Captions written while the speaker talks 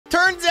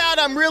Turns out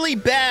I'm really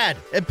bad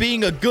at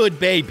being a good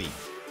baby.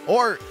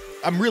 Or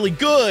I'm really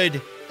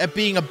good at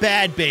being a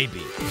bad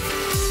baby.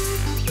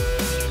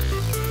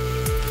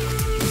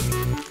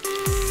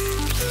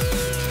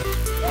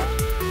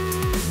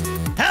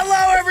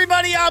 Hello,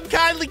 everybody. I'm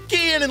kindly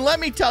Keyin, and let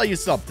me tell you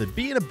something.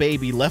 Being a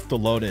baby left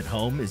alone at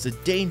home is a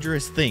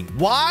dangerous thing.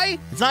 Why?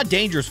 It's not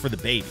dangerous for the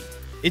baby.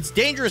 It's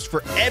dangerous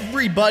for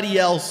everybody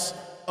else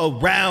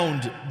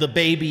around the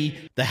baby,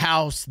 the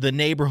house, the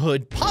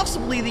neighborhood,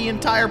 possibly the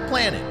entire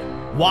planet.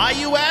 Why,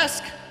 you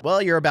ask?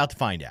 Well, you're about to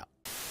find out.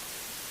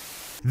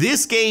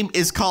 This game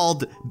is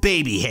called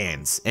Baby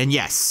Hands, and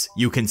yes,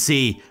 you can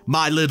see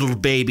my little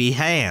baby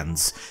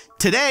hands.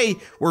 Today,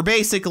 we're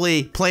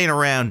basically playing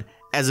around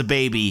as a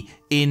baby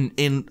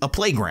in a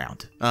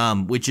playground,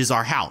 which is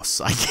our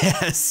house, I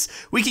guess.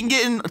 We can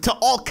get into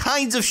all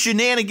kinds of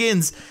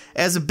shenanigans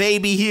as a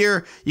baby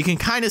here. You can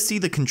kind of see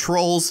the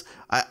controls.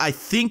 I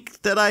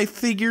think that I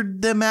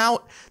figured them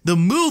out. The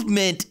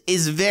movement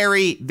is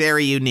very,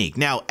 very unique.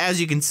 Now,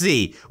 as you can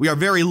see, we are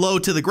very low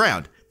to the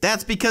ground.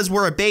 That's because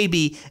we're a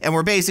baby and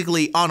we're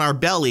basically on our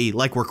belly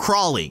like we're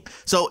crawling.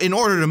 So in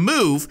order to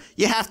move,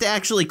 you have to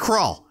actually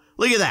crawl.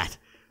 Look at that.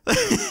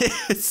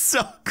 It's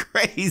so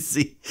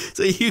crazy.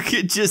 So you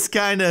could just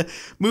kind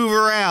of move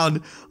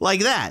around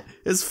like that.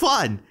 It's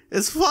fun.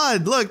 It's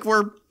fun. Look,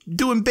 we're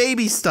doing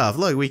baby stuff.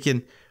 Look, we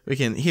can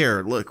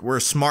here, look, we're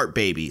a smart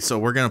baby. So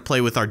we're going to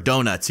play with our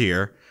donuts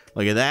here.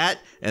 Look at that.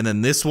 And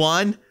then this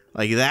one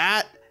like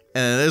that.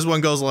 And then this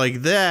one goes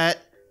like that.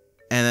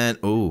 And then,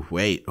 oh,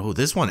 wait. Oh,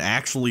 this one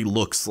actually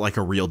looks like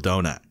a real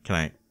donut.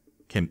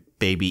 Can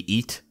baby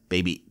eat?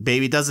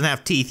 Baby doesn't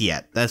have teeth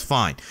yet. That's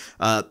fine.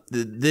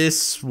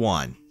 This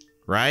one,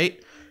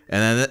 right?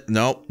 And then,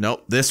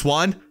 nope, this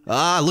one.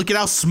 Ah, look at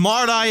how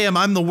smart I am.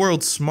 I'm the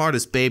world's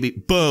smartest baby.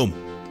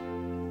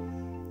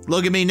 Boom.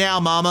 Look at me now,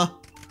 mama.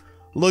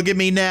 Look at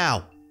me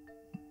now.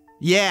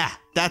 Yeah,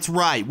 that's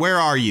right. Where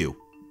are you?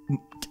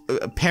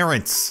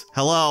 Parents,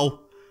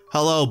 hello?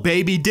 Hello,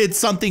 baby did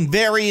something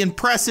very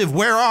impressive.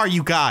 Where are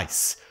you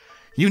guys?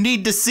 You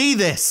need to see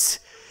this.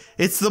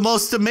 It's the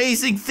most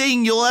amazing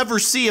thing you'll ever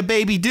see a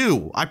baby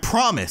do. I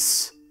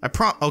promise.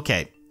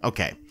 Okay.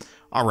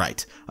 All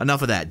right.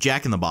 Enough of that.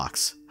 Jack in the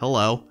Box.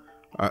 Hello.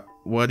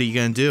 What are you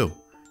gonna do?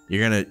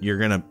 You're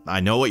gonna, I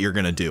know what you're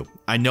gonna do.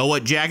 I know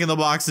what Jack in the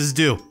Boxes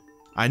do.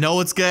 I know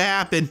what's gonna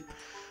happen.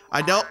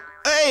 I know.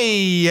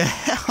 Hey!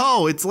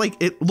 Oh, it's like,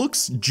 it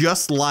looks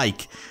just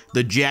like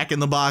the Jack in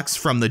the Box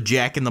from the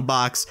Jack in the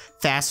Box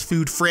fast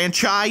food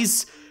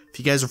franchise. If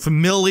you guys are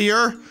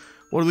familiar,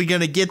 what are we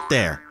gonna get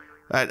there?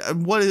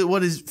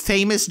 What is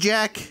Famous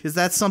Jack? Is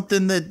that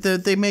something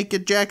that they make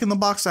at Jack in the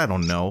Box? I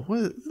don't know.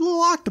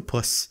 Little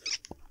octopus.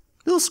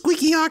 Little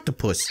squeaky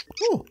octopus.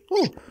 Oh,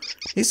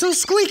 he's so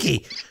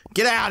squeaky.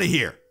 Get out of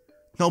here.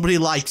 Nobody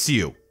likes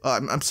you.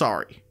 I'm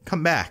sorry.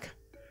 Come back.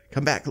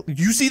 Come back.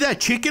 You see that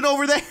chicken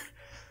over there?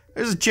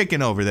 There's a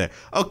chicken over there.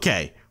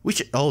 Okay. We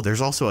should. Oh,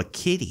 there's also a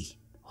kitty.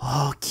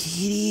 Oh,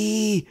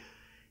 kitty.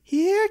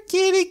 Here,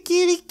 kitty,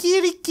 kitty,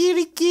 kitty,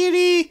 kitty,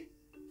 kitty.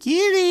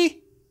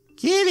 Kitty.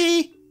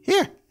 Kitty.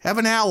 Here, have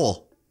an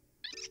owl.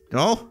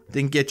 No,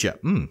 didn't get you.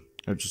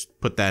 I'll just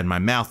put that in my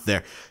mouth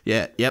there.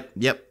 Yeah, yep,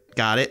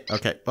 got it.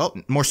 Okay. Oh,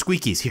 more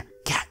squeakies. Here,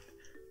 cat.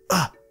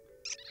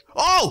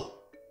 Oh,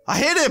 I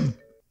hit him.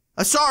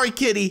 I'm sorry,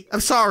 kitty. I'm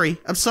sorry.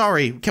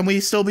 Can we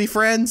still be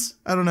friends?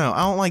 I don't know.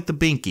 I don't like the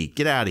binky.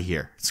 Get out of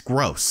here. It's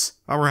gross.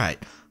 All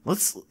right.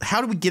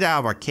 How do we get out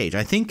of our cage?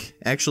 I think,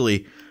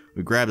 actually,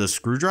 we grab the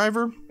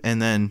screwdriver,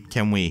 and then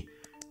can we...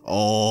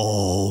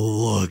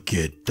 Oh, look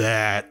at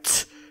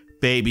that.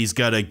 Baby's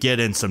gotta get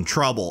in some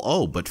trouble.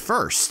 Oh, but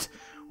first,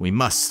 we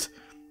must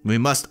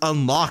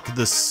unlock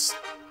this.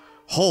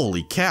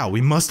 Holy cow,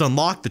 we must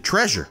unlock the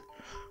treasure.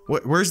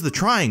 Where's the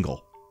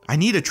triangle? I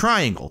need a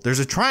triangle. There's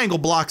a triangle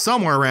block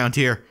somewhere around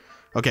here.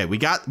 Okay, we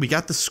got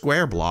the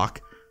square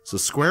block. So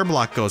square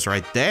block goes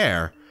right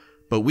there,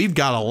 but we've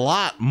got a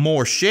lot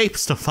more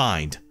shapes to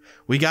find.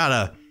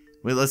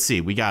 Let's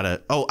see,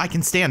 oh, I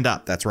can stand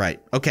up, that's right.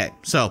 Okay,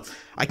 so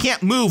I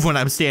can't move when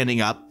I'm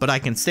standing up, but I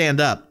can stand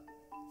up.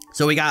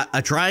 So we got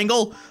a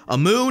triangle, a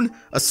moon,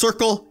 a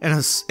circle, and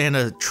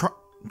a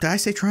did I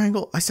say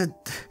triangle? I said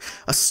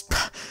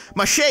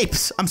my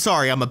shapes. I'm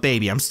sorry, I'm a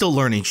baby. I'm still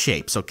learning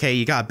shapes, okay?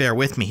 You gotta bear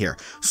with me here.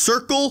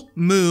 Circle,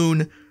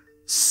 moon,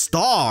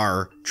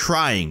 star,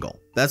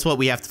 triangle. That's what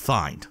we have to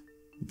find.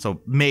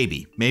 So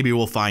maybe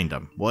we'll find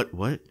them. What?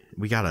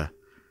 We gotta,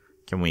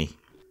 can we?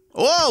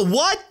 Oh,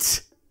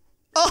 what?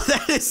 Oh,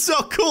 that is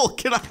so cool.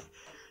 Can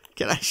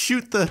I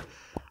shoot the,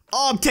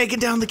 oh, I'm taking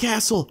down the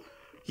castle.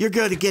 You're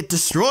gonna get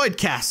destroyed,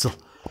 castle.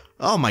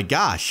 Oh my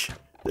gosh.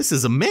 This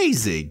is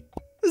amazing.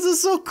 This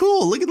is so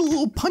cool. Look at the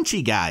little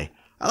punchy guy.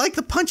 I like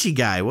the punchy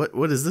guy.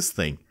 What is this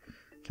thing?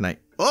 Can I?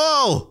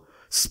 Oh!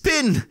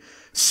 Spin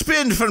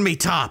for me,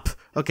 top.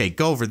 Okay,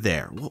 go over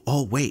there.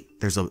 Oh, wait.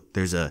 There's a.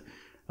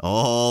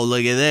 Oh,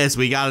 look at this.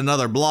 We got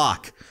another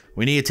block.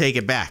 We need to take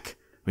it back.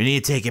 We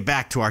need to take it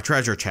back to our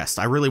treasure chest.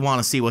 I really want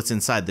to see what's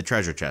inside the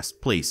treasure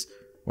chest. Please.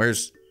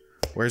 Where's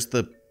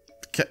the...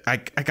 I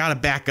gotta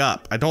back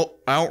up. I don't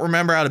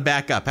remember how to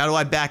back up. How do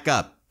I back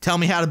up? Tell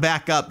me how to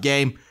back up,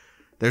 game.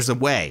 There's a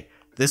way.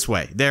 This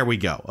way. There we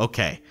go.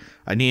 Okay.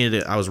 I needed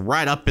it. I was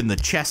right up in the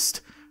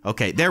chest.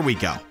 Okay, there we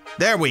go.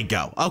 There we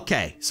go.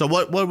 Okay, so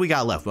what do we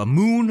got left? A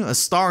moon, a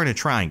star, and a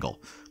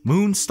triangle.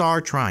 Moon,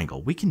 star,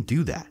 triangle. We can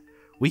do that.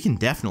 We can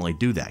definitely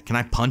do that. Can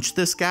I punch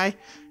this guy?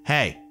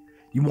 Hey,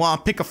 you want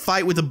to pick a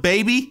fight with a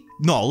baby?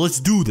 No, let's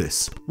do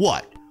this.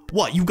 What?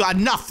 What? You got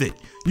nothing.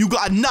 You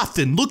got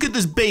nothing. Look at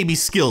this baby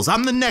skills.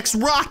 I'm the next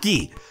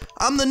Rocky.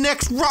 I'm the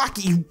next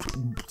Rocky.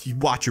 You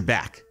watch your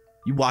back.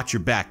 You watch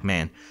your back,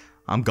 man.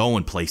 I'm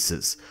going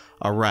places.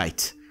 All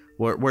right.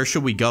 Where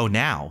should we go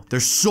now?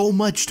 There's so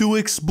much to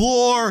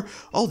explore.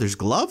 Oh, there's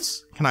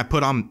gloves? Can I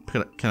put on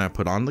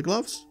the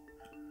gloves?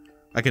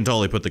 I can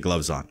totally put the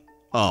gloves on.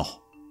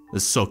 Oh,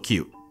 this is so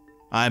cute.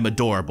 I'm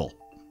adorable.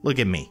 Look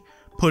at me,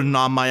 putting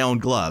on my own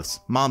gloves.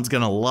 Mom's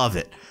gonna love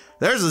it.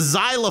 There's a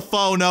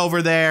xylophone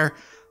over there.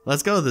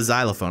 Let's go to the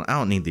xylophone. I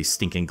don't need these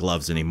stinking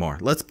gloves anymore.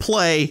 Let's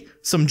play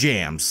some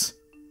jams.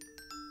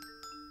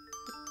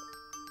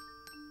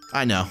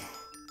 I know.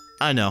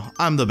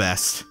 I'm the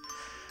best.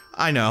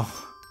 I know.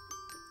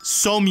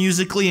 So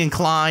musically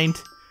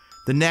inclined.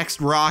 The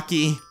next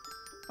Rocky.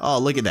 Oh,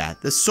 look at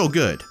that. That's so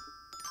good.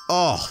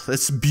 Oh,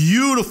 that's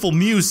beautiful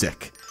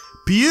music.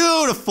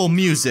 Beautiful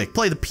music.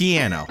 Play the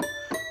piano.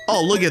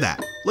 Oh, look at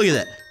that. Look at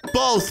that.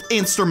 Both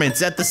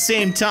instruments at the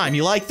same time.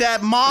 You like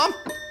that, Mom?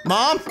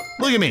 Mom?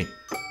 Look at me.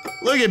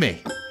 Look at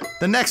me.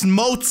 The next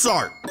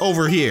Mozart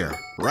over here,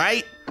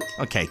 right?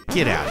 Okay,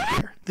 get out of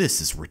here. This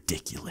is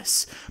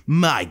ridiculous.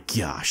 My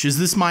gosh, is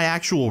this my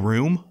actual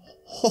room?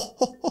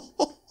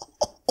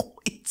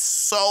 It's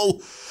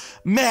so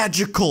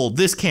magical.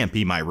 This can't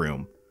be my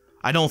room.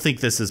 I don't think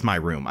this is my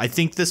room. I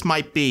think this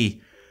might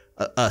be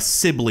a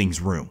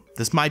sibling's room.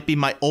 This might be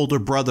my older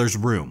brother's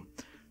room.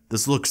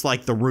 This looks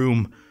like the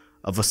room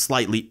of a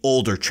slightly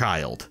older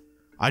child.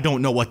 I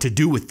don't know what to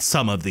do with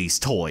some of these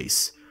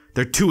toys.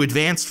 They're too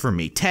advanced for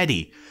me.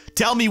 Teddy,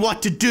 tell me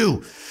what to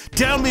do.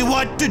 Tell me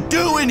what to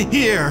do in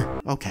here.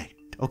 Okay,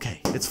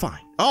 it's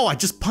fine. Oh, I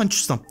just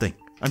punched something.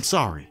 I'm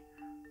sorry.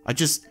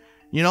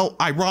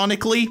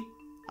 Ironically,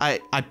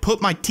 I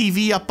put my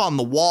TV up on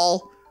the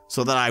wall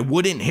so that I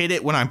wouldn't hit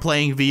it when I'm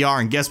playing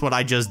VR, and guess what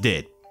I just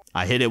did?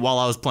 I hit it while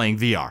I was playing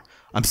VR.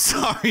 I'm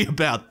sorry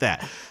about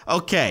that.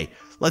 Okay,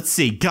 let's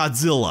see.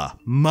 Godzilla.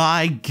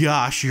 My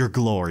gosh, you're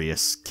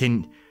glorious.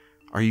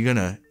 Are you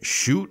gonna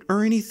shoot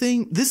or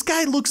anything? This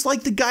guy looks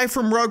like the guy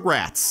from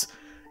Rugrats.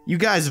 You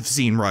guys have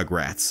seen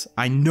Rugrats.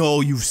 I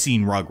know you've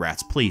seen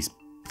Rugrats. Please,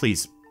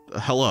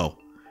 hello.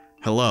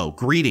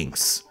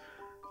 Greetings.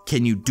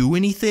 Can you do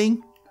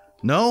anything?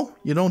 No?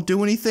 You don't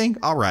do anything?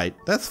 All right,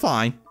 that's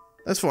fine.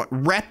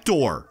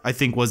 Raptor, I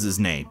think was his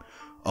name.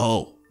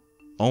 Oh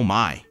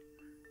my.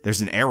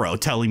 There's an arrow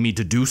telling me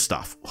to do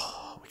stuff.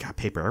 Oh, we got a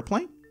paper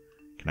airplane?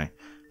 Can I?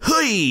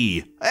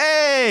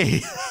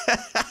 Hey!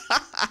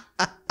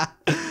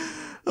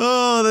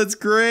 Oh, that's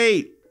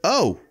great.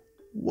 Oh,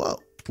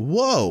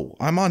 whoa.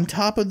 I'm on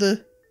top of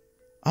the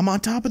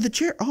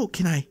chair. Oh,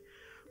 can I?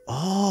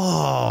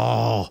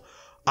 Oh,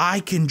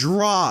 I can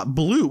draw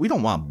blue. We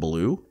don't want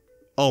blue.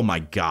 Oh my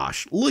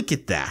gosh, look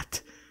at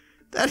that.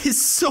 That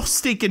is so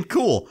stinking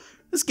cool.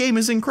 This game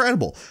is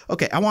incredible.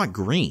 Okay, I want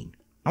green.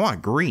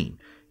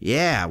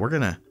 Yeah, we're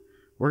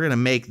gonna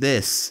make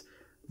this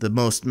the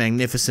most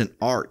magnificent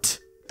art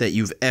that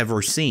you've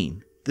ever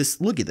seen.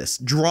 Look at this,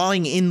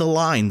 drawing in the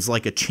lines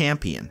like a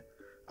champion.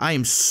 I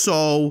am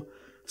so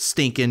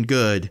stinking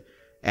good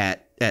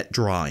at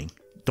drawing.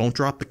 Don't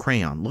drop the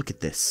crayon. Look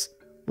at this.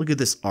 Look at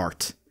this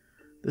art.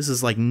 This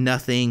is like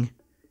nothing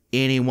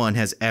anyone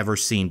has ever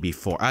seen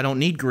before. I don't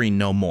need green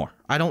no more.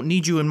 I don't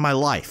need you in my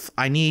life.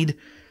 I need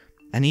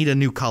a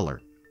new color.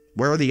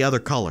 Where are the other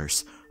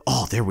colors?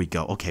 Oh, there we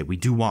go. Okay, we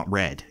do want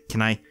red.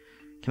 Can I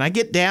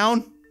get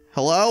down?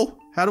 Hello?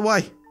 How do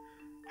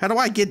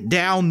I get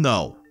down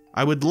though?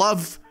 I would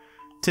love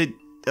to.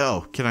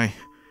 Oh, can I?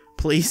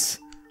 Please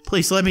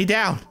let me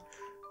down.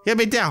 Get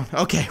me down.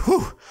 Okay.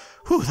 Whew.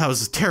 That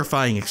was a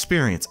terrifying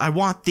experience. I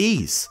want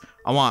these.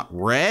 I want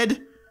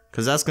red,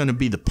 because that's going to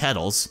be the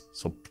petals.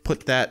 So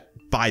put that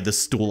by the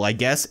stool, I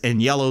guess.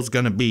 And yellow's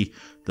going to be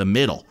the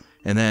middle.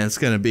 And then it's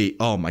going to be,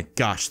 oh my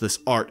gosh, this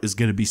art is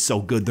going to be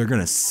so good. They're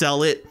going to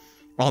sell it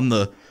on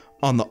the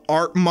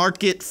art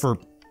market for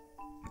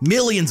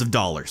millions of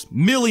dollars.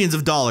 Millions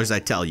of dollars, I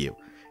tell you.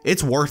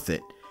 It's worth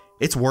it.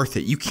 It's worth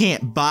it. You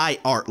can't buy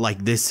art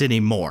like this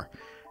anymore.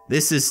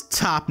 This is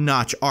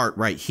top-notch art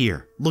right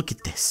here. Look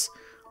at this.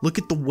 Look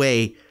at the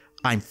way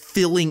I'm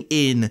filling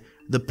in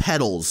the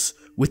petals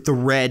with the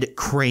red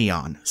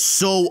crayon.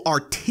 So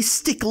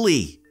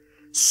artistically.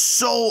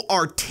 So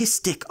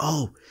artistic.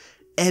 Oh,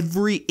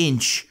 every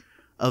inch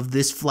of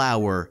this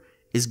flower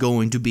is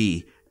going to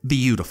be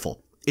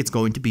beautiful. It's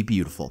going to be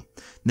beautiful.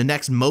 The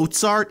next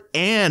Mozart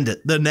and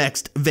the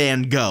next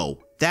Van Gogh.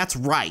 That's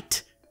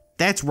right.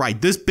 That's right.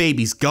 This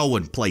baby's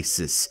going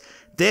places.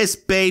 This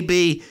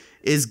baby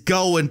is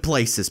going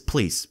places.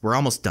 Please, we're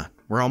almost done.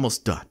 We're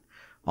almost done.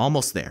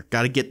 Almost there.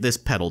 Got to get this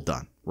petal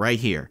done. Right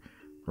here.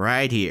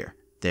 Right here.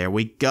 There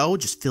we go.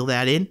 Just fill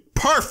that in.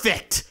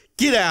 Perfect.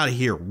 Get out of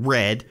here,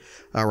 red.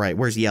 All right,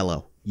 where's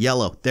yellow?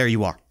 Yellow, there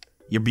you are.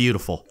 You're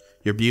beautiful.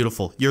 You're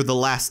beautiful. You're the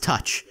last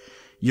touch.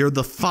 You're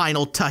the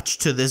final touch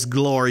to this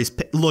glorious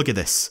look at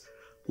this.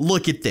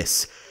 Look at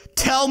this.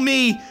 Tell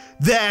me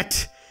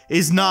that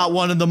is not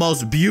one of the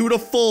most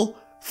beautiful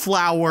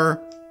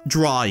flower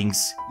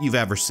drawings you've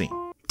ever seen.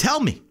 Tell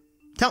me.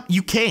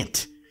 You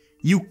can't.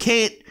 You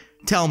can't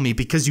tell me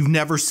because you've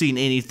never seen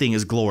anything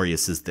as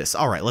glorious as this.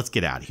 All right, let's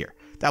get out of here.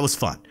 That was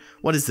fun.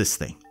 What is this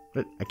thing?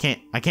 I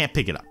can't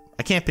pick it up.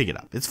 I can't pick it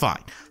up. It's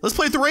fine. Let's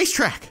play at the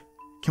racetrack.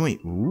 Can we?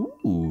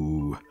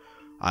 Ooh.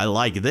 I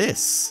like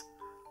this.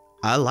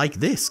 I like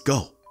this.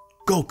 Go.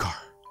 Go, car.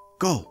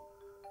 Go.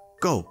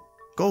 Go.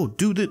 Go.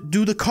 Do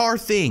the car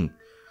thing.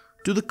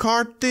 Do the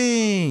car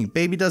thing.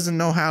 Baby doesn't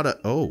know how to.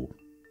 Oh.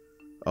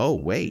 Oh,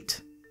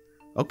 wait.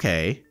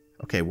 Okay.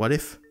 Okay, what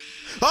if?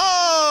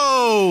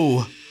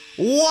 Oh!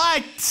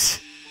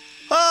 What?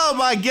 Oh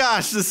my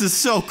gosh, this is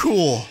so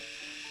cool.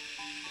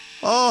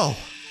 Oh.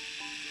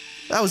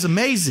 That was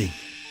amazing.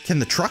 Can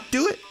the truck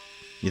do it?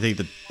 You think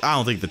I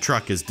don't think the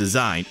truck is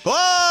designed.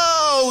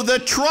 Oh, the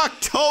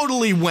truck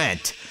totally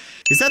went.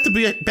 Is that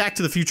the Back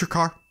to the Future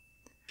car?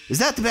 Is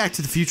that the Back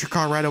to the Future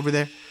car right over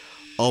there?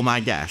 Oh my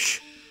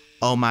gosh.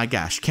 Oh my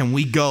gosh. Can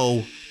we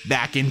go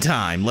back in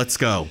time? Let's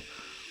go.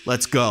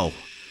 Let's go.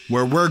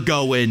 Where we're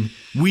going,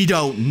 we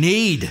don't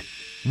need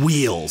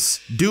wheels,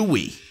 do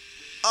we?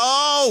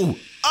 Oh!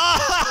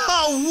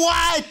 Oh,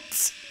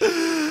 what?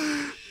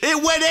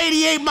 It went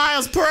 88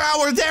 miles per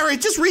hour there.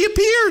 It just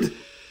reappeared.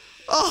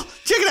 Oh,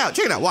 check it out.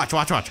 Check it out. Watch,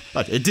 watch, watch.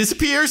 It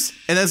disappears,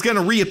 and then it's going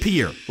to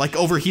reappear, like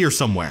over here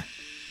somewhere.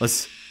 There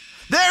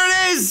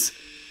it is.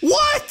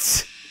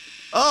 What?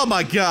 Oh,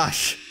 my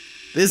gosh.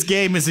 This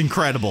game is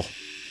incredible.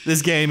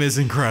 This game is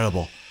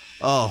incredible.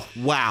 Oh,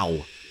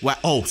 wow. Wow.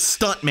 Oh,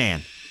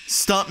 Stuntman.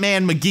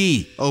 Stuntman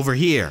McGee over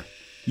here.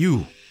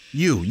 You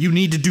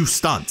need to do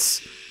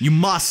stunts. You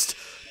must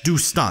do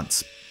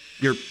stunts.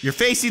 You're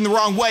facing the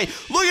wrong way.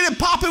 Look at him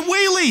popping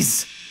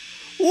wheelies.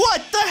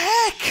 What the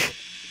heck?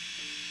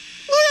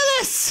 Look at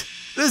this.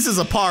 This is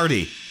a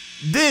party.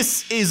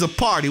 This is a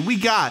party. We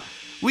got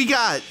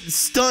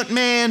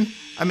Stuntman.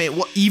 I mean,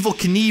 what, Evel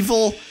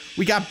Knievel.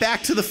 We got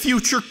Back to the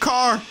Future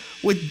car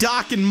with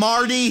Doc and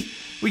Marty.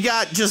 We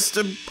got just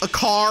a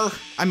car.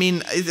 I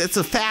mean, it's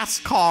a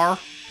fast car.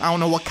 I don't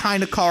know what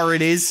kind of car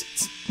it is.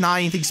 It's not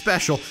anything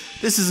special.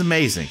 This is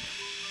amazing.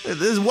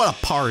 This is what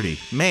a party.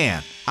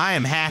 Man, I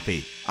am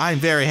happy. I'm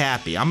very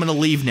happy. I'm gonna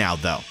leave now,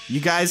 though. You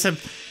guys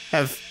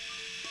have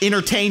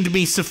entertained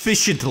me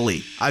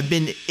sufficiently. I've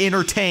been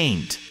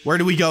entertained. Where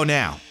do we go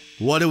now?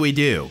 What do we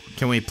do?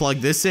 Can we plug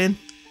this in?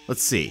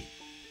 Let's see.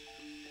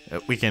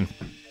 We can...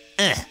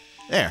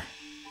 There.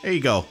 There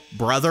you go,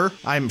 brother.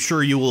 I'm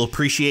sure you will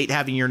appreciate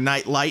having your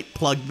night light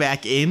plugged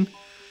back in.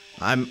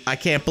 I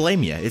can't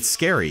blame you. It's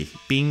scary.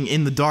 Being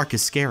in the dark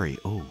is scary.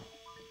 Oh.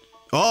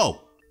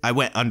 Oh! I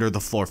went under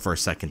the floor for a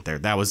second there.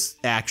 That was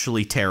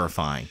actually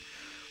terrifying.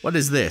 What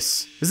is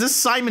this? Is this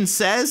Simon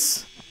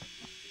Says?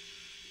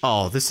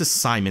 Oh, this is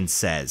Simon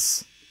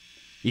Says.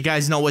 You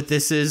guys know what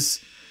this is?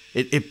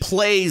 It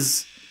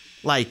plays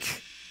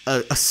like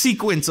a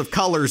sequence of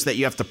colors that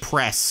you have to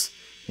press.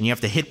 And you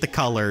have to hit the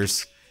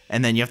colors.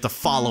 And then you have to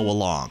follow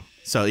along.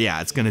 So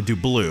yeah, it's gonna do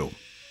blue.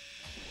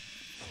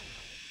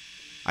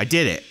 I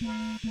did it.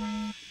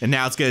 And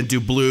now it's gonna do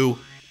blue,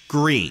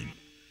 green.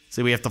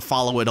 So we have to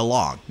follow it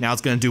along. Now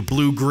it's gonna do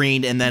blue,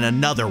 green, and then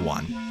another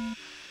one.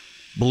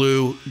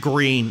 Blue,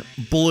 green,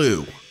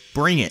 blue.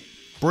 Bring it.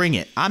 Bring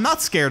it. I'm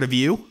not scared of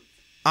you.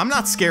 I'm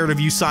not scared of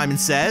you, Simon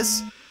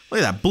Says.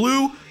 Look at that.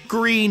 Blue,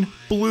 green,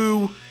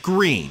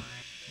 green.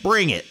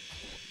 Bring it.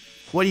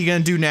 What are you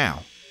gonna do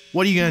now?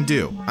 What are you gonna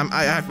do?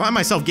 I find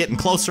myself getting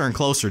closer and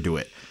closer to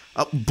it.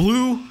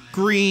 Blue,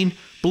 green,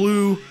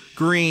 blue.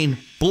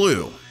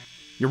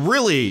 You're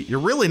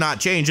really not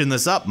changing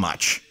this up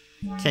much.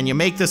 Can you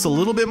make this a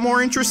little bit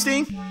more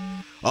interesting?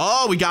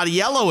 Oh, we got a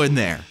yellow in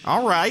there.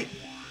 All right.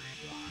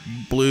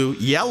 Blue,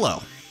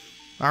 yellow.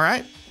 All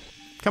right.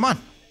 Come on.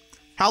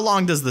 How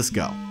long does this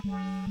go?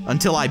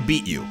 Until I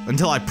beat you.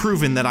 Until I've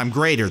proven that I'm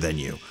greater than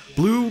you.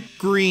 Blue,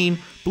 green,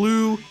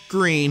 blue,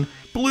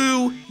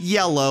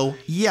 yellow,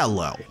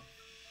 yellow.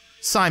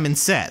 Simon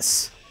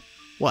Says.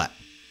 What?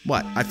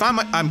 What? I find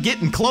I'm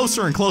getting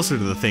closer and closer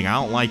to the thing. I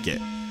don't like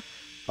it.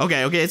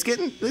 Okay, it's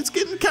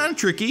getting kind of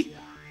tricky.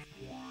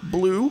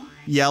 Blue,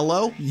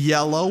 yellow,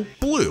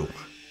 blue.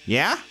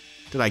 Yeah?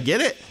 Did I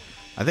get it?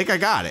 I think I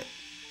got it.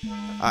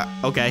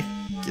 Okay.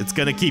 It's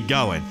gonna keep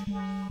going.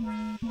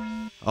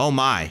 Oh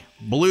my.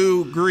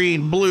 Blue,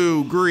 green,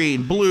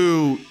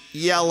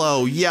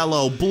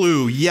 yellow,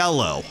 blue,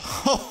 yellow.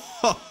 Ho,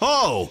 ho,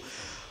 ho.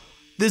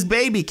 This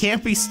baby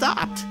can't be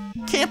stopped.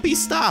 Can't be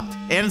stopped.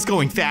 And it's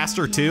going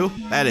faster too.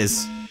 That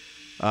is,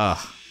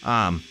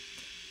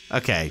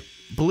 okay.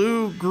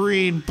 Blue,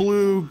 green,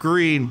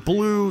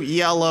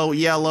 yellow,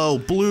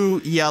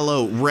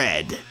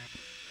 red.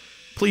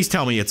 Please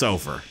tell me it's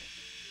over.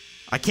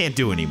 I can't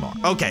do anymore.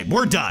 Okay,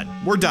 we're done.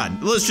 We're done.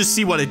 Let's just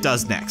see what it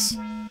does next.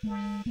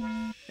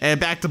 And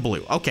back to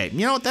blue. Okay,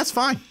 you know what? That's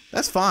fine.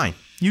 That's fine.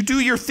 You do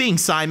your thing,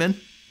 Simon.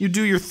 You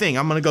do your thing.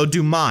 I'm gonna go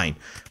do mine.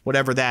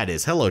 Whatever that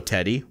is. Hello,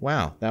 Teddy.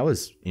 Wow, that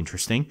was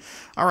interesting.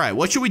 All right,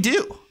 what should we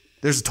do?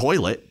 There's a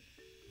toilet.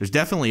 There's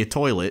definitely a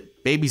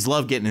toilet. Babies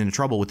love getting into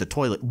trouble with the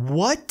toilet.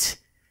 What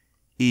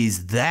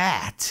is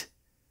that?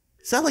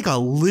 Is that like a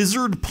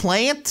lizard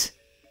plant?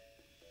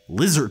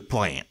 Lizard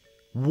plant.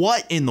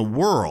 What in the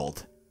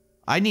world?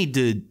 I need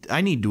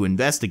to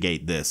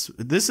investigate this.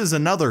 This is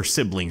another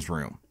sibling's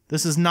room.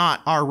 This is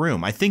not our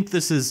room. I think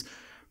this is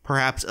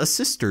perhaps a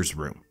sister's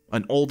room.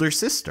 An older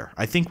sister.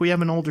 I think we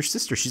have an older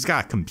sister. She's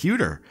got a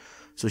computer.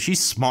 So she's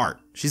smart.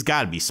 She's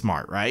got to be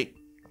smart, right?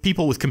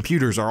 People with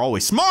computers are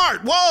always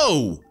smart.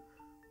 Whoa!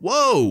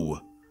 Whoa!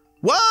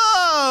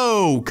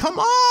 Whoa! Come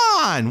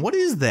on! What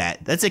is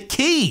that? That's a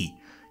key.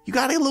 You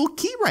got a little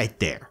key right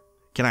there.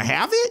 Can I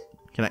have it?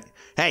 Can I?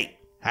 Hey!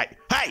 Hey!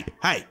 Hey!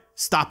 Hey!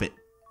 Stop it!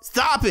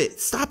 Stop it!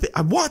 Stop it!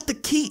 I want the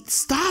key!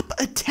 Stop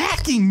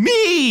attacking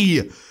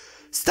me!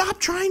 Stop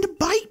trying to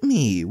bite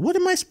me! What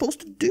am I supposed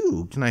to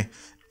do? Can I?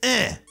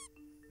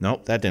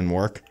 Nope, that didn't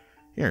work.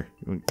 Here,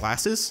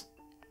 glasses?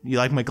 You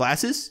like my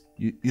glasses?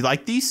 You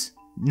like these?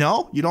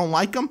 No? You don't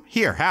like them?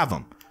 Here, have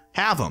them.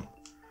 Have them.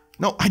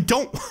 No, I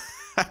don't.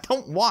 I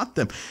don't want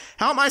them.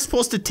 How am I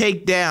supposed to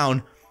take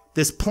down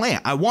this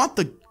plant? I want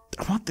the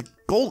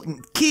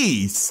golden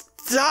key.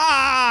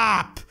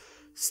 Stop!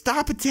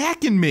 Stop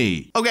attacking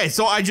me. Okay,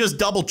 so I just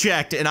double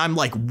checked and I'm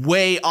like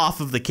way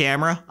off of the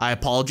camera. I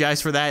apologize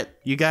for that,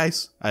 you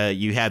guys.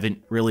 You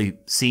haven't really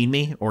seen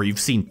me, or you've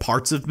seen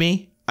parts of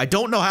me. I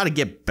don't know how to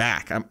get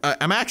back.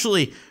 I'm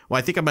actually, what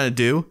I think I'm gonna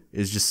do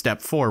is just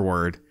step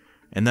forward,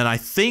 and then I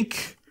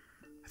think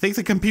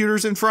the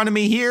computer's in front of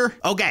me here.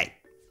 Okay,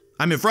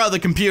 I'm in front of the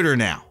computer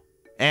now,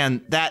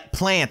 and that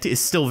plant is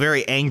still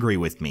very angry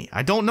with me.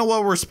 I don't know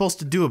what we're supposed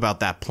to do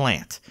about that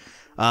plant.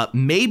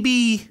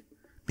 Maybe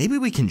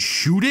we can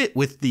shoot it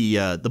with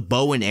the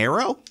bow and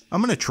arrow. I'm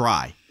gonna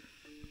try.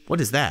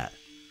 What is that?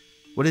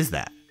 What is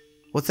that?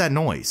 What's that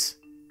noise?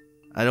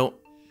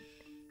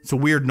 It's a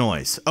weird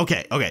noise.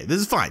 Okay, this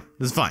is fine.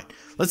 This is fine.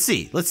 Let's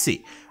see.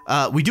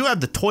 We do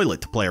have the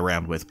toilet to play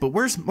around with, but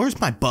where's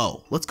my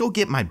bow? Let's go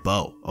get my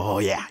bow. Oh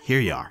yeah, here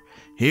you are.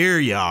 Here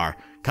you are.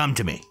 Come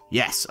to me.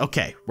 Yes,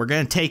 okay. We're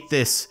gonna take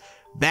this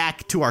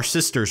back to our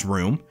sister's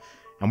room,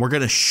 and we're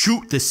gonna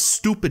shoot this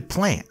stupid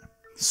plant.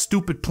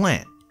 Stupid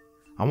plant.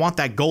 I want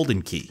that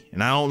golden key,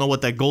 and I don't know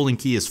what that golden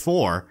key is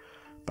for,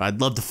 but I'd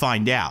love to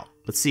find out.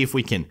 Let's see if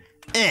we can.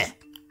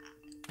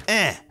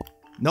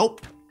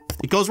 Nope.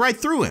 It goes right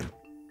through him.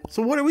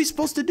 So what are we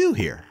supposed to do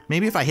here?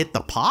 Maybe if I hit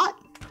the pot?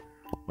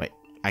 Wait,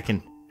 I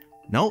can...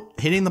 Nope,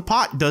 hitting the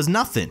pot does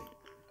nothing.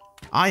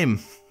 I'm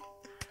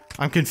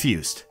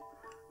confused.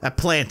 That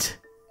plant,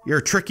 you're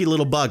a tricky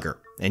little bugger,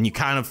 and you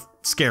kind of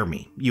scare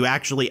me. You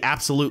actually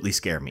absolutely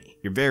scare me.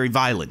 You're very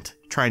violent,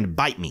 trying to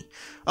bite me.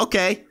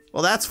 Okay,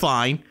 well that's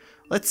fine.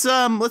 Let's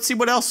see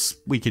what else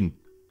we can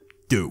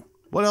do.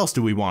 What else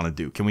do we want to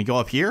do? Can we go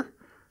up here?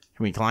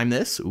 Can we climb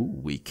this? Ooh,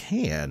 we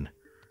can.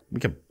 We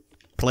can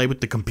play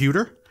with the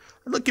computer.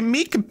 Look at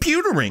me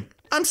computering.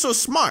 I'm so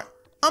smart.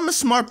 I'm a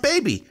smart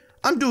baby.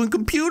 I'm doing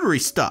computery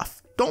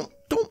stuff. Don't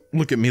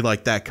look at me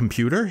like that,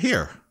 computer.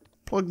 Here,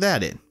 plug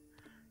that in.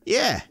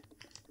 Yeah,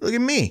 look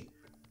at me.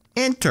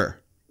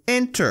 Enter.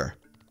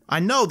 I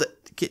know that.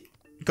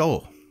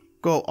 Go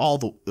all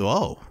the.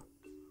 Whoa.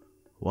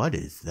 What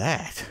is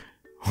that?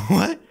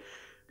 What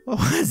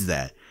is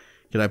that?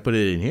 Can I put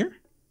it in here?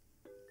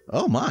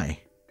 Oh my,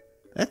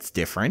 that's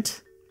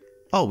different.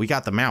 Oh, we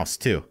got the mouse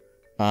too.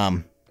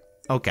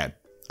 Okay.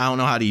 I don't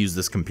know how to use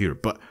this computer,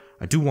 but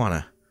I do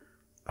wanna,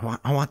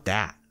 I want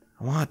that.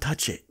 I wanna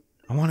touch it.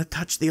 I wanna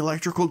touch the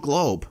electrical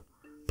globe.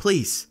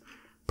 Please,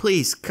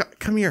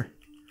 come here.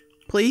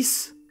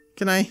 Please,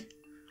 can I?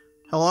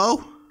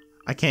 Hello?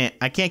 I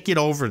can't get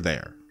over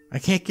there. I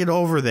can't get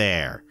over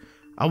there.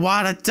 I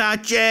wanna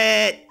touch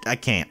it. I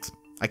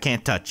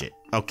can't touch it.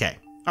 Okay.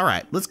 All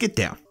right, let's get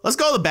down. Let's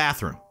go to the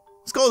bathroom.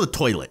 Let's go to the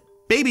toilet.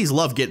 Babies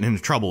love getting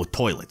into trouble with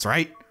toilets,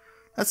 right?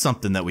 That's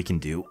something that we can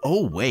do.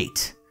 Oh,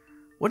 wait.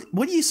 What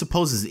do you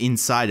suppose is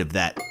inside of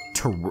that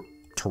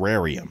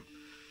terrarium?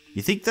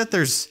 You think that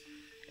there's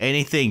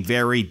anything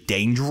very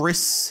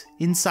dangerous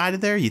inside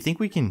of there? You think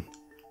we can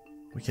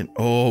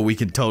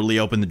totally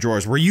open the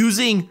drawers. We're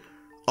using,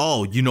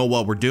 oh, you know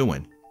what we're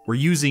doing? We're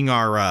using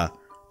our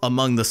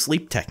among the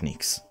sleep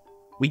techniques.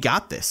 We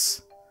got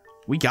this.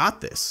 We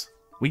got this.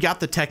 We got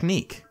the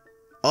technique.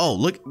 Oh,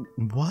 look,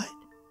 what?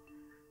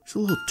 There's a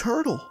little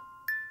turtle.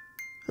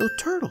 Little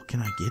turtle,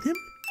 can I get him?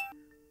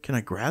 Can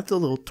I grab the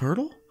little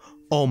turtle?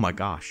 Oh my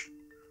gosh.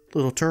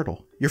 Little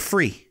turtle, you're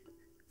free.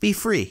 Be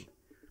free.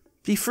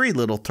 Be free,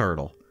 little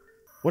turtle.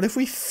 What if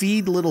we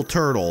feed little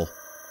turtle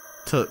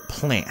to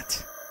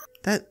plant?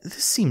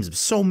 This seems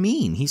so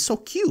mean. He's so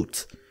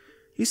cute.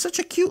 He's such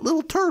a cute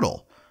little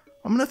turtle.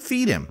 I'm gonna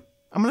feed him.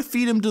 I'm gonna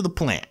feed him to the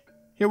plant.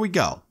 Here we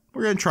go.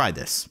 We're gonna try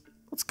this.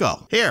 Let's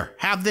go. Here,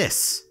 have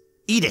this.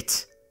 Eat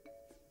it.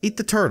 Eat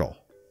the turtle.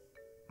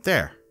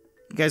 There.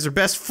 You guys are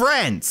best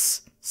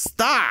friends.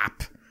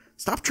 Stop.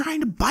 Stop trying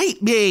to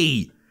bite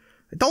me.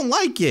 I don't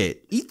like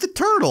it. Eat the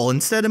turtle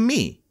instead of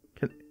me.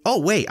 Oh,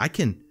 wait, I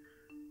think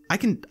I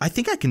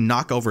can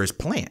knock over his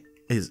plant,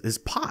 his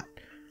pot.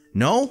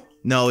 No,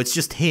 it's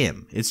just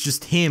him. It's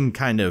just him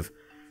kind of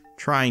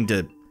trying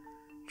to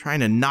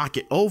knock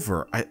it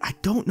over. I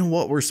don't know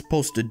what we're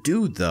supposed to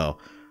do, though.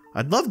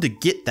 I'd love to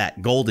get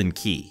that golden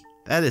key.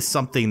 That is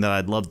something that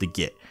I'd love to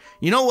get.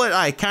 You know what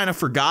I kind of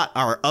forgot?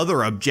 Our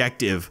other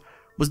objective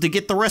was to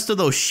get the rest of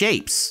those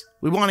shapes.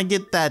 We want to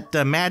get that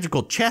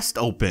magical chest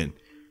open.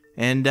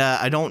 And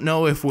I don't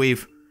know if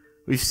we've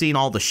seen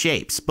all the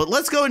shapes. But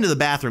let's go into the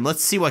bathroom.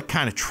 Let's see what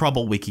kind of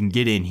trouble we can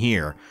get in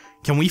here.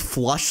 Can we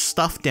flush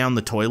stuff down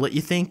the toilet,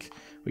 you think?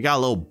 We got a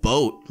little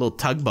boat, little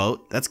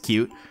tugboat. That's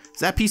cute.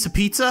 Is that a piece of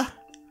pizza?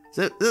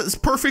 That's a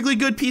perfectly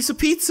good piece of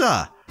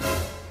pizza.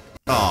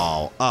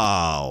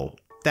 Oh,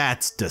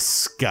 that's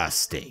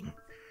disgusting.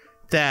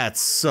 That's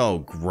so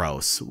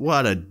gross.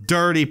 What a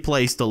dirty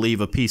place to leave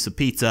a piece of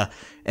pizza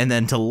and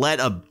then to let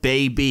a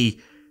baby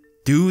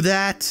do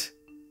that.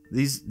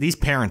 These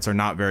parents are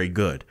not very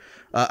good.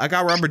 I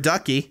got Rubber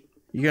Ducky.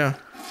 You go.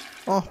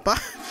 Oh, bye,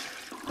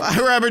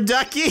 Rubber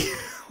Ducky.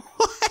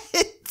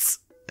 What?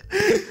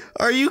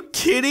 Are you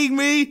kidding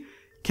me?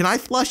 Can I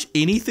flush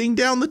anything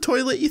down the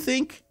toilet, you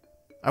think?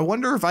 I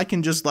wonder if I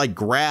can just like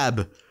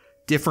grab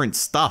different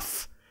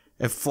stuff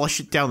and flush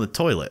it down the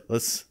toilet.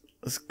 Let's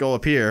go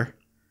up here.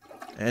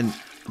 And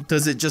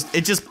it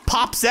just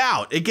pops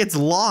out. It gets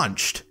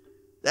launched.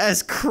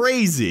 That's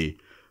crazy.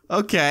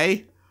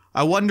 Okay.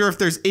 I wonder if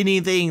there's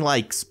anything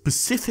like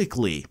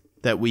specifically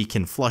that we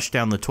can flush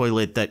down the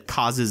toilet that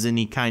causes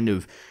any kind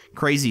of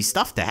crazy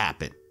stuff to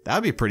happen.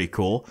 That'd be pretty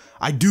cool.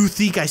 I do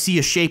think I see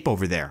a shape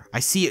over there. I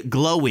see it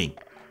glowing.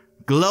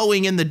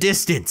 Glowing in the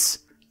distance.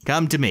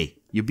 Come to me,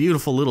 you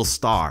beautiful little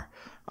star.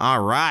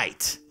 All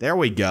right, there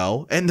we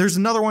go. And there's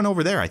another one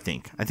over there, I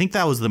think. I think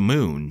that was the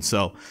moon.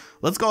 So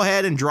let's go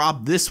ahead and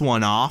drop this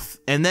one off.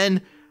 And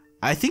then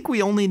I think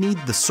we only need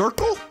the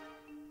circle.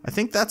 I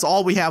think that's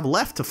all we have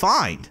left to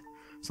find.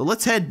 So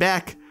let's head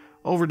back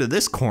over to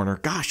this corner.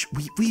 Gosh,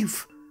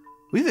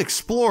 we've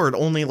explored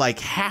only like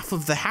half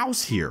of the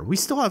house here. We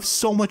still have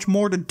so much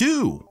more to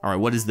do. All right,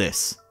 what is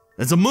this?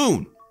 It's a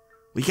moon.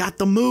 We got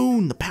the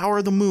moon, the power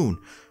of the moon.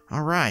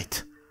 All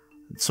right.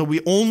 So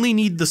we only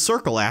need the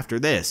circle after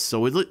this. So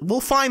we'll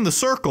find the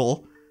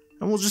circle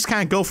and we'll just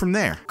kind of go from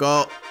there.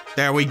 Go.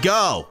 There we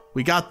go.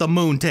 We got the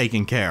moon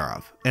taken care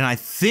of. And I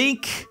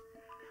think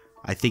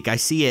I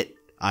see it.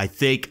 I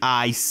think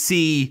I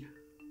see.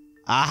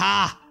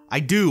 Aha. I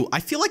do.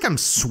 I feel like I'm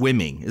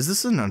swimming. Is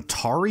this an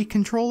Atari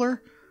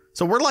controller?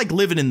 So we're like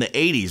living in the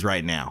 80s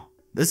right now.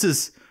 This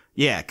is,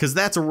 yeah, because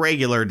that's a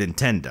regular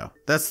Nintendo.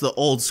 That's the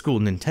old school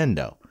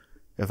Nintendo,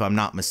 if I'm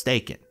not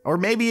mistaken. Or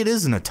maybe it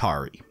is an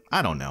Atari.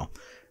 I don't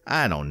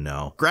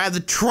know. Grab the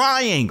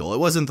triangle. It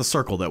wasn't the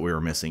circle that we were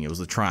missing. It was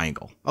the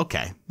triangle.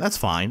 Okay, that's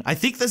fine. I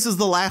think this is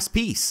the last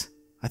piece.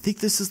 I think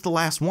this is the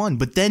last one.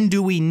 But then do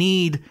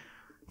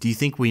you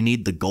think we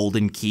need the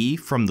golden key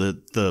from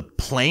the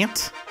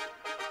plant?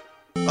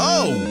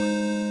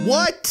 Oh,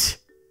 what?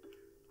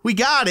 We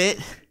got it.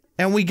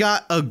 And we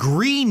got a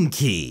green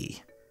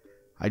key.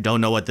 I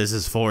don't know what this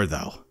is for,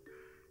 though.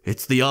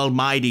 It's the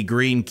almighty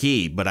green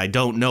key, but I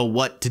don't know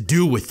what to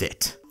do with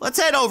it. Let's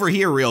head over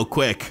here real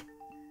quick.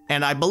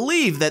 And I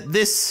believe that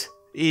this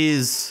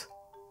is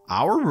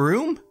our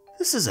room?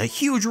 This is a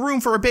huge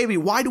room for a baby.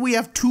 Why do we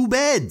have 2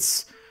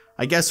 beds?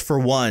 I guess for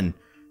one,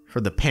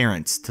 for the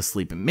parents to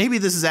sleep in. Maybe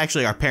this is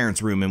actually our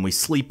parents' room and we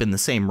sleep in the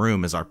same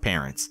room as our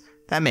parents.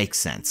 That makes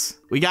sense.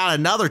 We got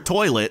another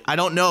toilet. I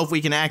don't know if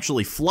we can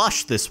actually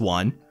flush this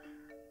one.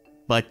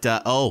 But,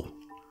 oh,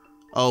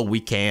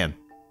 we can.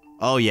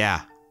 Oh,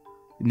 yeah.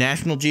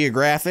 National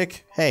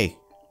Geographic? Hey.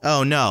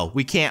 Oh, no,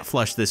 we can't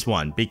flush this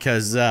one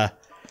because,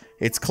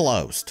 it's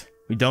closed.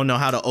 We don't know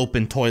how to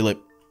open toilet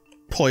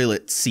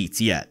seats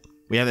yet.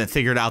 We haven't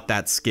figured out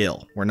that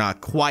skill. We're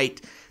not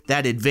quite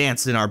that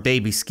advanced in our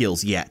baby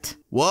skills yet.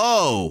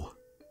 Whoa!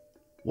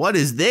 What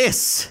is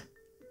this?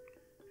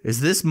 Is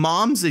this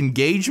mom's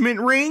engagement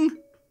ring?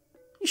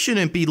 You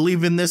shouldn't be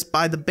leaving this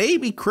by the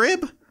baby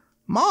crib.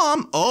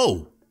 Mom,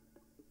 oh,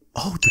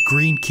 the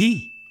green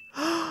key.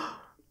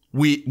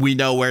 We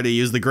know where to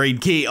use the green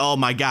key. Oh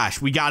my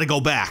gosh, we gotta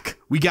go back.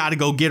 We gotta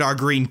go get our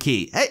green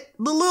key. Hey,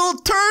 the little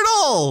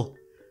turtle!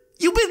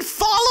 You've been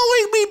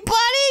following me,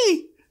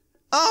 buddy!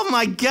 Oh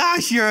my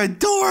gosh, you're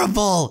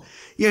adorable!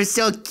 You're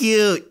so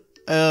cute.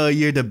 Oh,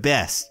 you're the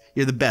best.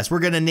 You're the best. We're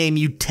gonna name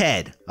you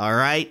Ted,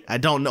 alright? I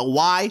don't know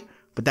why,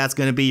 but that's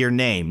gonna be your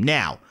name.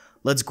 Now,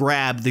 let's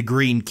grab the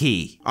green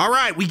key.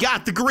 Alright, we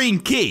got the green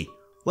key.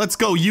 Let's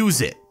go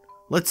use it.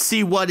 Let's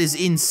see what is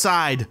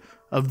inside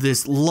of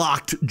this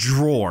locked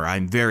drawer.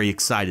 I'm very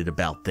excited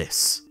about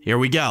this. Here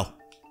we go.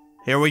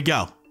 Here we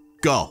go.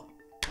 Go.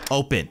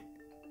 Open.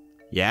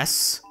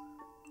 Yes.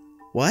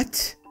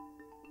 What?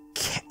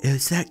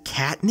 Is that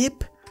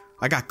catnip?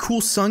 I got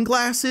cool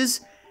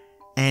sunglasses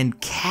and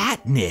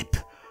catnip.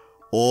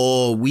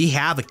 Oh, we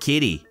have a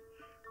kitty.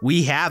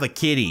 We have a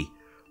kitty.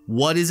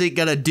 What is it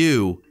gonna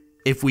do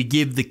if we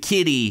give the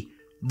kitty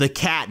the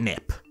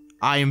catnip?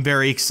 I am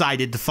very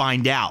excited to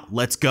find out.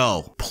 Let's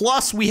go.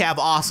 Plus, we have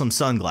awesome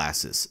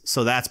sunglasses,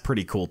 so that's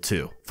pretty cool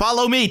too.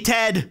 Follow me,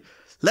 Ted.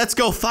 Let's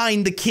go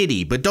find the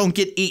kitty, but don't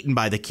get eaten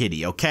by the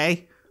kitty,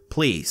 okay?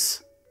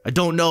 Please. I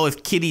don't know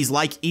if kitties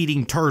like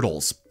eating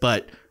turtles,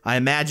 but I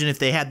imagine if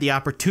they had the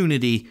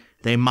opportunity,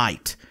 they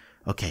might.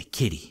 Okay,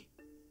 kitty.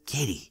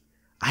 Kitty,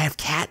 I have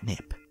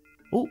catnip.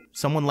 Oh,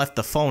 someone left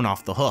the phone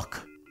off the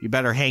hook. You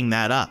better hang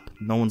that up.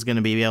 No one's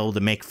gonna be able to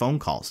make phone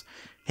calls.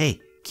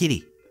 Hey,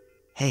 kitty.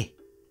 Hey.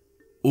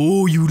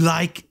 Oh, you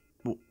like...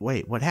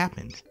 Wait, what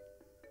happened?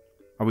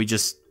 Are we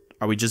just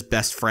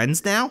best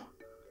friends now?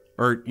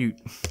 Or you...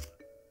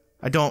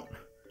 I don't...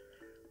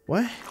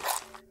 What?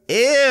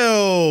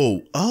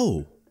 Ew!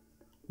 Oh.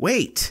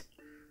 Wait.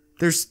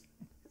 There's...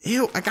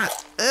 Ew, I got...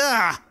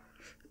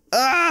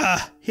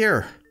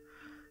 Here.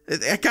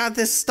 I got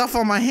this stuff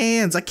on my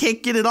hands. I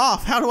can't get it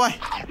off. How do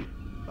I...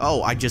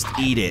 Oh, I just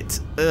eat it.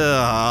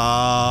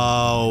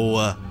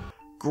 Oh.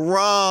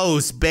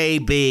 Gross,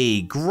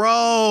 baby.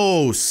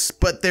 Gross.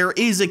 But there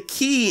is a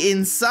key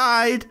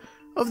inside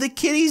of the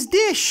kitty's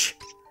dish.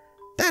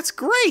 That's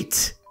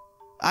great.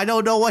 I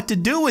don't know what to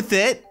do with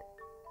it,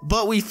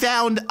 but we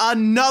found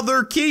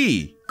another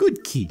key.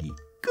 Good kitty.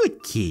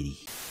 Good kitty.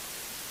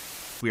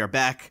 We are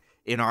back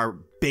in our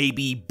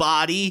baby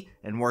body,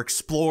 and we're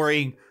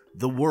exploring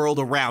the world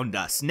around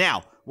us.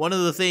 Now, one of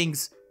the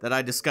things that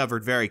I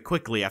discovered very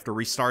quickly after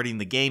restarting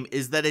the game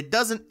is that it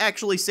doesn't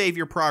actually save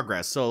your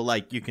progress. So,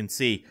 like you can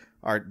see,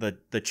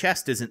 the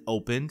chest isn't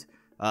opened.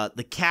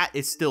 The cat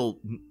is still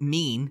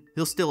mean.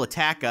 He'll still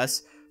attack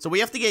us. So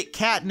we have to get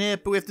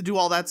catnip, we have to do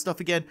all that stuff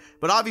again.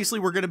 But obviously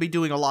we're going to be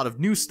doing a lot of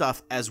new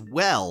stuff as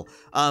well.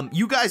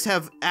 You guys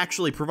have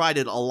actually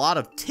provided a lot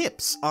of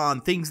tips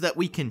on things that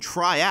we can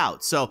try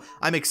out. So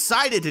I'm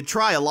excited to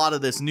try a lot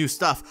of this new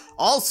stuff.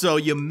 Also,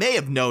 you may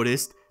have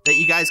noticed that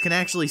you guys can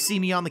actually see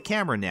me on the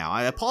camera now.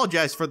 I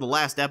apologize for the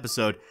last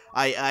episode.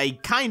 I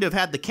kind of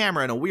had the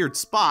camera in a weird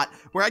spot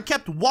where I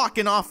kept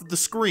walking off the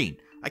screen.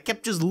 I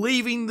kept just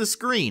leaving the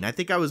screen. I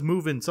think I was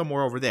moving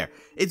somewhere over there.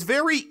 It's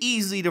very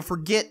easy to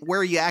forget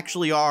where you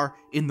actually are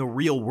in the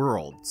real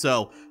world.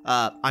 So,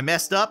 I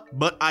messed up,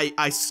 but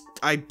I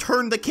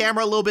turned the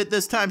camera a little bit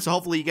this time, so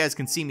hopefully you guys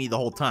can see me the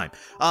whole time.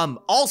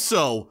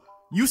 Also,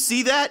 you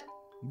see that?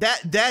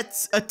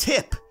 That's a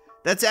tip.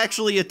 That's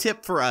actually a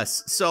tip for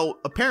us. So,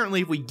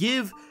 apparently if we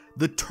give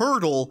the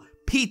turtle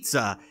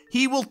pizza,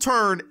 he will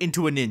turn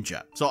into a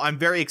ninja. So I'm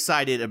very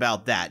excited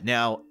about that.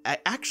 Now, I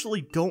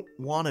actually don't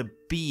want to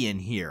be in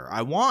here.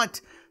 I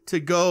want to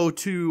go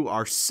to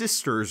our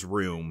sister's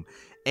room.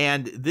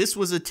 And this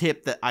was a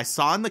tip that I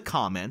saw in the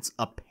comments.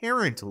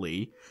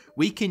 Apparently,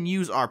 we can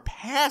use our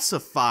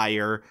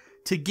pacifier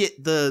to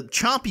get the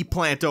chompy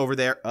plant over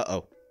there.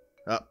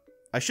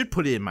 I should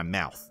put it in my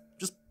mouth.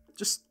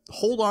 Just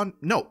hold on.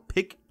 No,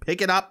 pick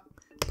it up.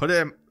 Put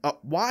it in.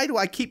 Why do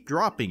I keep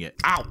dropping it?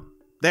 Ow.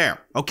 There.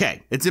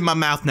 Okay. It's in my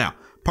mouth now.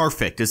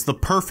 Perfect. It's the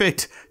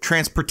perfect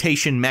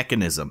transportation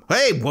mechanism.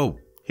 Hey, whoa.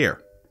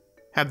 Here.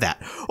 Have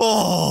that.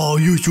 Oh,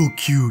 you're so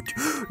cute.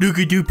 Look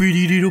at your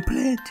pretty little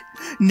plant.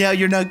 Now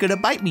you're not gonna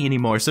bite me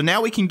anymore. So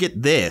now we can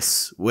get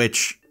this,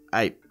 which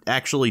I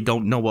actually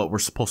don't know what we're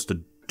supposed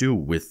to do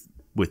with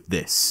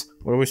this.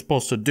 What are we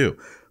supposed to do?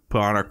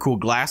 Put on our cool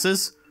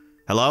glasses?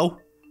 Hello?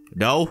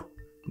 No?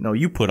 No,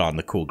 you put on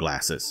the cool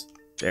glasses.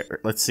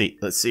 There. Let's see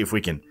if we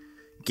can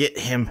get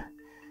him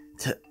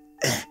to...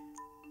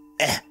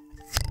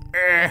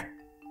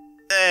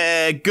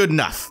 good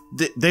enough.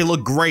 They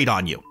look great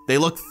on you. They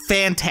look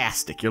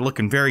fantastic. You're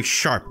looking very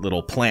sharp,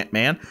 little plant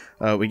man.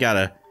 We got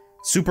a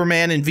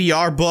Superman in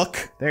VR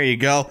book. There you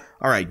go.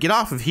 All right, get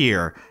off of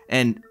here.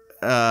 And,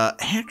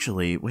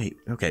 actually, wait.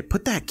 Okay,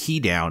 put that key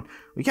down.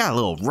 We got a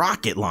little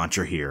rocket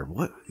launcher here.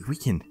 What? We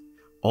can...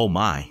 Oh,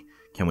 my.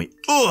 Can we...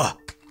 Ugh!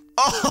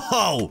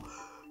 Oh!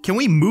 Can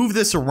we move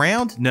this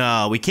around?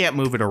 No, we can't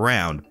move it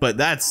around. But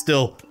that's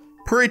still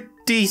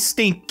pretty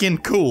stinking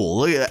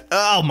cool. Look at that.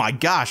 Oh my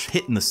gosh,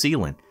 hitting the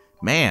ceiling.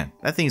 Man,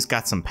 that thing's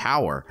got some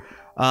power.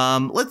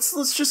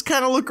 Let's just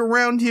kind of look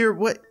around here.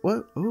 What?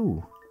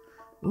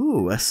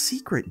 Ooh, a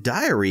secret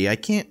diary. I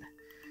can't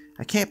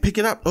pick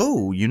it up.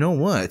 Oh, you know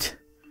what?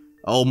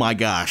 Oh my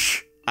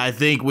gosh. I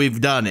think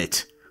we've done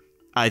it.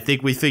 I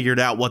think we figured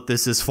out what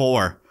this is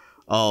for.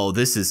 Oh,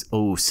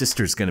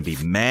 sister's gonna be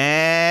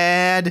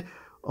mad.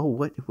 Oh,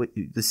 what,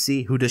 let's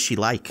see, who does she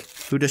like?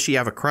 Who does she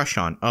have a crush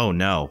on? Oh,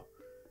 no.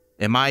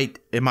 Am I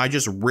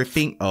just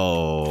ripping?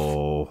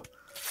 Oh,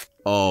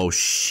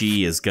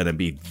 she is gonna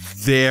be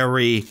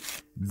very,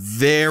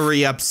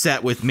 very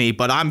upset with me,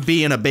 but I'm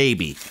being a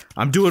baby.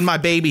 I'm doing my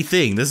baby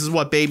thing. This is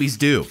what babies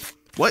do.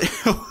 What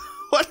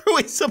are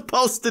we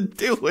supposed to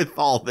do with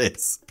all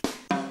this?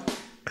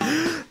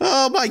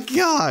 Oh my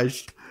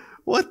gosh.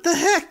 What the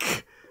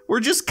heck? We're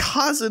just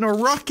causing a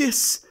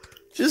ruckus.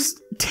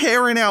 Just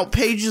tearing out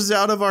pages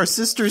out of our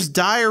sister's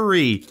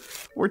diary.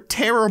 We're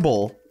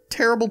terrible.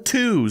 Terrible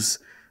twos.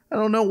 I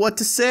don't know what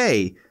to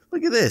say.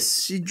 Look at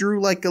this. She drew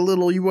like a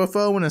little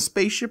UFO and a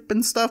spaceship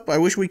and stuff. I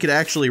wish we could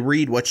actually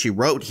read what she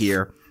wrote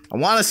here. I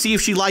want to see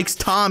if she likes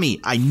Tommy.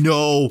 I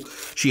know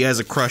she has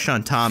a crush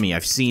on Tommy.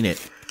 I've seen it.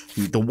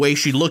 The way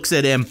she looks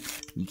at him.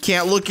 You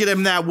can't look at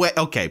him that way.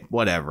 Okay,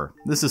 whatever.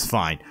 This is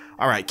fine.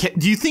 All right,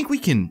 do you think we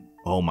can...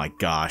 Oh my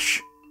gosh.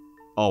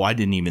 Oh, I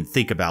didn't even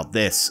think about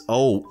this.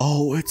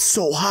 Oh, it's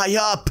so high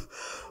up.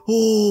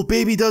 Oh,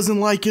 baby doesn't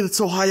like it. It's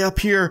so high up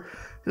here.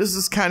 This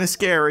is kind of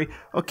scary.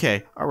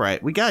 Okay, all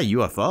right. We got a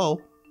UFO.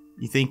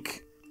 You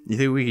think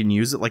we can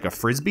use it like a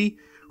frisbee?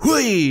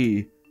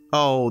 Whee!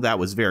 Oh, that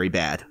was very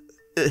bad.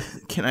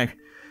 Can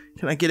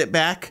I get it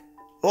back?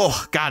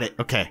 Oh, got it.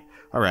 Okay.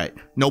 All right.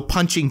 No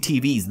punching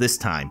TVs this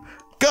time.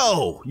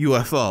 Go,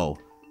 UFO.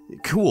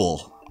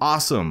 Cool.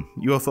 Awesome.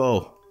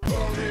 UFO.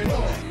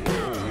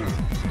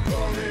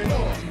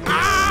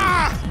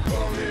 Ah!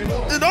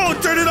 No,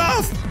 turn it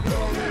off.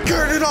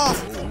 Turn it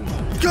off.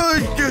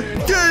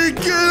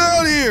 Get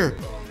out of here.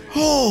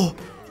 Oh.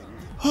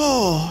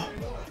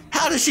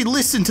 How does she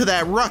listen to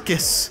that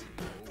ruckus?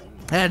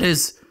 That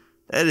is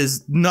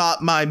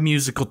not my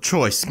musical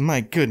choice.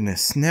 My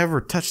goodness. Never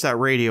touch that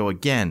radio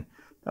again.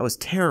 That was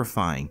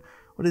terrifying.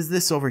 What is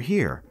this over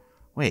here?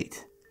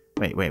 Wait.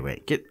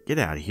 Get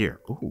out of here.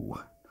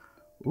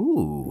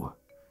 Ooh.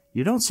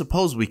 You don't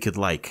suppose we could,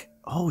 like...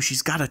 Oh,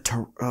 she's got a...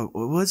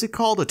 what is it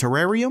called? A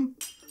terrarium?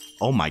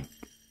 Oh my,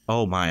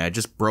 I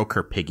just broke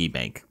her piggy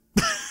bank.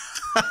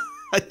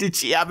 Did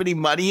she have any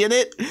money in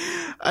it?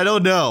 I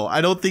don't know. I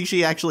don't think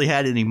she actually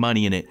had any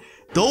money in it.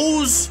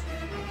 Those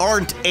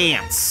aren't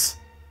ants.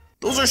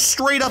 Those are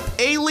straight up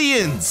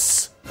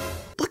aliens.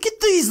 Look at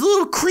these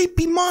little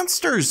creepy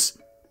monsters.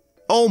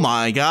 Oh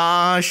my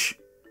gosh.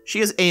 She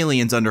has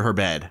aliens under her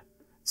bed.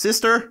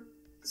 Sister,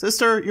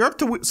 you're up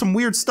to some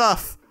weird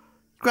stuff.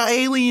 You got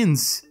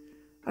aliens.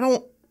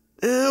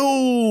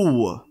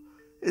 Ew.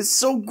 It's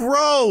so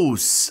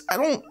gross.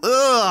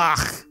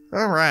 Ugh.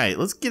 All right,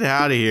 let's get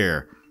out of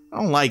here. I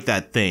don't like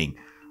that thing.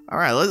 All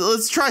right,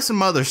 let's try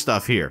some other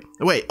stuff here.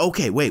 Wait,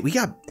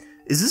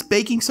 is this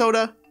baking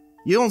soda?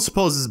 You don't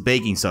suppose this is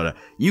baking soda.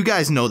 You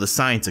guys know the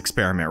science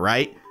experiment,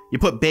 right? You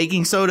put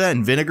baking soda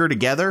and vinegar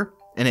together,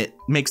 and it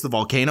makes the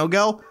volcano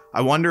go.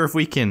 I wonder if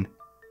we can...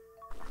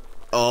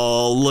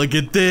 Oh, look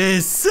at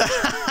this.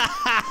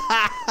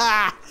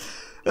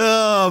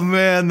 Oh,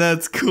 man,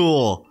 that's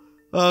cool.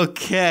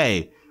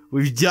 Okay,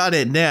 we've done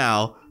it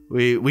now.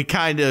 We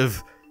kind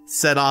of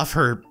set off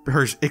her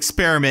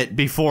experiment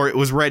before it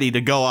was ready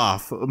to go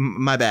off.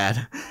 My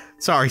bad.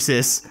 Sorry,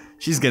 sis.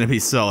 She's gonna be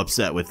so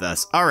upset with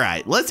us. All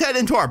right, let's head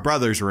into our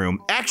brother's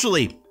room.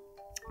 Actually,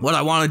 what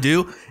I want to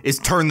do is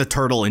turn the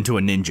turtle into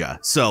a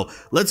ninja. So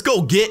let's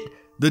go get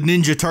the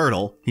ninja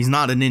turtle. He's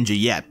not a ninja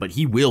yet, but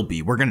he will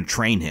be. We're gonna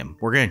train him.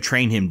 We're gonna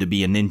train him to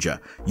be a ninja.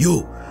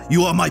 You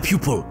are my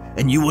pupil,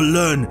 and you will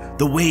learn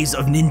the ways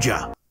of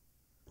ninja.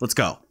 Let's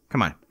go.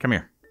 Come on, come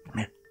here.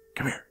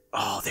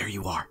 Oh, there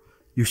you are.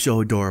 You're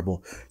so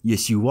adorable.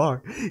 Yes, you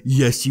are.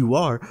 Yes, you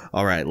are.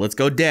 All right, let's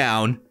go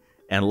down,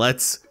 and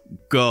let's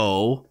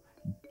go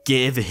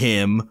give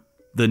him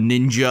the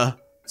ninja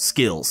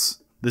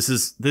skills. This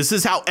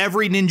is how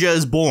every ninja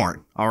is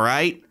born, all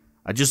right?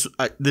 This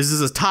is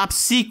a top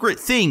secret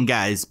thing,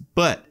 guys,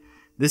 but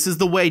this is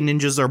the way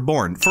ninjas are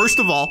born. First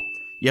of all,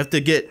 you have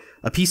to get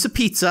a piece of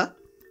pizza.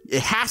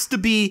 It has to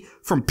be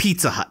from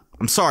Pizza Hut.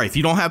 I'm sorry, if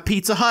you don't have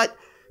Pizza Hut,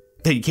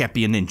 then you can't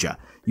be a ninja.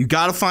 You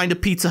gotta find a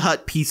Pizza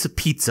Hut piece of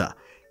pizza.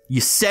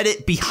 You set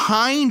it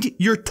behind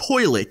your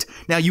toilet.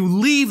 Now you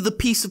leave the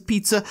piece of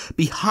pizza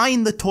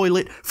behind the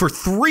toilet for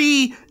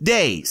 3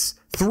 days.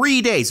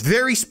 3 days,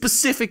 very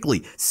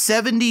specifically,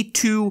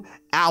 72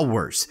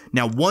 hours.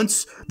 Now,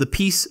 once the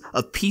piece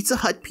of Pizza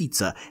Hut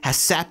pizza has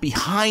sat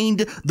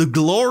behind the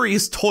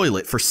glorious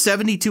toilet for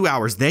 72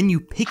 hours, then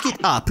you pick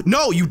it up.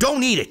 No, you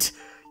don't eat it.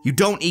 You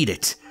don't eat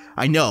it.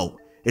 I know.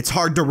 It's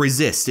hard to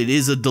resist. It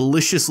is a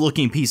delicious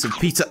looking piece of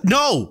pizza.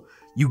 No!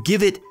 You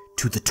give it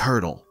to the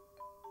turtle.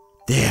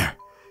 There.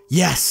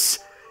 Yes.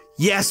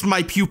 Yes,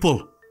 my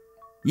pupil.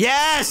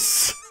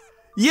 Yes!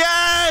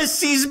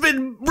 Yes! He's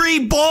been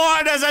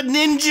reborn as a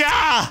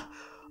ninja!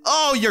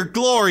 Oh, you're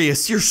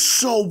glorious. You're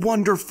so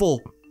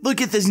wonderful.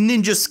 Look at this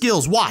ninja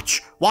skills.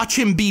 Watch. Watch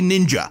him be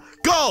ninja.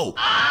 Go!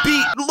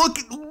 Look.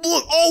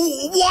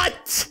 Oh,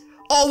 what?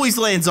 Always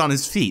lands on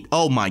his feet.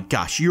 Oh my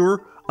gosh,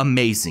 you're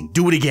amazing.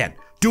 Do it again.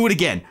 Do it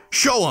again.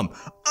 Show him.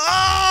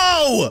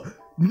 Oh!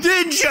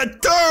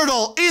 Ninja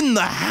Turtle in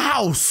the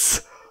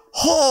house.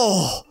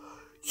 Oh,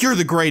 you're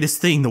the greatest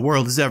thing the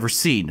world has ever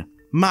seen.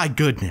 My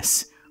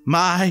goodness.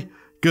 My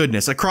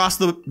goodness. Across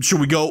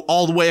should we go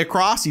all the way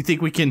across? You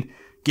think we can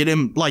get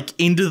him like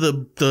into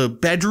the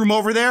bedroom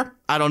over there?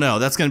 I don't know.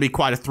 That's going to be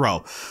quite a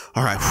throw.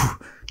 All right.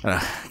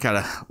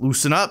 Gotta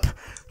loosen up.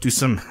 Do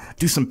some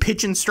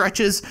pitching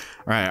stretches.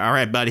 All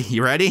right, buddy.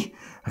 You ready?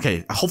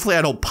 Okay. Hopefully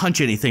I don't punch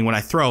anything when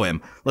I throw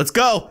him. Let's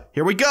go.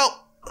 Here we go.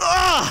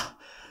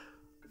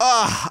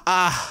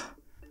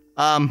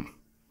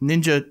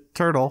 Ninja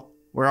Turtle,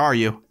 where are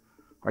you?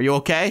 Are you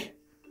okay?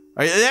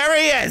 There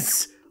he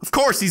is! Of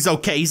course he's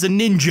okay. He's a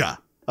ninja.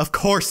 Of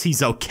course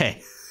he's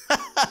okay.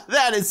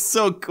 That is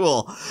so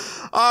cool.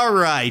 All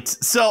right.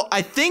 So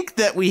I think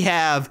that we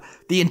have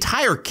the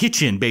entire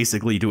kitchen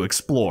basically to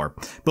explore.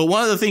 But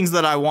one of the things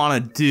that I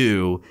want to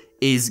do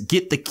is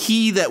get the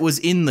key that was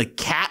in the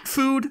cat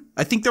food.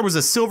 I think there was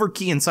a silver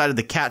key inside of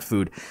the cat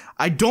food.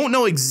 I don't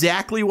know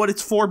exactly what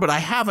it's for, but I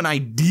have an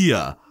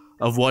idea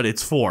of what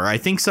it's for. I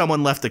think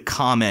someone left a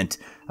comment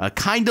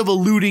kind of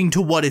alluding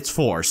to what it's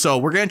for. So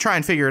we're going to try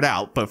and figure it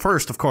out. But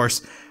first, of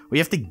course, we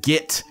have to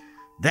get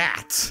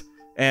that.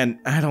 And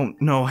I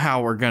don't know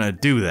how we're going to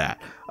do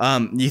that.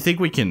 You think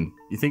we can,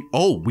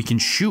 oh, we can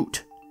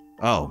shoot.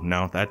 Oh,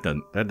 no, that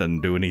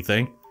doesn't do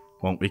anything.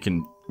 Well, we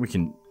can,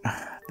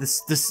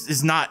 this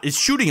is not, it's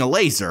shooting a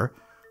laser,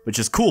 which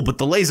is cool, but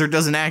the laser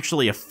doesn't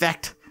actually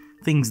affect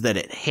things that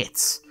it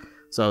hits.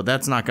 So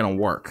that's not gonna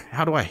work.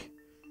 How do I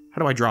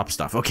drop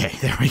stuff? Okay,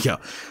 there we go.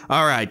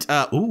 All right,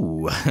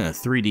 ooh,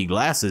 3D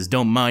glasses.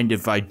 Don't mind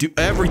if I do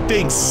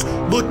everything.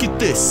 Look at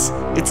this.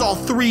 It's all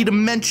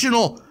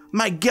three-dimensional.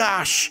 My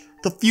gosh,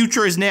 the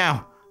future is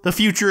now. The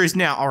future is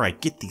now. All right,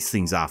 get these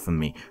things off of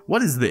me.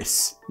 What is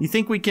this? You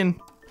think we can?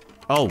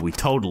 Oh, we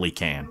totally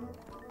can.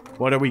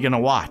 What are we gonna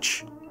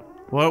watch?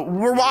 Well,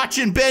 we're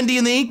watching Bendy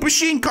and the Ink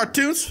Machine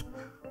cartoons.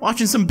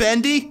 Watching some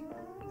Bendy.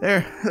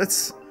 There,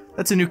 that's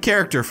a new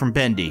character from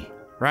Bendy,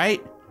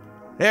 right?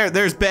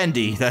 There's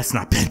Bendy. That's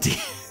not Bendy.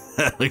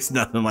 That looks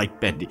nothing like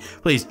Bendy.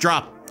 Please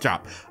drop.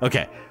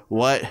 Okay,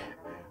 what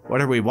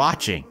are we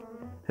watching?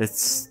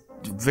 It's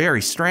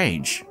very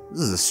strange. This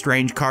is a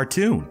strange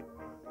cartoon.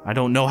 I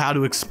don't know how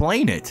to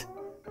explain it.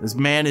 This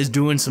man is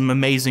doing some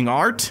amazing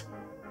art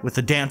with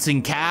a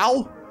dancing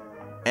cow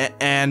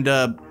and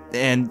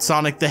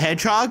Sonic the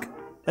Hedgehog.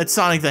 That's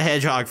Sonic the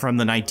Hedgehog from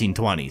the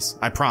 1920s.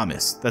 I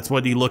promise. That's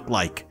what he looked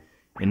like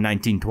in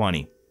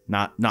 1920.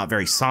 Not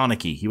very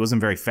Sonic-y. He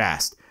wasn't very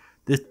fast.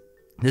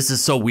 This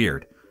is so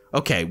weird.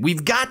 Okay,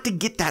 we've got to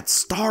get that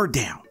star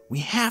down. We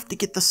have to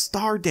get the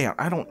star down.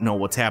 I don't know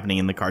what's happening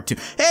in the cartoon.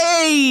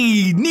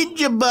 Hey,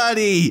 Ninja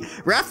Buddy!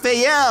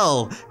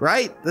 Raphael,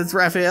 right? That's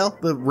Raphael,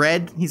 the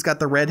red. He's got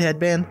the red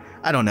headband.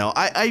 I don't know.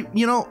 I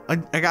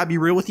gotta be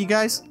real with you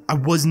guys. I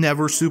was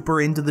never super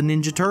into the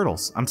Ninja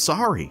Turtles. I'm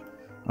sorry.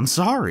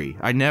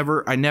 I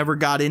never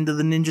got into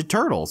the Ninja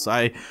Turtles.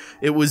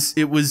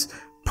 It was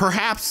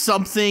perhaps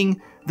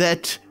something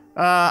that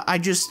I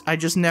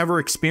just never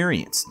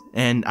experienced,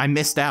 and I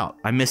missed out.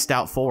 I missed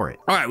out for it.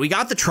 All right, we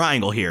got the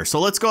triangle here, so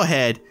let's go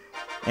ahead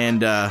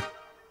and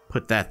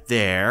put that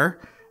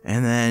there,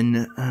 and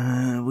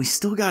then we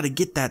still got to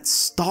get that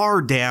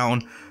star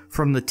down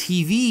from the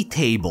TV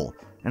table,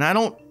 and I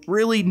don't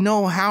really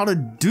know how to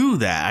do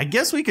that. I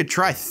guess we could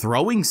try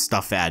throwing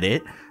stuff at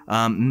it.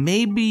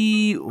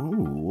 Maybe.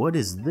 Ooh, what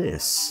is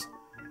this?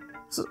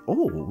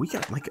 Oh, we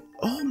got like.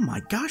 Oh my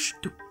gosh!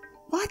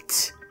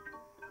 What?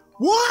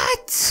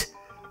 What?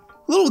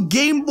 Little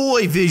Game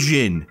Boy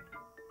Vision.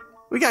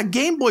 We got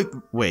Game Boy.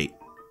 Wait.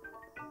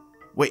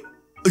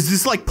 Is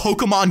this like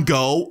Pokemon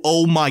Go?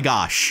 Oh my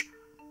gosh.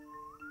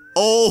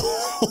 Oh,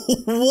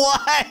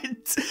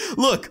 what?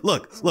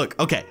 Look.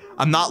 Okay,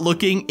 I'm not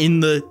looking in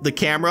the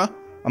camera.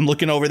 I'm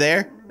looking over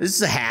there. This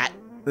is a hat.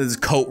 This is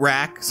a coat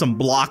rack. Some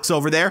blocks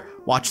over there.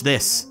 Watch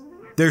this.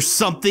 There's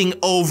something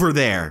over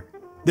there.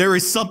 There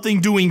is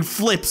something doing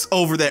flips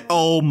over there.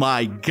 Oh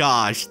my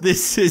gosh,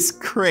 this is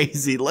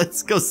crazy.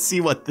 Let's go see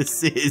what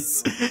this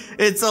is.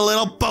 It's a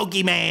little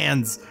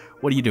Pokemans.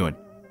 What are you doing?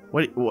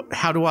 What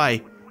how do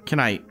I, can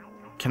I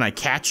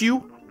catch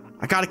you?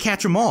 I gotta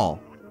catch them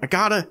all. I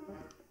gotta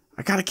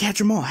catch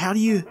them all. How do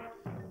you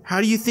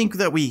think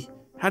that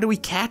how do we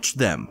catch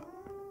them?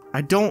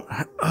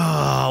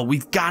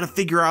 We've gotta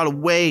figure out a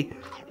way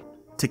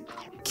to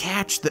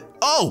catch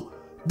oh,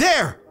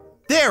 there,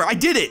 I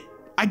did it.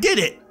 I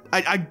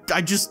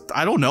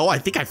don't know. I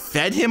think I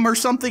fed him or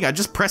something. I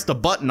just pressed a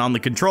button on the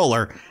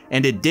controller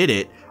and it did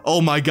it.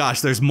 Oh my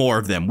gosh, there's more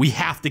of them. We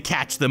have to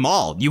catch them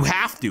all. You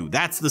have to.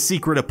 That's the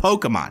secret of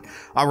Pokemon.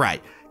 All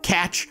right,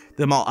 catch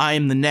them all. I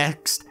am the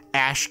next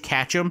Ash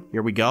Ketchum.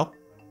 Here we go.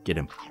 Get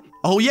him.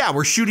 Oh yeah,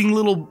 we're shooting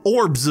little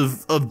orbs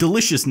of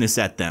deliciousness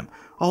at them.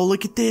 Oh,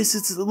 look at this.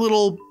 It's a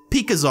little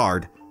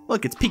Pikazard.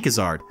 Look, it's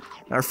Pikazard.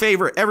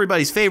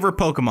 Everybody's favorite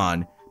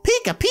Pokemon.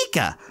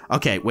 Pika.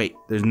 Okay, wait,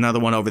 there's another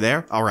one over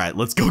there. All right,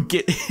 let's go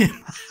get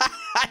him.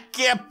 I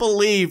can't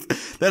believe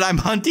that I'm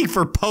hunting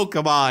for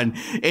Pokemon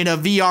in a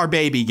VR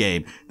baby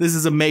game. This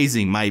is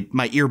amazing. My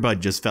earbud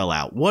just fell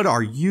out. What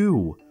are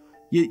you?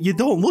 You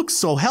don't look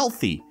so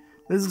healthy.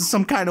 This is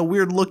some kind of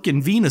weird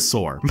looking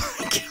Venusaur.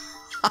 My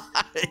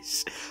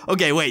gosh.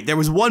 Okay, wait, there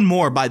was one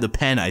more by the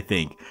pen, I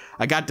think.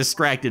 I got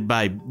distracted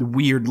by the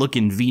weird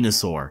looking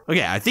Venusaur.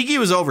 Okay, I think he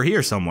was over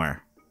here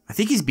somewhere. I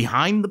think he's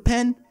behind the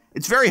pen.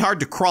 It's very hard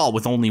to crawl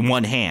with only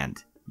one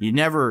hand. You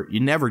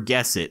never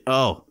guess it.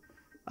 Oh,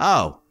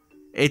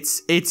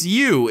 it's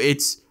you.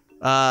 It's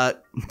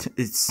not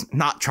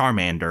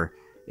Charmander.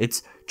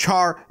 It's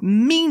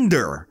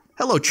Charminder.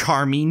 Hello,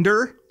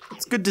 Charminder.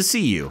 It's good to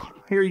see you.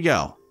 Here you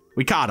go.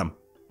 We caught him.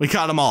 We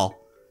caught them all.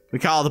 We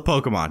caught all the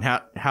Pokemon.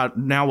 How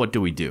now what do?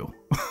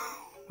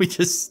 We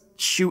just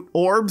shoot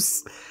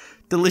orbs?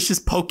 Delicious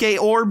Poke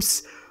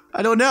orbs?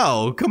 I don't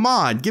know. Come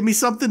on, give me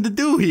something to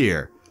do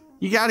here.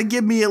 You gotta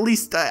give me at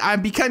least, I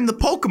became the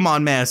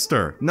Pokemon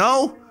Master.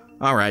 No?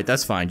 All right,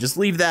 that's fine. Just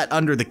leave that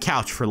under the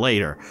couch for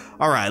later.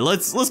 All right,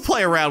 let's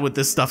play around with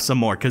this stuff some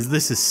more, because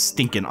this is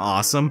stinking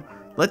awesome.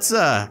 Let's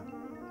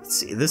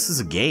see, this is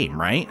a game,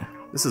 right?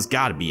 This has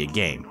gotta be a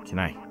game. Can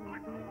I,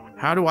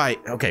 how do I,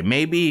 okay,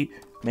 maybe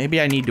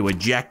I need to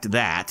eject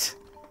that,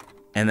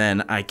 and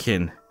then I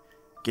can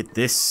get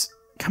this,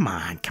 come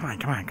on.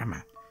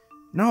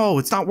 No,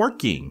 it's not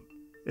working.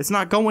 It's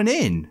not going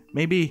in.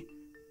 Maybe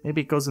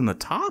it goes in the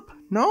top?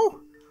 No?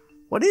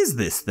 What is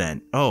this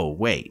then? Oh,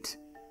 wait.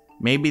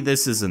 Maybe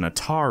this is an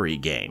Atari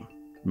game.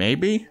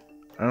 Maybe?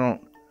 I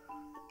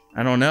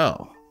don't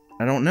know.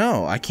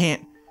 I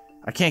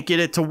can't get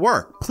it to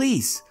work.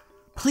 Please.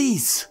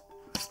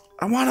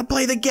 I want to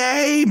play the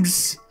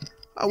games.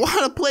 I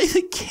want to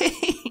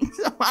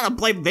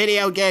play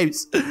video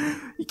games.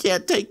 You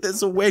can't take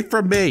this away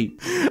from me.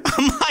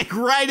 I'm like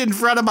right in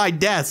front of my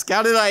desk.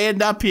 How did I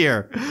end up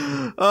here?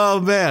 Oh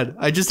man,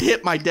 I just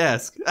hit my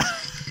desk.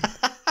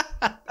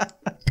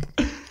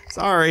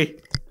 Sorry.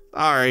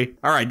 All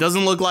right,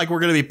 doesn't look like we're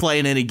gonna be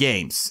playing any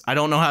games. I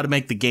don't know how to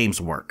make the games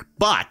work,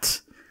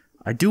 but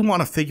I do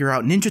want to figure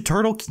out, Ninja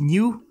Turtle, can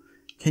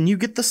you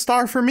get the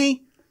star for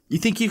me? You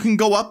think you can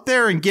go up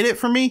there and get it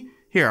for me?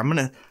 Here, I'm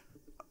gonna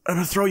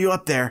throw you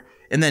up there,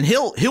 and then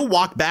he'll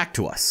walk back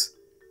to us,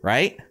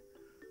 right?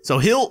 So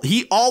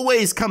he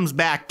always comes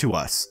back to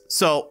us.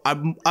 So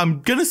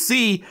I'm gonna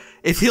see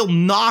if he'll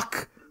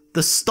knock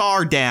the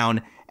star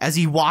down as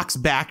he walks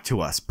back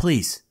to us.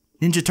 Please,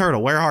 Ninja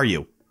Turtle, where are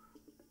you?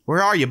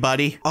 Where are you,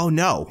 buddy? Oh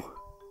no.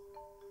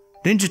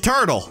 Ninja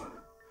Turtle,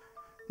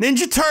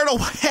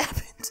 what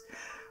happened?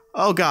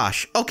 Oh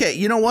gosh. Okay,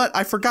 you know what?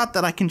 I forgot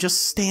that I can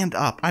just stand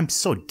up. I'm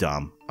so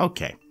dumb.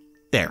 Okay,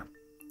 there.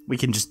 We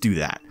can just do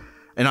that.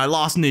 And I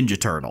lost Ninja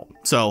Turtle.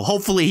 So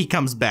hopefully he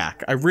comes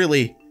back. I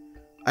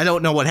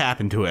don't know what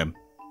happened to him.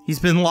 He's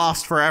been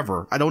lost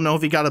forever. I don't know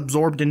if he got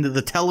absorbed into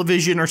the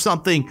television or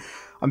something.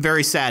 I'm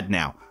very sad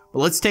now. But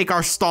let's take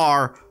our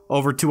star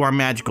over to our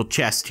magical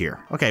chest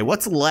here. Okay,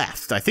 what's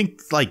left? I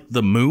think like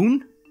the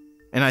moon?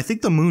 And I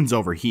think the moon's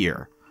over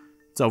here.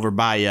 It's over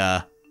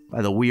by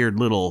the weird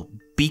little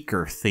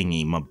beaker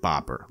thingy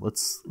bopper.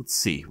 Let's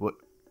see. What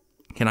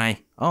can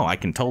I? Oh, I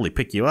can totally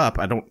pick you up.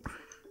 I don't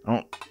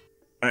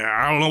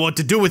know what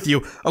to do with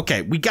you.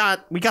 Okay, we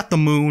got the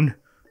moon.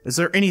 Is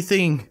there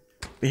anything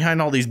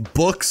behind all these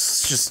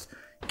books? Just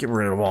get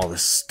rid of all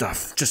this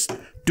stuff. Just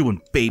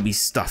doing baby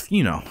stuff.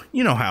 You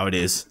know how it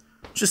is.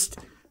 Just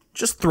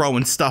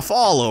throwing stuff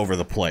all over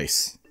the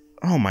place.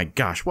 Oh my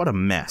gosh, what a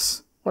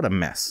mess. What a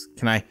mess.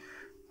 Can I?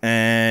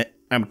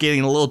 I'm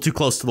getting a little too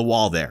close to the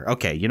wall there.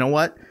 Okay, you know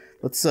what?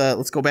 Let's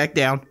go back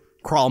down.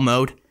 Crawl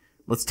mode.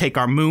 Let's take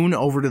our moon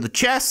over to the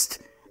chest.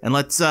 And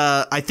let's,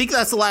 I think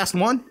that's the last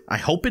one. I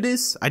hope it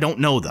is. I don't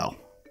know, though.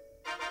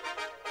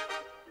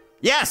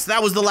 Yes,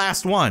 that was the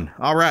last one.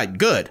 All right,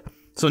 good.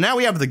 So now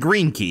we have the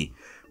green key,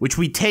 which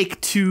we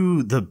take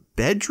to the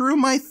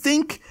bedroom, I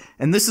think.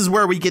 And this is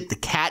where we get the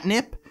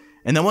catnip.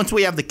 And then once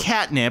we have the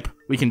catnip,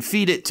 we can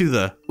feed it to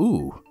the...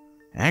 Ooh,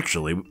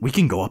 actually, we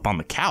can go up on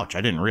the couch.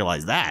 I didn't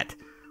realize that.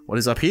 What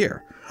is up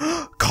here?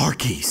 Car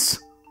keys.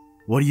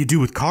 What do you do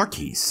with car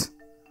keys?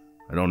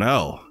 I don't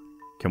know.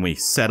 Can we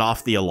set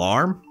off the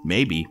alarm?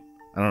 Maybe.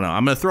 I don't know.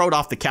 I'm going to throw it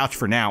off the couch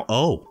for now.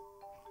 Oh.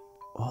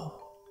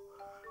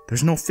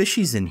 There's no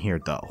fishies in here,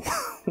 though.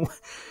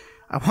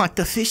 I want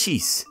the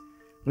fishies.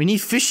 We need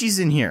fishies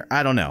in here.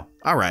 I don't know.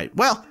 All right.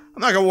 Well,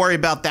 I'm not going to worry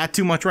about that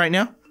too much right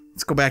now.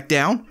 Let's go back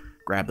down.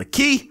 Grab the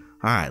key.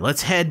 All right.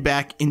 Let's head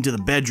back into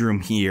the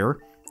bedroom here.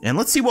 And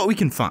let's see what we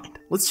can find.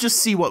 Let's just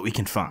see what we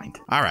can find.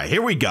 All right.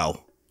 Here we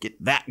go.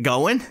 Get that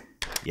going.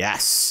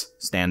 Yes.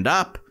 Stand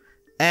up.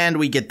 And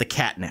we get the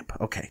catnip.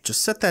 Okay,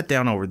 just set that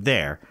down over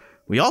there.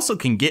 We also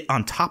can get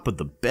on top of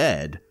the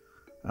bed.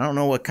 I don't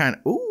know what kind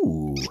of...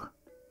 Ooh.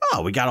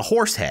 Oh, we got a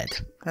horse head.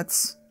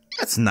 That's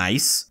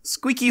nice.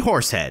 Squeaky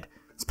horse head.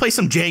 Let's play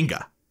some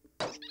Jenga.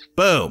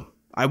 Boom.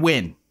 I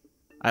win.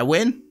 I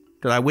win?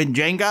 Did I win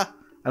Jenga?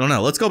 I don't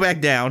know. Let's go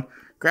back down.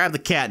 Grab the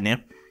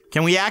catnip.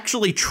 Can we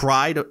actually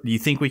try to... Do you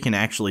think we can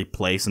actually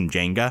play some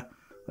Jenga?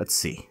 Let's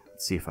see.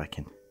 Let's see if I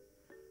can...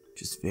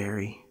 Just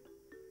very...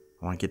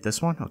 I want to get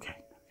this one? Okay.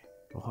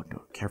 Oh,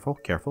 no. Careful.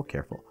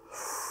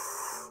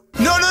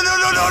 No!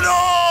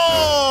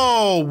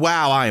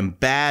 Wow, I am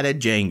bad at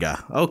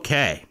Jenga.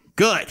 Okay,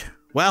 good.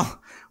 Well,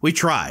 we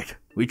tried.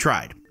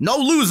 No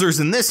losers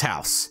in this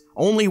house.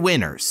 Only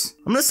winners.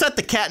 I'm gonna set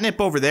the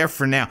catnip over there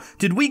for now.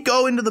 Did we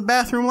go into the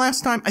bathroom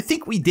last time? I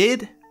think we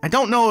did. I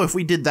don't know if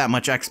we did that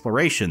much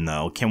exploration,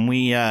 though. Can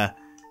we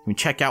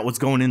check out what's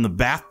going in the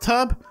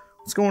bathtub?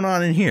 What's going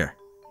on in here?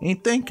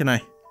 Anything? Can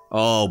I?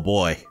 Oh,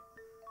 boy.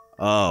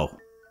 Oh.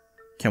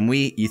 Can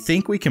we, you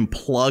think we can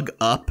plug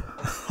up?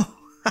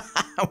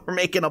 We're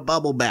making a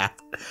bubble bath.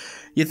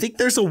 You think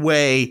there's a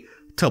way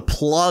to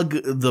plug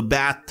the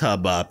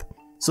bathtub up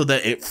so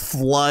that it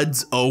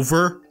floods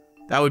over?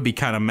 That would be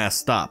kind of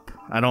messed up.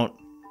 I don't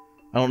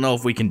know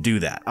if we can do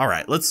that. All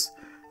right, let's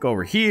go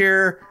over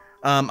here.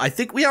 I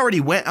think we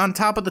already went on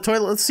top of the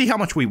toilet. Let's see how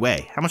much we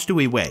weigh. How much do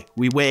we weigh?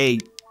 We weigh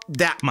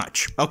that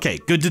much. Okay,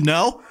 good to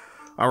know.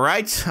 All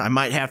right, I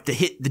might have to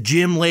hit the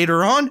gym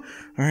later on.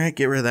 All right,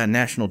 get rid of that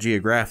National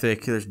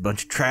Geographic. There's a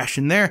bunch of trash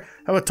in there.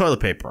 How about toilet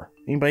paper?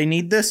 Anybody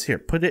need this? Here,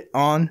 put it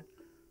on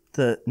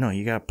the... No,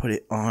 you gotta put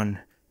it on...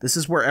 This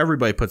is where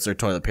everybody puts their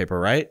toilet paper,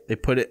 right? They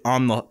put it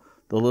on the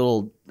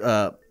little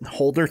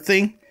holder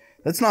thing.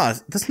 That's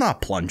not a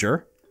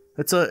plunger.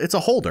 It's a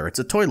holder. It's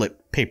a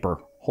toilet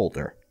paper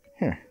holder.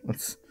 Here,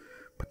 let's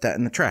put that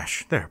in the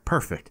trash. There,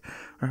 perfect.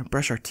 All right,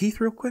 brush our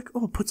teeth real quick.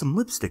 Oh, put some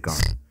lipstick on.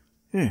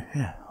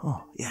 Yeah.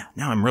 Oh, yeah.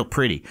 Now I'm real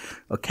pretty.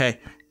 Okay,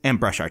 and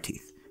brush our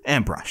teeth.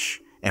 And brush.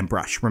 And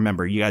brush.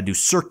 Remember, you gotta do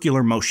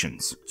circular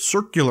motions.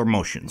 Circular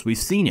motions. We've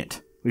seen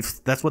it.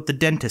 That's what the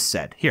dentist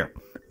said. Here,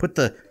 put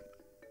the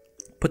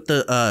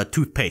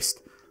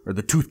toothpaste or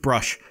the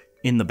toothbrush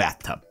in the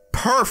bathtub.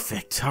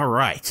 Perfect. All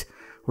right.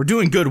 We're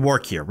doing good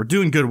work here. We're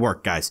doing good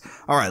work, guys.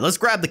 All right, let's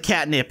grab the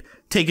catnip,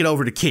 take it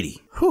over to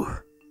Kitty. Whew.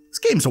 This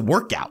game's a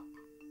workout.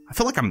 I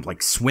feel like I'm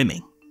like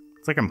swimming.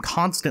 It's like I'm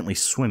constantly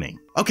swimming.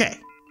 Okay.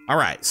 All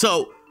right.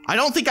 So I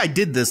don't think I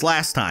did this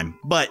last time,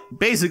 but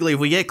basically if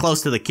we get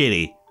close to the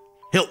kitty,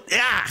 he'll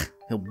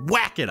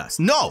whack at us.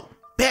 No,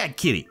 bad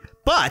kitty.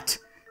 But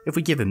if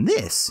we give him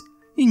this,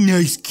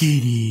 nice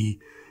kitty.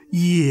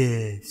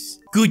 Yes.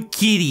 Good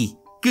kitty.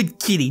 Good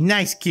kitty.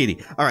 Nice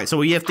kitty. All right, so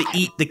we have to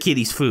eat the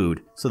kitty's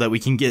food so that we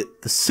can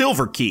get the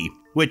silver key,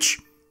 which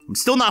I'm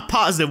still not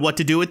positive what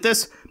to do with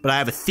this, but I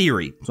have a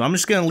theory. So I'm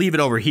just going to leave it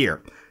over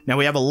here. Now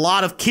we have a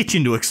lot of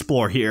kitchen to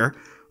explore here.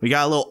 We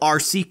got a little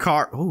RC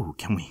car. Oh,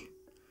 can we?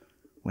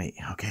 Wait,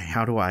 okay,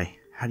 how do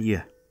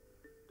you?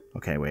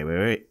 Okay,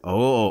 wait.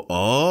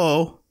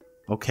 Oh.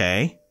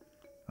 Okay.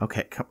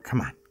 Okay,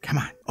 come on.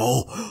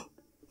 Oh,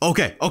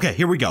 okay,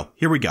 here we go.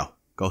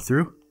 Go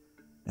through.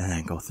 And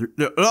then go through.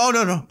 Oh,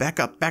 no. Back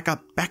up. How do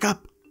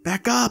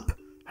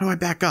I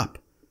back up?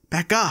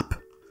 Back up.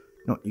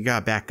 No, you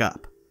gotta back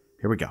up.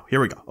 Here we go.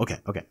 Okay.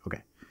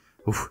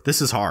 Oof,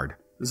 this is hard.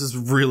 This is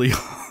really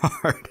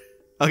hard.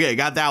 Okay,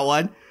 got that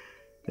one.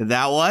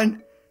 That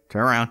one.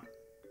 Turn around.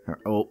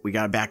 Oh, we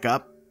gotta back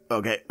up.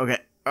 Okay.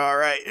 All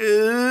right.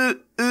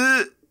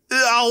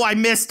 Oh, I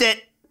missed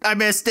it.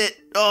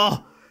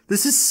 Oh,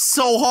 this is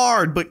so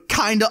hard, but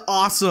kind of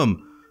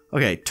awesome.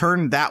 Okay,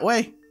 turn that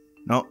way.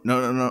 No.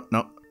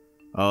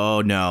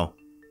 Oh no.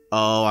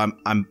 Oh,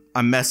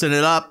 I'm messing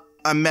it up.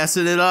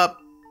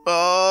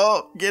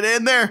 Oh, get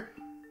in there.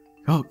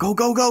 Oh, go.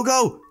 Go.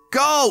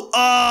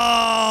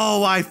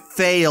 Oh, I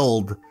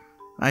failed.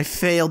 I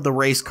failed the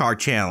race car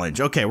challenge.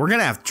 Okay, we're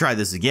gonna have to try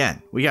this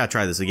again. We gotta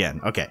try this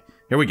again. Okay,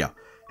 here we go.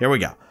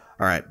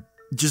 All right,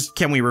 just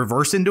can we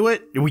reverse into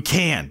it? We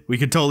can. We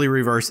could totally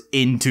reverse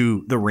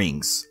into the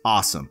rings.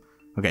 Awesome.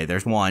 Okay,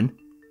 there's one.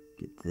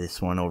 Get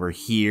this one over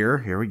here.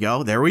 Here we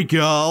go. There we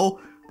go.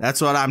 That's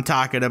what I'm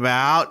talking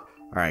about.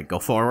 All right, go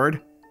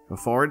forward.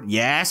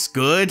 Yes,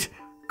 good.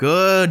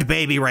 Good,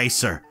 Baby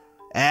Racer.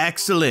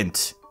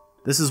 Excellent.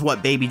 This is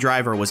what Baby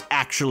Driver was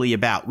actually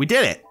about. We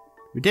did it.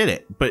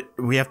 But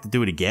we have to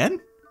do it again?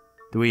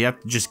 Do we have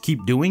to just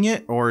keep doing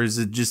it? Or is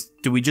it just,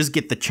 do we just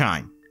get the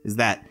chime? Is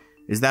that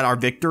our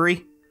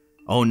victory?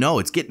 Oh no,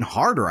 it's getting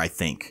harder, I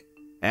think.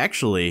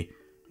 Actually,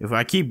 if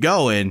I keep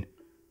going,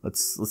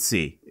 let's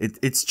see.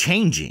 It's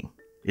changing.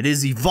 It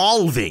is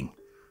evolving.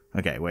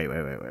 Okay, wait.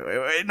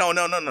 No.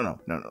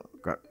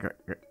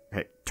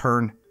 Okay,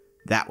 turn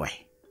that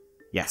way.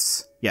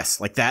 Yes,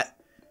 like that.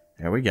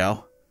 There we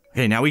go.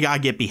 Okay, now we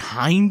gotta get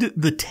behind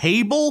the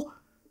table?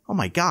 Oh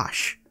my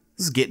gosh.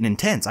 This is getting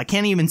intense. I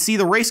can't even see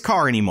the race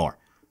car anymore.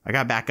 I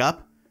gotta back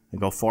up and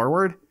go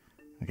forward.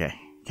 Okay,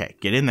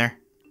 get in there.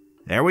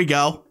 There we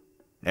go.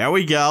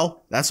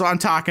 That's what I'm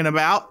talking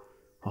about.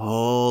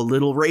 Oh,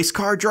 little race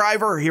car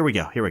driver. Here we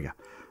go. All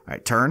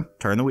right, turn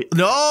the wheel.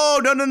 No.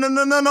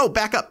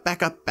 Back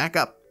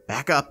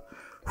up.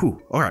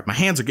 Whew. All right, my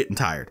hands are getting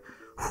tired.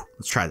 Whew.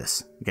 Let's try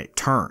this. Okay,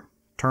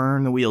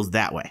 turn the wheels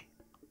that way.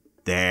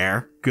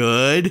 There.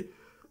 Good,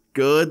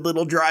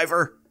 little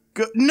driver.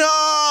 Good. No,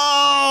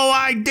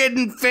 I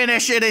didn't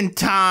finish it in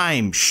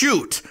time.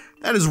 Shoot.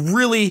 That is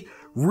really,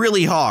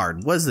 really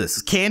hard. What is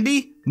this?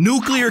 Candy?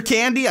 Nuclear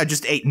candy? I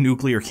just ate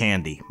nuclear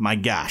candy. My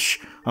gosh.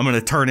 I'm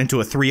gonna turn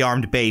into a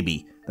 3-armed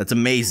baby. That's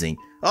amazing.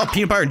 Oh,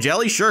 peanut butter and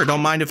jelly? Sure,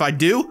 don't mind if I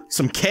do.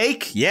 Some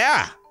cake?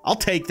 Yeah, I'll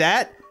take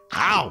that.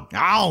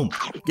 Ow.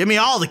 Give me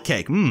all the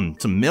cake.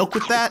 Some milk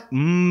with that?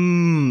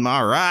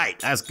 All right.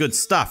 That's good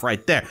stuff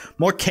right there.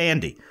 More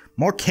candy.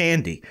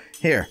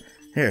 Here,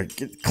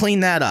 clean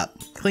that up,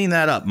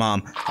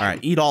 Mom. All right,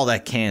 eat all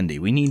that candy.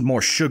 We need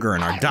more sugar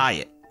in our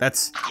diet.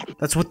 That's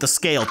what the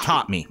scale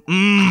taught me.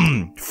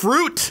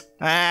 Fruit?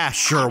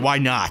 Sure, why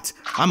not?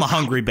 I'm a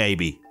hungry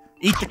baby.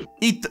 Eat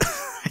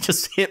the I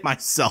just hit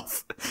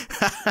myself.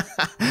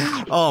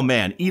 Oh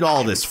man, eat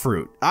all this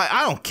fruit.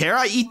 I don't care,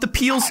 I eat the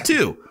peels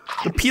too.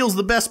 The peel's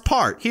the best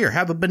part. Here,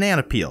 have a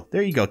banana peel.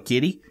 There you go,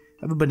 kitty.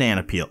 Have a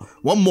banana peel.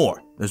 One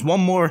more. There's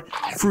one more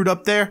fruit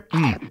up there.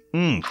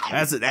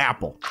 That's an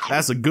apple.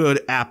 That's a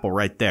good apple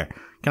right there.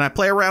 Can I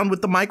play around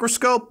with the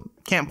microscope?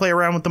 Can't play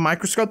around with the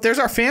microscope. There's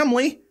our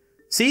family.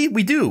 See,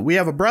 we do. We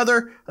have a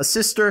brother, a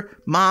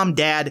sister, mom,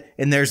 dad,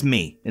 and there's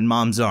me in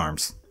mom's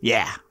arms.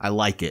 Yeah, I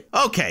like it.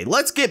 Okay,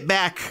 let's get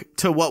back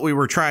to what we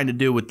were trying to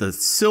do with the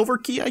silver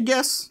key, I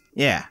guess.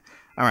 Yeah.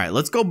 All right,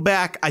 let's go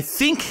back. I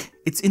think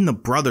it's in the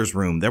brother's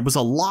room. There was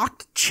a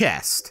locked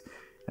chest,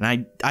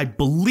 and I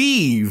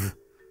believe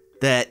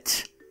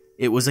that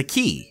it was a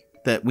key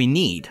that we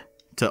need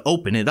to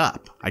open it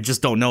up. I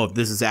just don't know if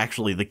this is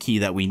actually the key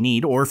that we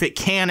need or if it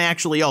can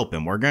actually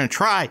open. We're going to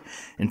try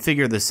and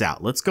figure this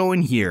out. Let's go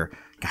in here.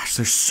 Gosh,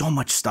 there's so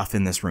much stuff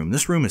in this room.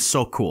 This room is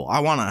so cool. I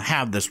want to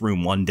have this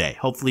room one day,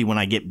 hopefully when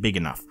I get big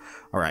enough.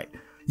 All right.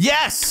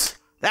 Yes!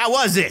 That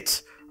was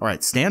it! All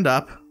right, stand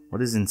up.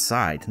 What is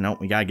inside? No,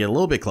 we got to get a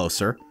little bit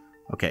closer.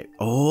 Okay.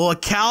 Oh, a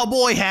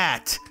cowboy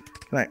hat!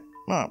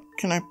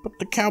 Can I put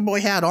the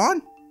cowboy hat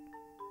on?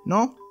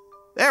 No?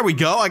 There we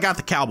go. I got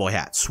the cowboy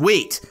hat.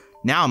 Sweet.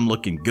 Now I'm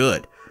looking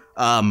good.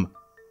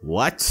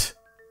 What?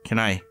 Can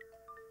I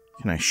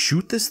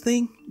shoot this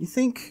thing, you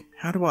think?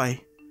 How do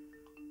I?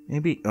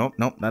 Maybe, oh,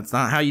 no, that's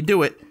not how you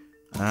do it.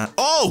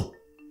 Oh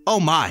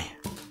my,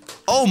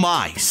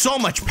 so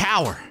much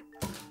power.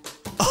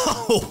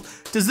 Oh,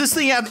 does this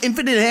thing have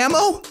infinite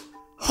ammo?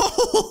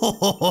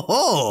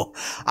 Oh,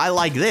 I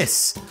like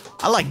this.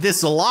 I like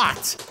this a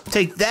lot.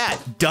 Take that,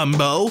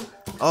 Dumbo.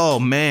 Oh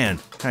man,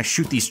 can I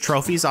shoot these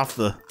trophies off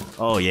the,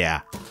 oh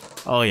yeah,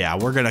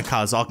 we're gonna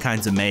cause all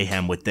kinds of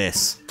mayhem with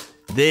this.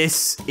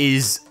 This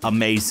is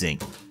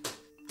amazing.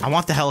 I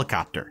want the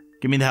helicopter.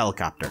 Give me the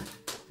helicopter.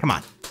 Come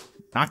on.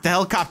 Knock the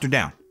helicopter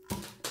down.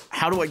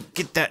 How do I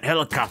get that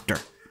helicopter?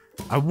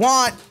 I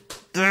want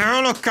the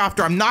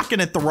helicopter. I'm knocking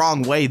it the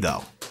wrong way,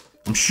 though.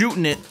 I'm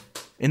shooting it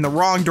in the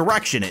wrong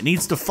direction. It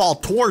needs to fall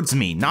towards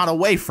me, not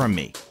away from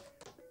me.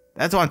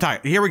 That's what I'm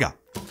talking. Here we go.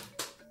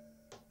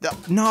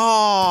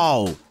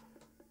 No.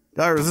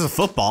 This is a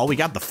football. We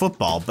got the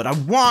football, but I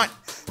want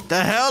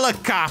the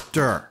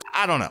helicopter.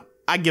 I don't know.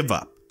 I give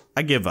up.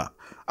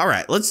 All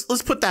right,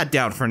 let's put that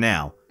down for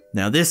now.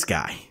 Now this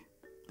guy.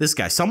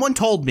 Someone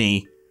told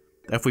me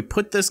that if we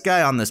put this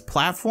guy on this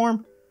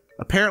platform,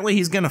 apparently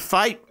he's gonna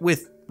fight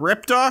with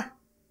Riptar?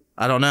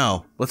 I don't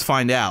know. Let's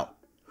find out.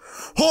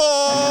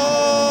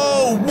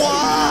 Oh,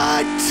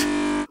 what?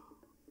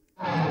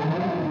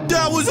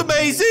 That was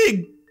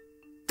amazing!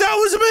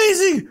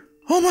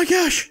 Oh my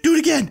gosh, do it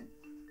again.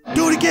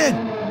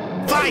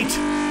 Fight!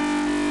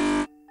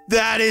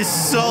 That is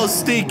so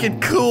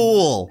stinking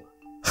cool.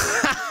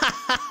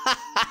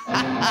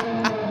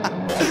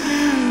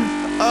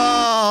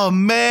 Oh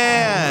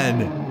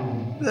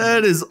man,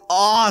 that is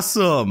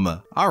awesome.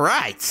 All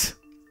right,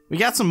 we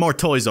got some more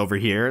toys over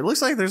here. It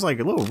looks like there's like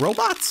little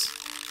robots.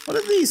 What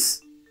are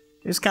these?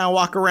 They just kind of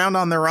walk around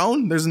on their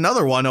own. There's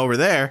another one over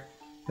there.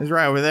 It's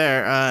right over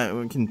there.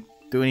 We can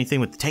do anything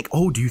with the tank.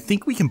 Oh, do you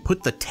think we can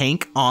put the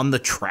tank on the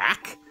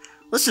track?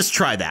 Let's just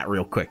try that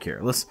real quick here.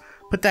 Let's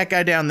put that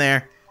guy down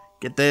there.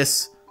 Get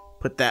this,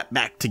 put that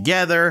back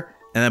together,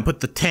 and then put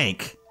the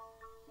tank.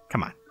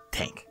 Come on,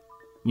 tank.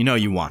 You know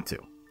you want to.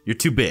 You're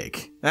too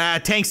big.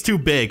 Tank's too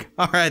big.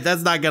 All right,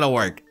 that's not gonna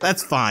work.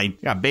 That's fine.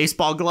 Got a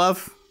baseball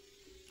glove.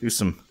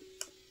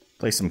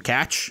 Play some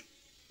catch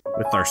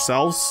with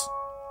ourselves.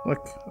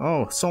 Look,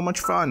 oh, so much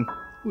fun.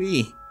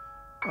 Wee.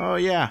 Oh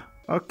yeah,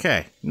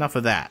 okay, enough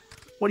of that.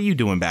 What are you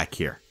doing back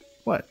here?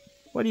 Why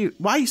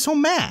are you so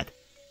mad?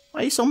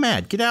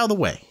 Get out of the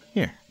way.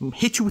 Here, I'm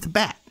gonna hit you with a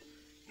bat.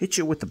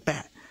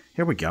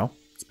 Here we go.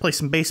 Let's play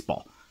some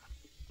baseball.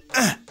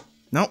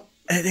 Nope,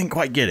 I didn't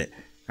quite get it.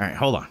 All right,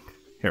 hold on.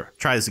 Here,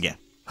 try this again.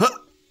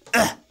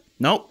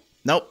 Nope.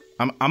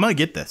 I'm gonna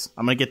get this.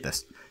 I'm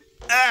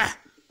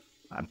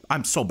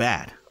so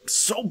bad.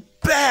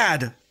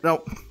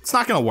 No, it's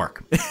not gonna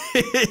work.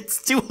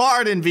 It's too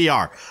hard in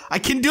VR. I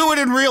can do it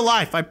in real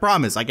life, I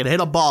promise. I can hit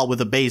a ball with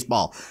a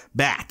baseball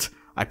bat.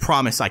 I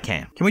promise I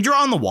can. Can we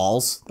draw on the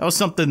walls? That was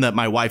something that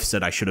my wife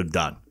said I should have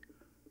done.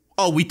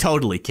 Oh, we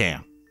totally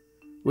can.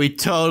 We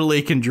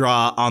totally can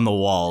draw on the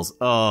walls.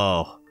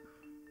 Oh,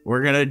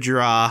 we're gonna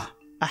draw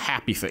a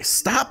happy face.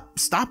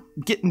 Stop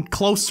getting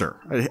closer.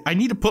 I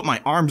need to put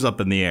my arms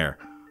up in the air.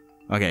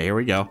 Okay, here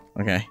we go.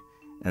 Okay,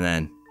 and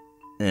then,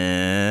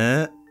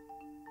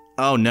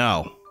 oh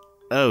no.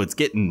 Oh, it's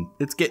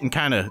getting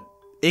kind of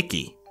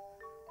icky.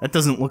 That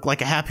doesn't look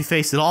like a happy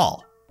face at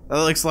all. That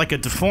looks like a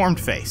deformed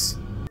face.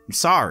 I'm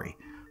sorry.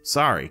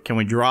 Can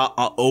we draw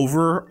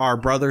over our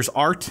brother's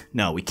art?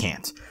 No, we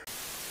can't.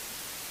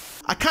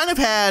 I kind of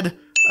had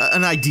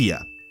an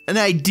idea,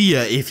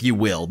 if you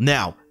will.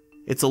 Now,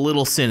 it's a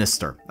little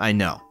sinister. I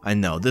know.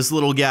 This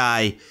little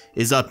guy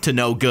is up to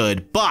no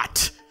good,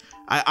 but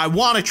I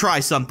want to try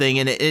something,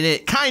 and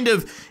it kind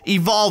of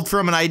evolved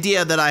from an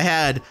idea that I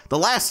had the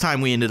last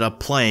time we ended up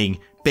playing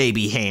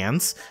Baby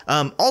Hands.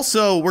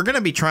 Also, we're going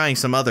to be trying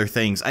some other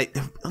things. A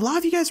lot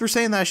of you guys were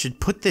saying that I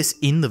should put this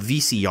in the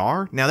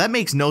VCR. Now, that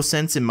makes no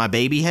sense in my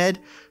baby head,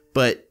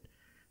 but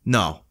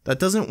no, that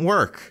doesn't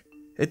work.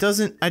 It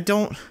doesn't, I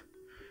don't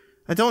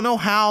know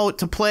how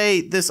to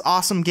play this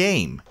awesome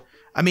game.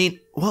 I mean,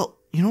 well,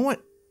 you know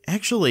what?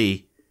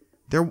 Actually,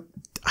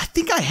 I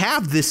think I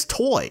have this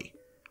toy.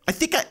 I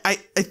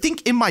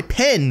think in my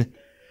pen,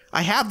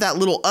 I have that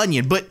little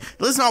onion, but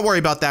let's not worry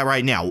about that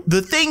right now.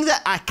 The thing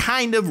that I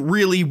kind of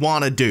really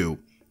want to do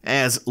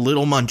as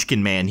little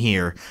Munchkin Man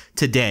here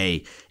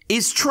today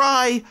is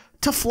try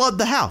to flood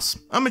the house.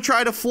 I'm gonna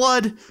try to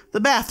flood the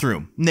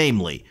bathroom,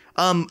 namely.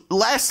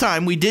 Last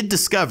time we did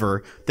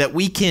discover that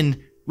we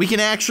can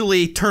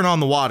actually turn on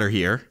the water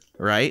here,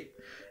 right?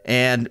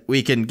 And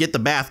we can get the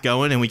bath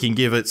going and we can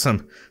give it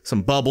some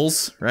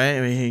bubbles, right?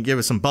 We can give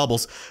it some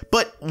bubbles.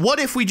 But what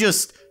if we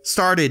just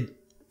started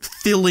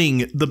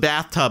filling the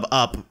bathtub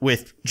up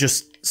with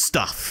just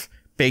stuff,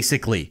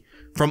 basically,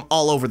 from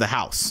all over the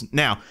house?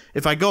 Now,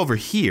 if I go over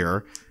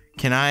here,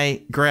 can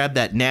I grab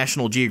that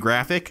National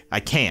Geographic?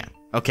 I can.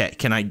 Okay,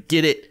 can I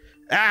get it?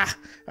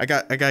 I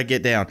gotta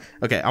get down.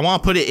 Okay, I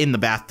want to put it in the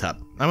bathtub.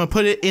 I'm gonna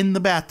put it in the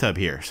bathtub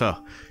here.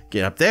 So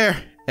get up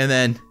there and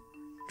then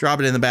drop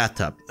it in the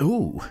bathtub.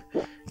 Ooh,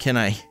 can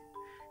I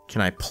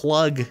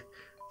plug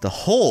the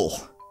hole?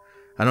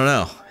 I don't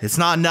know. It's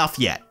not enough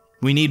yet.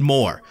 We need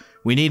more.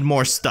 We need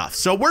more stuff.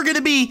 So we're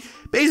gonna be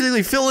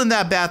basically filling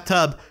that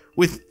bathtub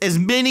with as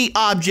many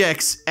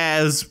objects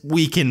as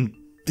we can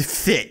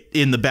fit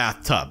in the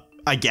bathtub,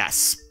 I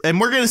guess.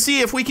 And we're gonna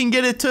see if we can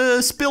get it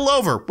to spill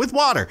over with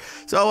water.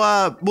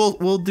 So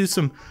we'll do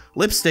some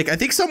lipstick. I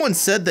think someone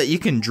said that you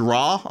can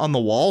draw on the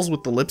walls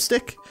with the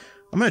lipstick.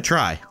 I'm gonna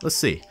try. Let's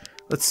see.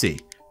 Let's see.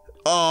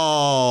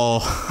 Oh,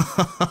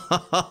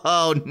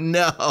 oh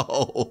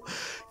no.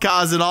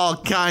 Causing all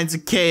kinds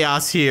of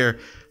chaos here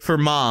for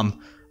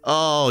Mom.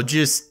 Oh,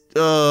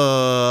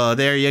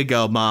 there you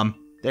go, Mom.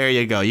 There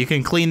you go. You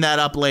can clean that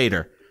up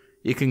later.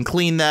 You can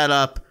clean that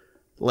up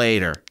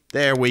later.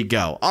 There we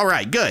go. All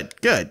right, good,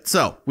 good.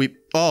 So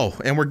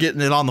and we're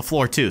getting it on the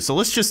floor too. So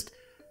let's just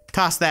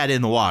toss that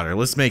in the water.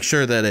 Let's make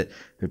sure that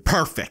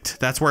perfect.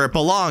 That's where it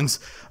belongs.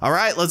 All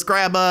right, let's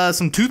grab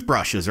some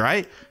toothbrushes,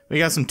 right? We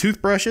got some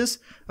toothbrushes.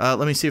 Let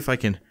me see if I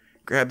can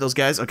grab those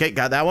guys. Okay,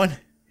 got that one.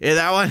 Yeah,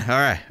 that one. All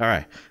right, all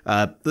right.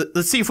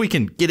 Let's see if we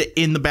can get it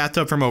in the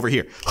bathtub from over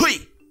here.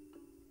 Hui!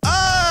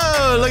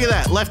 Oh, look at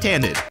that.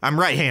 Left-handed. I'm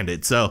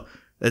right-handed, so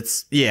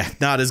it's, yeah,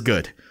 not as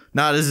good.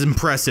 Not as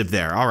impressive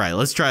there. All right,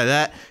 let's try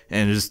that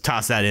and just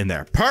toss that in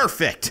there.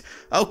 Perfect.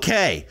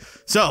 Okay,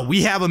 so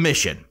we have a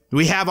mission.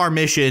 We have our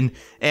mission,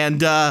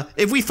 and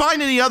if we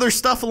find any other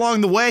stuff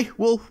along the way,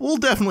 we'll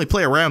definitely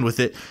play around with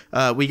it.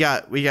 We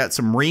got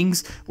some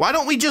rings. Why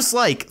don't we just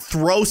like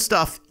throw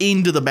stuff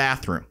into the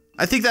bathroom?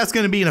 I think that's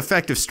going to be an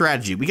effective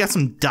strategy. We got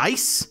some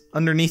dice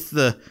underneath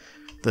the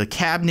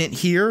cabinet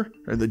here,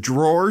 or the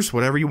drawers,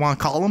 whatever you want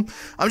to call them.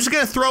 I'm just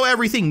going to throw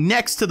everything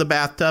next to the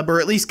bathtub,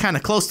 or at least kind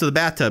of close to the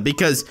bathtub,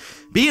 because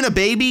being a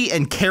baby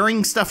and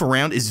carrying stuff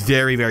around is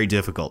very, very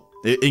difficult.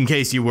 In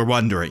case you were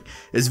wondering,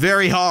 it's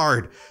very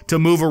hard to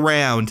move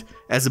around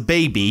as a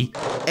baby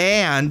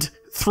and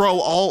throw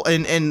all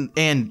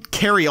and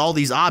carry all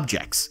these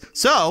objects.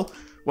 So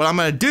what I'm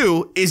gonna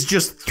do is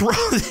just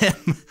throw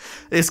them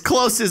as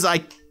close as I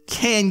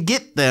can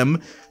get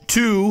them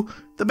to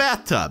the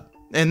bathtub.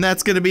 And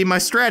that's gonna be my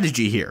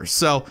strategy here.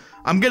 So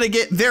I'm gonna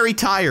get very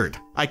tired.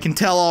 I can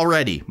tell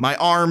already. My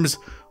arms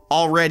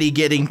already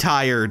getting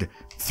tired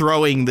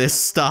throwing this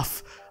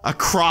stuff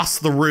across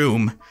the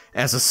room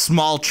as a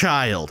small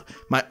child.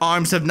 My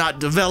arms have not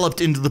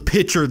developed into the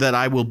pitcher that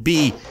I will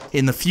be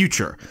in the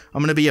future.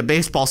 I'm gonna be a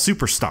baseball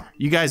superstar.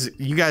 You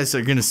guys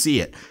are gonna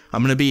see it.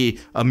 I'm gonna be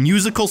a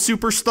musical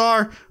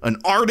superstar, an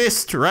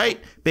artist,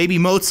 right? Baby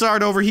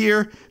Mozart over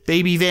here,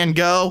 baby Van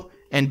Gogh,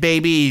 and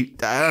baby,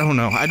 I don't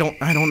know. I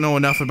don't know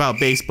enough about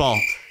baseball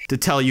to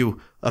tell you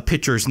a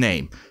pitcher's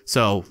name.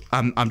 So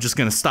I'm just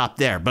gonna stop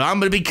there. But I'm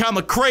gonna become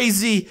a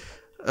crazy,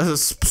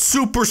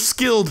 super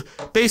skilled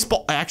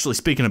baseball. Actually,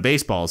 speaking of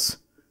baseballs,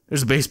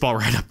 there's a baseball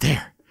right up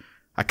there.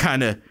 I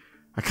kind of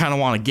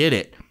want to get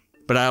it,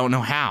 but I don't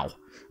know how.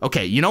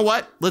 Okay, you know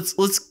what? Let's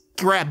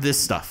grab this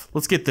stuff.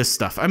 Let's get this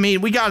stuff. I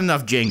mean, we got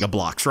enough Jenga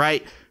blocks,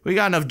 right? We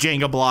got enough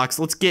Jenga blocks.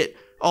 Let's get.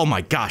 Oh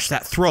my gosh,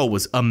 that throw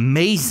was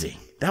amazing.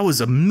 That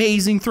was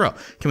amazing throw.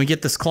 Can we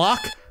get this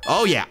clock?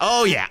 Oh yeah.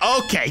 Oh yeah.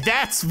 Okay,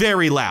 that's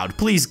very loud.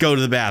 Please go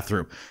to the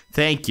bathroom.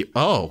 Thank you.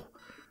 Oh,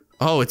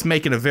 it's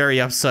making a very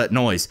upset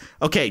noise.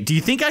 Okay, do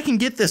you think I can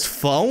get this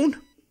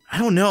phone? I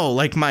don't know.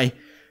 Like my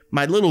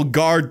little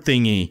guard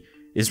thingy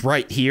is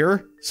right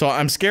here, so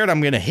I'm scared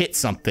I'm gonna hit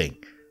something.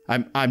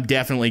 I'm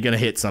definitely gonna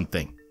hit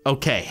something.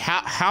 Okay,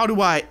 how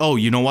do I? Oh,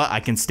 you know what? I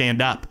can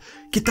stand up.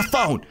 Get the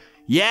phone.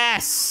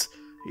 Yes,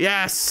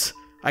 yes,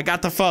 I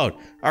got the phone.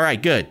 All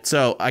right, good.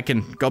 So I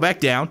can go back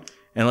down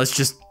and let's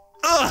just.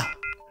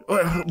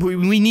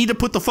 We need to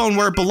put the phone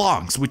where it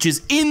belongs, which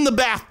is in the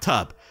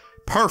bathtub.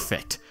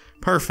 Perfect,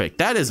 perfect.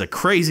 That is a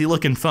crazy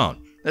looking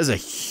phone. That is a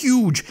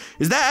huge.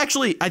 Is that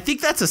actually? I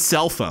think that's a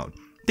cell phone.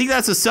 I think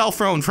that's a cell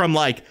phone from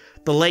like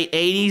the late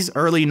 80s,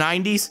 early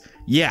 90s.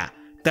 Yeah,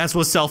 that's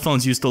what cell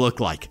phones used to look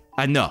like.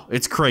 I know,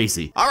 it's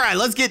crazy. All right,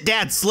 let's get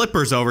Dad's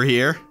slippers over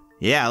here.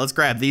 Yeah, let's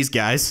grab these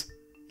guys.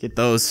 Get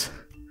those.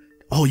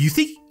 Oh, you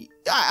think?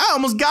 I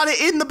almost got it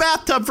in the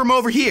bathtub from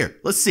over here.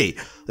 Let's see.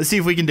 Let's see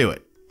if we can do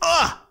it.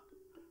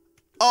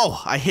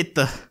 Oh, I hit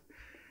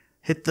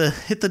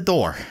the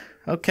door.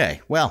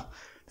 Okay, well,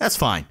 that's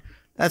fine.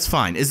 That's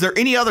fine. Is there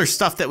any other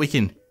stuff that we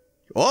can...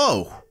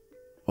 Oh,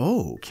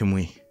 can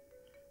we...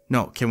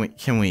 No, can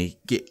we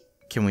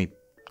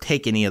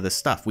take any of this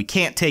stuff? We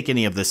can't take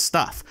any of this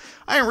stuff.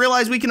 I didn't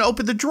realize we can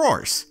open the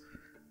drawers.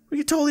 We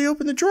can totally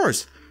open the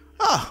drawers.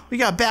 Oh, we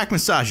got a back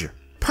massager.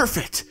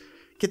 Perfect.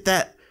 Get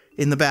that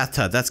in the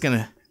bathtub. That's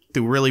gonna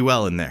do really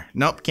well in there.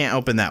 Nope, can't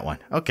open that one.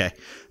 Okay,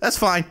 that's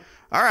fine.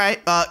 All right,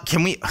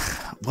 can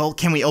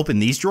we open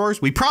these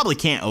drawers? We probably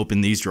can't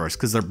open these drawers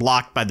because they're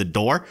blocked by the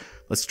door.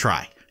 Let's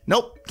try.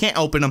 Nope, can't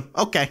open them.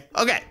 Okay.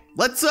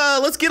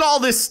 Let's get all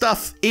this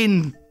stuff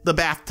in the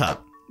bathtub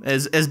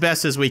as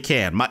best as we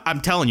can.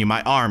 I'm telling you,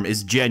 my arm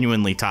is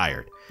genuinely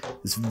tired.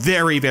 It's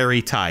very,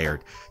 very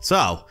tired.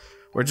 So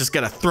we're just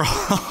gonna throw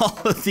all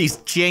of these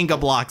Jenga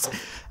blocks.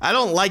 I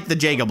don't like the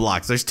Jenga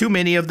blocks. There's too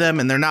many of them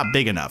and they're not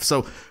big enough.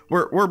 So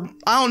I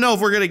don't know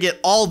if we're gonna get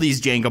all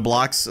these Jenga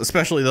blocks,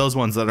 especially those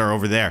ones that are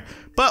over there.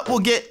 But we'll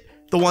get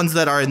the ones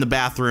that are in the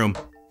bathroom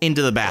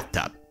into the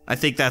bathtub. I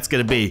think that's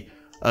gonna be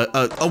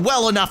a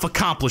well enough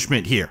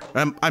accomplishment here.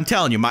 I'm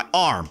telling you, my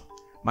arm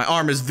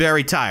is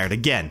very tired.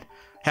 Again,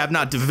 have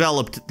not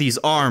developed these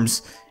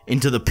arms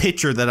into the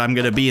pitcher that I'm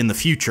gonna be in the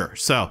future.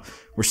 So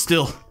we're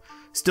still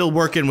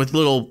working with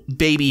little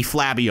baby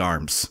flabby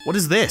arms. What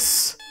is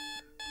this?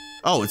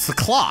 Oh, it's the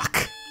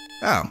clock.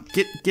 Oh,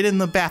 get in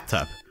the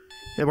bathtub.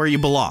 Where you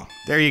belong.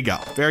 There you go.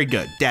 Very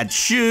good. Dad's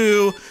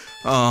shoe.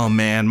 Oh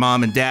man,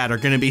 mom and dad are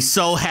gonna be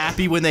so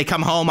happy when they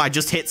come home. I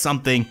just hit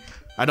something.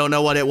 I don't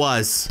know what it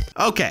was.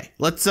 Okay,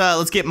 let's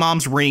get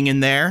mom's ring in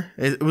there.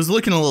 It was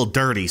looking a little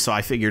dirty, so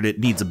I figured it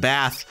needs a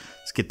bath.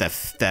 Let's get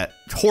that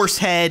horse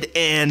head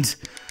and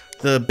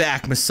the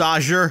back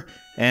massager.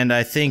 And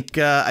I think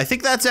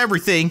that's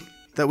everything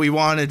that we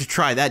wanted to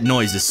try. That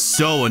noise is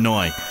so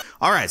annoying.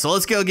 All right, so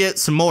let's go get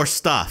some more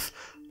stuff.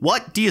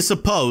 What do you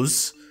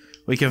suppose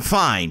we can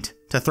find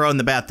to throw in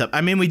the bathtub?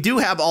 I mean, we do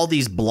have all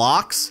these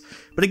blocks,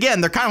 but again,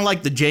 they're kind of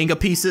like the Jenga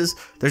pieces.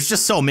 There's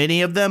just so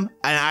many of them,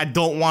 and I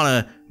don't want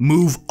to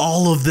move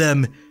all of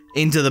them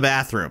into the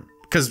bathroom.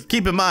 Because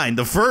keep in mind,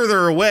 the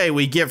further away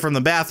we get from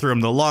the bathroom,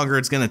 the longer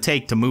it's going to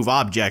take to move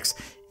objects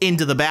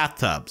into the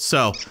bathtub.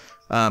 So,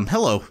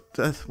 hello.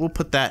 We'll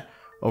put that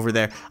over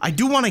there. I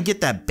do want to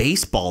get that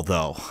baseball,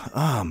 though.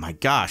 Oh, my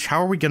gosh.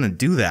 How are we going to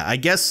do that? I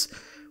guess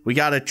we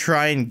got to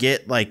try and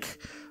get, like,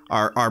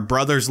 our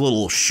brother's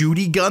little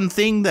shooty gun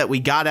thing that we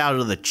got out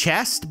of the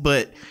chest,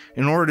 but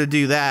in order to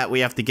do that, we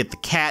have to get the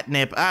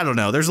catnip. I don't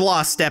know. There's a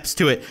lot of steps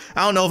to it.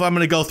 I don't know if I'm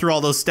going to go through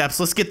all those steps.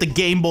 Let's get the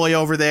Game Boy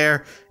over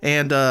there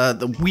and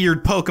the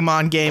weird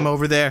Pokemon game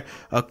over there.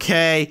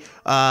 Okay.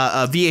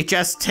 A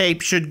VHS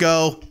tape should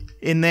go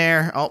in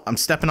there. Oh, I'm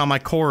stepping on my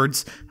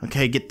cords.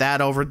 Okay, get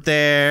that over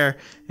there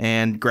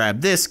and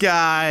grab this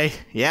guy.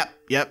 Yep.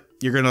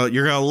 You're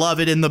gonna love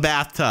it in the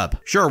bathtub.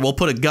 Sure, we'll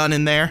put a gun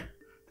in there.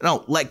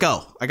 No, let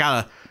go. I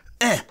gotta,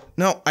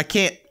 no, I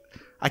can't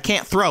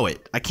throw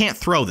it. I can't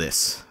throw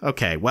this.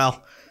 Okay,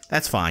 well,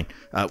 that's fine.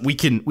 We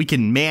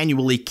can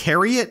manually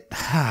carry it.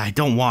 I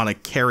don't want to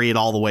carry it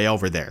all the way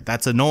over there.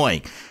 That's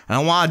annoying. I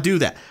don't want to do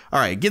that. All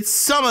right, get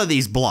some of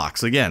these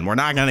blocks. Again, we're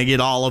not gonna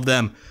get all of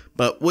them,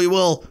 but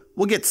we'll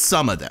get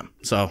some of them.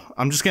 So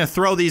I'm just gonna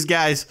throw these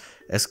guys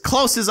as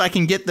close as I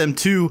can get them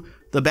to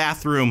the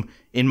bathroom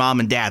in mom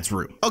and dad's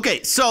room.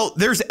 Okay, so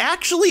there's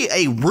actually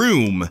a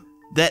room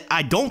that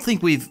I don't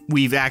think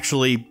we've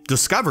actually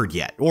discovered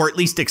yet, or at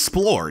least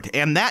explored,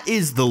 and that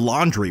is the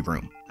laundry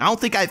room. I don't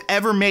think I've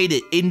ever made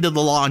it into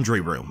the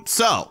laundry room.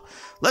 So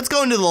let's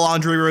go into the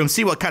laundry room,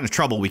 see what kind of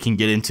trouble we can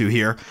get into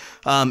here.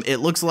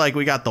 It looks like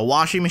we got the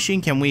washing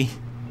machine. Can we?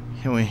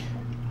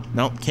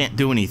 Nope, can't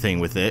do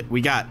anything with it.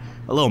 We got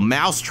a little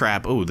mouse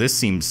trap. Oh, this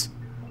seems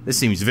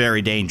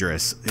very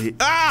dangerous.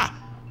 Ah!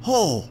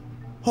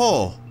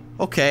 Oh,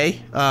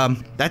 okay.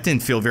 That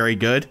didn't feel very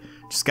good.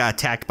 Just got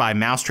attacked by a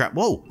mousetrap.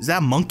 Whoa, is that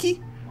a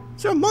monkey?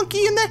 Is there a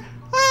monkey in there?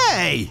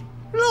 Hey,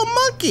 little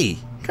monkey,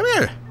 come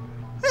here.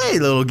 Hey,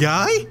 little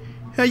guy,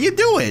 how you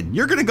doing?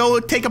 You're gonna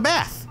go take a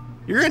bath.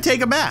 You're gonna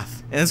take a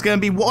bath, and it's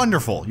gonna be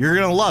wonderful. You're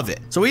gonna love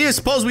it. So what do you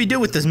suppose we do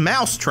with this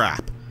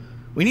mousetrap?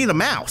 We need a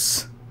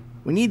mouse.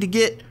 We need to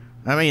get,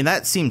 I mean,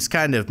 that seems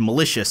kind of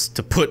malicious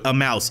to put a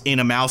mouse in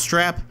a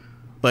mousetrap,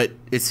 but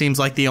it seems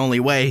like the only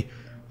way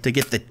to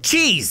get the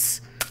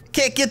cheese.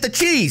 Can't get the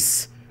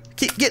cheese.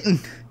 Keep getting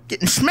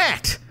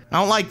smacked.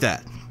 I don't like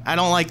that. I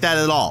don't like that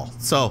at all.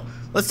 So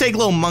let's take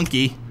little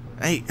monkey.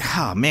 Hey,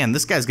 oh man,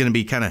 this guy's gonna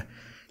be kind of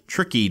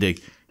tricky to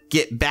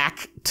get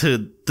back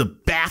to the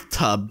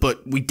bathtub,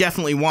 but we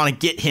definitely want to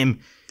get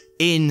him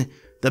in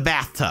the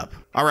bathtub.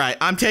 All right,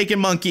 I'm taking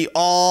monkey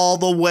all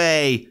the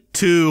way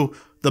to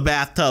the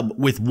bathtub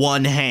with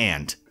one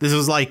hand. This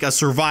is like a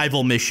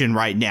survival mission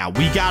right now.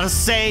 We gotta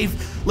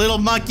save little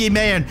monkey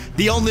man.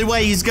 The only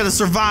way he's gonna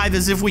survive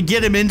is if we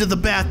get him into the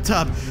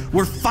bathtub.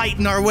 We're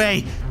fighting our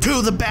way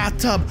to the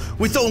bathtub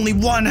with only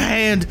one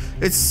hand.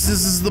 This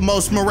is the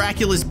most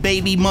miraculous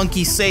baby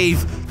monkey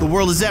save the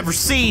world has ever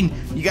seen.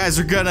 You guys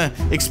are gonna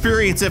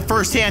experience it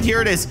firsthand.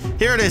 Here it is.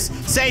 Here it is.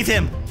 Save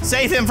him.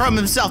 Save him from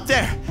himself.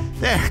 There.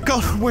 There, go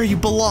where you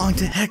belong.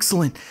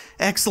 Excellent,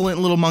 excellent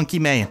little monkey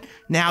man.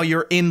 Now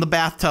you're in the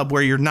bathtub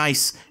where you're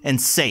nice and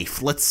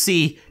safe. Let's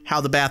see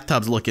how the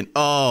bathtub's looking.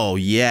 Oh,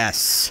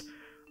 yes.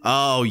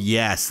 Oh,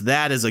 yes.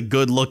 That is a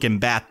good looking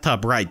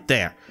bathtub right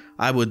there.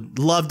 I would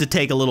love to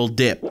take a little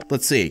dip.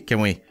 Let's see. Can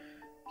we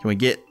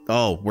get,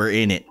 oh, we're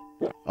in it.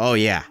 Oh,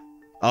 yeah.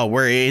 Oh,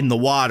 we're in the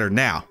water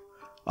now.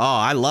 Oh,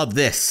 I love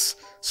this.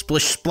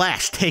 Splish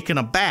splash, taking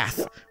a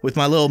bath with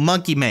my little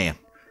monkey man.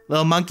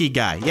 Little monkey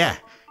guy, yeah.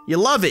 You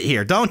love it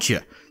here, don't you?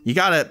 You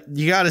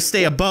gotta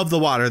stay above the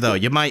water though.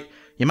 You might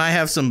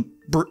have some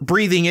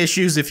breathing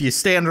issues if you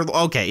stay under.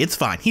 Okay, it's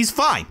fine. He's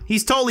fine.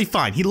 He's totally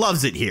fine. He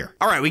loves it here.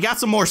 All right, we got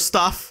some more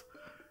stuff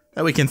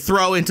that we can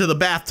throw into the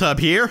bathtub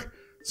here.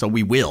 So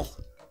we will.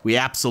 We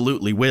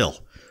absolutely will.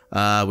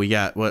 We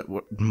got what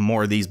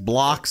more of these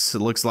blocks? It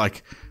looks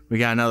like we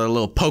got another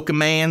little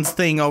Pokemans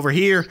thing over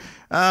here.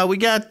 We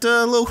got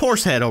a little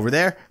horse head over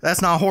there.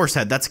 That's not a horse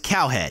head. That's a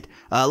cow head.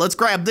 Let's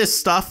grab this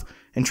stuff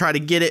and try to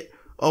get it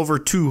over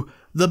to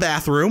the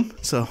bathroom.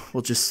 So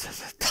we'll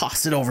just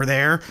toss it over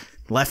there.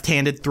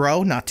 Left-handed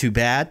throw, not too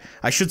bad.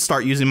 I should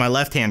start using my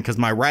left hand because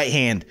my right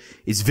hand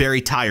is very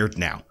tired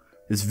now.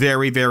 It's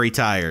very, very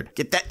tired.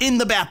 Get that in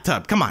the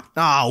bathtub. Come on.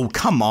 Oh,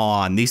 come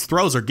on. These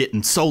throws are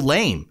getting so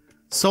lame.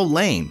 So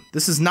lame.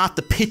 This is not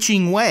the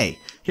pitching way.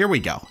 Here we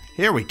go.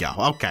 Here we go.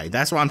 Okay,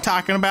 that's what I'm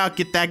talking about.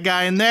 Get that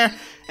guy in there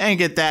and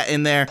get that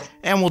in there.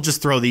 And we'll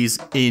just throw these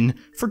in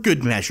for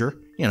good measure.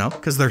 You know,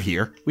 because they're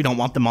here. We don't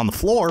want them on the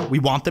floor. We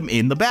want them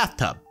in the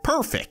bathtub.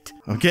 Perfect.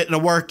 I'm getting a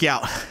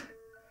workout.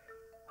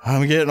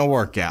 I'm getting a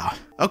workout.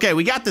 Okay,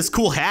 we got this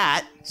cool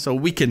hat, so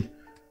we can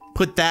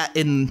put that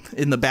in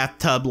the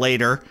bathtub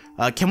later.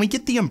 Can we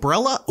get the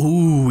umbrella?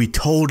 Ooh, we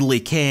totally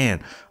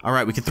can. All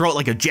right, we can throw it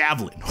like a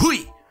javelin. Hui!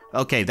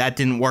 Okay, that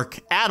didn't work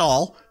at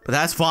all, but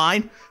that's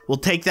fine. We'll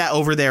take that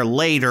over there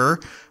later.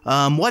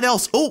 What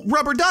else? Oh,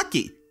 rubber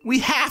ducky. We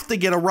have to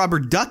get a rubber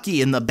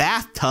ducky in the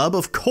bathtub,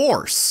 of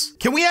course.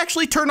 Can we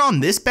actually turn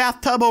on this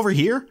bathtub over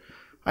here?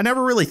 I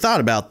never really thought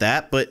about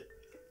that, but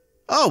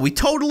oh, we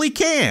totally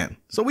can.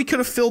 So we could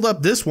have filled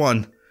up this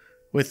one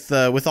with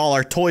all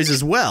our toys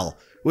as well,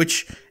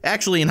 which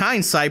actually in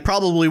hindsight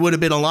probably would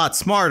have been a lot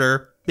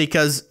smarter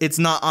because it's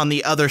not on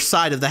the other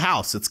side of the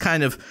house. It's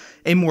kind of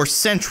a more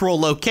central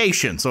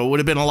location, so it would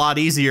have been a lot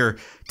easier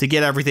to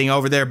get everything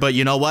over there, but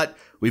you know what?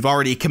 We've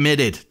already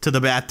committed to the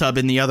bathtub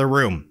in the other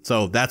room,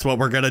 so that's what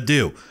we're gonna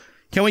do.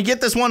 Can we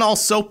get this one all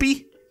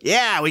soapy?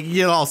 Yeah, we can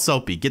get it all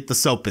soapy. Get the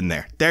soap in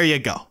there. There you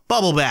go.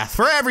 Bubble bath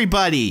for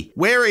everybody.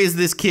 Where is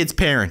this kid's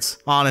parents,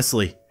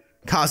 honestly,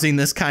 causing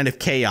this kind of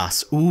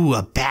chaos? Ooh,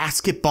 a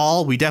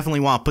basketball. We definitely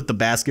want to put the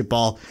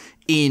basketball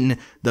in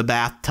the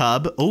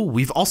bathtub. Oh,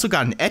 we've also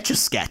got an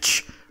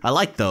Etch-a-Sketch. I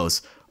like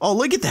those. Oh,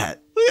 look at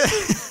that.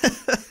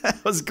 That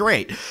was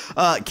great.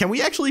 Can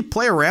we actually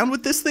play around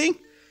with this thing?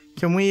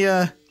 Can we,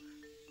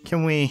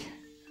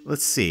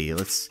 let's see,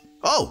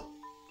 oh,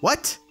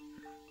 what?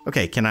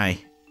 Okay, can I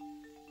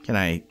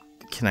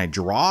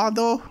draw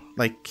though?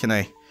 Like,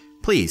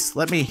 please,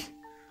 can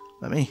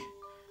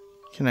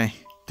I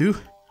do?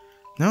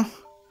 No?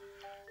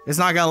 It's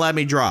not gonna let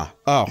me draw.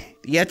 Oh,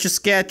 the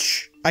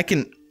Etch-a-Sketch, I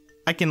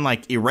can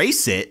like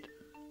erase it,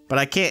 but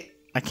I can't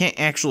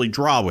actually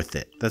draw with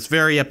it. That's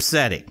very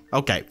upsetting.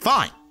 Okay,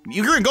 fine.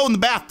 You're gonna go in the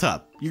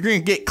bathtub. You're gonna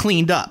get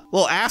cleaned up.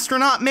 Little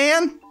astronaut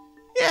man?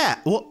 Yeah,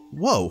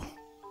 whoa.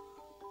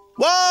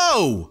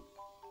 Whoa!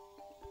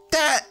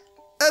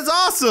 That's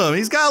awesome.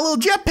 He's got a little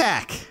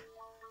jetpack.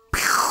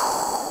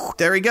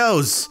 There he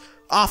goes.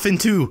 Off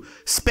into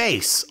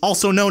space,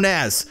 also known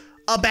as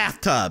a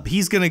bathtub.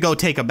 He's gonna go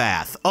take a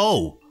bath.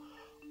 Oh.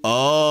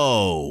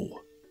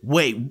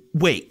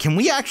 Wait, can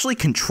we actually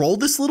control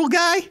this little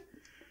guy?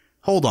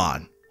 Hold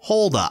on.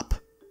 Hold up.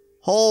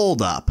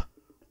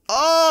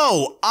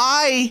 Oh,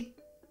 I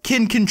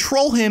can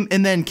control him,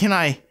 and then can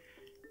I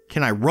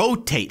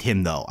rotate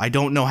him though? I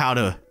don't know how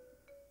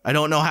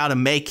to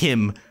make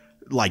him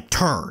like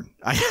turn.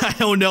 I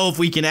don't know if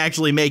we can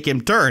actually make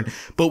him turn,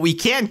 but we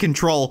can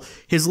control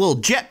his little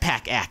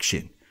jetpack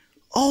action.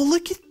 Oh,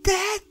 look at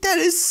that. That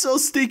is so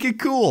stinking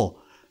cool.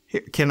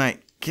 Here, can I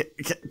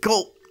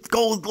go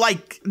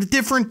like the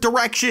different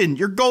direction?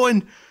 You're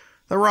going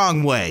the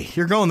wrong way.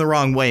 You're going the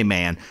wrong way,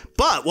 man.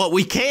 But what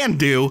we can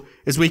do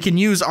is we can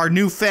use our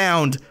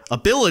newfound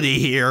ability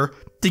here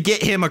to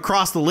get him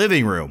across the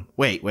living room.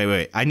 Wait.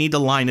 I need to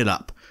line it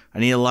up.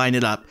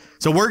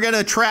 So we're going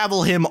to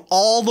travel him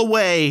all the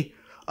way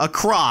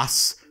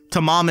across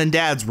to mom and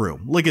dad's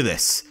room. Look at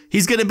this.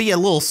 He's going to be a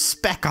little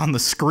speck on the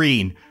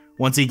screen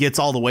once he gets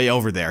all the way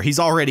over there. He's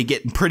already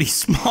getting pretty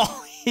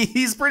small.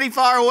 He's pretty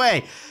far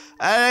away.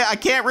 I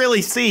can't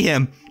really see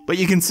him, but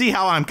you can see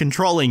how I'm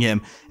controlling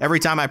him. Every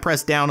time I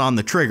press down on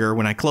the trigger,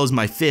 when I close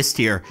my fist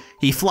here,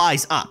 he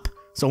flies up.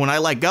 So when I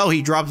let go,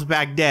 he drops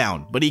back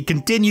down, but he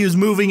continues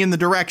moving in the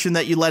direction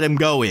that you let him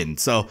go in.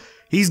 So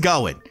he's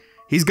going.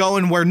 He's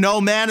going where no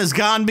man has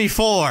gone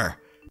before.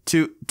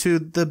 To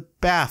the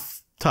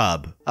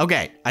bathtub.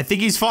 Okay, I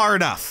think he's far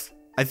enough.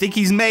 I think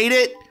he's made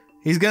it.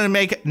 He's gonna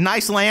make a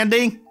nice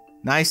landing.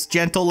 Nice,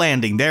 gentle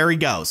landing. There he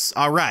goes.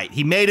 All right,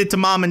 he made it to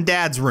Mom and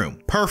Dad's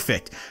room.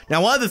 Perfect.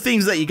 Now, one of the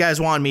things that you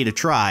guys wanted me to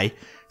try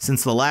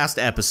since the last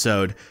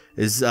episode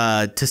is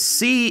to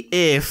see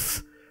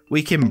if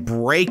we can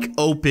break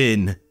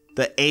open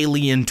the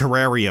alien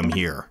terrarium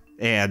here.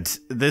 And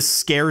this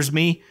scares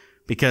me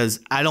because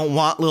I don't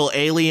want little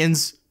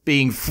aliens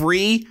being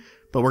free,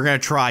 but we're gonna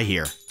try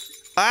here.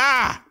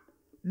 Ah!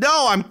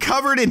 No, I'm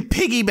covered in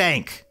piggy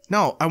bank.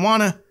 No, I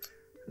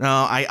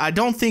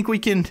don't think we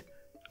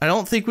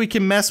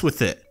can mess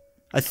with it.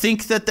 I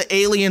think that the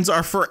aliens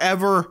are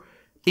forever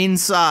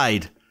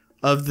inside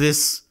of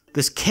this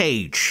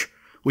cage,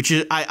 which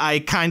is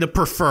I kind of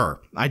prefer.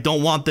 I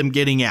don't want them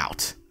getting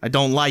out. I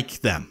don't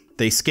like them.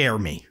 They scare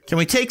me. Can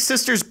we take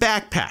sister's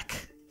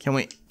backpack? Can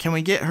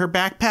we get her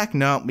backpack?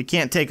 No, we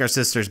can't take our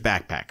sister's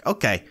backpack.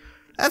 Okay,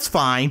 that's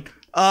fine.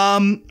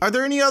 Are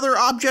there any other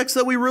objects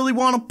that we really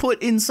want to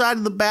put inside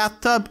of the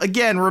bathtub?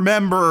 Again,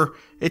 remember,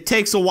 it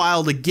takes a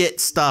while to get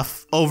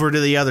stuff over to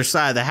the other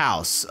side of the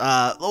house.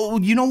 Oh,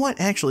 you know what?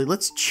 Actually,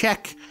 let's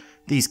check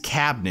these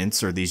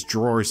cabinets or these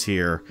drawers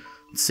here.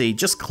 Let's see,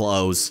 just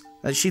clothes.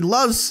 She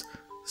loves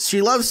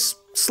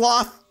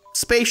sloth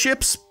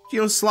spaceships,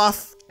 you know,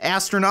 sloth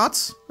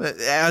astronauts,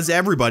 as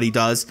everybody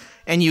does,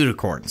 and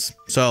unicorns.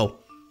 So,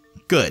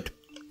 good.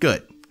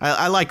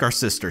 I like our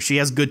sister. She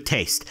has good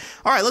taste.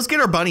 All right, let's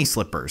get our bunny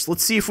slippers.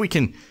 Let's see if we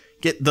can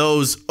get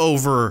those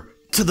over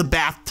to the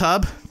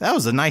bathtub. That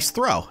was a nice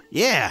throw.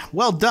 Yeah,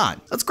 well done.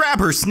 Let's grab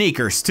her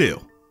sneakers,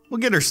 too. We'll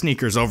get her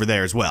sneakers over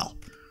there as well.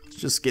 Let's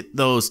just get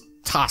those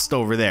tossed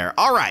over there.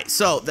 All right,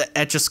 so the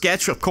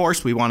Etch-a-Sketch, of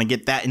course, we want to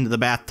get that into the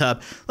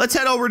bathtub. Let's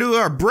head over to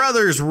our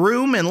brother's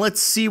room, and let's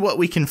see what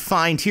we can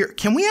find here.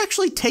 Can we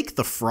actually take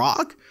the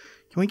frog?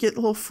 Can we get the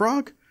little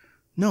frog?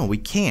 No, we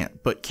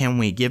can't, but can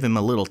we give him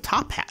a little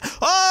top hat?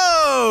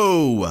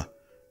 Oh!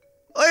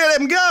 Look at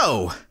him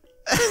go!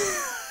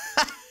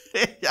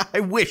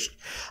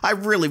 I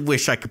really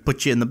wish I could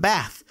put you in the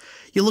bath.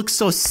 You look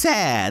so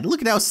sad.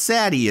 Look at how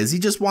sad he is. He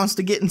just wants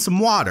to get in some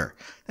water.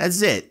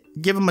 That's it.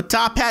 Give him a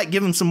top hat,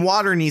 give him some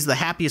water, and he's the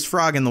happiest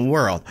frog in the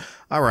world.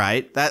 All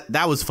right,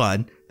 that was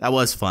fun. That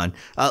was fun.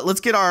 Let's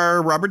get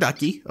our rubber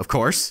ducky, of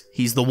course.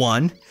 He's the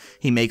one.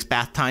 He makes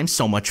bath time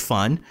so much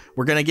fun.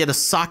 We're gonna get a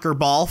soccer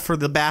ball for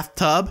the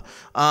bathtub.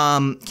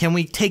 Can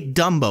we take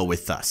Dumbo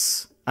with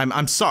us?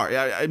 I'm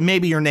sorry,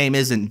 maybe your name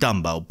isn't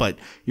Dumbo, but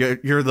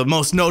you're the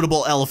most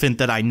notable elephant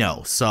that I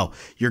know, so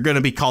you're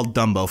gonna be called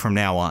Dumbo from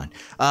now on.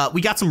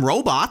 We got some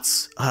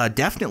robots.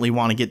 Definitely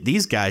want to get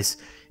these guys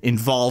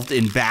involved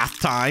in bath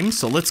time,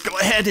 so let's go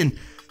ahead and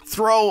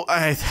throw.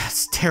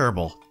 That's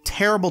terrible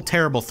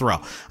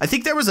throw. I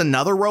think there was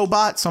another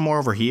robot somewhere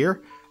over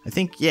here. I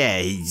think, yeah,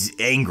 he's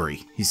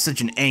angry. He's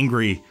such an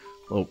angry.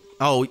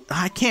 Oh,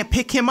 I can't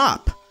pick him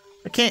up.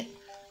 I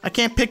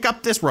can't pick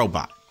up this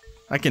robot.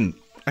 I can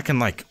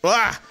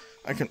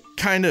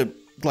kind of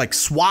like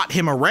swat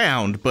him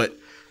around, but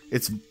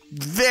it's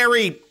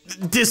very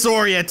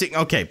disorienting.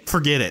 Okay,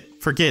 forget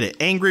it.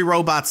 Angry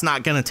robot's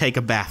not gonna take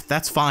a bath.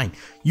 That's fine.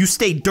 You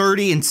stay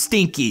dirty and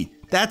stinky.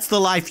 That's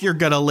the life you're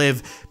gonna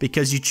live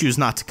because you choose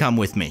not to come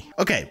with me.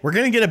 Okay, we're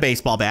gonna get a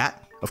baseball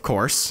bat, of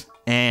course,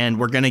 and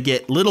we're gonna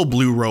get Little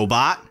Blue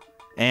Robot,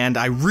 and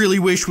I really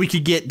wish we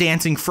could get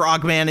Dancing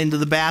Frogman into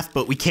the bath,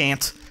 but we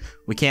can't.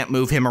 We can't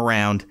move him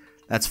around.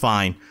 That's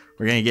fine.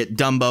 We're gonna get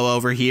Dumbo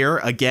over here.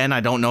 Again, I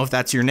don't know if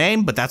that's your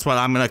name, but that's what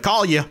I'm gonna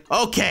call you.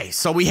 Okay,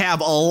 so we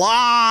have a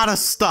lot of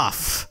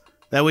stuff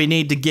that we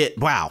need to get.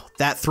 Wow,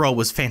 that throw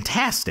was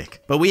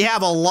fantastic. But we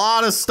have a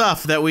lot of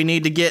stuff that we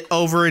need to get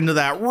over into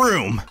that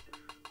room.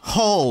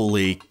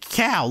 Holy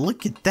cow,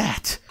 look at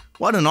that.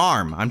 What an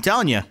arm. I'm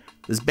telling you,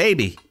 this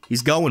baby,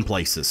 he's going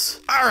places.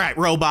 All right,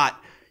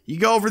 robot, you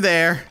go over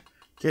there,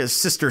 get his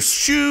sister's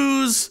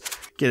shoes,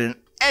 get an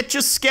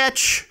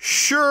Etch-a-Sketch,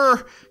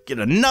 sure. Get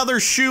another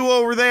shoe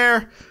over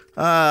there.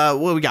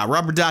 What we got?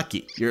 Rubber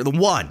ducky. You're the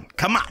one.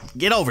 Come on,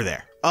 get over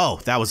there. Oh,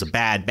 that was a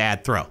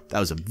bad throw. That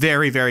was a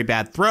very, very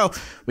bad throw.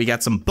 We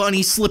got some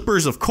bunny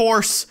slippers, of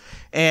course,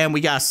 and we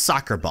got a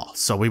soccer ball.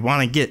 So we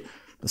want to get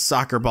the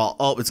soccer ball.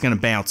 Oh, it's going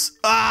to bounce.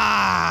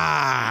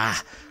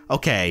 Ah!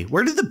 Okay,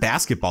 where did the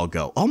basketball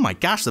go? Oh my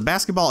gosh, the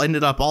basketball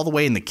ended up all the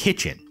way in the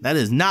kitchen. That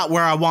is not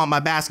where I want my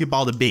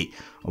basketball to be.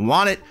 I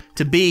want it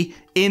to be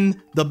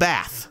in the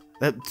bath.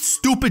 That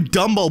stupid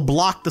Dumbo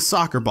blocked the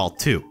soccer ball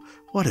too.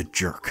 What a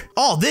jerk.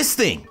 Oh, this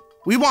thing.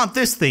 We want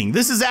this thing.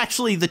 This is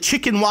actually the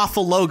Chicken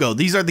Waffle logo.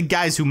 These are the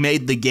guys who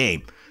made the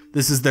game.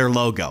 This is their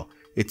logo.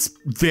 It's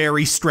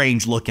very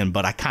strange looking,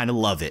 but I kind of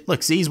love it.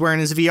 Look, see, he's wearing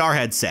his VR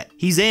headset.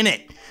 He's in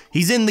it.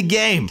 He's in the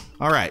game.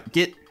 All right,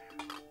 get...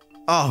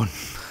 Oh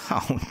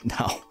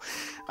no.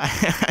 I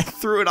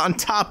threw it on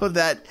top of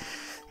that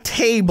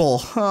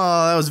table.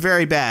 Oh, that was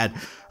very bad.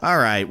 All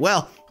right,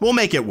 well, we'll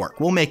make it work.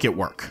 We'll make it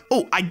work.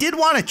 Oh, I did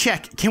want to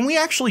check. Can we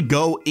actually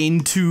go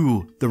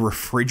into the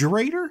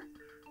refrigerator?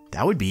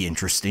 That would be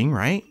interesting,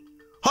 right?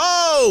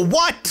 Oh,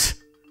 what?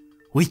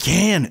 We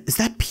can. Is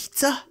that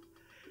pizza?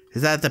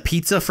 Is that the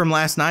pizza from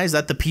last night? Is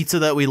that the pizza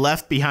that we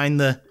left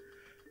behind the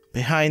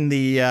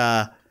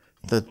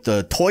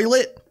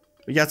toilet?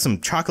 We got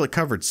some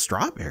chocolate-covered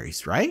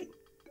strawberries, right?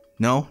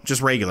 No,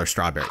 just regular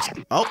strawberries.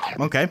 Oh,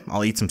 okay.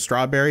 I'll eat some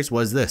strawberries. What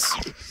is this?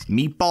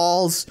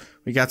 Meatballs.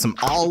 We got some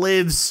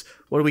olives.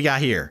 What do we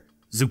got here?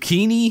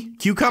 Zucchini?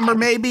 Cucumber,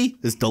 maybe?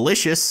 It's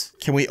delicious.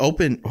 Can we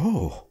open...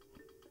 Oh,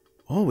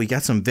 we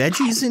got some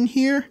veggies in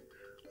here?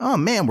 Oh,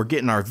 man, we're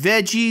getting our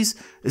veggies.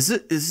 Is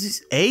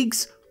this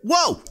eggs?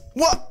 Whoa!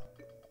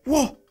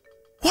 Whoa!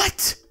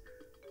 What?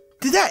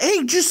 Did that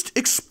egg just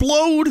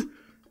explode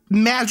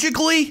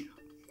magically?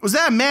 Was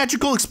that a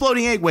magical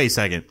exploding egg? Wait a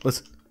second.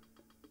 Let's...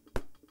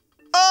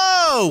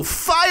 Oh,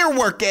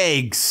 firework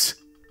eggs.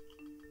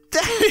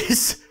 That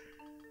is...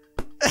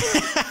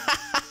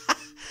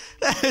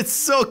 That's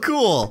so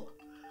cool.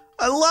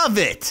 I love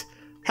it.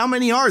 How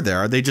many are there?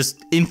 Are they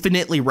just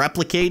infinitely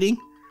replicating?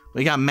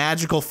 We got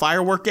magical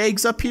firework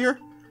eggs up here.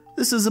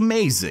 This is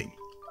amazing.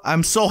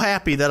 I'm so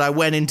happy that I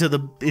went into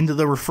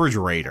the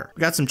refrigerator.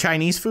 We got some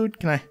Chinese food.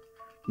 Can I?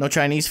 No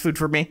Chinese food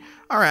for me.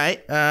 All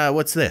right.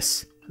 What's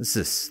this? What's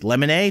this?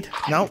 Lemonade?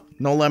 No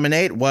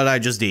lemonade. What did I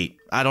just eat?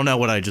 I don't know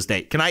what I just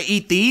ate. Can I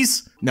eat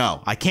these?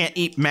 No, I can't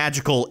eat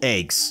magical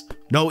eggs.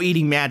 No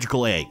eating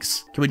magical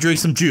eggs. Can we drink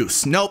some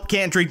juice? Nope,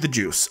 can't drink the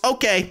juice.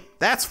 Okay,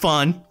 that's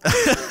fun.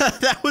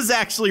 That was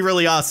actually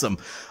really awesome.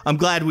 I'm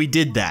glad we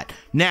did that.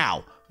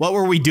 Now, what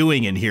were we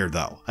doing in here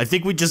though? I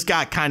think we just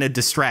got kind of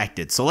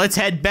distracted. So let's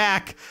head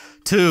back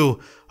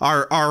to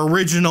our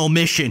original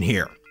mission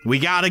here. We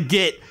gotta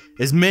get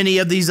as many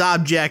of these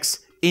objects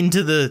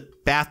into the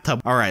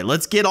bathtub. All right,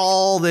 let's get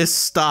all this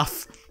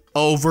stuff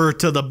over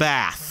to the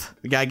bath.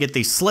 We gotta get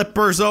these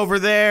slippers over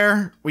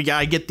there. We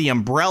gotta get the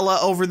umbrella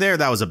over there.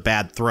 That was a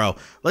bad throw.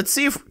 Let's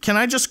see if, can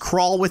I just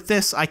crawl with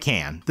this? I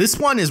can. This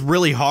one is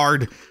really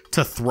hard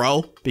to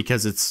throw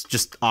because it's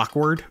just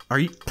awkward. Are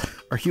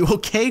you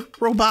okay,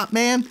 robot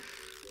man?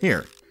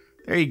 Here,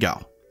 there you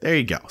go. There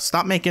you go.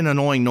 Stop making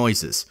annoying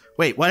noises.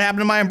 Wait, what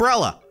happened to my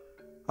umbrella?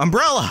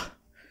 Umbrella!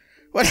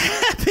 What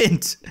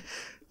happened?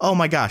 Oh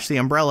my gosh, the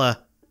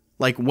umbrella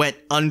like went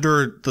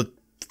under the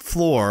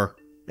floor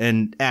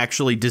and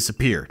actually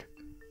disappeared.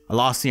 I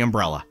lost the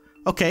umbrella.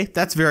 Okay,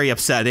 that's very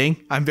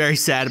upsetting. I'm very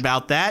sad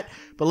about that.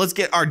 But let's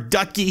get our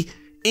ducky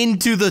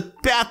into the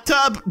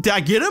bathtub. Did I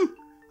get him?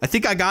 I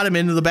think I got him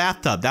into the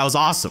bathtub. That was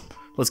awesome.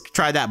 Let's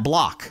try that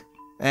block.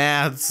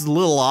 It's a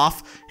little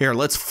off. Here,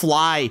 let's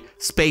fly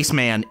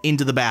Spaceman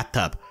into the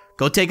bathtub.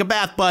 Go take a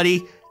bath,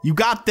 buddy. You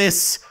got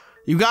this.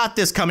 You got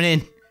this coming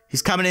in.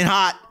 He's coming in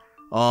hot.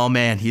 Oh,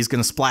 man, he's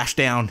going to splash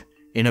down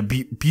in a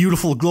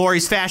beautiful,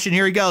 glorious fashion.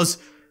 Here he goes.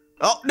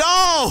 Oh,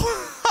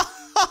 no!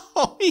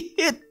 He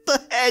hit the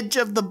edge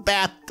of the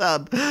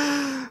bathtub.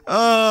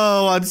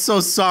 Oh, I'm so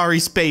sorry,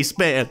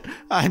 Spaceman.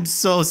 I'm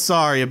so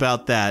sorry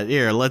about that.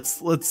 Here,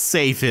 let's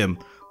save him.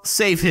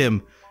 Save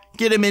him.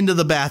 Get him into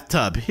the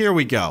bathtub. Here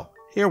we go.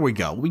 Here we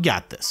go. We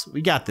got this.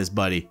 We got this,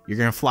 buddy. You're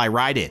gonna fly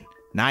right in.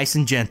 Nice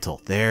and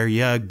gentle. There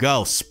you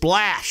go.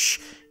 Splash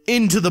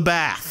into the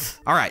bath.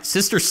 All right,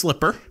 Sister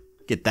Slipper.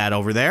 Get that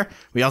over there.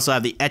 We also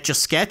have the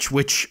Etch-a-Sketch,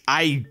 which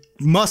I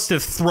must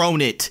have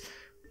thrown it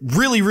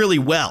really, really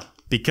well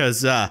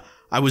because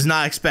I was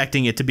not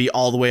expecting it to be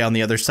all the way on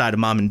the other side of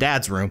Mom and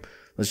Dad's room.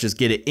 Let's just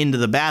get it into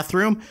the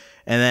bathroom.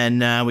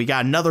 And then we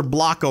got another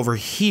block over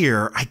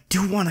here. I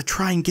do want to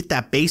try and get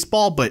that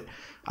baseball, but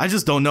I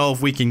just don't know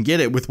if we can get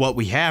it with what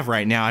we have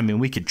right now. I mean,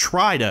 we could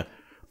try to...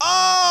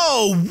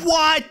 Oh,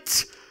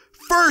 what?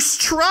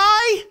 First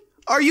try?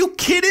 Are you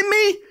kidding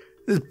me?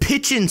 The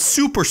pitching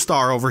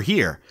superstar over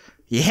here.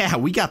 Yeah,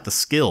 we got the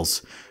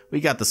skills.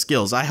 We got the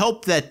skills. I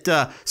hope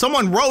that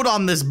someone wrote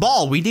on this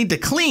ball. We need to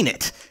clean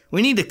it.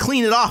 We need to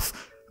clean it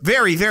off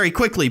very, very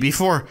quickly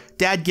before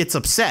Dad gets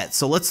upset.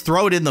 So let's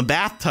throw it in the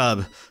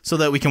bathtub so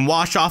that we can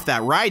wash off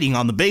that writing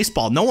on the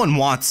baseball. No one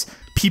wants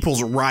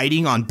people's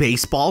writing on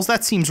baseballs.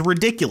 That seems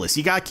ridiculous.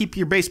 You gotta keep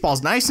your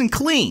baseballs nice and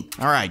clean.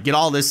 All right, get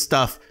all this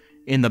stuff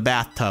in the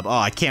bathtub. Oh,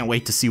 I can't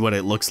wait to see what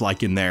it looks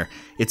like in there.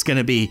 It's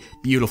gonna be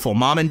beautiful.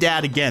 Mom and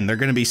Dad, again, they're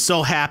gonna be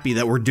so happy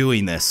that we're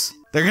doing this.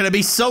 They're gonna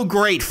be so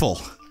grateful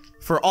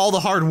for all the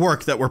hard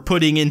work that we're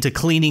putting into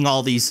cleaning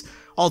all these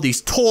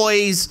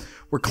toys.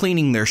 We're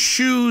cleaning their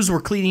shoes.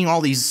 We're cleaning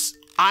all these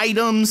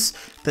items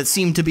that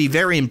seem to be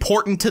very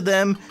important to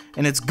them.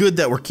 And it's good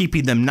that we're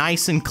keeping them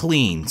nice and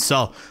clean.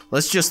 So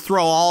let's just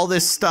throw all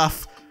this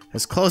stuff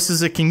as close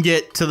as it can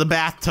get to the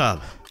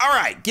bathtub. All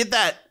right, get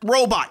that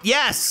robot.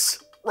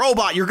 Yes,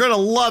 robot, you're gonna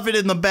love it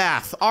in the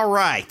bath. All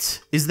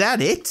right, is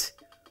that it?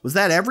 Was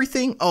that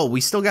everything? Oh, we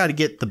still got to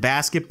get the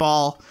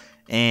basketball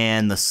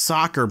and the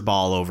soccer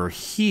ball over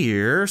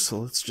here. So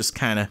let's just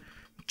kind of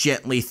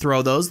gently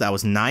throw those. That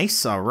was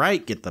nice. All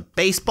right, get the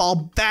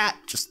baseball bat.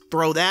 Just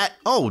throw that.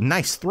 Oh,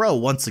 nice throw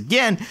once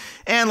again.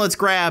 And let's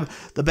grab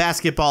the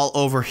basketball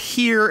over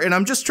here. And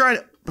I'm just trying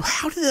to...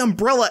 How did the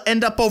umbrella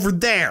end up over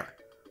there?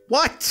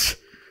 What?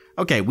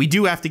 Okay, we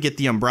do have to get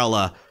the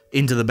umbrella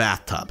into the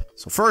bathtub.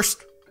 So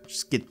first,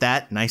 just get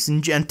that nice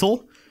and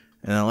gentle.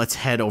 And then let's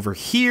head over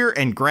here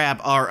and grab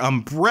our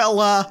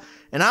umbrella.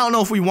 And I don't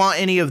know if we want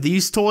any of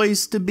these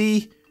toys to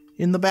be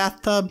in the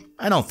bathtub.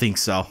 I don't think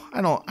so.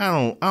 I don't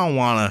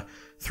want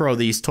to throw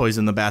these toys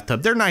in the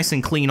bathtub. They're nice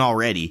and clean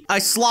already. I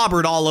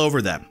slobbered all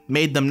over them,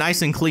 made them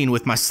nice and clean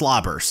with my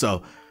slobber,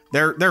 so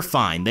they're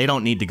fine. They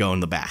don't need to go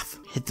in the bath.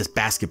 Hit this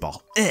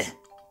basketball.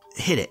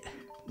 Hit it.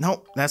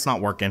 Nope, that's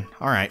not working.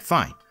 All right,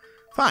 fine.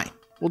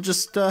 We'll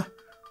just do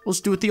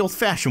it the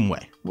old-fashioned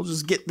way. We'll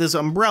just get this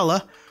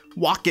umbrella,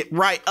 walk it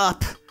right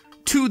up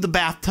to the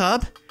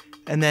bathtub,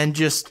 and then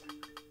just...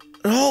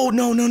 Oh,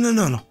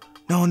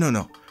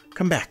 no.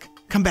 Come back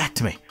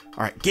to me.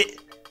 All right, get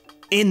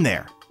in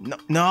there.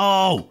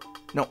 No,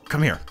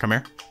 come here.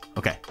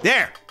 Okay,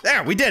 there,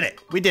 we did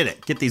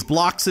it. Get these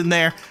blocks in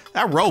there.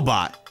 That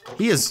robot,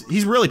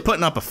 he's really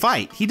putting up a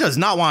fight. He does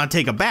not want to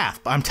take a bath,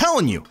 but I'm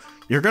telling you,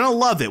 you're gonna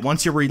love it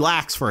once you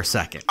relax for a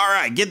second. All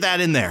right, get that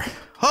in there.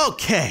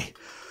 Okay,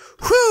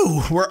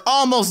 whew, we're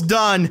almost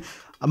done.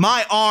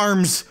 My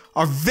arms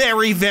are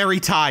very, very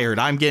tired.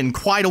 I'm getting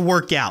quite a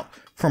workout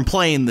from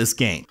playing this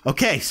game.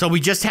 Okay, so we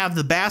just have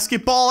the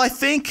basketball, I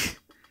think,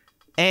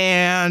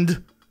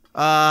 and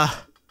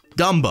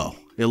Dumbo,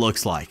 it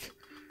looks like.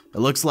 It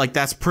looks like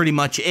that's pretty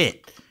much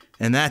it.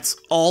 And that's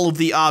all of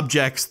the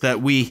objects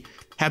that we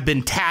have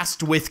been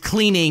tasked with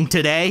cleaning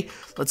today.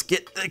 Let's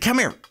get, come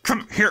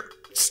here,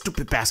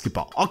 stupid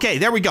basketball. Okay,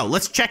 there we go.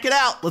 Let's check it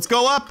out. Let's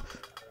go up.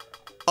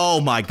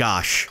 Oh my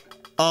gosh.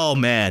 Oh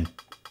man,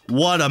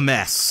 what a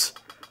mess.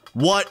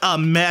 What a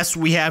mess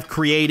we have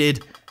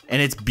created.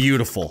 And it's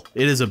beautiful.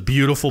 It is a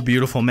beautiful,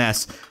 beautiful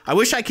mess. I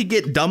wish I could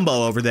get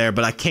Dumbo over there,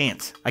 but I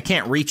can't. I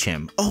can't reach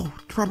him. Oh,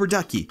 Rubber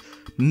Ducky.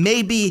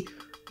 Maybe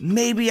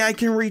I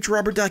can reach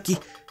Rubber Ducky.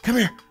 Come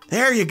here.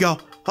 There you go.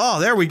 Oh,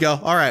 there we go.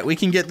 All right, we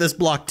can get this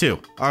block too.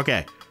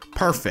 Okay,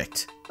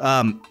 perfect.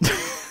 I'm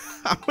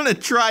gonna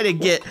try to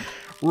get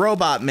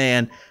Robot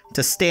Man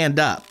to stand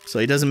up so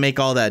he doesn't make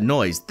all that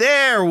noise.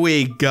 There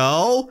we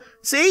go.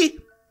 See?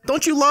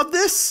 Don't you love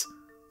this?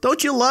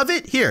 Don't you love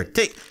it? Here,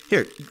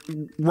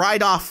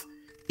 ride off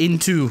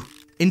into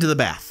the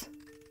bath.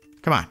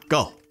 Come on,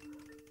 go.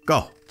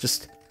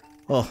 Just,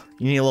 oh,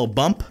 you need a little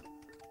bump?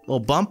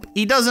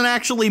 He doesn't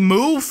actually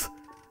move.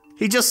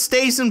 He just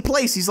stays in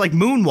place. He's like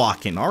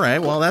moonwalking. All right,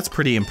 well, that's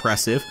pretty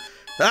impressive.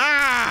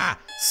 Ah!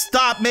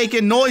 Stop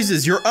making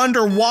noises. You're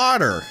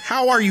underwater.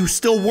 How are you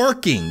still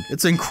working?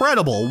 It's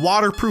incredible.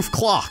 Waterproof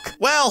clock.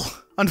 Well,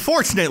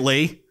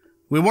 unfortunately,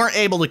 we weren't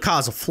able to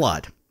cause a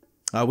flood.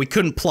 We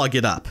couldn't plug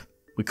it up.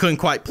 We couldn't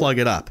quite plug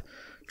it up.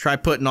 Try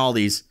putting all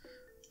these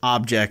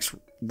objects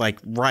like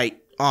right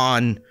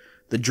on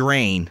the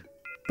drain,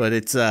 but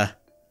it's not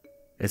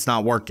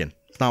working.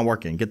 It's not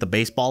working. Get the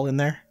baseball in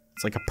there.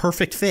 It's like a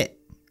perfect fit.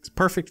 It's a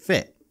perfect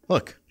fit.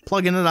 Look,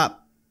 plugging it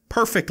up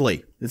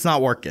perfectly. It's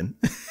not working.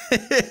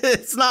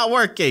 It's not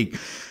working.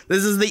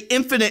 This is the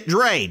infinite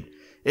drain.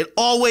 It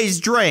always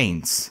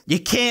drains. You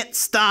can't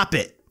stop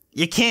it.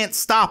 You can't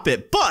stop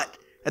it. But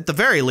at the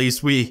very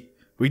least, we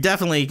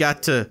definitely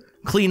got to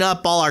clean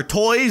up all our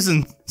toys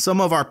and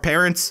some of our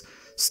parents'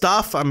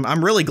 stuff.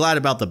 I'm really glad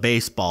about the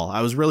baseball.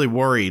 I was really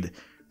worried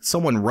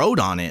someone rode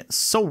on it.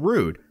 So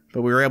rude.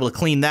 But we were able to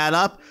clean that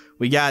up.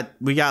 We got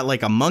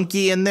like a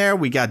monkey in there.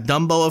 We got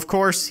Dumbo, of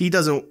course. He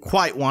doesn't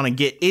quite want to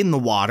get in the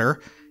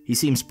water. He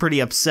seems pretty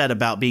upset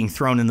about being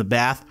thrown in the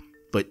bath.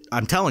 But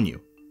I'm telling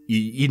you,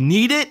 you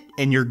need it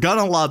and you're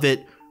gonna love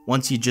it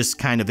once you just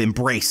kind of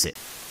embrace it.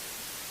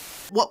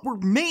 What we're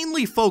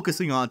mainly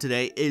focusing on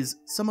today is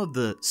some of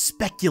the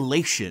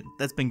speculation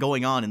that's been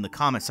going on in the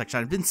comment section.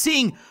 I've been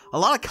seeing a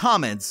lot of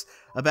comments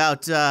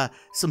about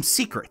some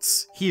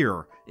secrets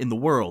here in the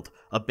world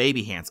of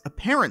baby hands.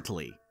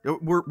 Apparently,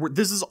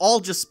 this is all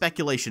just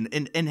speculation,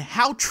 and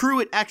how true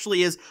it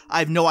actually is, I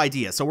have no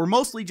idea. So we're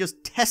mostly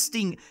just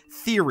testing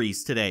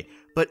theories today.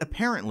 But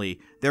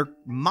apparently, there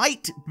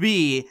might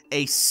be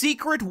a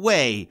secret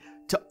way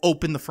to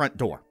open the front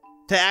door,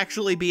 to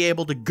actually be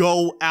able to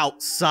go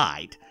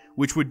outside,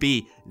 which would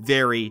be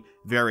very,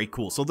 very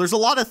cool. So there's a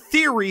lot of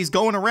theories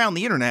going around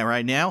the internet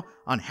right now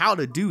on how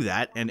to do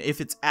that and if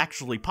it's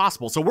actually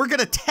possible. So we're going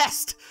to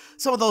test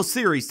some of those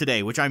theories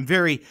today, which I'm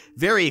very,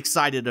 very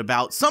excited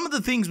about. Some of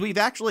the things we've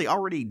actually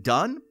already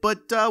done,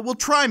 but we'll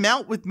try them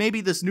out with maybe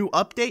this new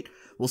update.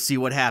 We'll see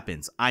what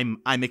happens. I'm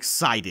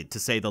excited, to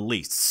say the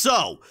least.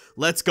 So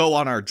let's go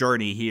on our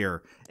journey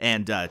here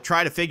and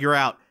try to figure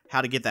out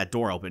how to get that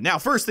door open. Now,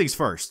 first things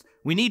first,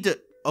 we need to...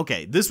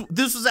 Okay, this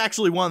was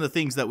actually one of the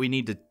things that we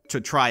need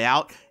to try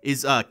out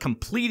is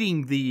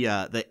completing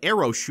the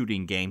arrow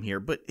shooting game here,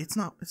 but it's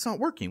not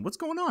working. What's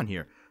going on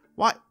here?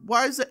 Why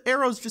is the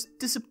arrows just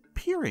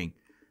disappearing?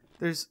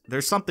 There's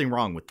something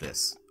wrong with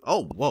this.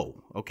 Oh,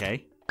 whoa.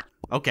 Okay.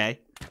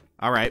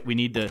 All right, we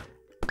need to.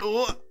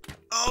 Oh,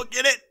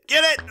 get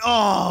it.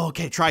 Oh,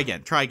 okay. Try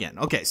again.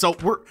 Okay, so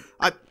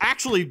I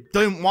actually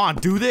didn't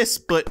want to do this,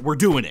 but we're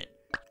doing it.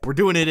 We're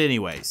doing it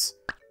anyways.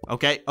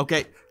 Okay.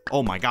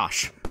 Oh my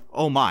gosh.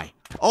 Oh my.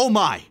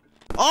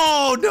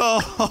 Oh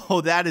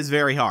no, that is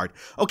very hard.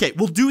 Okay,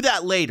 we'll do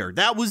that later.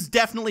 That was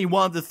definitely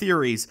one of the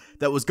theories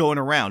that was going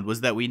around,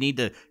 was that we need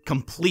to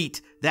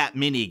complete that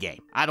mini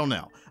game. I don't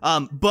know.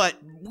 But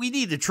we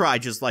need to try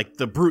just like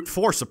the brute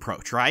force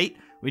approach, right?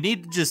 We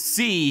need to just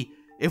see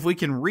if we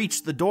can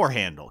reach the door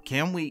handle.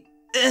 Can we?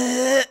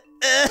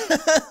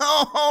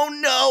 Oh,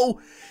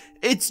 no.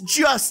 It's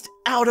just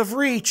out of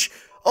reach.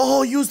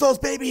 Oh, use those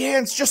baby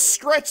hands. Just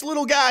stretch,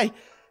 little guy.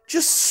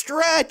 Just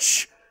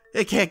stretch.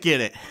 I can't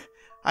get it.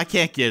 I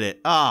can't get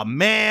it. Oh,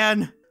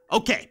 man.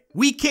 Okay,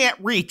 we can't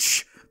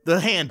reach the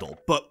handle,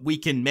 but we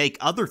can make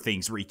other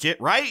things reach it,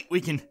 right?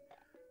 We can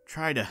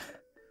try to,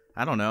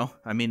 I don't know.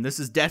 I mean, this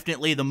is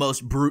definitely the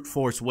most brute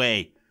force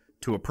way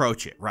to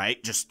approach it,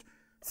 right? Just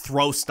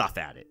throw stuff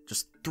at it.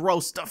 Just throw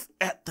stuff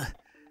at the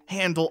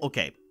handle.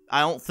 Okay,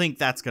 I don't think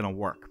that's gonna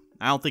work.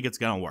 I don't think it's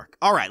gonna work.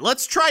 All right,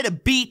 let's try to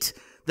beat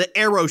the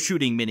arrow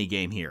shooting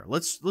minigame here.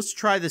 Let's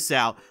try this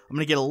out. I'm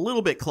gonna get a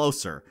little bit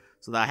closer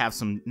so that I have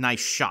some nice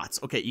shots.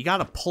 Okay, you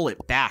gotta pull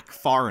it back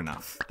far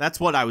enough. That's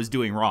what I was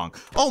doing wrong.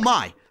 Oh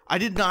my, I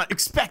did not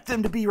expect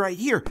them to be right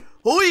here.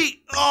 Oi!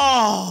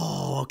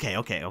 Oh,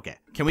 okay.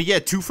 Can we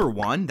get a 2 for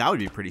 1? That would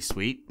be pretty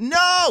sweet.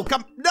 No,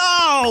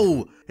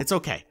 no! It's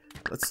okay.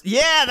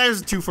 Yeah,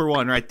 there's a 2 for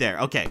 1 right there.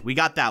 Okay, we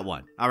got that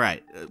one. All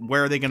right,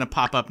 where are they gonna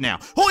pop up now?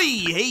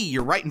 Hoi! Hey,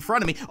 you're right in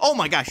front of me. Oh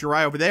my gosh, you're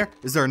right over there.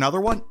 Is there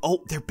another one?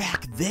 Oh, they're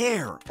back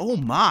there. Oh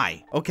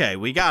my. Okay,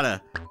 we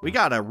gotta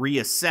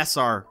reassess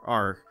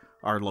our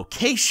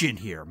location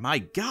here. My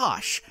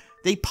gosh,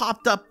 they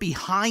popped up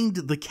behind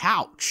the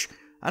couch.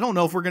 I don't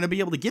know if we're gonna be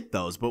able to get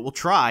those, but we'll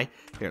try.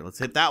 Here, let's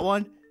hit that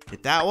one.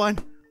 Hit that one.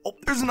 Oh,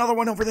 there's another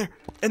one over there,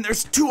 and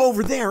there's 2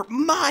 over there.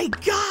 My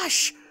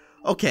gosh.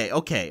 Okay.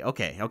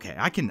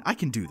 I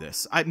can do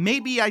this.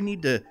 Maybe I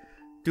need to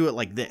do it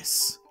like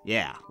this.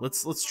 Yeah,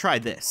 let's try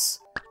this.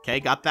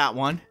 Okay, got that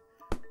one.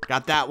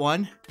 Got that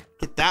one.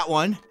 Get that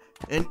one.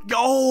 And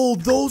oh,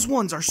 those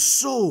ones are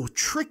so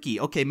tricky.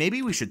 Okay,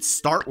 maybe we should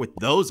start with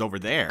those over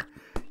there.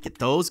 Get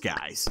those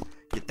guys.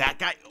 Get that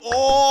guy.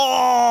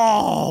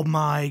 Oh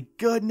my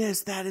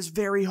goodness, that is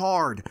very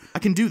hard. I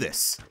can do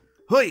this.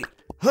 Hey.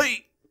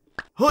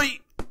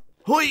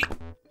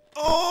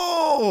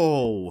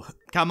 Oh,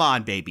 come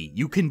on, baby.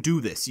 You can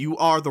do this. You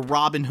are the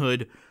Robin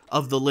Hood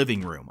of the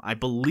living room. I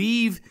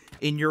believe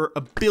in your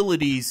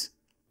abilities.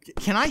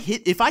 Can I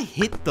hit? If I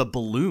hit the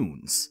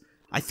balloons,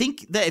 I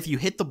think that if you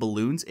hit the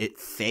balloons, it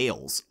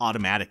fails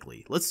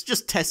automatically. Let's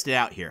just test it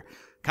out here.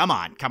 Come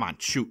on.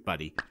 Shoot,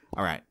 buddy.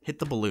 All right, hit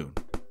the balloon.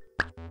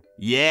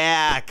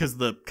 Yeah, because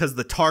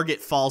the target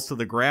falls to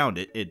the ground.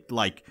 It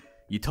like,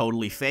 you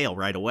totally fail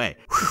right away.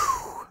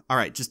 Whew. All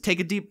right, just take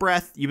a deep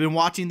breath. You've been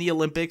watching the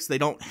Olympics. They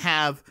don't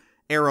have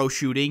arrow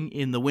shooting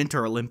in the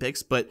Winter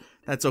Olympics, but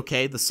that's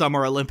okay. The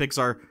Summer Olympics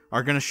are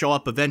going to show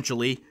up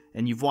eventually,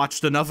 and you've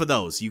watched enough of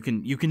those. You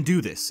can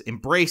do this.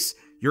 Embrace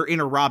your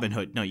inner Robin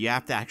Hood. No, you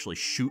have to actually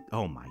shoot.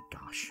 Oh my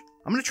gosh.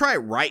 I'm going to try it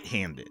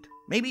right-handed.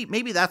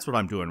 Maybe that's what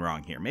I'm doing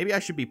wrong here. Maybe I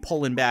should be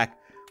pulling back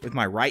with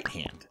my right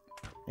hand.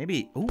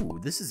 Maybe, ooh,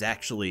 this is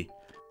actually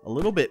a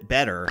little bit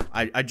better.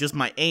 I just,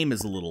 my aim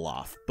is a little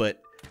off,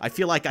 but I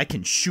feel like I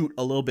can shoot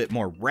a little bit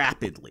more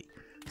rapidly.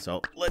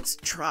 So let's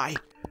try.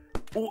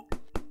 Oh,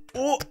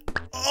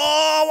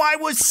 I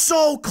was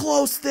so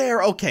close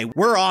there. Okay,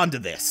 we're on to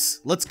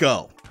this. Let's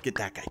go. Get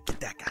that guy, get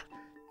that guy,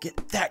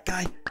 get that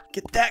guy,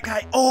 get that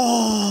guy.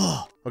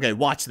 Oh, okay,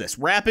 watch this.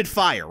 Rapid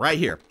fire right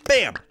here.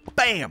 Bam,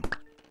 bam,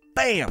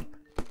 bam,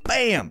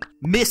 bam.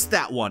 Missed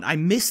that one. I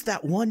missed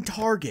that one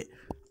target.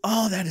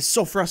 Oh, that is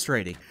so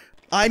frustrating.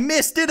 I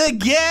missed it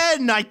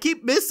again. I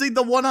keep missing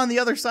the one on the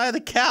other side of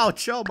the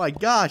couch. Oh my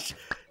gosh.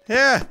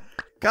 Here,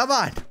 come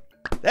on.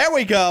 There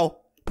we go.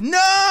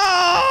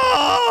 No!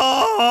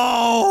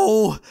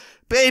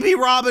 Baby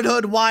Robin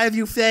Hood, why have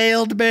you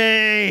failed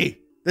me?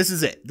 This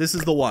is it. This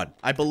is the one.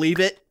 I believe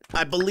it.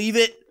 I believe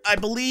it. I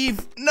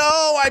believe.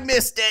 No, I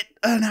missed it.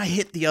 And I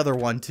hit the other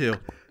one too.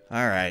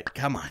 All right,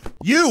 come on.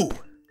 You!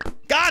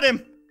 Got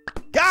him!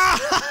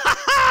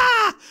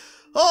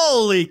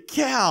 Holy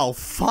cow,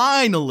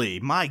 finally.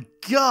 My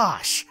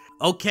gosh.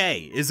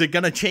 Okay, is it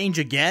gonna change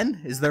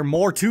again? Is there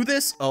more to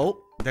this?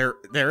 Oh, there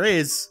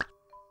is.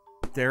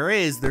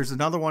 There's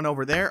another one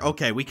over there.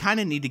 Okay, we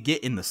kind of need to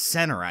get in the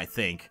center, I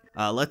think.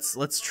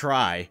 Let's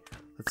try.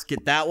 Let's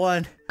get that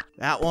one.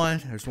 That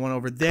one. There's one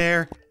over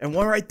there. And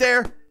one right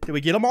there. Did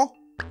we get them all?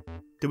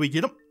 Did we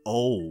get them?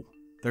 Oh,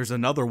 there's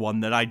another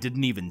one that I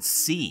didn't even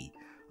see.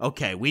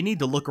 Okay, we need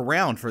to look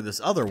around for this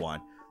other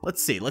one.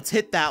 Let's see. Let's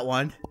hit that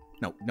one.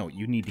 No,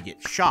 you need to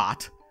get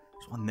shot.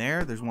 There's one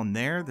there. There's one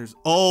there.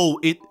 Oh,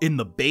 it in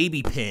the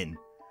baby pin.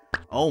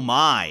 Oh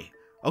my.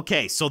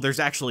 Okay, so there's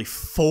actually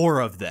 4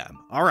 of them.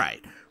 All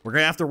right, we're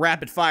gonna have to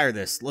rapid fire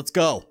this. Let's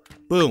go.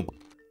 Boom,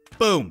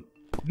 boom.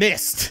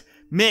 Missed.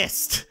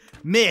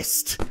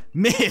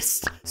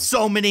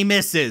 So many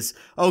misses.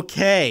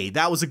 Okay,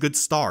 that was a good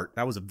start.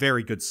 That was a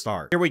very good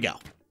start. Here we go.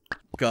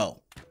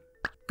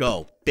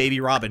 Go, baby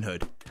Robin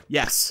Hood.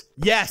 Yes.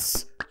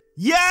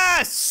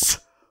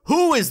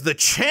 Who is the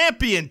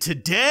champion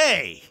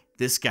today?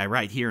 This guy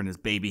right here in his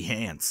baby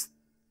hands.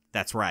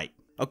 That's right.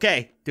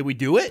 Okay, did we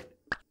do it?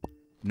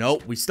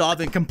 Nope, we still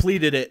haven't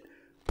completed it.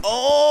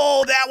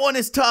 Oh, that one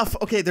is tough.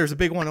 Okay, there's a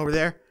big one over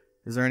there.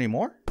 Is there any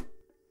more?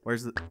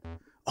 Where's the...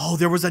 Oh,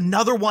 there was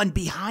another one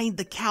behind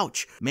the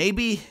couch.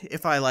 Maybe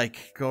if I,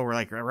 like, go,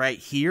 like, right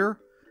here,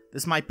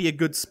 this might be a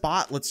good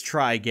spot. Let's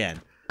try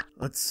again.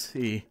 Let's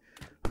see.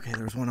 Okay,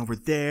 there's one over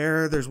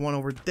there. There's one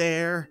over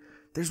there.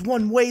 There's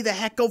one way the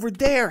heck over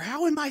there.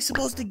 How am I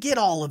supposed to get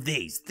all of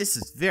these? This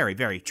is very,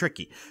 very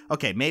tricky.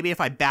 Okay, maybe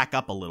if I back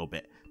up a little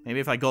bit. Maybe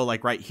if I go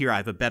like right here, I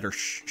have a better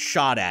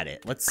shot at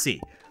it. Let's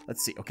see.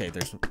 Let's see. Okay,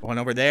 there's one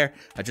over there.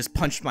 I just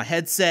punched my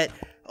headset.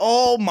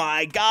 Oh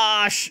my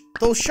gosh.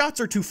 Those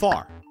shots are too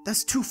far.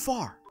 That's too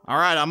far. All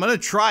right, I'm gonna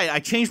try it. I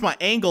changed my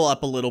angle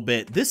up a little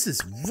bit. This is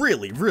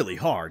really, really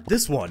hard.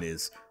 This one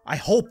is. I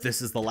hope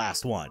this is the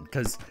last one,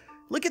 because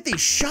look at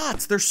these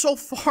shots. They're so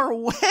far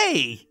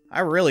away. I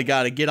really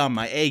got to get on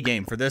my A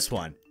game for this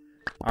one.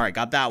 All right,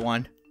 got that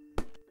one.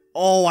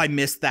 Oh, I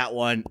missed that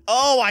one.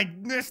 Oh, I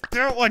missed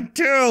that one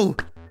too.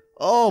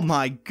 Oh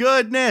my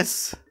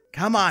goodness.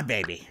 Come on,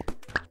 baby.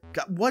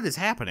 God, what is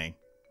happening?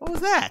 What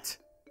was that?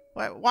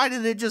 Why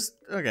did it just...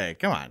 Okay,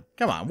 come on.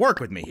 Come on, work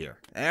with me here.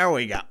 There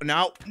we go.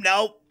 No,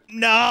 no,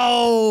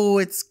 no.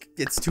 It's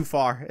too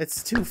far.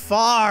 It's too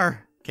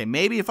far. Okay,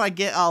 maybe if I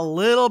get a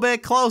little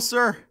bit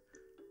closer.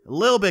 A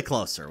little bit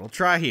closer. We'll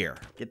try here.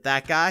 Get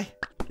that guy.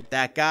 Get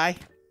that guy.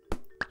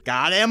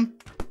 Got him.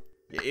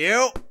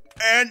 You.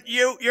 And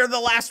you. You're the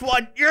last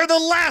one. You're the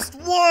last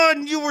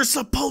one. You were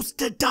supposed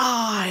to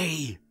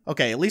die.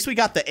 Okay, at least we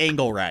got the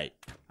angle right.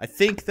 I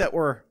think that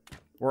we're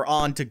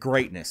on to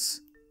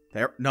greatness.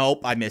 There.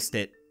 Nope, I missed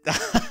it.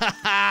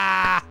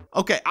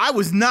 Okay, I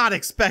was not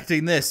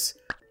expecting this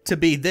to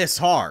be this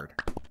hard.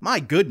 My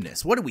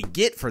goodness, what do we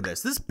get for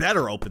this? This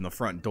better open the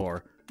front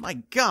door. My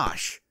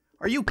gosh.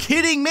 Are you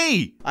kidding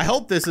me? I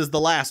hope this is the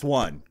last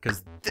one,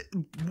 because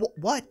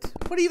what?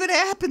 What even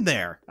happened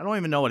there? I don't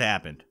even know what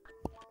happened.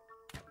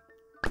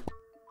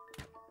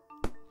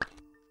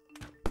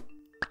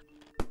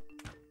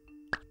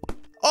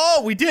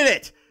 Oh, we did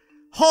it!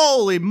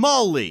 Holy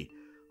moly!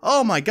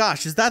 Oh my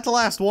gosh, is that the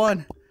last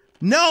one?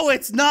 No,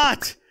 it's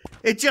not!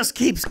 It just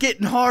keeps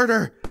getting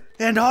harder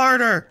and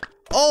harder.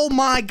 Oh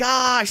my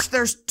gosh,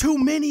 there's too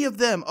many of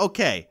them.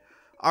 Okay,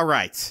 all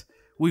right.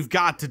 We've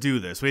got to do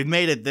this. We've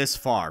made it this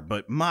far,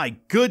 but my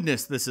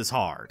goodness, this is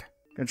hard.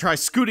 Gonna try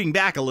scooting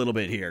back a little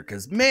bit here,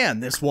 because man,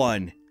 this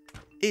one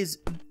is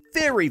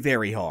very,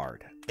 very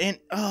hard. And,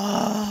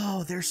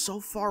 oh, they're so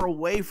far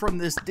away from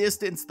this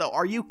distance, though.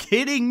 Are you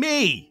kidding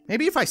me?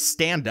 Maybe if I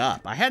stand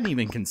up. I hadn't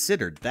even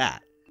considered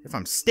that. If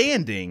I'm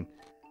standing,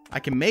 I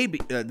can maybe...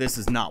 this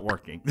is not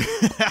working.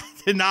 That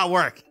did not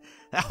work.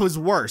 That was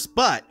worse.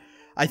 But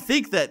I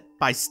think that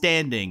by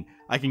standing,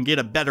 I can get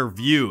a better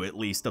view, at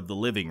least, of the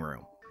living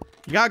room.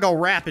 You gotta go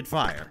rapid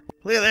fire.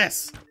 Look at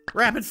this.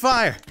 Rapid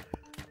fire.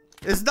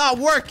 It's not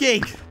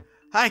working.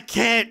 I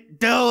can't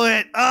do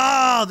it.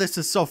 Oh, this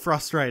is so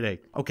frustrating.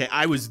 Okay,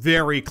 I was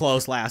very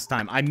close last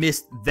time. I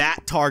missed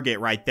that target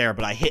right there,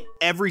 but I hit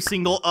every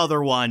single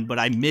other one, but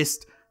I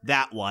missed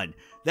that one.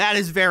 That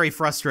is very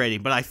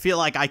frustrating, but I feel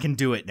like I can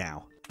do it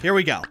now. Here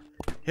we go.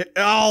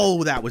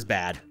 Oh, that was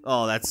bad.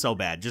 Oh, that's so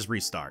bad. Just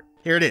restart.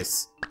 Here it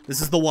is. This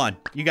is the one.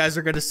 You guys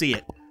are gonna see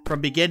it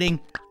from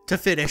beginning to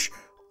finish.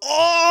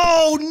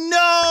 Oh,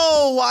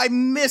 no! I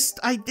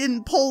missed. I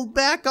didn't pull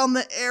back on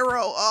the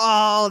arrow.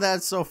 Oh,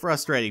 that's so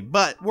frustrating.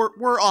 But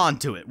we're on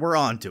to it. We're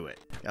on to it.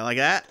 Yeah, like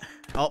that?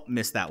 Oh,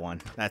 missed that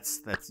one.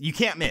 That's you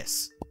can't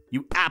miss.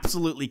 You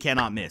absolutely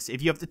cannot miss.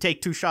 If you have to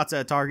take 2 shots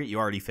at a target, you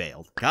already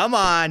failed. Come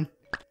on.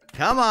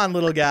 Come on,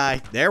 little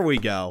guy. There we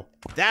go.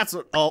 That's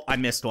what... Oh, I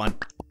missed one.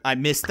 I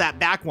missed that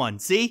back one.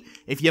 See?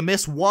 If you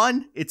miss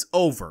one, it's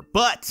over.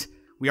 But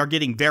we are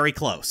getting very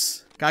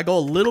close. Gotta go a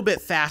little bit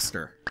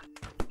faster.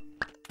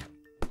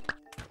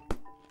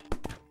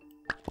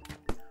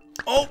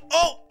 Oh,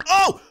 oh,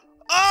 oh,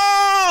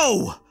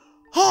 oh!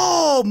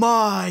 Oh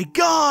my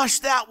gosh,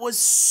 that was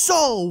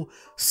so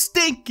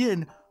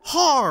stinking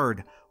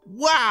hard.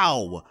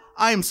 Wow.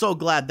 I am so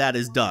glad that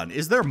is done.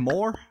 Is there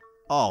more?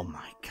 Oh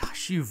my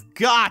gosh, you've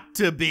got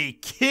to be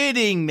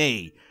kidding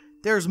me.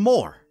 There's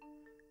more.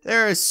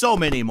 There is so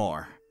many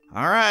more.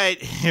 All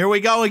right, here we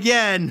go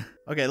again.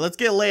 Okay, let's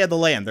get a lay of the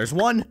land. There's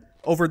one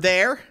over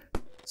there.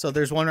 So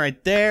there's one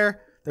right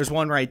there. There's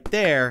one right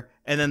there.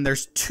 And then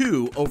there's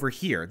 2 over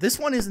here. This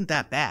one isn't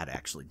that bad,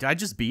 actually. Did I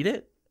just beat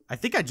it? I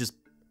think I just...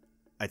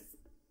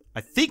 I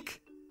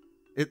think...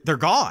 they're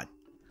gone.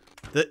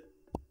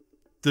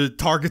 The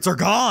targets are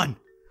gone.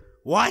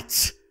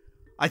 What?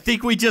 I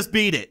think we just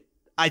beat it.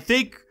 I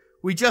think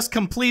we just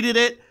completed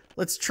it.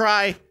 Let's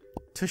try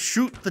to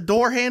shoot the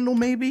door handle,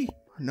 maybe?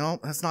 No,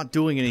 that's not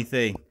doing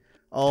anything.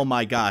 Oh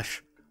my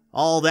gosh.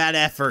 All that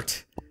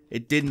effort.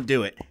 It didn't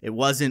do it. It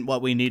wasn't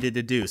what we needed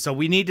to do. So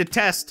we need to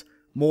test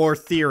more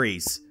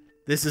theories.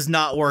 This is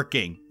not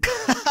working.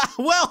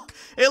 Well,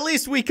 at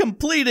least we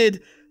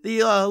completed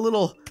the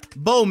little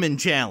Bowman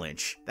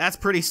challenge. That's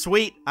pretty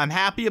sweet. I'm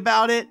happy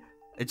about it.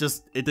 It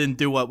didn't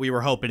do what we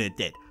were hoping it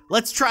did.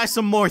 Let's try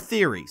some more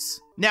theories.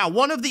 Now,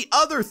 one of the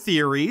other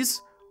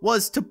theories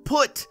was to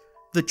put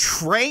the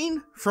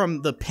train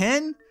from the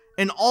pen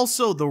and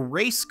also the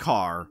race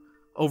car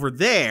over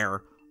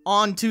there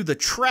onto the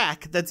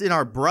track that's in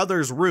our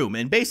brother's room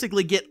and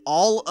basically get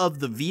all of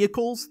the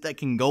vehicles that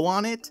can go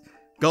on it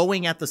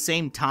going at the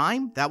same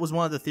time. That was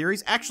one of the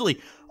theories.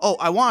 Actually, oh,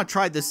 I want to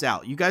try this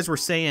out. You guys were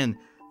saying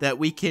that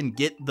we can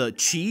get the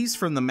cheese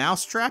from the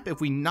mousetrap if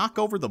we knock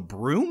over the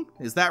broom.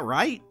 Is that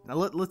right? Now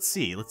let's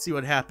see. Let's see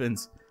what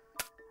happens.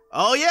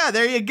 Oh yeah,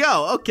 there you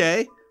go.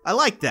 Okay, I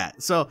like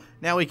that. So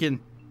now we can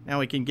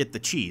get the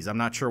cheese. I'm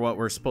not sure what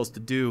we're supposed to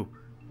do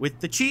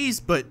with the cheese,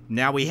 but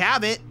now we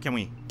have it. Can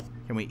we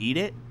eat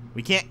it?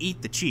 We can't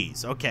eat the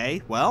cheese.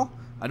 Okay, well,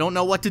 I don't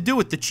know what to do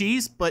with the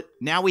cheese, but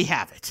now we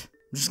have it.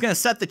 I'm just gonna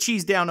set the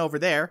cheese down over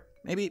there.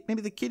 Maybe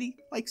the kitty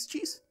likes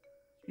cheese.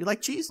 You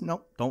like cheese?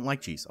 No, don't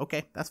like cheese.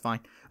 Okay, that's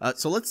fine.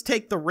 So let's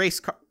take the race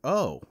car.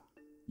 Oh,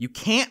 you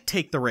can't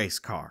take the race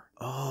car.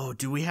 Oh,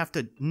 do we have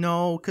to?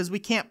 No, because we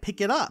can't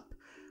pick it up.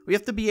 We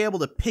have to be able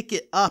to pick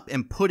it up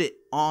and put it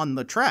on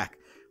the track.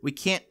 We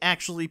can't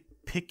actually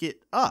pick it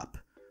up.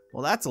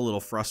 Well, that's a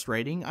little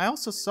frustrating. I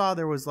also saw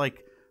there was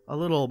like a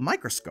little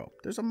microscope.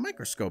 There's a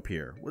microscope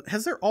here.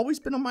 Has there always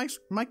been a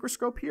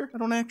microscope here? I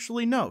don't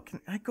actually know.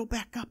 Can I go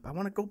back up? I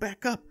want to go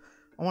back up.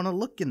 I want to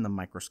look in the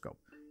microscope.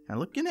 Can I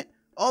look in it?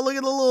 Oh, look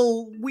at the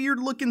little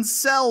weird-looking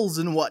cells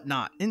and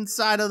whatnot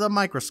inside of the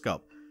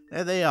microscope.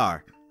 There they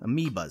are.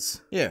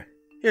 Amoebas. Here,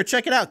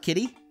 check it out,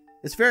 kitty.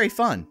 It's very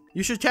fun.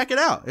 You should check it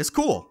out. It's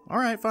cool. All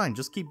right, fine.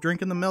 Just keep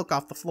drinking the milk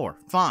off the floor.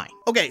 Fine.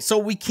 Okay, so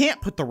we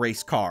can't put the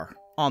race car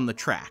on the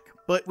track,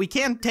 but we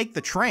can take the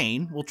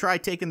train. We'll try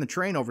taking the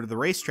train over to the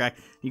racetrack.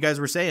 You guys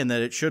were saying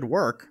that it should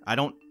work. I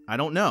don't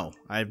know.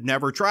 I've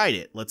never tried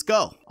it. Let's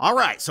go. All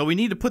right, so we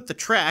need to put the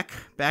track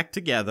back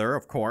together,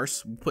 of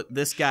course. We'll put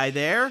this guy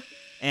there.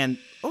 And,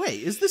 oh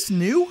wait, is this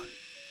new?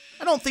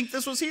 I don't think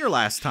this was here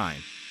last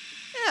time.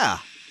 Yeah.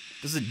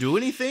 Does it do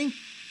anything?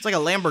 It's like a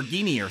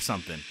Lamborghini or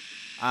something.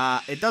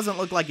 It doesn't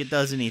look like it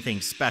does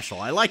anything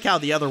special. I like how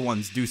the other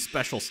ones do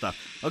special stuff.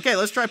 Okay,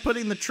 let's try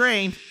putting the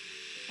train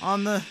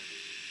on the...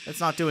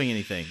 It's not doing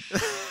anything.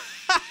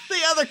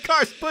 The other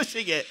car's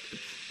pushing it.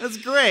 That's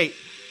great.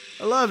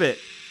 I love it.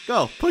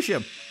 Go, push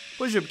him.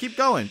 Push him, keep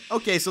going.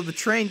 Okay, so the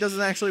train doesn't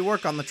actually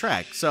work on the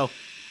track. So...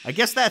 I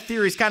guess that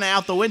theory's kind of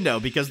out the window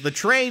because the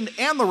train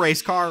and the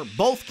race car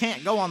both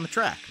can't go on the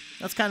track.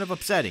 That's kind of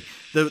upsetting.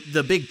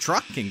 The big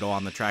truck can go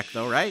on the track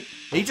though, right?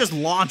 He just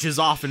launches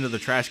off into the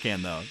trash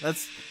can though.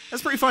 That's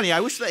pretty funny. I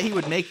wish that he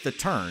would make the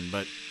turn,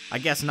 but I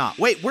guess not.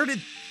 Wait, where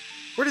did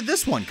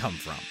this one come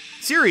from?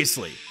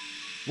 Seriously,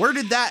 where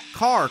did that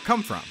car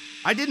come from?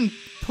 I didn't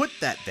put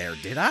that there,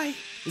 did I?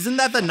 Isn't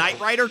that the Knight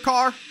Rider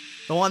car?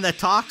 The one that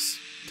talks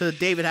to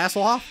David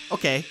Hasselhoff?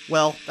 Okay,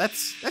 well,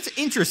 that's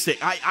interesting.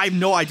 I have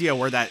no idea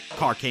where that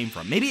car came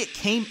from. Maybe it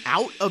came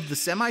out of the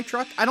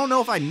semi-truck? I don't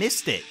know if I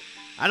missed it.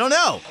 I don't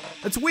know.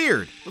 That's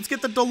weird. Let's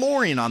get the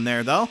DeLorean on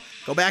there, though.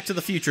 Go back to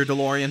the future,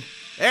 DeLorean.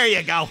 There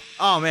you go.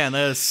 Oh, man,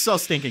 that is so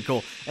stinking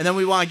cool. And then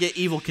we want to get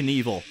Evel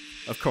Knievel,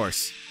 of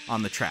course,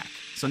 on the track.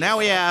 So now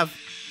we have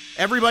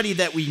everybody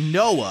that we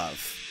know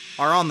of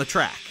are on the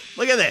track.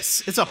 Look at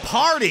this. It's a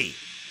party.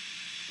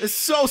 It's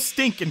so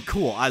stinking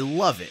cool. I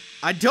love it.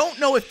 I don't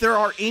know if there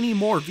are any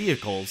more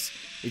vehicles.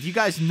 If you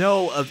guys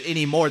know of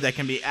any more that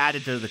can be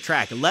added to the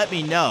track, let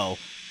me know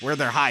where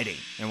they're hiding,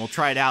 and we'll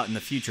try it out in the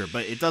future.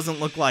 But it doesn't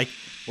look like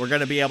we're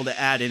going to be able to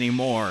add any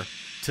more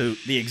to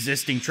the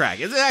existing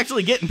track. It's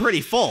actually getting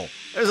pretty full.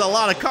 There's a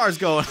lot of cars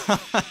going on.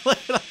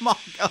 Look at them all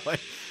going.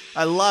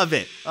 I love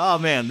it. Oh,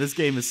 man, this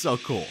game is so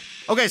cool.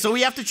 Okay, so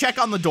we have to check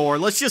on the door.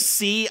 Let's just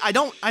see. I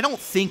don't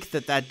think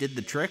that did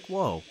the trick.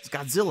 Whoa, it's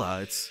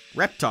Godzilla. It's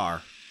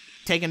Reptar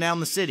taking down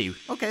the city.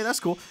 Okay,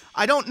 that's cool.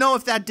 I don't know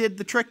if that did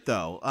the trick,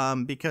 though,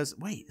 because,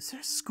 wait, is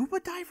there a scuba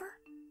diver?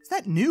 Is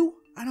that new?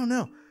 I don't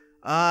know.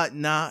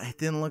 Nah, it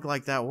didn't look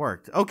like that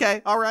worked.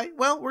 Okay, all right.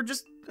 Well, we're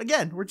just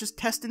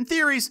testing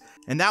theories,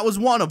 and that was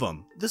one of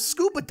them. The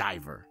scuba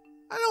diver.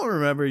 I don't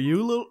remember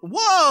you, little...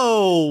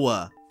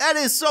 Whoa! That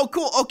is so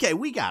cool. Okay,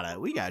 we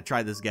gotta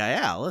try this guy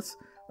out.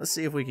 Let's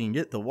see if we can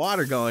get the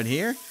water going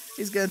here.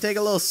 He's gonna take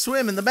a little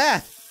swim in the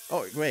bath.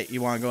 Oh, wait,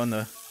 you wanna go in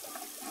the...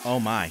 Oh,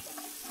 my.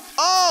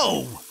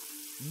 Oh!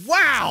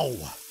 Wow!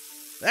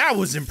 That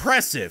was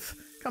impressive.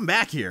 Come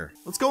back here.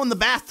 Let's go in the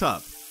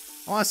bathtub.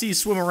 I wanna see you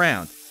swim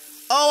around.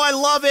 Oh, I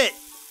love it!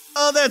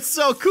 Oh, that's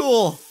so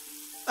cool!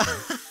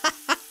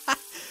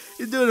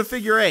 You're doing a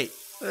figure eight.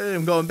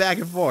 I'm going back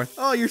and forth.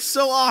 Oh, you're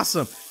so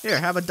awesome. Here,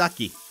 have a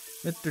ducky.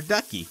 Mr.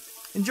 Ducky.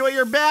 Enjoy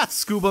your bath,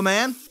 Scuba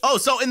Man. Oh,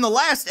 so in the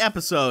last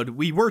episode,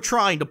 we were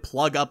trying to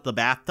plug up the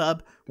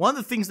bathtub. One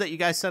of the things that you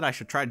guys said I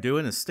should try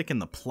doing is sticking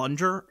the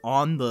plunger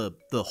on the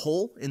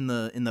hole in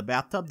the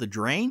bathtub, the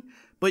drain.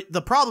 But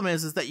the problem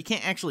is that you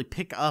can't actually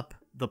pick up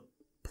the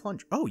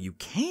plunger. Oh, you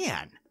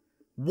can.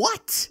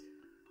 What?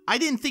 I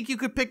didn't think you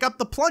could pick up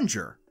the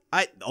plunger.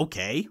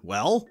 Okay,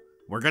 well,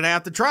 we're gonna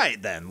have to try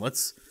it then.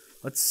 Let's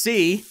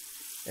see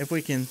if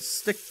we can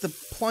stick the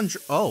plunger.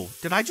 Oh,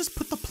 did I just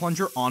put the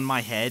plunger on my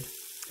head?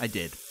 I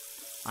did.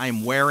 I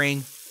am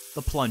wearing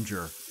the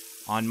plunger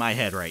on my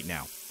head right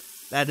now.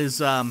 That is,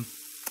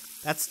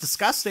 that's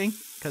disgusting,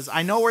 because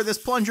I know where this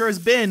plunger has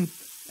been,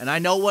 and I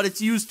know what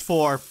it's used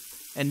for,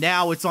 and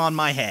now it's on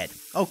my head.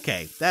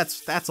 Okay,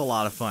 that's a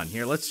lot of fun.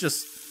 Here, let's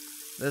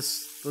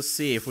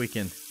see if we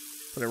can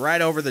put it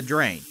right over the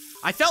drain.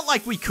 I felt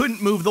like we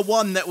couldn't move the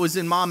one that was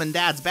in Mom and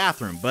Dad's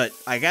bathroom, but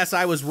I guess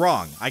I was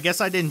wrong. I guess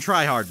I didn't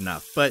try hard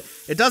enough, but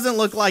it doesn't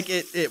look like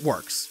it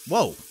works.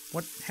 Whoa,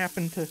 what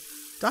happened to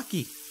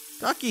Ducky?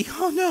 Ducky,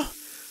 oh no.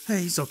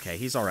 Hey, he's okay,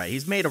 he's all right.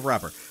 He's made of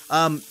rubber.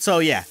 So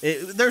yeah,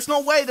 there's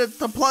no way to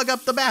plug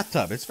up the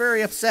bathtub. It's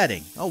very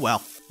upsetting. Oh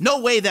well. No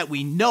way that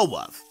we know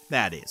of,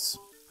 that is.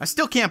 I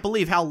still can't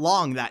believe how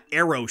long that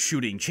arrow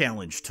shooting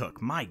challenge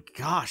took. My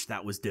gosh,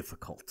 that was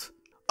difficult.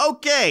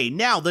 Okay,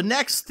 now the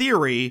next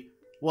theory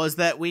was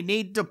that we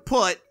need to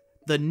put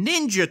the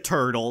Ninja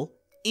Turtle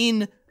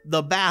in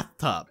the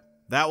bathtub.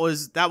 That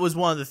was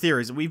one of the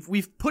theories.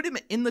 We've put him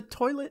in the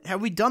toilet.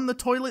 Have we done the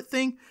toilet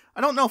thing?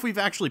 I don't know if we've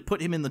actually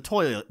put him in the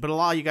toilet, but a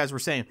lot of you guys were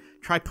saying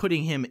try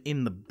putting him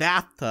in the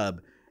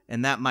bathtub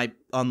and that might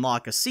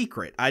unlock a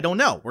secret. I don't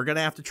know. We're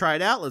gonna have to try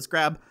it out. Let's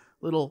grab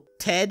little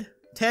Ted.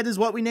 Ted is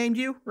what we named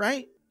you,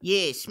 right?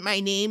 Yes, my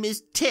name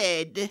is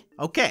Ted.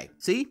 Okay,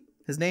 see?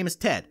 His name is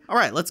Ted. All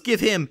right, let's give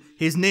him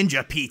his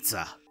ninja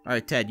pizza. All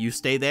right, Ted, you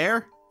stay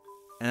there,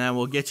 and then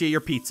we'll get you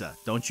your pizza.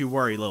 Don't you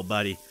worry, little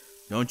buddy.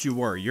 Don't you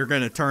worry. You're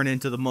going to turn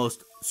into the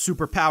most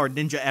super-powered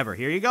ninja ever.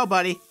 Here you go,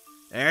 buddy.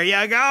 There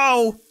you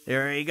go.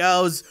 There he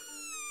goes.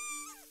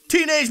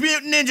 Teenage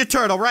Mutant Ninja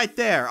Turtle right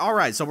there. All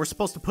right, so we're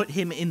supposed to put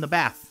him in the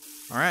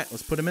bath. All right,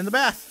 let's put him in the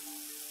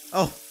bath.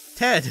 Oh,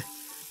 Ted,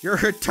 you're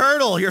a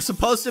turtle. You're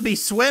supposed to be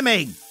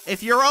swimming.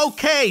 If you're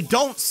okay,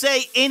 don't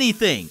say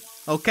anything,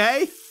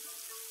 okay?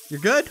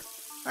 You're good?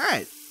 All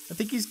right, I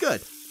think he's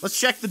good. Let's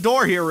check the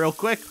door here real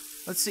quick.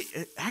 Let's see.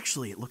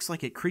 Actually, it looks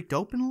like it creaked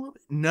open a little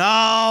bit.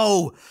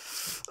 No!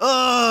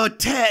 Oh,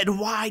 Ted,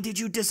 why did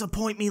you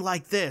disappoint me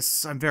like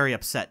this? I'm very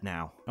upset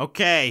now.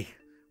 Okay,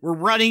 we're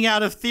running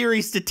out of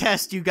theories to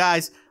test, you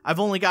guys. I've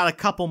only got a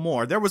couple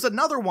more. There was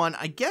another one.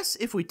 I guess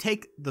if we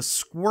take the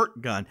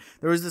squirt gun,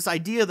 there was this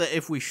idea that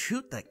if we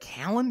shoot the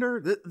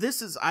calendar,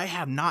 I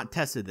have not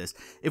tested this.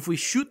 If we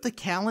shoot the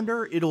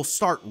calendar, it'll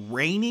start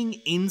raining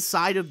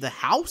inside of the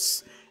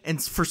house.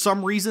 And for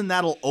some reason,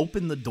 that'll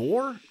open the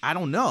door? I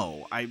don't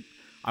know. I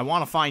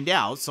want to find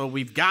out. So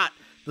we've got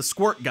the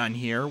squirt gun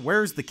here.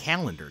 Where's the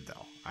calendar,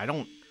 though? I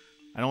don't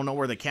know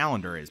where the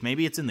calendar is.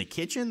 Maybe it's in the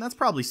kitchen? That's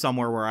probably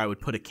somewhere where I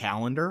would put a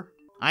calendar.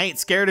 I ain't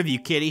scared of you,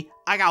 kitty.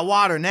 I got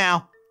water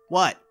now.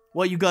 What?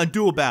 What you gonna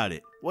do about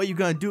it? What you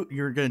gonna do?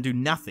 You're gonna do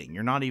nothing.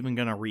 You're not even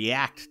gonna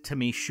react to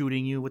me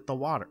shooting you with the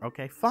water.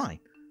 Okay, fine.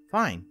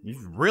 Fine.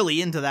 You're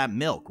really into that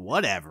milk.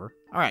 Whatever.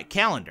 All right,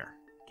 calendar.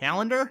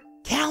 Calendar?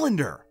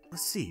 Calendar!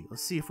 Let's see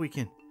if we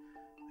can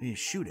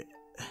shoot it.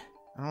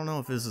 I don't know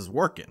if this is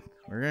working.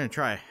 We're gonna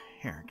try.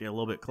 Here, get a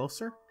little bit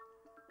closer.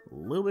 A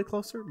little bit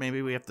closer.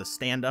 Maybe we have to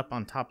stand up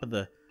on top of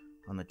the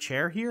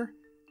chair here.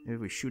 Maybe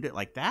we shoot it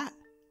like that.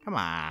 Come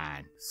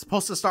on. It's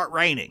supposed to start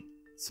raining.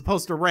 It's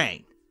supposed to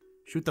rain.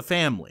 Shoot the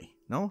family.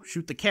 No,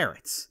 shoot the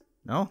carrots.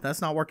 No,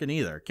 that's not working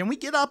either. Can we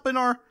get up in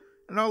our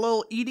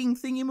little eating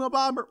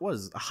thingy-mabob? What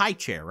is it? A high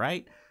chair,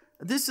 right?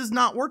 This is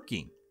not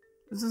working.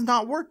 This is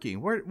not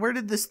working. Where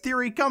did this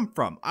theory come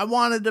from? I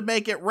wanted to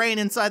make it rain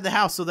inside the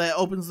house so that it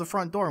opens the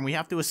front door and we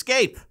have to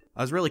escape.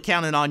 I was really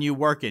counting on you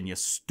working, you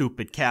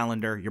stupid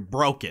calendar. You're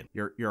broken.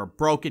 You're a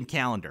broken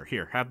calendar.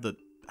 Here, have the...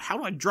 How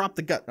do I drop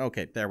the gun?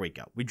 Okay, there we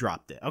go. We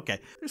dropped it. Okay,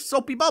 there's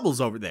soapy bubbles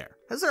over there.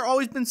 Has there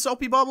always been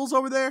soapy bubbles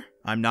over there?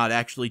 I'm not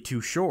actually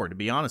too sure, to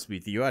be honest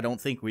with you. I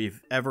don't think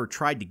we've ever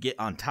tried to get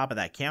on top of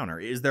that counter.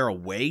 Is there a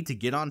way to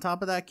get on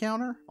top of that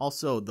counter?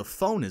 Also, the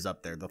phone is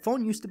up there. The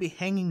phone used to be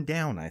hanging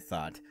down, I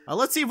thought.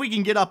 Let's see if we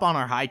can get up on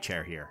our high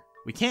chair here.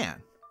 We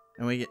can.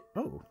 And we get...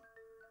 Oh.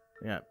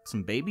 We got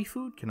some baby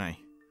food? Can I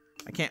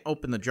can't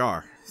open the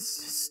jar.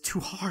 It's too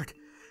hard.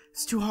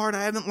 It's too hard.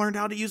 I haven't learned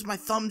how to use my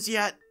thumbs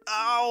yet.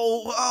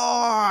 Oh,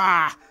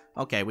 ah.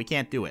 Okay, we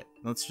can't do it.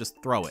 Let's just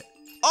throw it.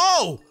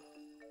 Oh!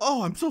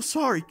 Oh, I'm so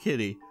sorry,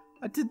 kitty.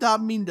 I did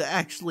not mean to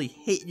actually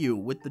hit you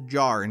with the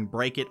jar and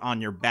break it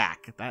on your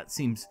back. That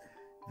seems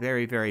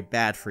very, very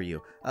bad for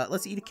you.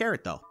 Let's eat a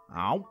carrot, though.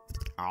 Ow.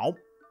 Ow.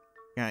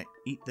 Can I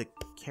eat the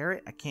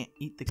carrot? I can't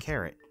eat the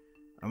carrot.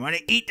 I'm gonna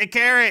eat the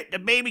carrot! The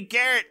baby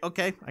carrot!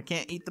 Okay, I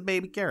can't eat the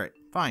baby carrot.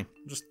 Fine.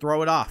 Just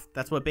throw it off.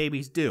 That's what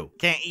babies do.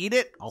 Can't eat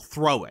it? I'll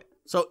throw it.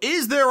 So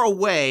is there a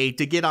way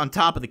to get on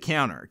top of the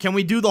counter? Can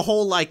we do the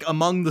whole, like,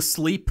 among the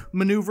sleep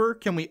maneuver?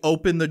 Can we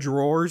open the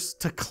drawers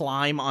to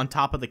climb on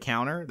top of the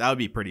counter? That would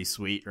be pretty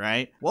sweet,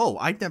 right? Whoa,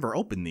 I've never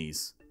opened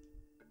these.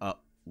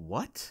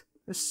 What?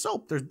 There's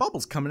soap. There's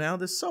bubbles coming out of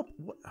this soap.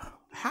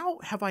 How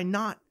have I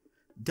not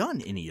done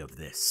any of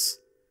this?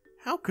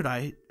 How could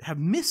I have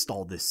missed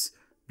all this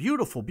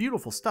beautiful,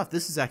 beautiful stuff?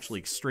 This is actually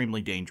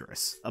extremely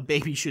dangerous. A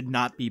baby should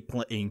not be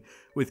playing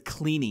with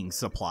cleaning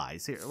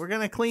supplies. Here, we're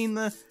gonna clean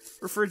the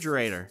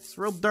refrigerator. It's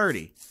real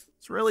dirty.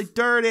 It's really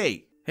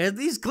dirty. Have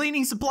these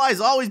cleaning supplies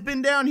always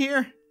been down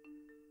here?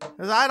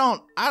 'Cause I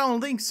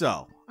don't think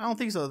so. I don't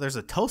think so. There's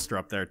a toaster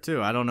up there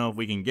too. I don't know if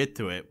we can get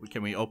to it.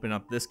 Can we open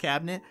up this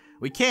cabinet?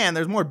 We can.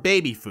 There's more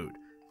baby food.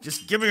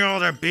 Just give me all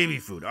that baby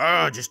food.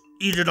 Just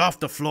eat it off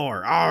the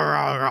floor.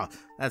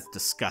 That's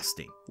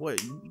disgusting. What,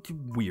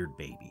 weird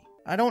baby.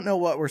 I don't know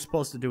what we're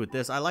supposed to do with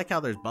this. I like how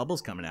there's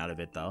bubbles coming out of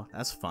it, though.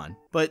 That's fun.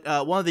 But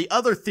one of the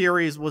other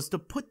theories was to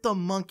put the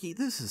monkey...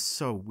 This is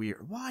so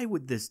weird. Why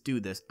would this do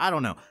this? I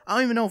don't know. I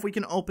don't even know if we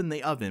can open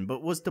the oven,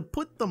 but was to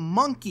put the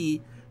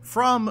monkey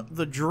from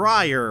the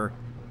dryer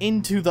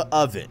into the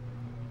oven.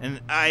 And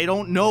I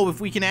don't know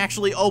if we can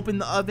actually open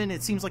the oven.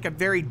 It seems like a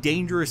very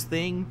dangerous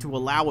thing to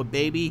allow a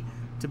baby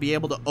to be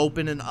able to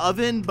open an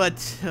oven,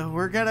 but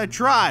we're gonna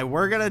try.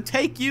 We're gonna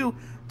take you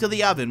to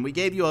the oven. We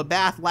gave you a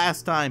bath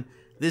last time.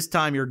 This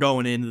time you're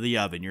going into the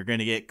oven. You're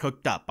gonna get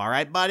cooked up, all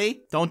right,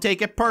 buddy? Don't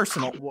take it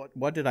personal.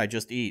 What did I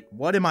just eat?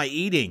 What am I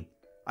eating?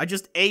 I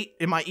just ate.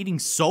 Am I eating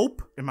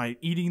soap? Am I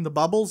eating the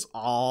bubbles?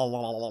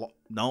 Oh,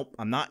 nope,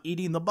 I'm not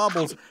eating the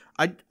bubbles.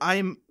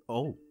 I'm.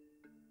 Oh,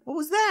 what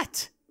was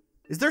that?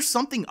 Is there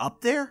something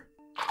up there?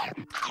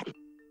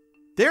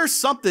 There's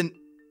something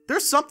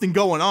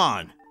going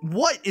on.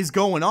 What is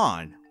going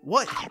on?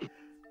 What?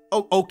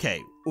 Oh,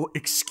 okay.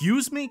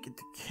 Excuse me?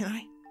 Can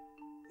I?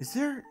 Is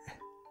there?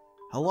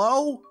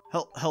 Hello?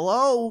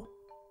 Hello?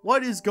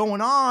 What is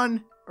going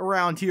on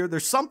around here?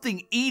 There's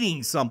something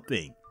eating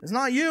something. It's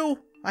not you.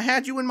 I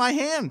had you in my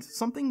hand.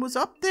 Something was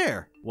up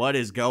there. What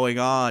is going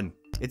on?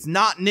 It's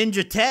not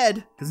Ninja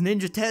Ted, because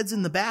Ninja Ted's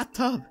in the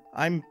bathtub.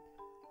 I'm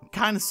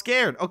kind of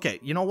scared. Okay,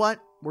 you know what?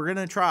 We're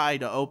gonna try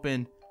to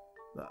open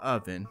the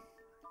oven.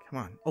 Come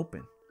on,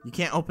 open. You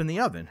can't open the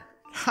oven.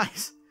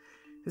 Guys,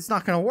 it's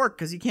not gonna work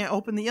because you can't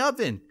open the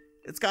oven.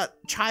 It's got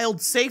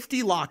child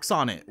safety locks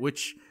on it,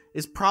 which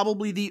is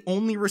probably the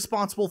only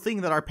responsible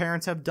thing that our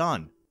parents have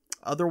done.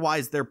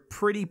 Otherwise, they're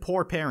pretty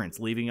poor parents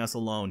leaving us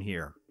alone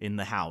here in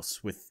the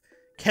house with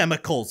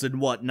chemicals and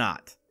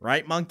whatnot.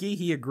 Right, Monkey?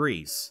 He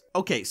agrees.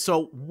 Okay,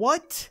 so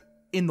what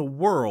in the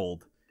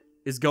world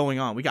is going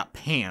on? We got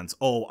pans.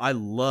 Oh, I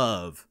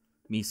love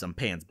me some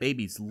pans.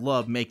 Babies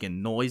love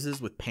making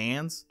noises with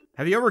pans.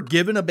 Have you ever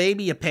given a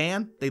baby a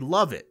pan? They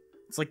love it.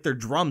 It's like their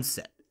drum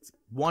set. It's a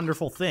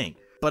wonderful thing.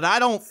 But I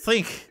don't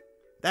think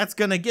that's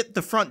gonna get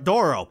the front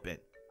door open.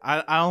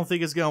 I don't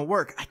think it's gonna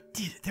work. I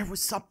did it. There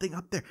was something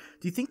up there.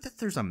 Do you think that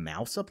there's a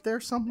mouse up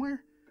there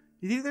somewhere?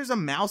 Do you think there's a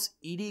mouse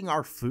eating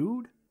our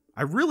food?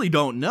 I really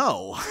don't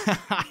know.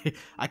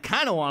 I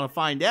kind of want to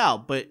find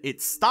out, but it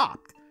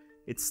stopped.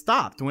 It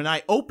stopped. When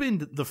I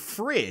opened the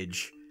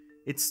fridge,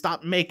 it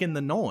stopped making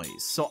the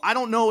noise. So I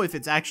don't know if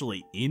it's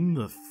actually in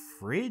the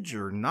fridge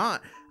or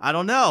not. I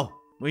don't know.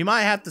 We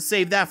might have to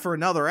save that for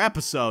another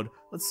episode.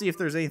 Let's see if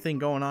there's anything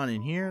going on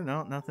in here.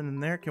 No, nothing in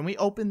there. Can we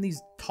open these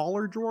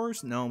taller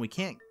drawers? No, we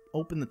can't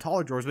open the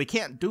taller drawers. We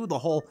can't do the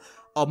whole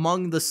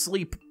among the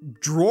sleep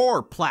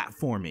drawer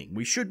platforming.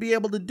 We should be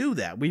able to do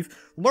that. We've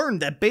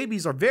learned that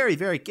babies are very,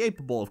 very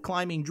capable of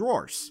climbing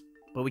drawers.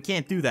 But we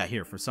can't do that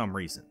here for some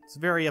reason. It's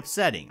very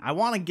upsetting. I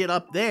want to get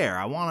up there.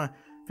 I want to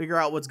figure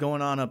out what's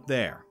going on up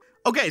there.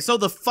 Okay, so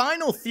the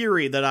final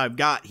theory that I've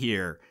got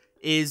here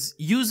is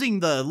using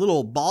the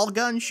little ball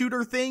gun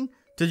shooter thing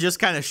to just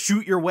kind of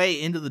shoot your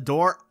way into the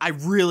door.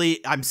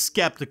 I'm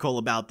skeptical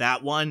about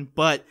that one,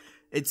 but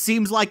it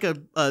seems like a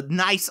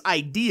nice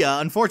idea.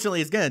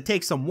 Unfortunately, it's going to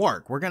take some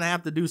work. We're going to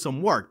have to do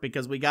some work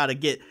because we got to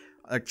get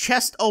a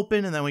chest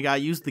open, and then we got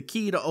to use the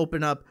key to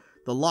open up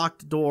the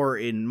locked door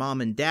in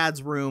Mom and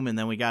Dad's room, and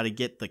then we got to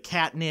get the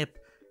catnip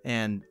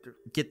and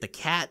get the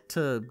cat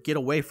to get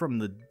away from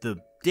the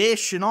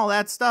dish and all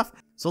that stuff.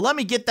 So let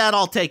me get that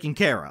all taken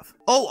care of.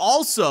 Oh,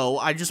 also,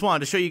 I just wanted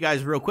to show you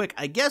guys real quick.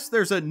 I guess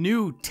there's a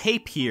new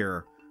tape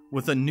here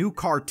with a new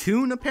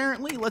cartoon,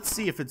 apparently. Let's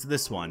see if it's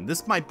this one.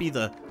 This might be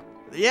the...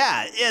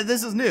 Yeah,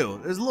 this is new.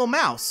 There's a little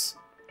mouse.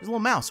 There's a little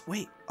mouse.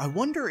 Wait, I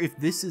wonder if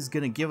this is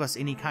going to give us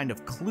any kind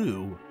of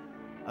clue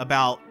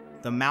about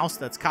the mouse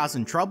that's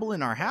causing trouble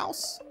in our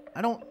house?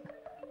 I don't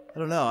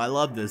know. I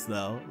love this,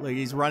 though. Like,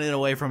 he's running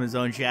away from his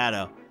own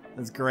shadow.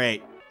 That's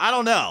great. I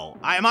don't know.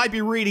 I might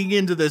be reading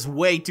into this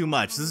way too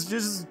much. This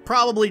is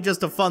probably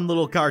just a fun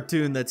little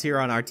cartoon that's here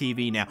on our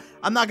TV now.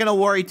 I'm not going to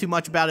worry too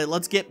much about it.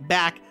 Let's get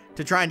back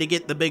to trying to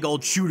get the big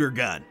old shooter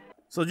gun.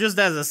 So just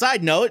as a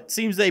side note, it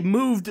seems they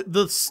moved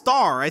the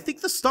star. I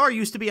think the star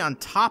used to be on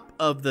top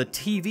of the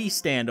TV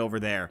stand over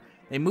there.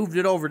 They moved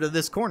it over to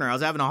this corner. I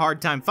was having a hard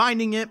time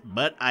finding it,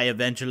 but I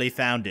eventually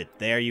found it.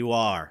 There you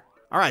are.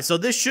 All right, so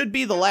this should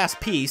be the last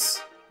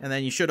piece. And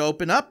then you should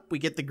open up. We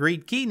get the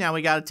green key. Now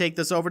we got to take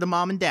this over to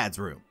Mom and Dad's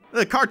room.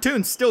 The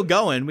cartoon's still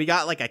going. We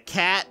got like a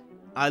cat.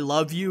 I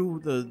love you.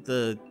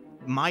 The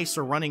mice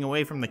are running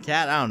away from the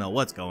cat. I don't know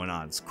what's going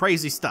on. It's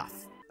crazy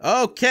stuff.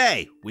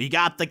 Okay, we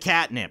got the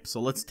catnip.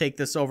 So let's take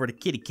this over to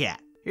Kitty Cat.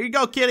 Here you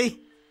go,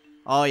 Kitty.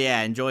 Oh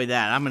yeah, enjoy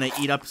that. I'm going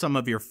to eat up some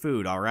of your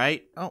food, all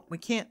right? Oh, we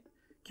can't.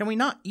 Can we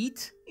not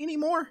eat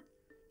anymore?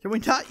 Can we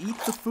not eat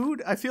the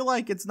food? I feel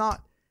like it's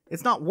not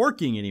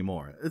working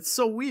anymore. It's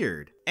so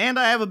weird. And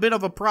I have a bit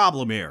of a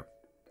problem here.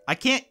 I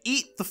can't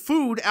eat the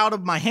food out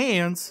of my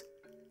hands,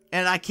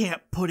 and I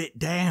can't put it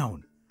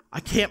down. I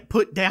can't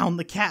put down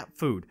the cat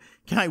food.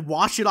 Can I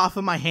wash it off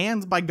of my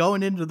hands by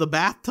going into the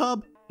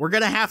bathtub? We're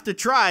gonna have to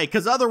try,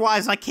 because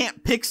otherwise I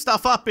can't pick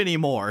stuff up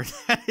anymore.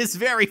 That is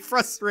very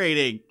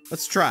frustrating.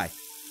 Let's try.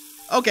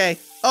 Okay.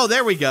 Oh,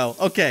 there we go.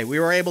 Okay, we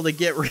were able to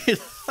get rid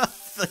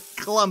of the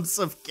clumps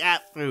of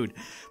cat food.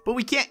 But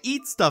we can't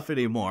eat stuff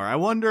anymore. I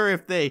wonder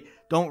if they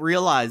don't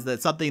realize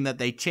that something that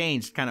they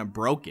changed kind of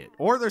broke it.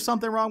 Or there's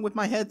something wrong with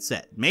my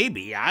headset.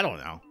 Maybe, I don't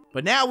know.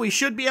 But now we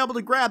should be able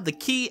to grab the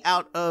key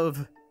out of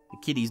the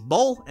kitty's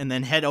bowl and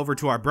then head over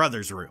to our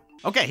brother's room.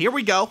 Okay, here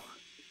we go.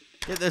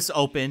 Get this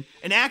open.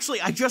 And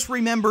actually, I just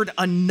remembered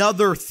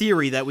another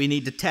theory that we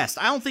need to test.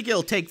 I don't think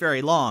it'll take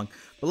very long,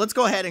 but let's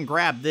go ahead and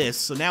grab this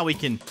so now we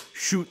can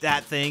shoot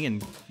that thing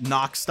and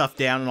knock stuff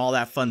down and all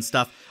that fun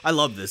stuff. I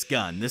love this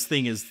gun. This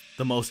thing is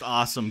the most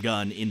awesome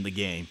gun in the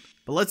game.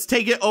 But let's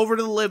take it over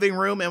to the living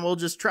room and we'll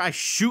just try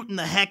shooting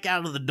the heck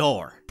out of the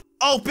door.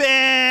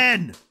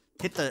 Open!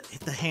 Hit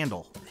the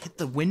handle. Hit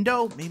the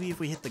window? Maybe if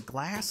we hit the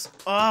glass?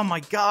 Oh my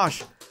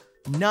gosh.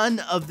 None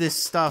of this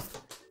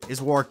stuff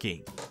is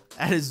working.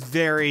 That is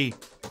very,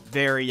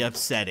 very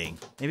upsetting.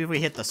 Maybe if we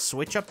hit the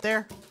switch up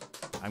there?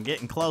 I'm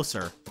getting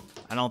closer.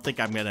 I don't think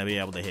I'm gonna be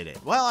able to hit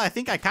it. Well, I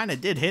think I kind of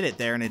did hit it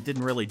there and it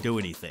didn't really do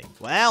anything.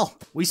 Well,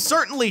 we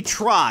certainly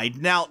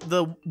tried. Now,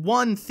 the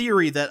one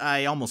theory that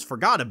I almost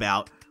forgot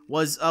about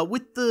was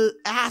with the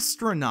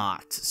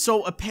astronaut.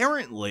 So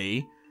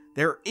apparently,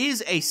 there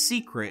is a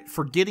secret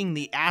for getting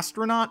the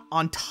astronaut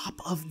on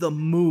top of the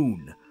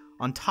moon,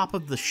 on top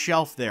of the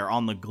shelf there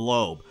on the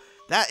globe.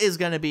 That is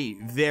going to be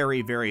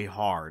very, very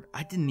hard.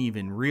 I didn't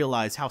even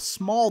realize how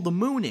small the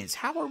moon is.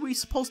 How are we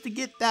supposed to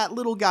get that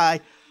little guy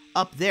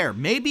up there?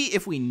 Maybe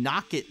if we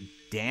knock it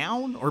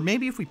down, or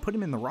maybe if we put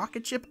him in the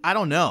rocket ship? I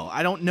don't know.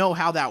 I don't know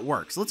how that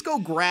works. Let's go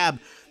grab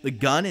the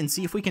gun and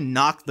see if we can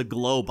knock the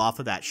globe off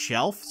of that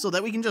shelf so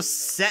that we can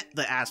just set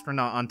the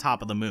astronaut on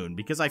top of the moon,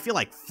 because I feel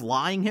like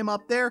flying him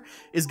up there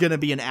is going to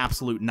be an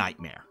absolute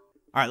nightmare.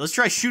 All right, let's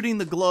try shooting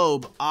the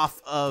globe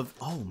off of...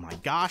 Oh my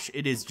gosh,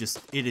 it is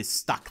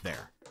stuck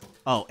there.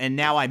 Oh, and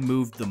now I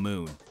moved the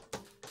moon.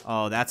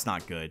 Oh, that's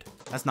not good.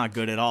 That's not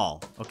good at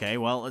all. Okay,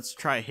 well, let's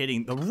try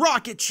hitting the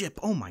rocket ship.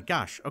 Oh my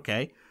gosh,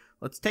 okay.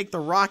 Let's take the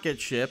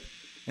rocket ship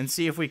and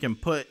see if we can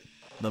put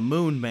the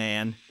moon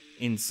man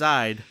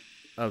inside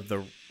of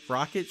the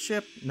rocket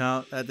ship.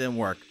 No, that didn't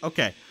work.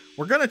 Okay,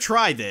 we're gonna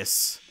try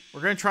this.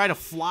 We're gonna try to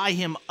fly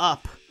him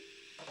up.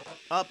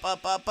 Up,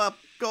 up, up, up.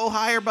 Go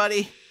higher,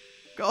 buddy.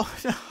 Go.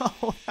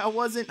 No, that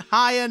wasn't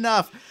high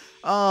enough.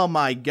 Oh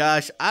my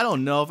gosh, I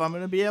don't know if I'm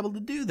going to be able to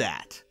do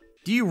that.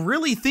 Do you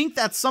really think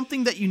that's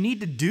something that you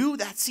need to do?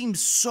 That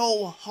seems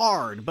so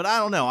hard, but I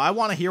don't know. I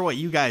want to hear what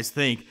you guys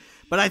think.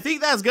 But I think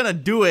that's going to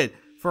do it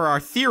for our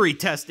theory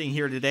testing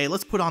here today.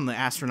 Let's put on the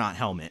astronaut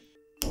helmet.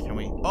 Can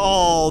we?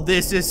 Oh,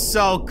 this is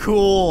so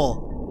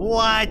cool.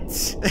 What?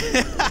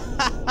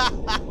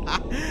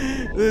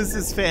 This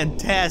is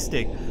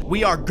fantastic.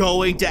 We are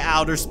going to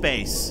outer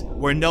space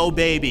where no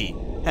baby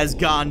has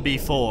gone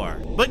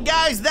before. But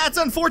guys, that's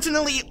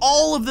unfortunately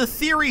all of the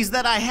theories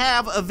that I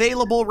have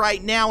available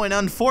right now, and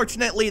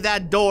unfortunately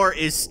that door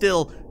is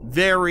still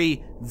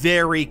very,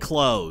 very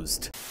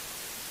closed.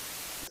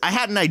 I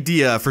had an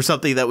idea for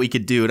something that we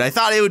could do, and I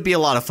thought it would be a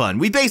lot of fun.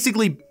 We've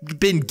basically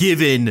been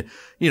given,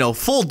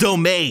 full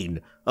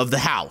domain of the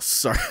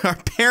house. Our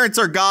parents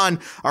are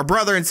gone. Our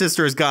brother and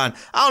sister is gone.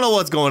 I don't know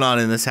what's going on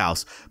in this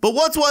house. But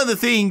what's one of the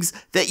things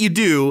that you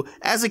do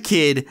as a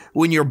kid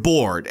when you're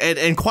bored?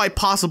 And quite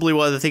possibly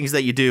one of the things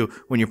that you do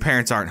when your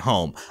parents aren't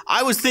home.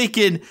 I was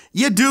thinking,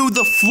 you do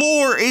the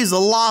floor is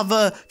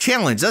lava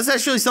challenge. That's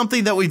actually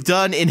something that we've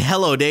done in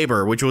Hello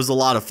Neighbor, which was a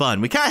lot of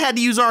fun. We kind of had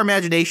to use our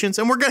imaginations,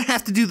 and we're going to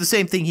have to do the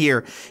same thing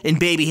here in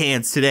Baby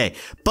Hands today.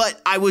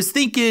 But I was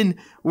thinking,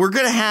 we're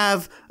going to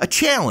have a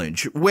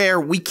challenge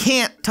where we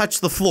can't touch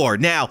the floor.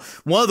 Now,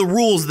 one of the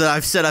rules that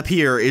I've set up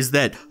here is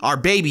that our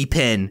baby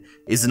pen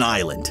is an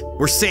island.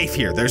 We're safe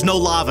here. There's no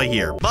lava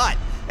here. But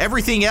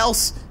everything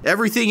else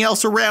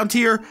around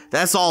here,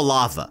 that's all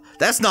lava.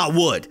 That's not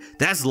wood.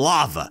 That's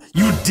lava.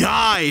 You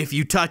die if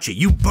you touch it.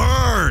 You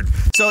burn.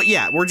 So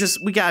yeah,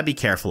 we gotta be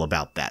careful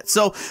about that.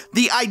 So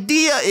the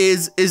idea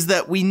is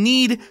that we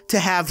need to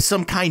have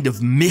some kind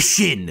of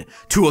mission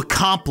to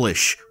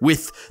accomplish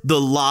with the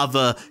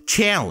lava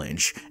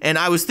challenge. And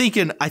I was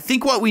thinking, I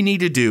think what we need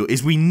to do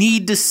is we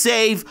need to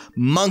save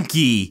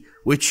Monkey,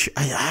 which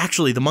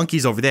actually the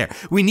monkey's over there.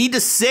 We need to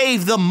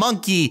save the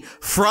monkey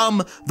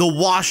from the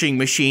washing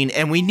machine,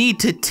 and we need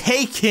to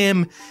take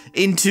him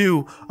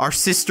into our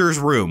sister's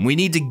room. We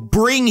need to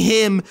bring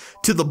him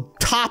to the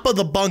top of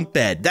the bunk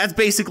bed. That's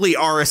basically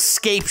our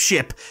escape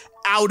ship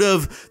out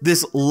of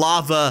this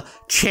lava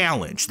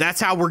challenge. That's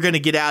how we're gonna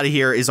get out of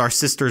here, is our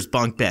sister's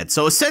bunk bed.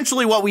 So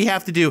essentially what we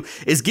have to do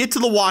is get to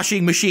the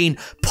washing machine,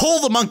 pull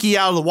the monkey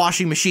out of the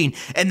washing machine,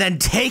 and then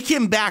take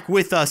him back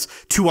with us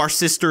to our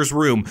sister's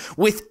room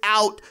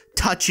without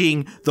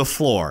touching the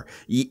floor.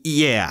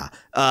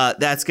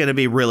 That's gonna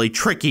be really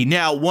tricky.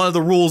 Now, one of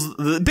the rules,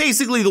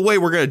 basically the way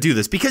we're gonna do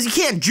this, because you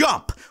can't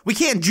jump. We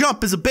can't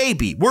jump as a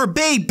baby. We're a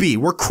baby.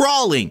 We're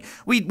crawling.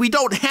 We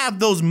don't have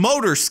those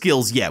motor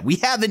skills yet. We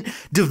haven't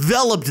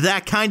developed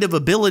that kind of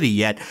ability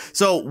yet.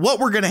 So what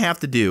we're gonna have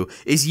to do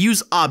is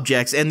use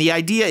objects, and the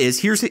idea is,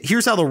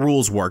 here's how the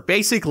rules work.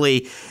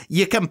 Basically,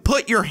 you can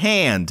put your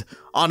hand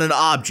on an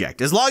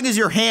object. As long as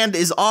your hand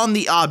is on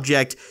the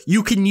object,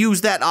 you can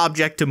use that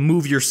object to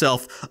move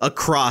yourself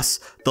across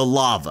the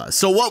lava.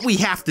 So what we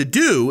have to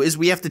do is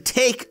we have to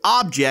take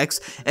objects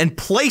and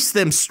place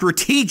them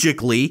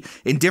strategically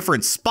in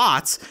different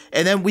spots,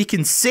 and then we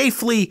can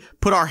safely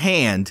put our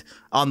hand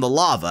on the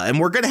lava. And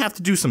we're gonna have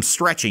to do some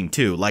stretching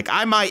too. Like,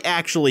 I might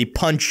actually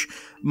punch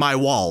my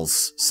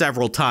walls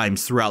several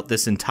times throughout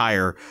this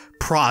entire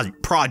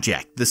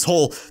project, this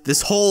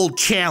whole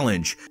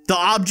challenge. The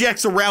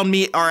objects around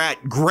me are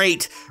at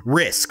great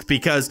risk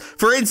because,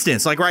 for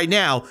instance, like right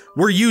now,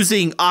 we're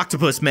using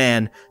Octopus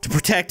Man to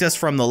protect us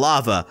from the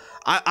lava.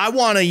 I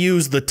want to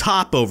use the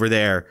top over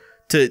there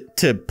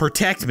to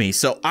protect me,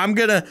 so I'm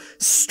gonna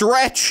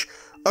stretch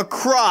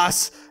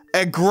across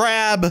and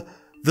grab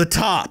the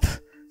top.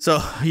 So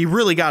you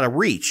really gotta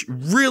reach,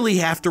 really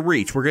have to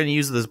reach. We're gonna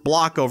use this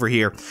block over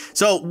here.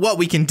 So what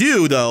we can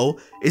do though,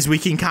 is we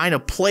can kind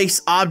of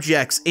place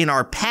objects in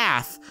our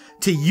path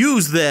to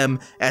use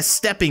them as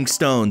stepping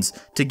stones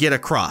to get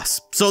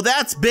across. So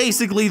that's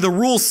basically the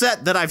rule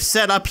set that I've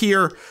set up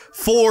here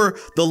for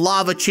the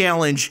lava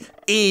challenge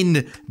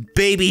in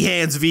Baby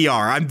Hands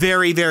VR. I'm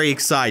very, very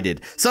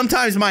excited.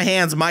 Sometimes my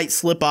hands might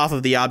slip off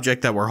of the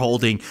object that we're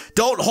holding.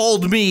 Don't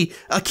hold me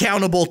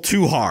accountable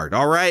too hard,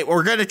 all right?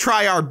 We're gonna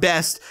try our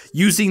best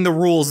using the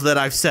rules that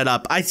I've set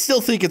up. I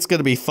still think it's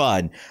gonna be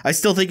fun. I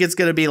still think it's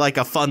gonna be like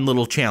a fun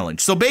little challenge.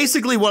 So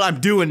basically what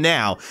I'm doing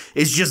now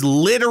is just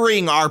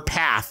littering our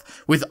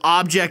path with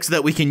objects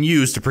that we can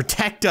use to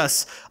protect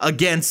us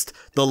against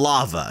the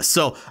lava.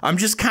 So I'm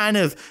just kind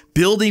of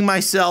building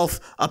myself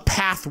a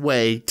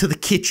pathway to the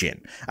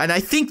kitchen. And I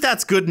think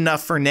that's good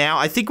enough for now.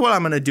 I think what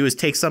I'm going to do is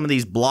take some of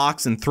these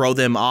blocks and throw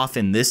them off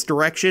in this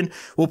direction.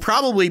 We'll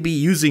probably be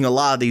using a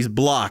lot of these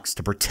blocks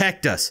to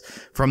protect us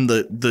from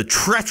the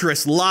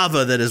treacherous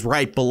lava that is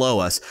right below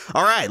us.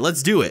 All right,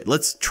 let's do it.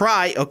 Let's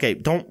try. Okay,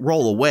 don't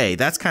roll away.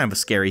 That's kind of a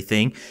scary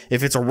thing.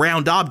 If it's a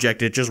round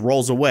object, it just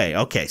rolls away.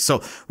 Okay,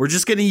 so we're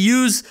just going to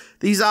use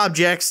these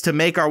objects to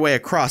make our way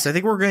across. I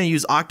think we're going to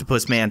use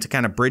Octopus Man to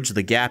kind of bridge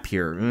the gap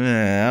here.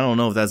 I don't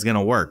know if that's going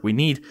to work. We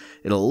need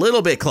it a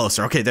little bit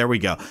closer. Okay, there we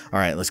go. All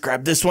right, let's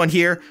grab this one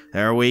here.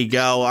 There we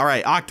go. All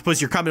right,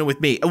 Octopus, you're coming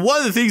with me. And one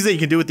of the things that you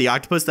can do with the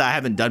octopus that I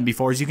haven't done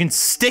before is you can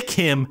stick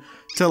him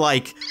to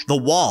like the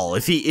wall.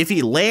 If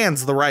he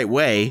lands the right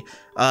way,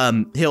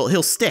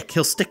 he'll stick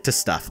to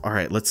stuff. All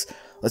right, let's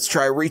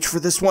try to reach for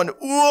this one.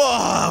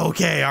 Whoa,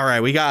 okay, all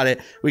right, we got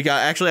it.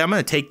 Actually, I'm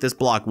gonna take this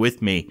block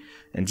with me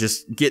and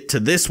just get to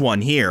this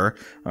one here.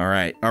 All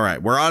right,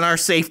 we're on our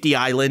safety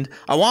island.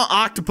 I want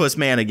Octopus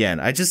Man again.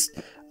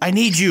 I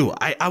need you.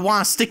 I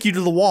want to stick you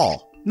to the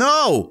wall.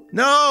 No,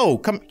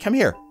 come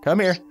here. All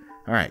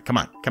right, come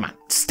on,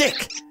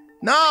 stick.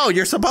 No,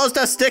 you're supposed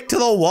to stick to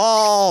the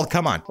wall.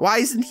 Come on. Why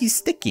isn't he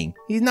sticking?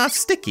 He's not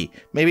sticky.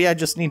 Maybe I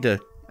just need to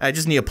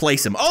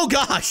place him. Oh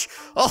gosh!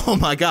 Oh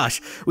my gosh!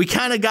 We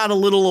kind of got a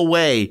little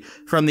away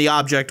from the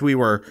object we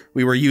were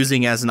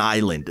using as an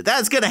island.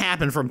 That's gonna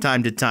happen from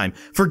time to time.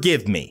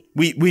 Forgive me.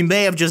 We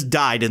may have just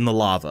died in the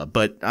lava,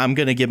 but I'm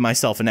gonna give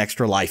myself an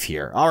extra life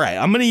here. All right,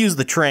 I'm gonna use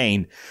the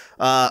train.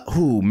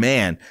 Oh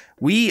man,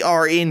 we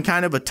are in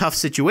kind of a tough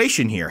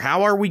situation here.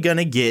 How are we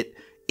gonna get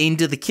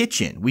into the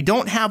kitchen? We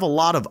don't have a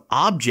lot of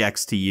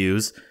objects to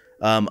use,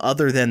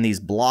 other than these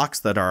blocks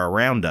that are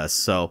around us.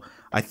 So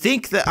I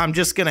think that I'm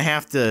just gonna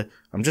have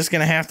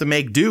to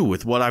make do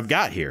with what I've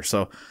got here.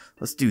 So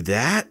let's do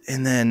that,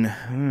 and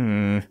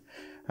then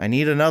I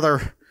need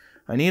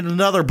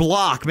another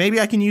block. Maybe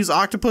I can use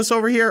Octopus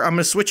over here. I'm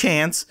gonna switch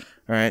hands.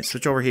 All right,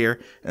 switch over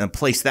here and then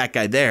place that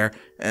guy there.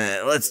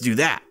 And let's do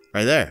that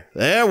right there.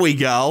 There we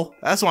go.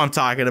 That's what I'm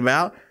talking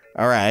about.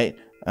 All right.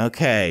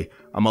 Okay.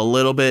 I'm a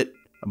little bit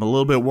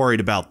worried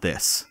about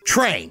this.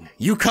 Train,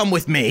 you come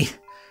with me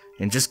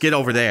and just get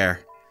over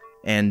there.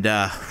 And,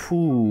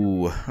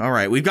 all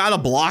right, we've got a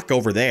block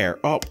over there.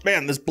 Oh,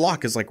 man, this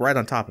block is, like, right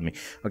on top of me.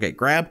 Okay,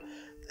 grab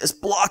this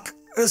block,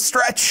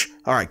 stretch.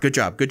 All right, good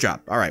job.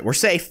 All right, we're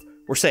safe.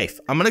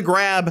 I'm gonna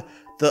grab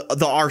the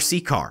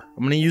RC car.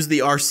 I'm gonna use the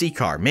RC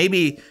car.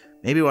 Maybe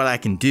what I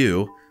can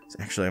do is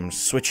actually, I'm gonna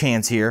switch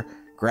hands here,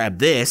 grab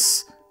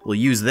this. We'll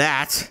use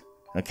that,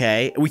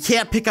 okay? We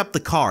can't pick up the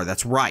car,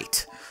 that's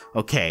right.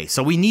 Okay,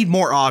 so we need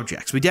more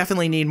objects. We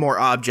definitely need more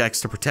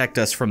objects to protect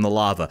us from the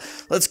lava.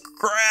 Let's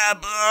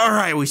grab, all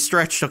right, we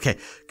stretched, okay,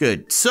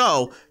 good.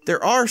 So,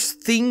 there are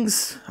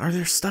things, are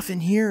there stuff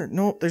in here?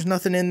 No, there's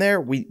nothing in there.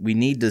 We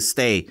need to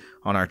stay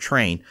on our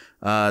train.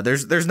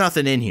 There's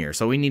nothing in here,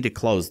 so we need to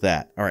close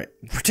that. All right,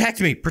 protect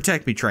me,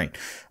 train.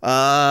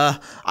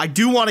 I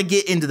do want to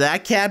get into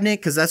that cabinet,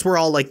 because that's where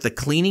all, like, the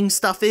cleaning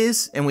stuff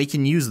is, and we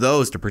can use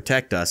those to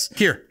protect us.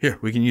 Here,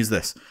 we can use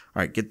this.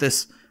 All right, get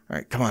this. All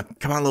right, come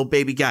on, little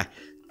baby guy.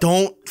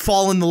 Don't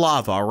fall in the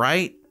lava, all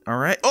right?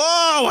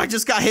 Oh, I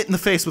just got hit in the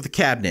face with a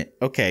cabinet.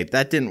 Okay,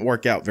 that didn't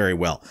work out very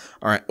well.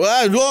 All right,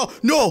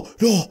 no.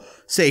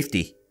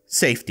 Safety.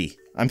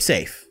 I'm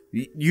safe.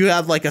 You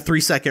have like a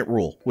 3-second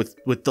rule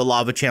with the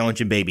lava challenge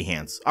in Baby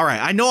Hands. All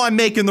right, I know I'm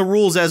making the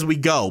rules as we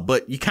go,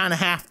 but you kind of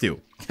have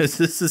to, because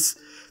this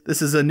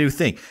This is a new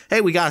thing.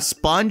 Hey, we got a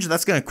sponge.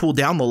 That's gonna cool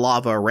down the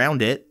lava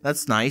around it.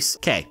 That's nice.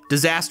 Okay,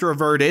 disaster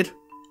averted.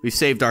 We've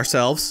saved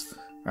ourselves.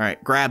 All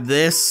right, grab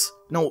this.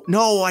 No,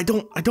 I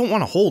don't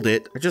want to hold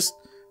it. I just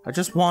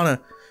want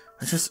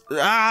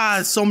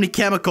to, so many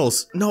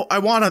chemicals. No, I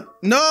want to,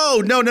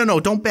 no,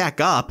 don't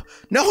back up.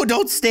 No,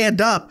 don't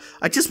stand up.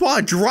 I just want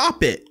to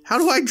drop it. How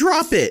do I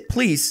drop it?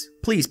 Please,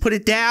 put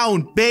it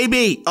down,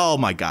 baby. Oh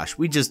my gosh,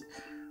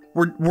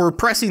 we're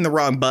pressing the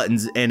wrong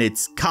buttons and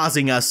it's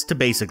causing us to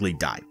basically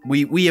die.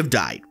 We have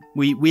died.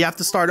 We have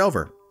to start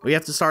over.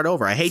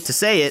 I hate to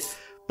say it,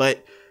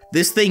 but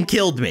this thing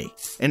killed me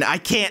and I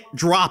can't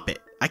drop it.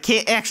 I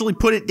can't actually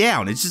put it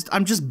down.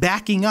 I'm just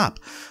backing up.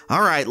 All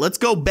right, let's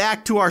go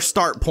back to our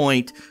start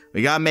point.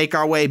 We gotta make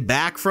our way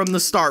back from the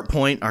start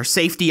point, our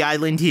safety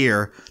island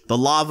here, the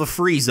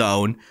lava-free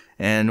zone,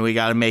 and we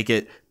gotta make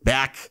it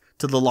back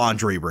to the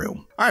laundry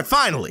room. All right,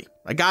 finally,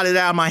 I got it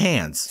out of my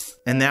hands,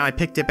 and now I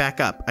picked it back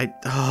up.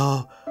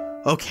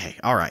 Okay,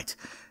 all right.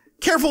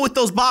 Careful with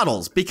those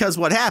bottles, because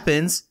what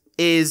happens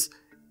is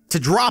to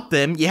drop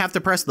them, you have to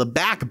press the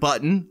back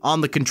button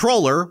on the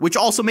controller, which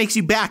also makes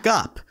you back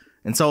up.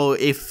 And so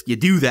if you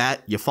do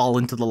that, you fall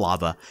into the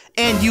lava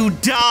and you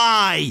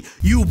die.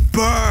 You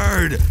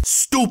burn,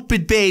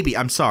 stupid baby.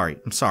 I'm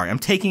sorry. I'm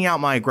taking out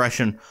my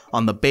aggression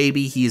on the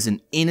baby. He is an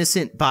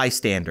innocent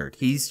bystander.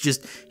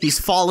 He's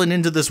fallen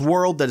into this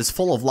world that is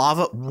full of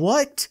lava.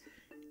 What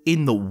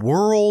in the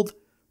world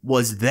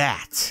was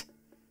that?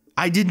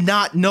 I did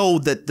not know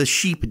that the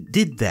sheep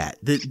did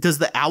that. Does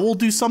the owl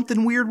do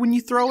something weird when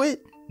you throw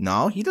it?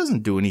 No, he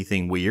doesn't do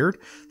anything weird.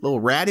 Little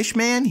radish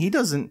man, he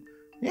doesn't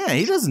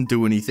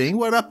do anything.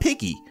 What about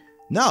Piggy?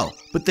 No,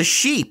 but the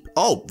sheep.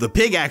 Oh, the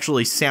pig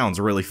actually sounds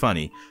really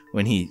funny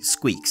when he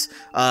squeaks.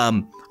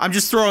 I'm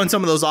just throwing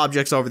some of those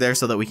objects over there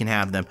so that we can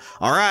have them.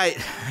 All right,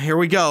 here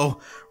we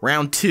go.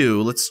 Round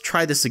 2. Let's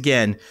try this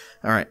again.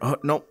 All right. Oh,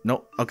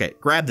 no. Okay,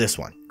 grab this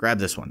one.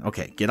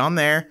 Okay, get on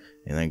there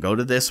and then go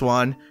to this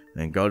one.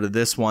 Then go to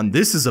this one.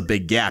 This is a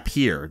big gap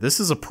here. This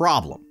is a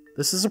problem.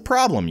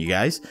 You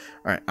guys.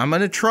 All right, I'm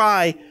gonna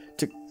try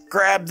to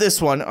grab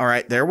this one. All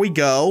right, there we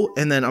go.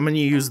 And then I'm gonna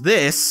use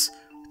this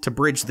to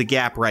bridge the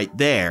gap right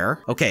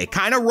there. Okay,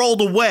 kind of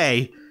rolled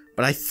away,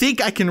 but I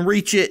think I can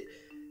reach it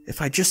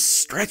if I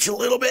just stretch a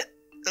little bit.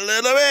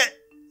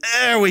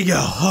 There we go.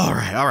 All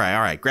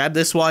right. Grab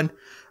this one.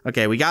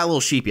 Okay, we got a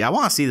little sheepy. I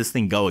want to see this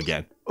thing go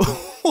again.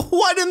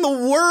 What in the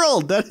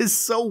world? That is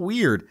so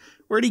weird.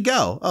 Where'd he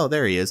go? Oh,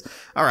 there he is.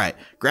 All right,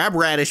 grab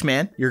Radish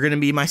Man. You're gonna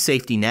be my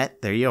safety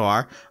net. There you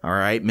are. All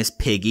right, Miss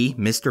Piggy,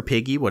 Mr.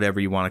 Piggy, whatever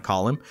you want to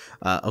call him.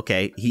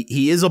 Okay,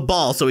 he is a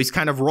ball, so he's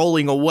kind of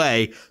rolling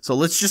away. So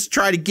let's just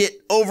try to get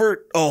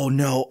over. Oh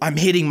no, I'm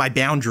hitting my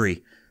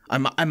boundary.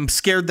 I'm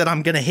scared that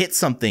I'm gonna hit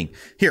something.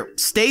 Here,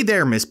 stay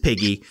there, Miss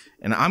Piggy,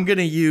 and I'm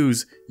gonna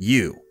use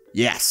you.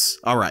 Yes.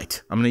 All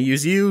right, I'm gonna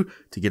use you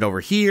to get over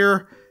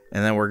here,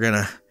 and then we're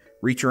gonna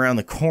reach around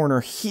the corner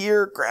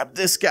here, grab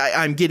this guy.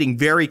 I'm getting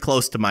very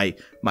close to my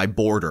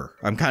border.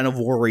 I'm kind of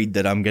worried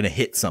that I'm gonna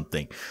hit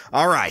something.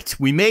 All right,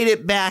 we made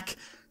it back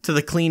to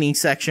the cleaning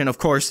section. Of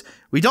course,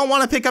 we don't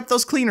want to pick up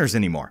those cleaners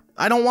anymore.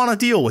 I don't want to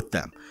deal with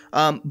them.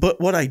 But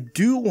what I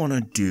do want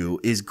to do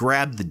is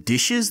grab the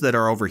dishes that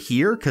are over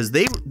here, because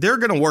they're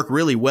gonna work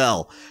really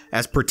well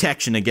as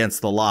protection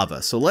against the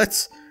lava. So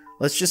let's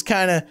just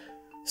kind of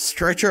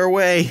stretch our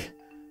way.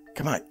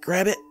 Come on,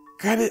 grab it.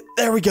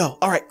 There we go.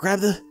 All right,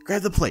 grab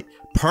the plate.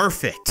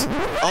 Perfect.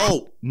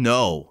 Oh,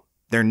 no.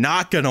 They're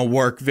not gonna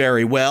work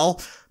very well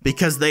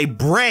because they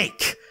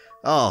break.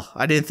 Oh,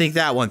 I didn't think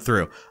that one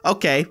through.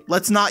 Okay,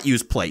 let's not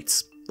use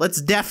plates. Let's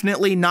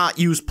definitely not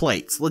use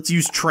plates. Let's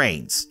use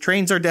trains.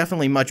 Trains are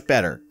definitely much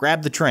better.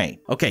 Grab the train.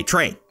 Okay,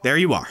 train. There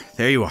you are.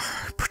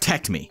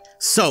 Protect me.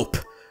 Soap,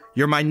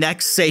 you're my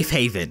next safe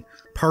haven.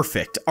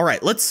 Perfect. All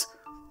right, let's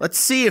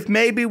see if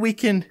maybe we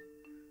can...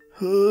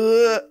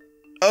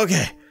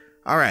 Okay.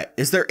 All right,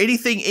 is there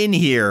anything in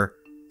here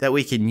that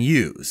we can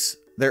use?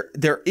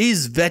 There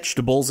is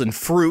vegetables and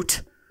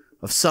fruit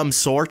of some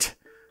sort.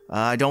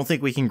 I don't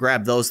think we can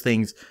grab those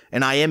things,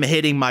 and I am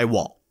hitting my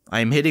wall.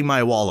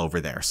 Over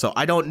there, so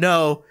I don't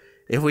know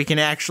if we can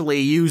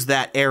actually use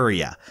that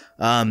area.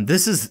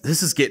 This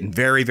is getting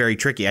very, very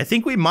tricky. I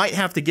think we might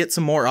have to get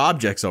some more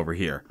objects over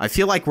here. I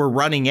feel like we're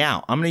running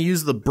out. I'm gonna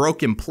use the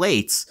broken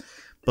plates,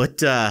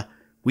 but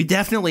we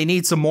definitely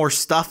need some more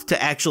stuff to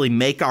actually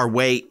make our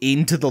way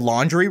into the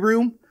laundry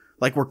room.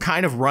 Like, we're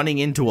kind of running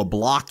into a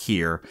block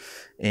here,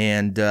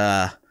 and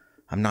I'm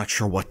not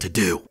sure what to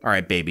do. All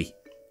right, baby.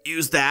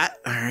 Use that.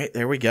 All right,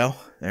 there we go.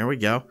 All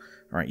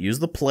right, use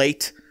the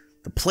plate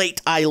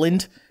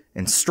island,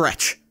 and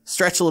stretch.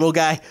 Stretch, little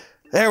guy.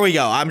 There we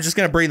go. I'm just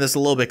going to bring this a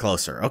little bit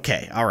closer.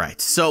 Okay, all right.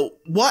 So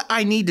what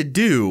I need to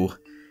do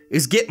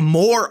is get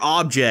more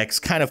objects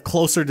kind of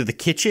closer to the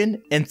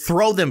kitchen and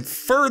throw them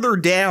further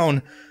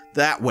down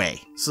that way,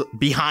 so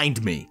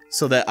behind me,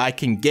 so that I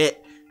can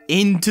get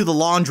into the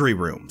laundry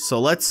room.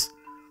 So let's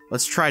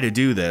try to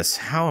do this.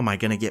 How am I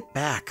gonna get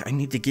back? I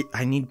need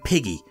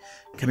Piggy.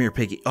 Come here,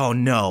 Piggy. Oh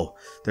no,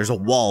 there's a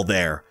wall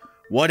there.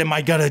 What am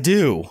I gonna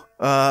do?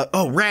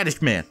 Oh,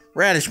 Radish Man.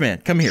 Radish Man,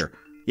 come here.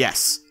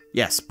 Yes,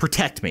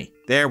 protect me.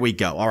 There we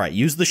go. All right,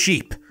 use the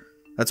sheep.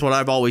 That's what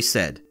I've always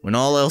said. When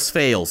all else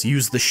fails,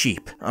 use the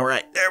sheep. All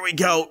right, there we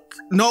go.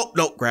 No,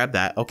 grab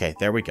that. Okay,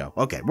 there we go.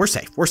 Okay, we're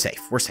safe.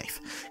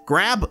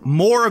 Grab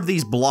more of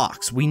these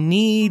blocks. We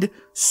need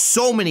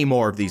so many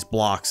more of these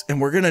blocks, and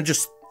we're gonna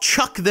just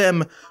chuck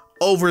them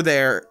over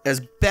there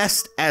as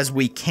best as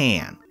we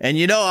can. And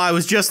you know, I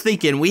was just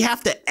thinking, we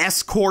have to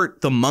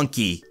escort the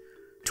monkey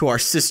to our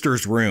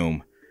sister's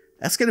room.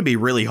 That's gonna be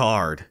really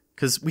hard,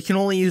 because we can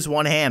only use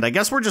one hand. I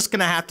guess we're just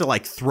gonna have to,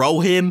 like,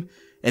 throw him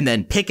and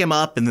then pick him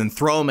up and then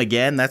throw him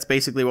again. That's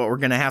basically what we're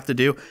gonna have to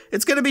do.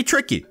 It's gonna be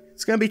tricky.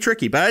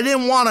 But I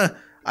didn't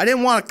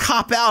wanna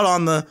cop out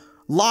on the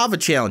lava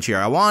challenge here.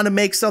 I wanted to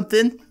make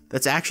something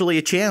that's actually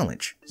a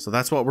challenge. So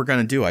that's what we're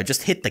gonna do. I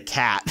just hit the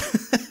cat.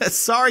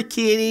 Sorry,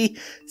 kitty.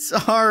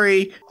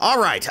 Sorry.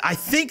 All right, I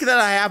think that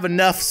I have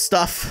enough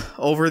stuff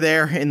over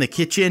there in the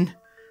kitchen.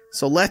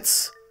 So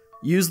let's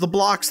use the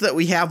blocks that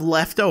we have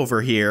left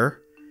over here.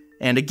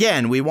 And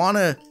again, we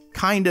wanna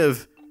kind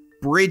of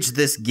bridge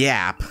this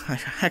gap.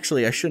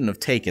 Actually, I shouldn't have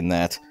taken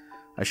that.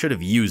 I should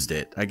have used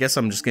it. I guess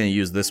I'm just gonna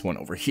use this one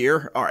over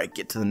here. All right,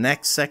 get to the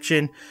next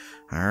section.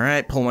 All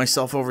right, pull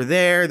myself over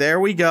there. There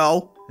we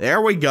go.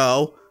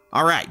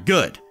 All right,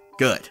 good.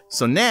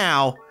 So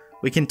now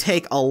we can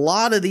take a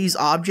lot of these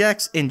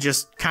objects and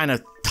just kind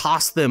of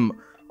toss them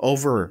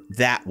over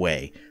that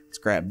way. Let's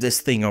grab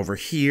this thing over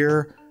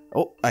here.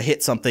 Oh, I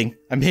hit something.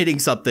 I'm hitting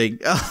something.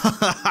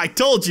 I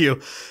told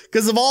you,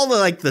 because of all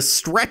the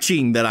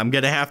stretching that I'm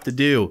gonna have to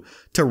do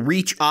to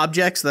reach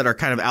objects that are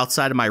kind of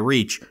outside of my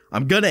reach,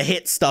 I'm gonna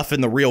hit stuff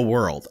in the real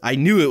world. I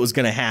knew it was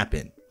gonna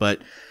happen,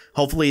 but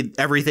hopefully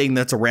everything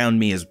that's around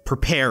me is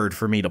prepared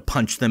for me to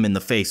punch them in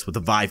the face with a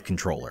Vive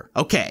controller.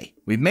 Okay,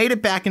 we've made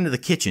it back into the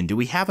kitchen. Do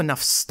we have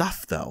enough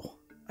stuff though?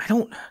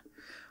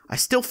 I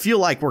still feel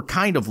like we're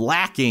kind of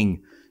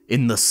lacking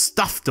in the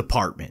stuff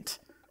department.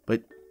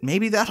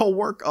 Maybe that'll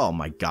work. Oh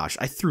my gosh,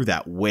 I threw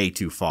that way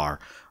too far.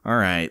 All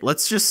right,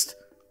 let's just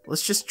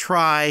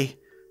try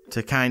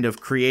to kind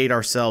of create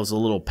ourselves a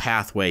little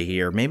pathway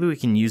here. Maybe we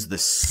can use the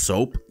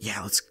soap.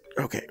 Yeah,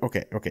 okay.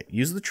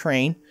 Use the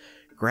train,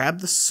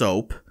 grab the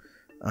soap.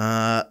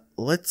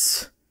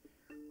 Let's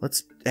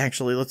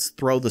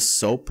throw the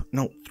soap.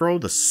 No, throw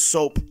the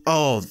soap.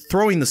 Oh,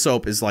 throwing the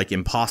soap is like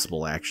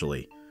impossible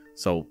actually.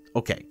 So,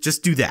 okay,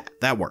 just do that.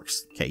 That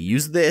works. Okay,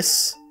 use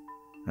this.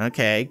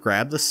 Okay,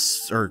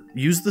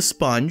 use the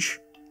sponge,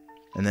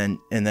 and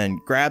then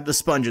grab the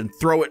sponge and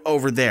throw it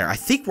over there. I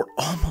think we're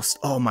almost,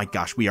 oh my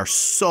gosh, we are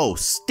so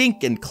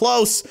stinking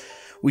close.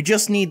 We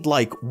just need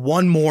like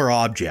one more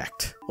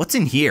object. What's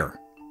in here?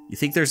 You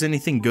think there's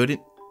anything good in,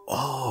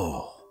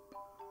 oh,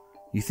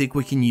 you think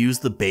we can use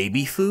the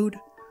baby food?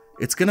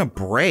 It's gonna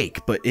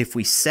break, but if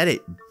we set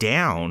it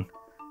down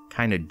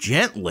kind of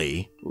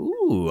gently,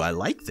 ooh, I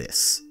like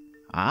this.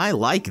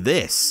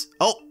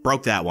 Oh,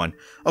 broke that one.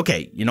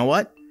 Okay, you know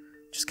what?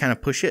 Just kind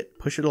of push it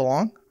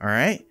along. All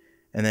right,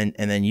 and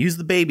then use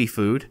the baby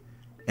food,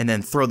 and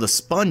then throw the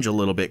sponge a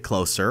little bit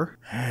closer.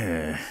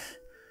 I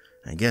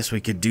guess we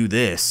could do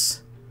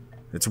this.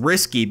 It's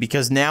risky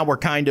because now we're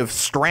kind of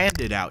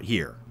stranded out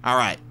here. All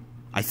right,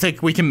 I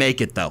think we can make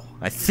it though.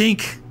 I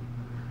think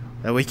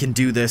that we can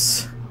do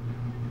this,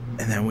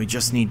 and then we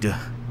just need to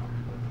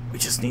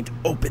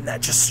open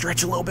that. Just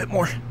stretch a little bit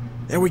more.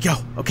 There we go.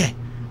 Okay.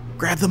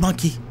 Grab the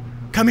monkey.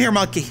 Come here,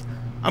 monkey.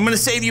 I'm gonna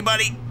save you,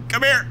 buddy.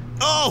 Come here.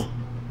 Oh,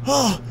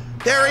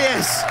 there he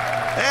is.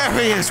 There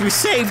he is. We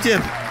saved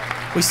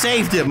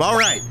him. All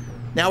right.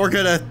 Now we're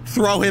gonna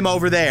throw him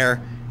over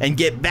there and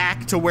get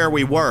back to where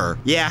we were.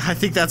 Yeah, I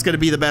think that's gonna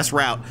be the best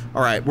route.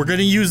 All right, we're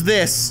gonna use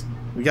this.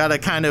 We gotta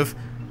kind of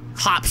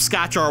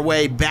hopscotch our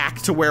way back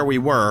to where we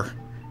were,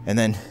 and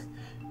then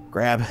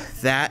grab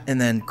that,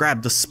 and then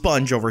grab the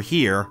sponge over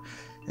here,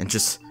 and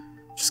just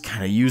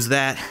kind of use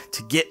that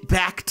to get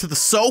back to the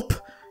soap.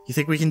 You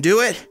think we can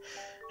do it?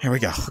 Here we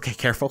go. Okay,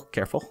 careful.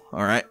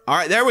 All right,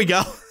 there we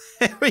go.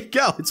 There we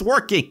go. It's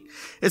working.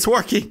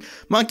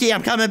 Monkey,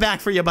 I'm coming back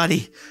for you,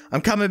 buddy.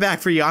 I'm coming back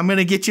for you. I'm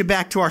gonna get you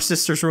back to our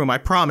sister's room. I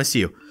promise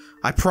you.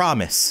 I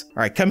promise.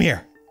 All right, come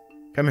here.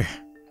 All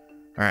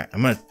right,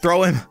 I'm gonna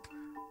throw him.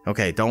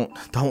 Okay, don't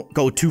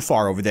go too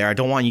far over there. I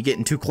don't want you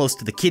getting too close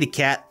to the kitty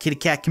cat. Kitty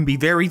cat can be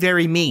very,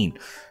 very mean.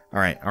 All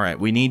right.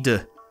 We need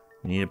to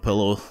put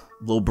a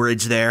little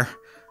bridge there.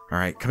 All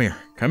right, come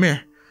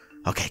here.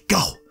 Okay,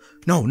 go.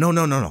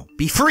 No.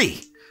 Be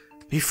free.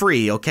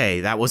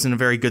 Okay, that wasn't a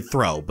very good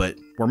throw, but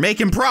we're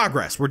making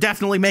progress. We're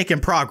definitely making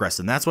progress,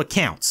 and that's what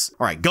counts.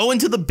 All right, go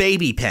into the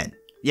baby pen.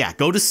 Yeah,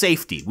 go to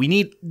safety.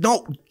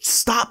 No,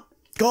 stop.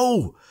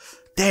 Go.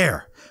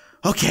 There.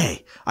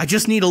 Okay, I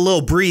just need a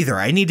little breather.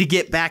 I need to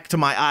get back to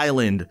my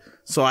island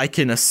so I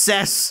can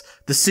assess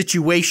the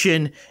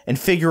situation and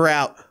figure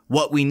out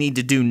what we need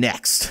to do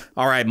next.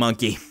 All right,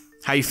 monkey.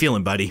 How you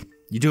feeling, buddy?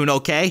 You doing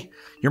okay?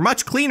 You're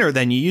much cleaner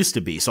than you used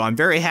to be, so I'm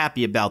very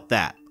happy about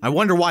that. I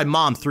wonder why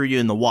Mom threw you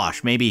in the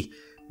wash. Maybe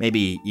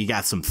maybe you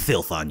got some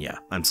filth on you.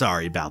 I'm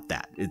sorry about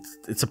that.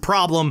 It's a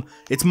problem.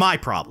 It's my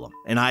problem,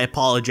 and I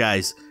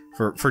apologize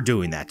for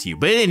doing that to you.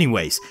 But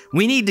anyways,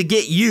 we need to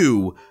get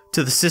you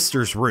to the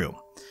sister's room,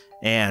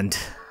 and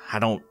I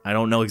don't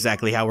know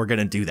exactly how we're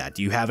gonna do that.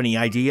 Do you have any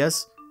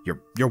ideas?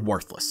 You're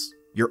worthless.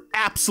 You're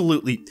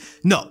absolutely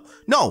no,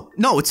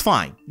 it's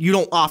fine. You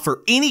don't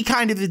offer any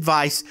kind of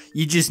advice.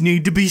 You just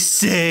need to be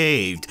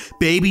saved.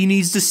 Baby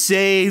needs to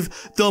save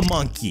the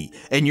monkey,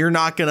 and you're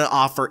not gonna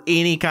offer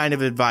any kind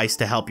of advice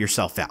to help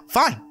yourself out.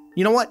 Fine.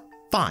 You know what?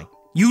 Fine.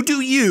 You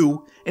do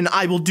you, and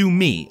I will do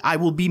me. I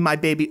will be my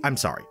baby. I'm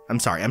sorry.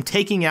 I'm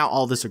taking out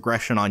all this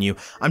aggression on you.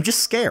 I'm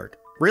just scared.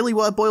 Really,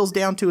 what it boils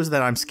down to is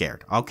that I'm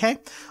scared, okay?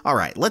 All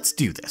right, let's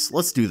do this.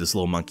 Let's do this,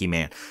 little monkey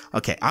man.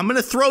 Okay, I'm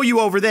gonna throw you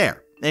over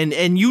there.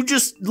 And you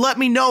just let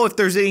me know if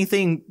there's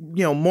anything,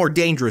 more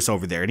dangerous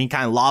over there. Any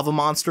kind of lava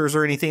monsters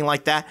or anything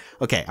like that.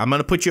 Okay, I'm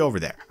gonna put you over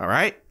there, all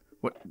right?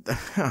 What?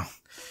 Oh,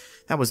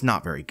 that was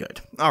not very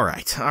good. All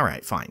right,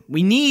 fine.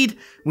 We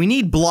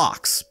need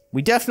blocks.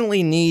 We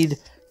definitely need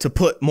to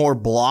put more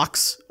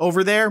blocks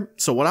over there.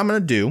 So what I'm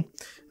gonna do,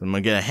 I'm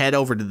gonna head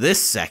over to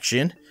this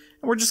section,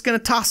 and we're just gonna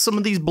toss some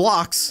of these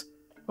blocks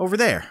over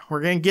there.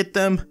 We're gonna get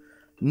them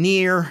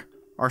near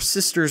our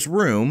sister's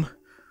room,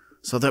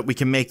 so that we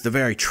can make the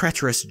very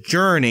treacherous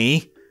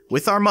journey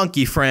with our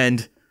monkey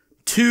friend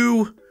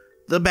to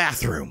the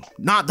bathroom.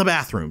 Not the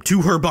bathroom,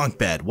 to her bunk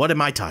bed. What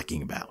am I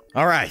talking about?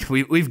 All right,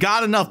 we've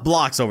got enough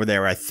blocks over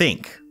there, I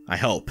think. I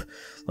hope.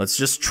 Let's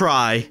just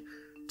try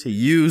to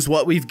use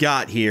what we've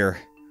got here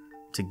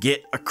to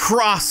get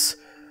across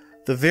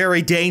the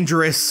very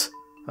dangerous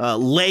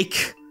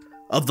lake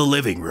of the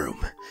living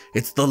room.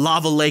 It's the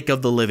lava lake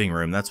of the living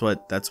room. That's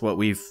what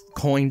we've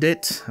coined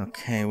it.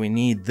 Okay, we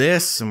need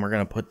this, and we're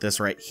gonna put this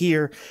right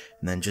here,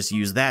 and then just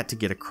use that to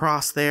get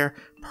across there.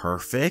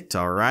 Perfect.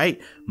 All right,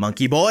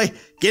 monkey boy,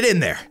 get in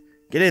there.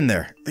 Get in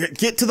there.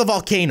 Get to the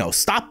volcano.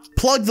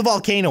 Plug the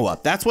volcano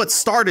up. That's what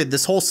started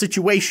this whole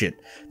situation.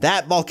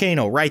 That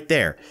volcano right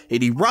there.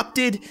 It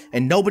erupted,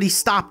 and nobody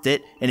stopped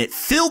it, and it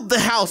filled the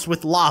house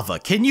with lava.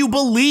 Can you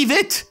believe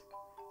it?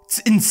 It's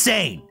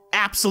insane.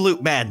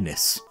 Absolute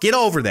madness. Get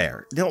over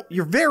there.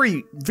 You're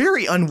very,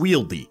 very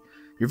unwieldy.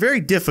 You're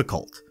very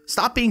difficult.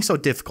 Stop being so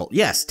difficult.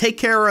 Yes, take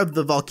care of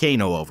the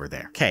volcano over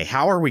there. Okay,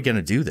 how are we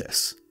gonna do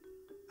this?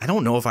 I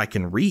don't know if I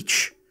can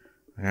reach.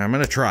 I'm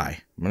gonna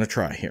try.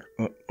 Here.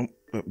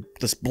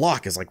 This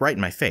block is like right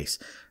in my face.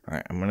 All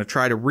right, I'm gonna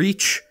try to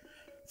reach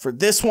for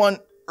this one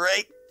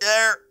right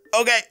there.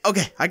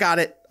 Okay, I got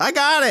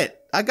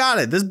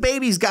it. This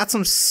baby's got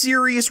some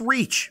serious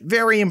reach.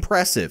 Very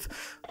impressive.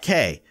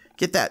 Okay.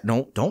 Get that.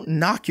 No, don't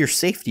knock your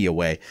safety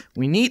away.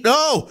 We need.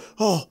 Oh,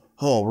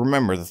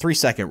 remember the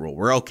 3-second rule.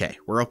 We're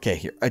okay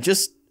here. I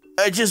just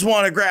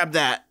want to grab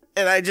that,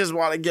 and I just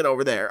want to get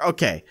over there.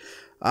 Okay.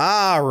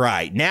 All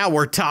right. Now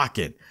we're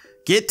talking.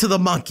 Get to the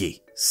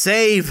monkey.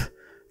 Save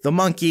the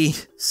monkey.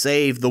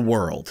 Save the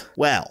world.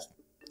 Well,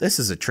 this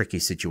is a tricky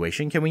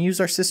situation. Can we use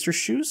our sister's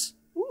shoes?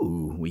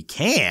 Ooh, we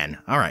can.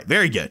 All right.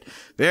 Very good.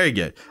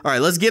 All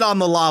right. Let's get on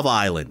the lava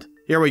island.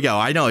 Here we go.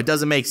 I know it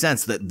doesn't make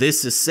sense that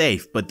this is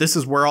safe, but this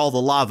is where all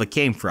the lava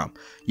came from.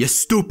 You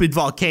stupid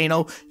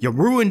volcano. You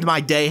ruined my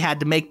day, had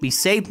to make me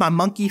save my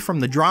monkey from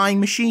the drying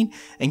machine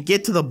and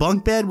get to the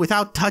bunk bed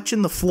without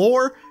touching the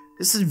floor.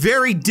 This is a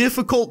very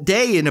difficult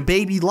day in a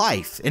baby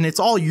life, and it's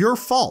all your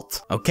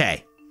fault.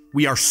 Okay,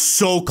 we are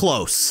so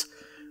close.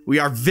 We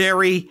are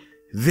very,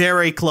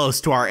 very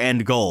close to our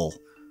end goal.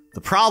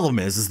 The problem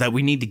is that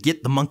we need to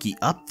get the monkey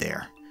up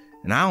there.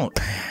 And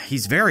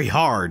he's very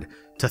hard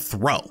to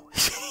throw.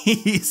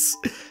 He's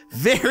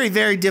very,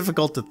 very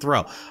difficult to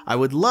throw. I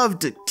would love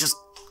to just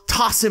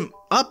toss him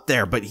up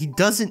there, but he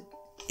doesn't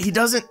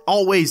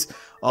always.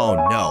 Oh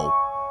no.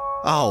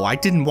 Oh, I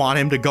didn't want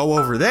him to go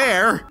over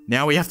there.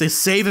 Now we have to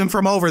save him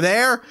from over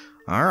there.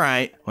 All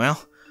right,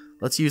 well,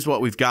 let's use what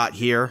we've got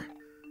here.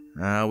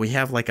 We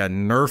have like a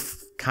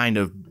Nerf kind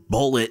of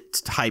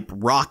bullet type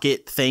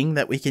rocket thing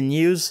that we can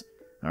use.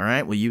 All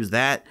right, we'll use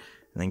that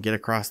and then get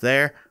across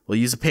there. We'll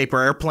use a paper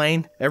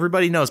airplane.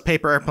 Everybody knows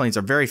paper airplanes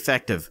are very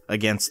effective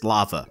against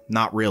lava.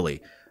 Not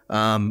really.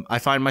 I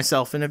find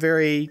myself in a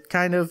very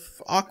kind of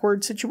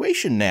awkward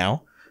situation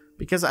now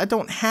because I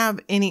don't have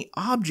any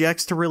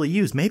objects to really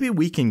use. Maybe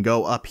we can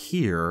go up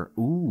here.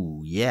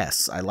 Ooh,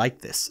 yes, I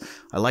like this.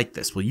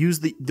 We'll use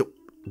the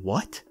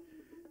what?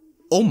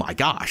 Oh my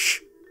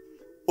gosh.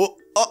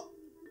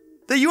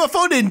 The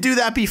UFO didn't do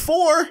that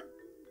before.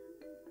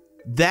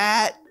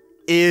 That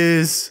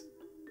is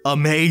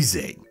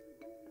amazing.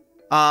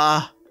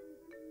 Are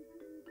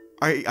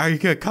you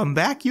gonna come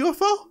back,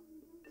 UFO?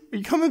 Are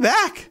you coming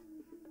back?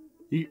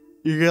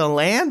 You're gonna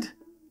land?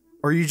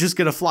 Or are you just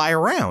gonna fly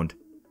around?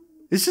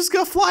 It's just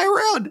gonna fly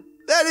around.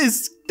 That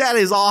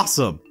is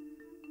awesome.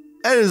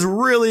 That is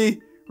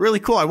really, really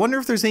cool. I wonder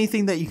if there's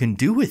anything that you can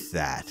do with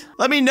that.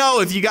 Let me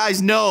know if you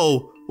guys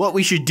know what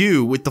we should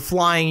do with the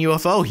flying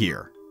UFO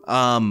here.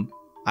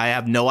 I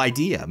have no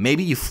idea.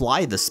 Maybe you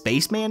fly the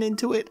spaceman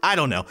into it? I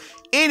don't know.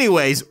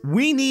 Anyways,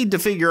 we need to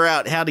figure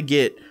out how to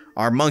get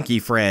our monkey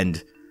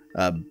friend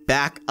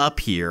back up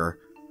here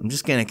I'm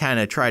just gonna kind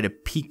of try to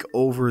peek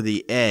over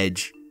the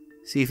edge,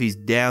 see if he's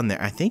down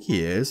there. I think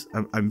he is.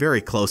 I'm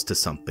very close to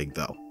something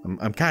though.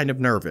 I'm kind of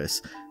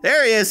nervous.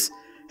 There he is.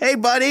 Hey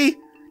buddy,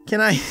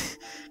 can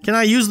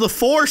I use the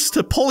force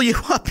to pull you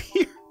up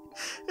here?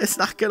 It's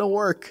not gonna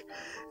work.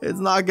 It's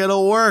not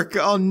gonna work.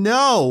 Oh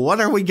no, what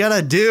are we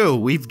gonna do?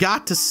 We've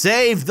got to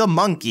save the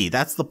monkey.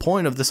 That's the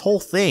point of this whole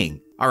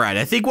thing. All right,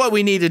 I think what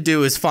we need to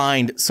do is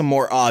find some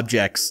more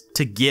objects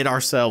to get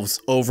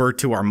ourselves over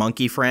to our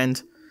monkey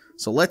friend.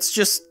 So let's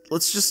just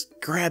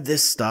grab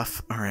this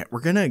stuff. All right, we're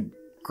gonna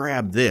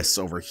grab this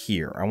over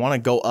here. I wanna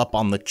go up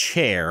on the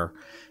chair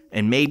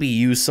and maybe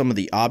use some of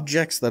the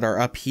objects that are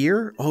up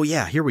here. Oh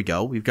yeah, here we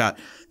go. We've got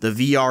the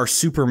VR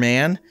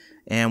Superman,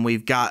 and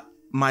we've got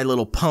My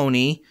Little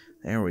Pony.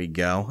 There we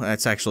go.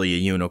 That's actually a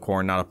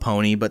unicorn, not a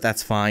pony, but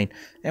that's fine.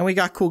 And we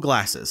got cool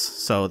glasses,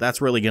 so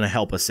that's really gonna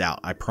help us out,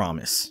 I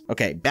promise.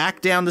 Okay,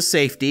 back down to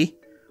safety.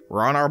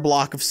 We're on our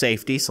block of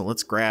safety, so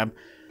let's grab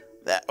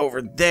that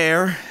over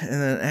there.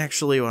 And then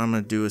actually what I'm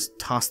gonna do is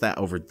toss that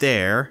over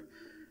there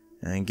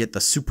and get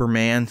the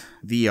Superman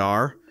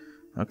VR.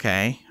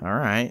 Okay, all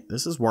right,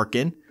 this is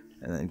working.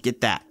 And then get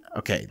that.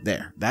 Okay,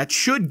 there. That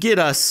should get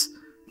us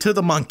to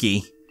the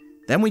monkey.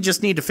 Then we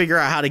just need to figure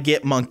out how to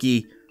get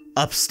monkey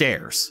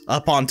upstairs,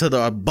 up onto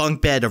the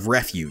bunk bed of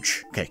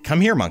refuge. Okay,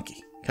 come here, monkey.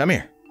 Come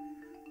here.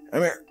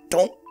 Come here.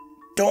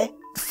 Don't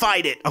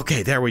fight it.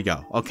 Okay, there we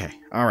go. Okay,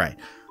 all right.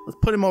 Let's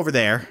put him over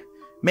there.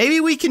 Maybe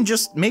we can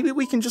just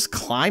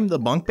climb the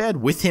bunk bed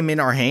with him in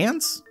our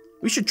hands.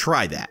 We should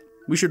try that.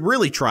 We should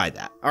really try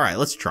that. All right,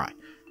 let's try.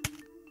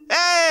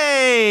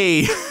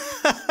 Hey!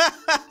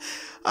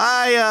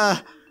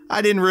 I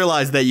didn't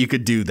realize that you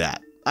could do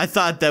that. I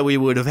thought that we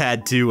would have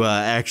had to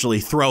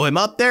actually throw him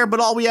up there, but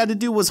all we had to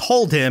do was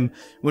hold him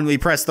when we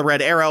press the red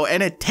arrow,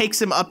 and it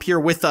takes him up here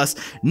with us.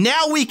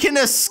 Now we can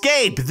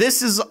escape!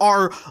 This is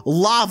our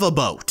lava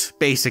boat,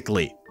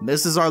 basically.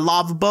 This is our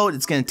lava boat.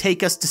 It's gonna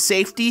take us to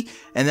safety,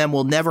 and then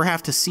we'll never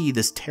have to see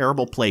this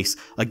terrible place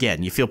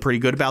again. You feel pretty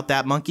good about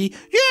that, monkey?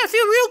 Yeah, I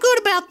feel real good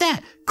about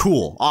that.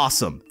 Cool,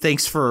 awesome.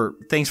 Thanks for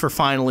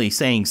finally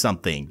saying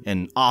something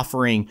and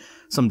offering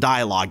some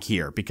dialogue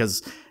here,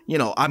 because you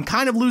know, I'm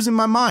kind of losing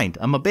my mind.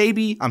 I'm a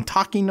baby, I'm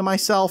talking to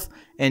myself,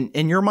 and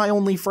you're my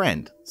only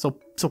friend. So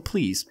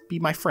please, be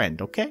my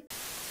friend, okay?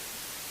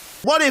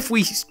 What if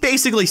we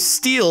basically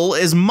steal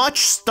as much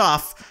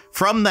stuff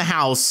from the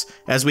house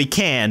as we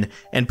can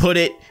and put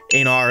it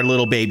in our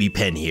little baby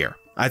pen here?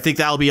 I think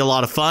that'll be a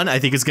lot of fun. I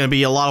think it's going to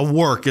be a lot of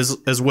work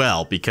as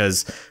well,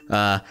 because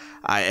it's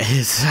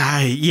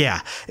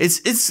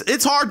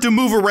hard to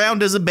move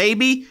around as a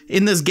baby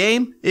in this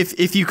game.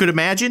 If you could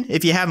imagine,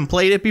 if you haven't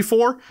played it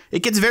before,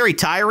 it gets very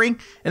tiring,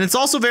 and it's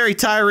also very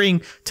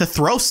tiring to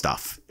throw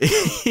stuff.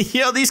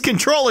 You know, these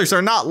controllers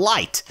are not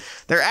light.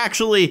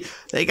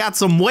 They got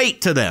some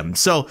weight to them.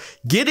 So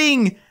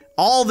getting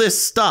all this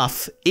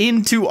stuff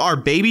into our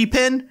baby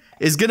pen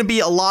is gonna be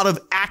a lot of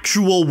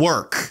actual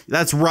work.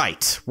 That's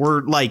right.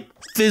 We're like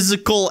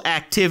physical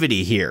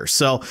activity here.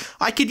 So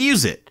I could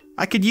use it.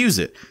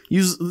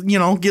 Use, you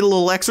know, get a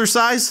little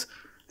exercise,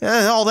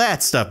 all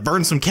that stuff.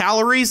 Burn some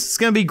calories. It's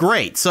gonna be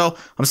great. So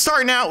I'm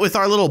starting out with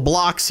our little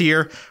blocks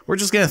here. We're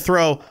just gonna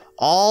throw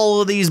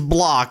all of these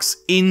blocks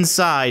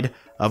inside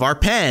of our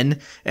pen,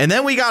 and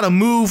then we gotta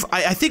move.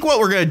 I think what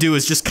we're gonna do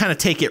is just kind of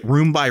take it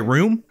room by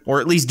room,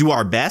 or at least do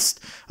our best,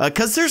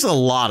 because there's a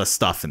lot of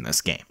stuff in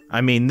this game.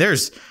 I mean,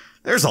 there's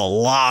a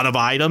lot of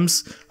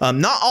items.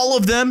 Not all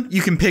of them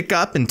you can pick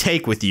up and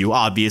take with you,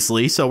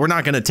 obviously, so we're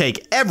not gonna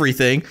take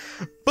everything,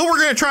 but we're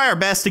gonna try our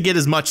best to get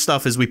as much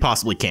stuff as we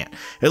possibly can.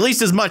 At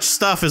least as much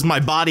stuff as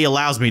my body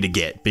allows me to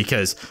get,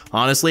 because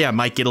honestly, I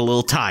might get a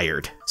little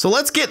tired. So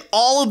let's get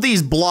all of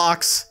these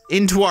blocks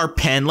into our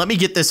pen. Let me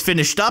get this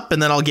finished up,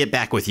 and then I'll get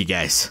back with you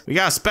guys. We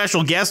got a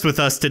special guest with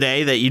us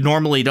today that you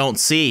normally don't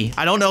see.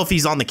 I don't know if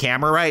he's on the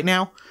camera right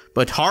now,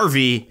 but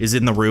Harvey is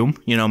in the room,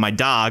 you know, my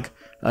dog.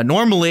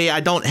 Normally,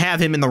 I don't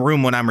have him in the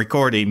room when I'm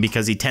recording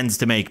because he tends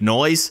to make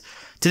noise.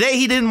 Today,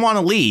 he didn't want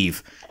to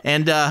leave,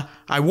 and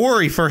I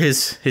worry for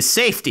his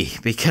safety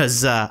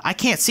because I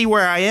can't see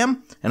where I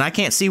am, and I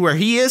can't see where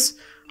he is.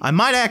 I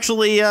might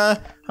actually, I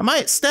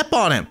might step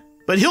on him,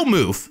 but he'll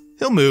move.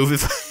 He'll move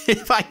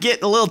if I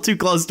get a little too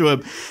close to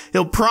him.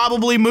 He'll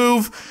probably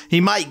move. He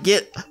might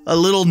get a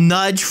little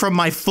nudge from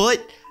my foot,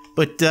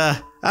 but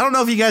I don't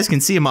know if you guys can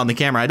see him on the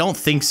camera. I don't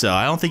think so.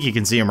 I don't think you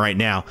can see him right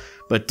now.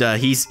 But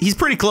he's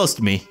pretty close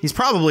to me. He's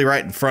probably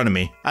right in front of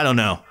me. I don't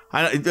know.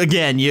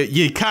 Again,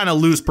 you kind of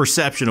lose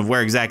perception of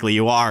where exactly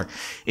you are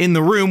in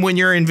the room when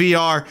you're in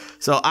VR.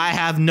 So I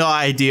have no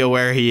idea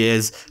where he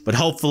is. But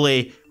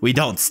hopefully we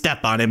don't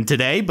step on him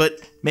today. But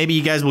maybe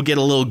you guys will get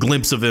a little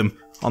glimpse of him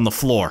on the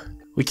floor.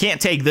 We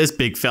can't take this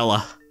big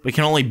fella. We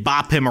can only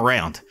bop him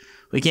around.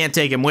 We can't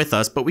take him with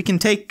us. But we can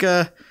take...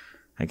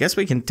 I guess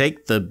we can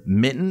take the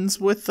mittens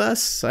with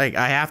us. I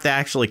have to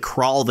actually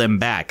crawl them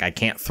back. I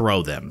can't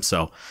throw them.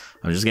 So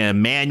I'm just gonna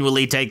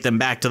manually take them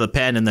back to the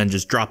pen and then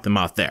just drop them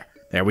off there.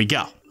 There we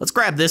go. Let's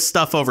grab this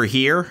stuff over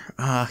here.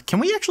 Can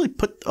we actually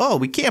put, oh,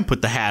 we can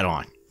put the hat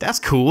on. That's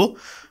cool.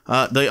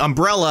 The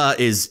umbrella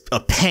is a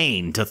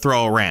pain to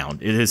throw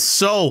around. It is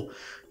so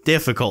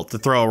difficult to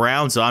throw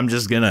around, so I'm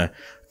just gonna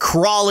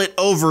crawl it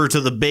over to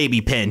the baby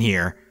pen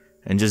here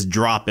and just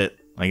drop it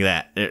like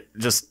that.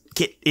 Just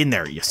get in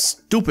there, you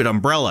stupid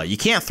umbrella. You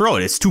can't throw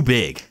it, it's too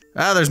big.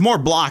 There's more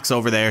blocks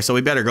over there, so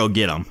we better go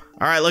get them.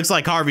 All right, looks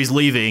like Harvey's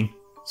leaving.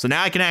 So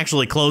now I can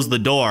actually close the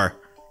door,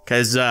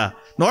 because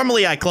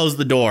normally I close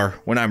the door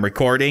when I'm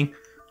recording,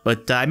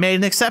 but I made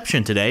an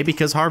exception today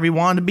because Harvey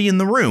wanted to be in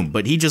the room,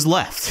 but he just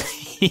left.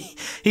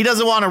 He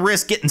doesn't want to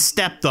risk getting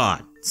stepped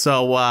on.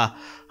 So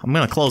I'm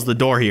gonna close the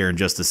door here in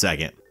just a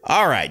second.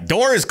 All right,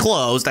 door is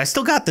closed. I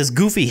still got this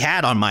goofy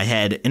hat on my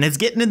head, and it's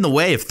getting in the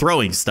way of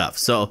throwing stuff.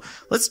 So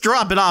let's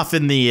drop it off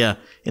in the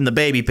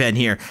baby pen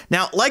here.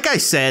 Now, like I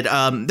said,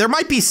 there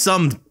might be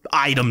some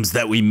items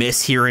that we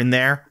miss here and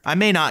there. I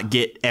may not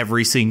get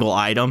every single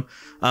item,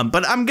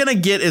 but I'm gonna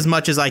get as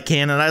much as I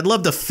can, and I'd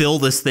love to fill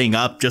this thing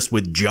up just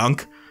with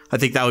junk. I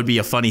think that would be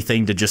a funny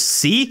thing to just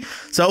see.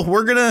 So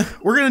we're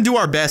gonna do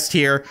our best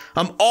here.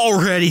 I'm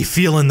already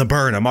feeling the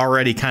burn. I'm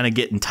already kind of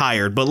getting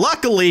tired, but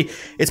luckily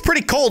it's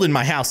pretty cold in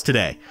my house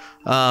today.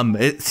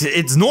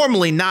 It's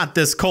normally not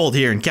this cold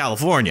here in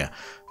California,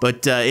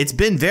 but it's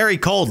been very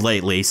cold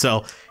lately.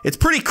 So it's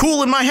pretty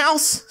cool in my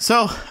house.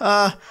 So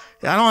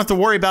I don't have to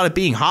worry about it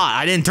being hot.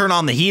 I didn't turn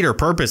on the heater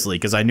purposely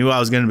because I knew I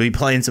was going to be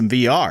playing some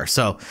VR.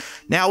 So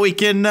now we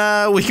can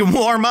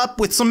warm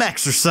up with some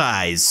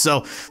exercise.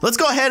 So let's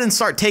go ahead and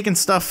start taking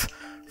stuff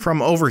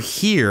from over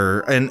here.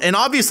 And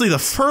obviously the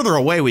further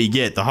away we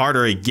get, the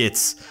harder it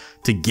gets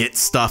to get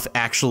stuff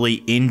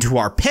actually into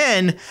our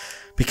pen,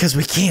 because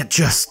we can't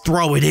just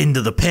throw it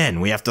into the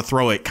pen. We have to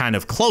throw it kind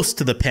of close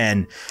to the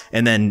pen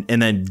and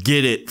then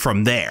get it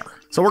from there.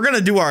 So we're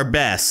gonna do our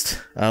best.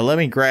 Let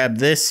me grab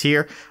this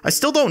here. I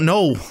still don't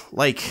know,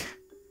 like,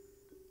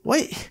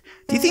 wait,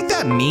 do you think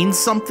that means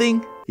something?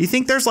 Do you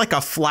think there's like a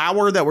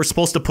flower that we're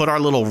supposed to put our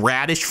little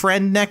radish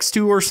friend next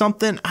to or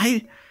something?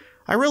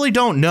 I really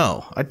don't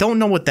know. I don't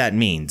know what that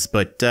means,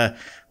 but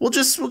we'll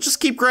just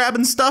keep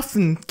grabbing stuff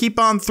and keep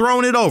on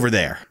throwing it over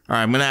there. All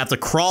right, I'm gonna have to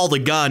crawl the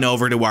gun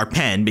over to our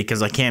pen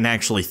because I can't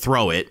actually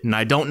throw it, and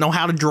I don't know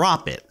how to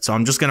drop it. So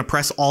I'm just gonna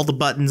press all the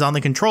buttons on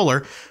the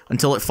controller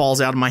until it falls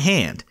out of my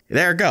hand.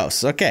 There it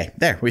goes. Okay,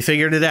 there, we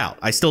figured it out.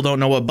 I still don't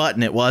know what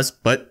button it was,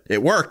 but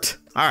it worked.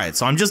 All right,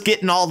 so I'm just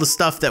getting all the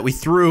stuff that we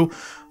threw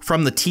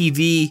from the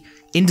TV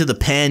into the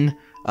pen.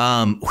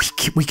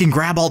 We can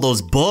grab all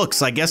those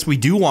books. I guess we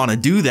do want to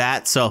do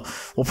that, so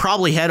we'll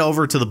probably head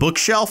over to the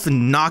bookshelf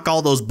and knock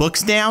all those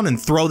books down and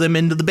throw them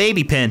into the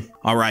baby pen.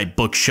 All right,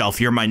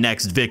 bookshelf, you're my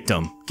next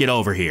victim. Get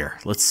over here.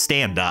 Let's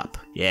stand up.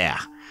 Yeah,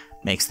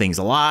 makes things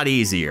a lot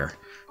easier.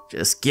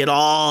 Just get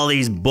all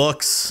these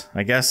books.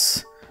 I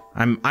guess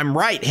I'm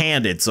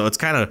right-handed, so it's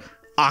kind of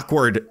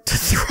awkward to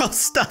throw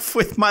stuff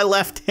with my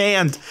left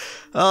hand.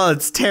 Oh,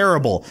 it's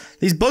terrible.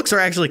 These books are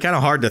actually kind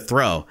of hard to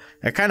throw.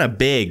 They're kind of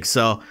big,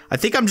 so I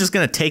think I'm just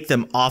going to take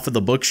them off of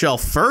the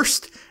bookshelf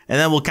first, and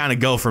then we'll kind of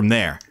go from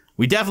there.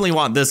 We definitely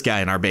want this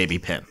guy in our baby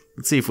pen.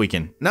 Let's see if we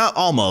can. No,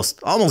 almost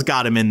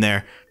got him in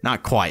there.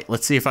 Not quite.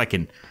 Let's see if I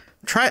can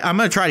try. I'm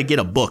going to try to get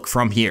a book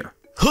from here.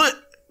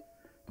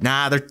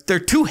 Nah, they're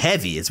too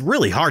heavy. It's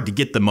really hard to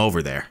get them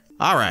over there.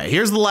 All right,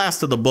 here's the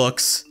last of the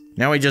books.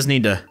 Now we just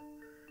need to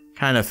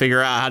kind of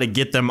figure out how to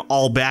get them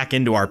all back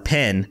into our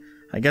pen.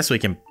 I guess we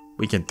can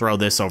throw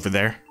this over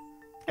there.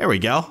 There we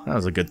go. That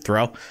was a good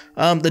throw.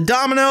 The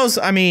dominoes,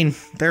 I mean,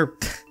 they're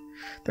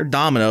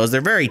dominoes.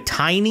 They're very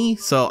tiny,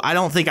 so I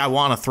don't think I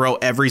want to throw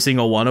every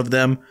single one of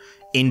them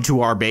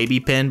into our baby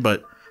pen,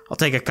 but I'll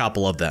take a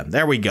couple of them.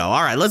 There we go.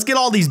 All right, let's get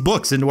all these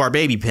books into our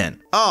baby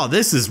pen. Oh,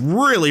 this is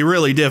really,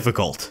 really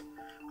difficult.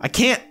 I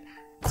can't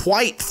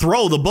quite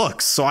throw the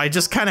books, so I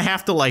just kind of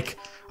have to, like,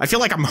 I feel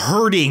like I'm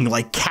herding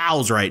like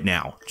cows right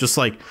now, just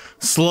like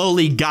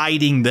slowly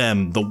guiding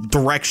them the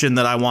direction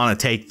that I want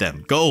to take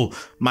them. Go,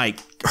 my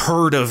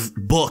herd of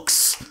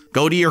books.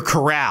 Go to your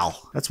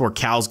corral. That's where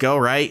cows go,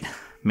 right?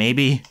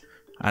 Maybe.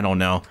 I don't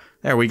know.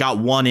 There, we got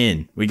one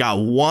in. We got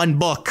one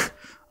book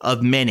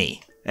of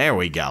many. There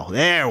we go.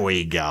 There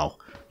we go.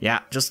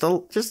 Yeah, just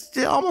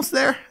almost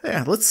there.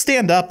 Yeah, let's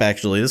stand up,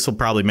 actually. This will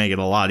probably make it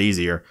a lot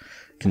easier.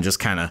 Can just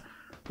kind of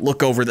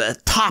look over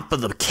the top of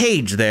the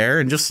cage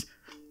there and just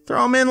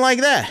throw them in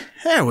like that.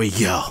 There we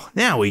go.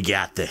 Now we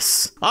got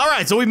this. All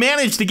right, so we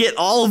managed to get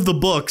all of the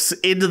books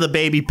into the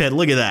baby pen.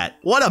 Look at that.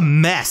 What a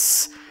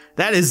mess.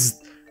 That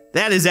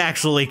is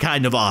actually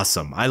kind of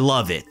awesome. I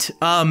love it.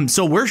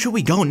 So where should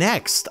we go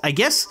next? I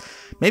guess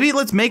maybe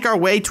let's make our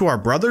way to our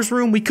brother's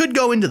room. We could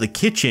go into the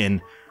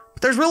kitchen,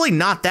 but there's really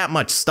not that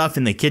much stuff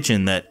in the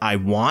kitchen that I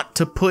want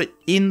to put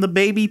in the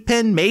baby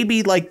pen.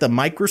 Maybe like the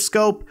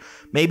microscope.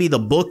 Maybe the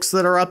books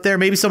that are up there,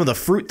 maybe some of the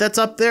fruit that's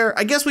up there.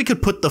 I guess we could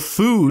put the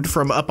food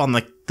from up on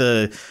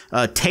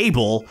the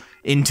table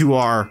into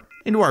our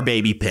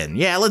baby pen.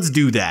 Yeah, let's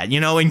do that.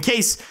 You know, in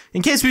case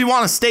we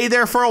want to stay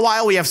there for a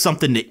while, we have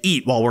something to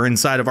eat while we're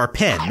inside of our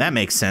pen. That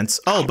makes sense.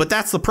 Oh, but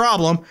that's the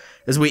problem,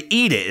 is we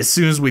eat it as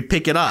soon as we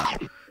pick it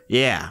up.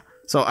 Yeah.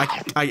 So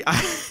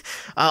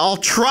I'll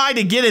try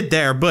to get it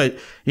there, but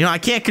you know, I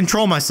can't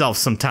control myself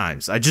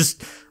sometimes.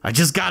 I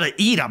just gotta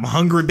eat. I'm a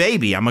hungry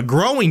baby. I'm a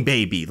growing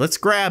baby. Let's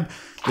grab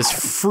this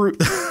fruit.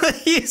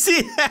 You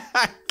see that?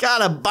 I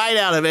got a bite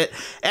out of it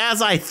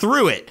as I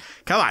threw it.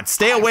 Come on,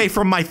 stay away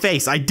from my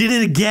face. I did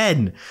it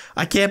again.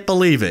 I can't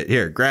believe it.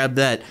 Here, grab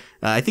that.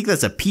 I think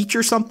that's a peach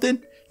or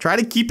something. Try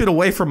to keep it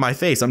away from my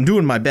face. I'm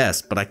doing my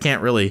best, but I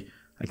can't really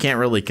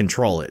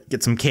control it.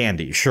 Get some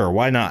candy. Sure,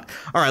 why not?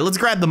 All right, let's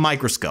grab the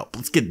microscope.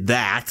 Let's get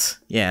that.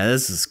 Yeah,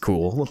 this is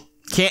cool.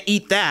 Can't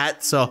eat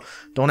that, so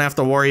don't have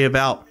to worry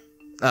about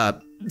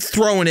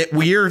throwing it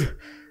weird.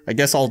 I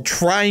guess I'll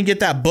try and get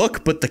that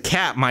book, but the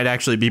cat might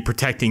actually be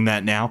protecting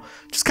that now.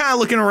 Just kind of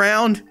looking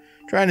around,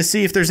 trying to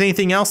see if there's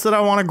anything else that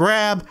I want to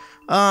grab.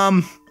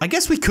 I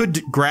guess we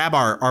could grab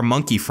our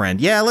monkey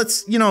friend. Yeah,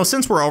 let's,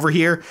 since we're over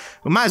here,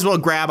 we might as well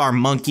grab our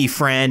monkey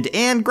friend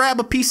and grab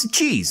a piece of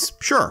cheese.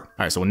 Sure. All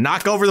right, so we'll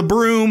knock over the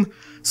broom,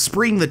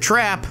 spring the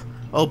trap,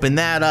 open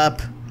that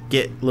up.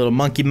 Get little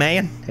monkey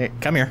man. Hey,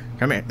 come here.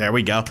 There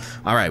we go.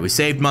 All right, we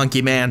saved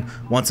monkey man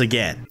once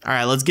again. All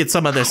right, let's get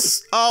some of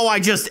this. Oh,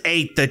 I just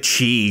ate the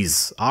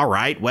cheese. All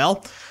right,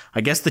 well, I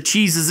guess the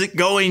cheese isn't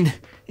going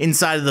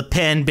inside of the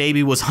pen.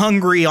 Baby was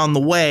hungry on the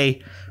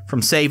way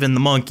from saving the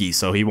monkey,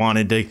 so he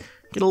wanted to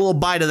get a little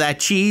bite of that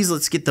cheese.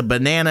 Let's get the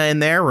banana in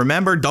there.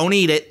 Remember, don't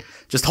eat it.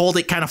 Just hold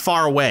it kind of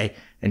far away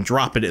and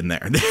drop it in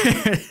there.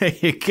 There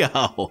you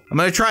go. I'm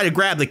gonna try to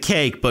grab the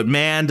cake, but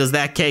man, does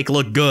that cake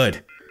look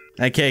good.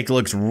 That cake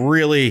looks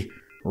really,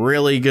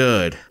 really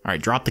good. All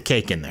right, drop the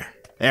cake in there.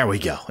 There we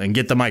go. And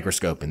get the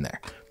microscope in there.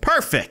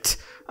 Perfect.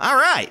 All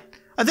right.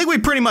 I think we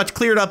pretty much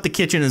cleared up the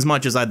kitchen as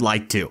much as I'd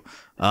like to.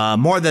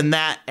 More than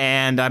that,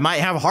 and I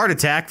might have a heart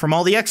attack from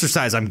all the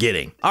exercise I'm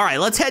getting. All right,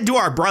 let's head to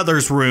our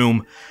brother's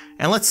room,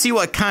 and let's see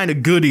what kind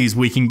of goodies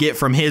we can get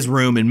from his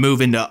room and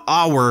move into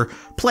our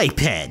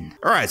playpen.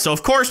 All right, so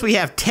of course we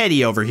have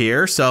Teddy over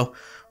here, so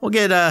we'll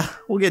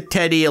get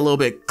Teddy a little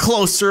bit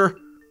closer.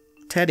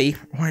 Teddy,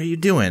 what are you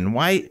doing?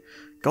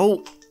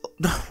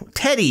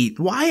 Teddy,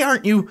 why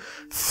aren't you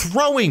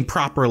throwing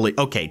properly?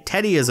 Okay,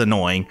 Teddy is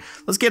annoying.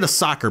 Let's get a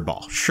soccer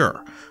ball.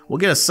 Sure. We'll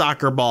get a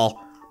soccer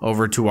ball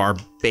over to our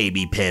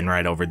baby pen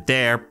right over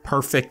there.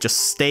 Perfect. Just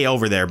stay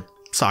over there,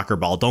 soccer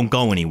ball. Don't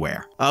go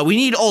anywhere. We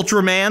need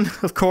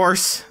Ultraman, of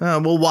course.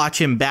 We'll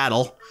watch him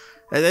battle.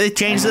 Have they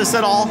changed this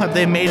at all? Have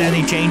they made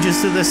any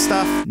changes to this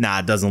stuff? Nah,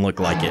 it doesn't look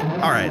like it.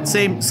 All right,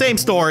 same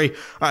story. All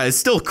right, it's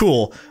still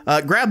cool.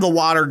 Grab the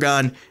water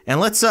gun and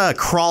let's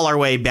crawl our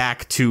way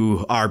back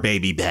to our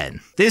baby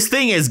pen. This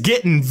thing is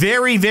getting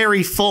very,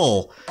 very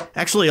full.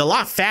 Actually, a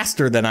lot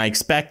faster than I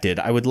expected.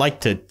 I would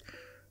like to...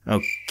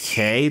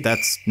 Okay,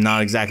 that's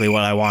not exactly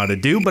what I wanted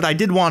to do, but I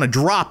did want to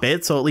drop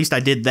it, so at least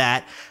I did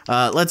that.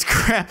 Let's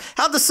grab...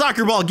 How'd the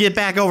soccer ball get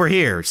back over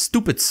here?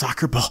 Stupid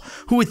soccer ball.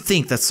 Who would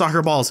think that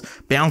soccer balls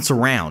bounce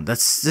around?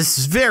 This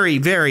is very,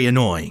 very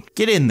annoying.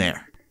 Get in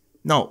there.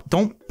 No,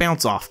 don't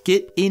bounce off.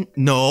 Get in...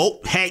 No.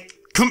 Hey,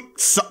 come...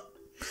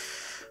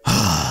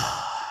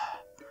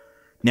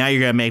 Now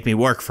you're gonna make me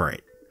work for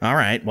it. All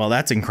right, well,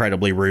 that's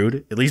incredibly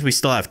rude. At least we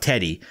still have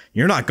Teddy.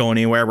 You're not going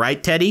anywhere,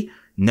 right, Teddy?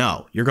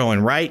 No, you're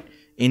going right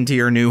into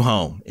your new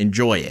home.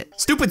 Enjoy it.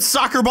 Stupid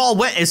soccer ball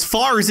went as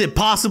far as it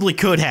possibly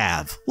could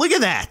have. Look at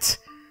that.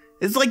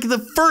 It's like the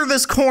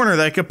furthest corner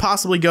that it could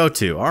possibly go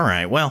to. All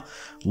right, well,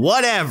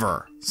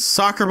 whatever.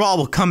 Soccer ball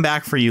will come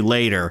back for you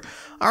later.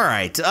 All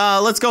right,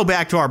 let's go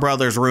back to our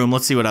brother's room.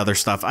 Let's see what other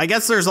stuff. I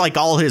guess there's like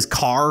all his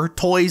car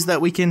toys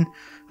that we can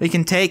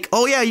take.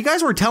 Oh yeah, you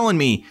guys were telling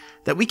me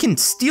that we can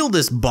steal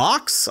this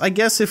box. I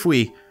guess if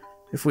we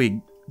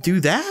do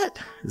that,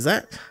 is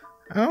that?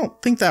 I don't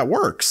think that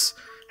works.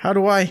 How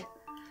do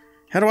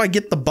I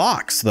get the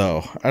box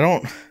though? I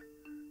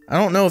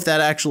don't know if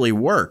that actually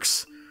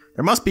works.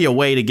 There must be a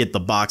way to get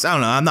the box. I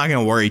don't know. I'm not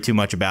gonna worry too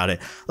much about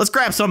it. Let's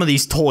grab some of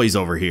these toys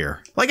over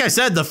here. Like I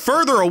said, the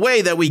further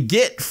away that we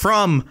get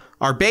from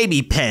our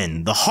baby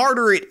pen, the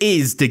harder it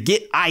is to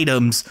get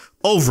items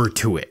over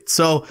to it.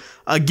 So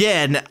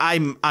again,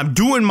 I'm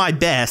doing my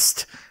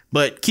best,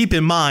 but keep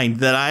in mind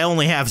that I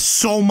only have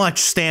so much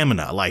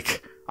stamina.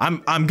 Like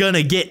I'm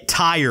gonna get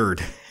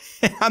tired.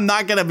 I'm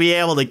not going to be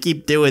able to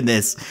keep doing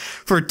this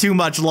for too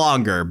much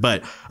longer,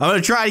 but I'm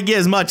going to try to get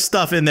as much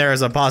stuff in there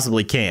as I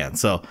possibly can.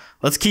 So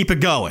let's keep it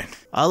going.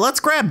 Let's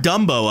grab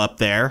Dumbo up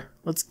there.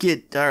 Let's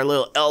get our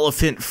little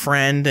elephant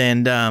friend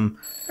and,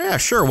 yeah,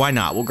 sure, why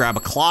not? We'll grab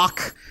a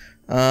clock.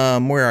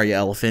 Where are you,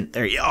 elephant?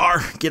 There you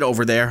are. Get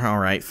over there. All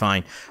right,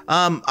 fine.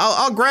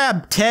 I'll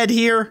grab Ted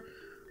here,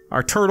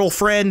 our turtle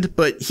friend,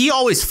 but he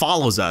always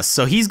follows us,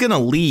 so he's going to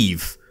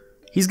leave.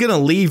 He's going to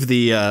leave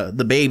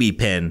the baby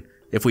pen.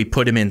 If we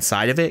put him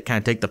inside of it, can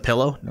I take the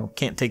pillow? No,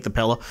 can't take the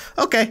pillow.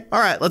 Okay, all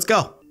right, let's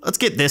go. Let's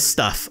get this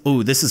stuff.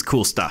 Ooh, this is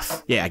cool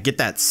stuff. Yeah, get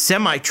that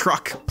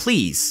semi-truck,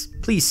 please.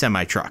 Please,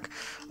 semi-truck.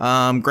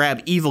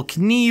 Grab Evel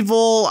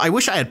Knievel. I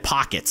wish I had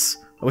pockets.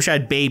 I wish I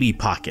had baby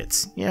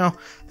pockets. You know,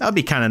 that would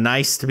be kind of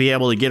nice to be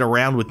able to get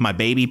around with my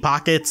baby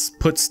pockets,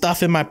 put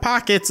stuff in my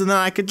pockets, and then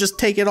I could just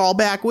take it all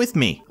back with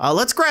me.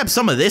 Let's grab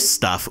some of this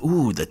stuff.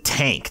 Ooh, the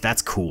tank.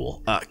 That's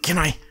cool. Can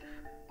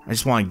I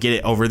just want to get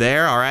it over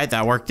there. All right,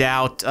 that worked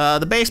out.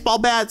 The baseball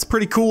bat's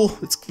pretty cool.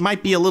 It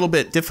might be a little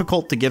bit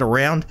difficult to get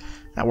around.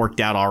 That worked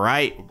out all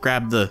right.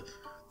 Grab the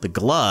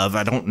glove.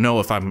 I don't know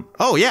if I'm...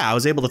 Oh, yeah, I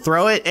was able to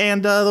throw it.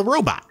 And the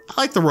robot.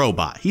 I like the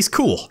robot. He's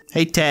cool.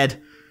 Hey,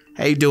 Ted.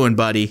 How you doing,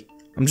 buddy?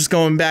 I'm just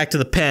going back to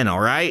the pen, all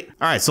right?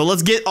 All right, so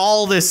let's get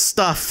all this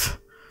stuff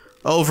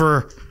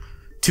over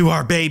to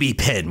our baby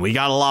pen. We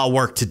got a lot of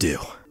work to do.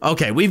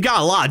 Okay, we've got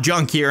a lot of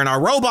junk here, and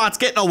our robot's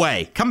getting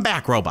away. Come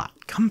back, robot.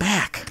 Come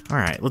back. All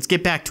right, let's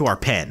get back to our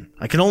pen.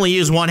 I can only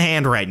use one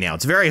hand right now.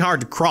 It's very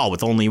hard to crawl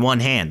with only one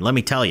hand, let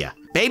me tell you.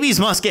 Babies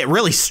must get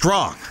really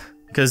strong,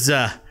 because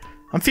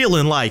I'm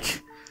feeling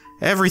like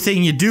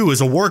everything you do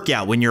is a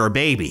workout when you're a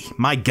baby.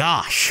 My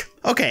gosh.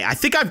 Okay, I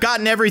think I've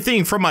gotten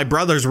everything from my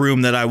brother's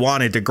room that I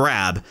wanted to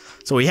grab.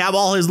 So we have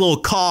all his little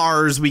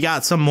cars, we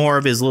got some more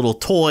of his little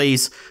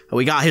toys,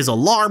 we got his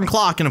alarm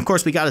clock, and of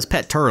course we got his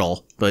pet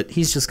turtle. But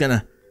he's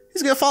gonna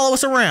follow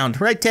us around,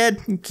 right,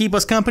 Ted? Keep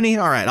us company?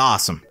 All right,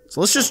 awesome.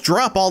 So let's just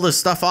drop all this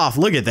stuff off.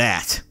 Look at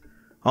that.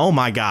 Oh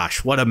my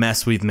gosh, what a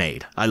mess we've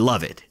made. I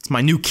love it. It's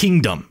my new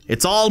kingdom.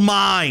 It's all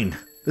mine.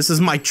 This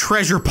is my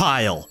treasure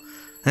pile.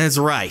 That's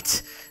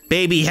right.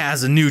 Baby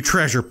has a new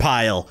treasure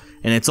pile,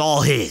 and it's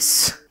all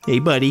his. Hey,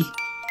 buddy.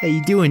 How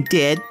you doing,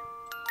 Dad?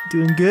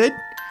 Doing good?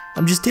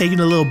 I'm just taking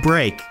a little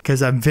break,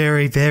 because I'm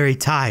very, very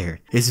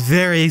tired. It's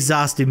very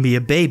exhausting to be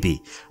a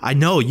baby. I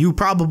know, you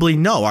probably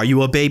know. Are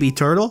you a baby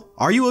turtle?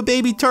 Are you a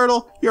baby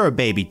turtle? You're a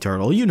baby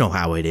turtle. You know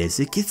how it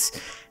is.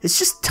 It's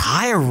just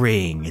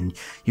tiring, and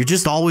you're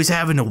just always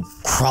having to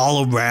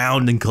crawl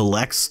around and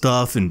collect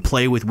stuff and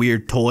play with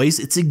weird toys.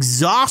 It's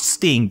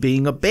exhausting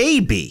being a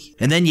baby.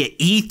 And then you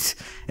eat,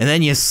 and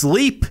then you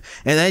sleep,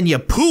 and then you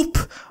poop.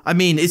 I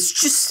mean, there's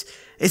just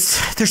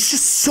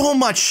so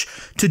much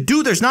to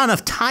do. There's not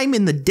enough time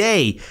in the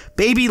day.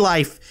 Baby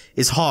life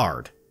is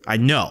hard. I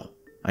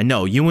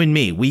know, you and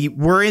me.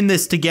 We're in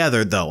this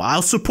together, though.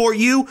 I'll support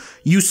you,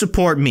 you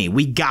support me.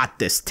 We got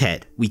this,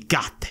 Ted. We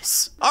got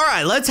this. All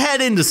right, let's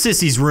head into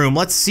Sissy's room.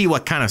 Let's see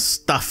what kind of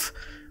stuff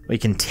we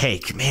can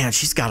take. Man,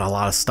 she's got a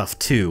lot of stuff,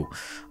 too.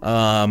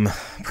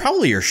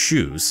 Probably her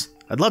shoes.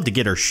 I'd love to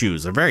get her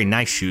shoes. They're very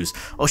nice shoes.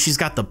 Oh, she's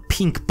got the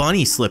pink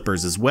bunny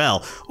slippers as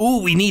well. Ooh,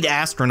 we need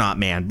Astronaut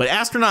Man. But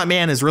Astronaut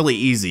Man is really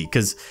easy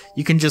because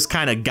you can just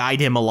kind of guide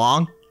him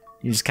along.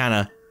 You just kind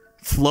of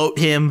float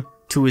him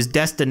to his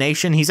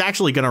destination. He's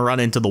actually going to run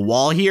into the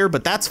wall here,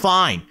 but that's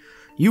fine.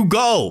 You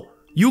go,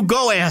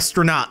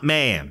 Astronaut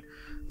Man.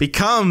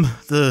 Become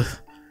the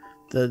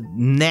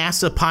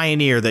NASA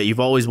pioneer that you've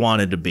always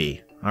wanted to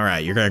be. All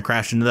right, you're going to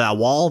crash into that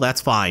wall.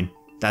 That's fine.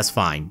 That's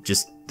fine.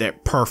 Just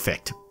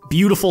perfect.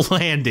 Beautiful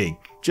landing.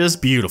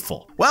 Just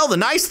beautiful. Well, the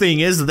nice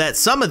thing is that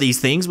some of these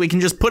things we can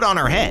just put on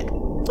our head.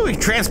 So we can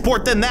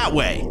transport them that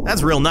way.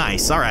 That's real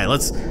nice. All right,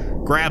 let's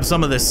grab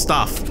some of this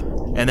stuff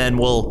and then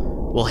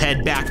we'll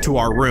head back to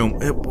our room.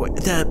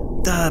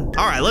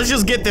 All right, let's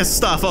just get this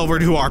stuff over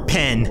to our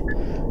pen.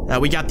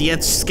 We got the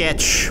Etch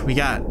Sketch, we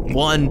got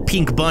one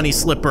pink bunny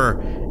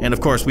slipper, and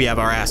of course we have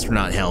our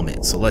astronaut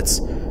helmet. So let's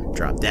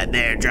drop that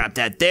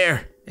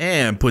there,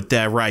 and put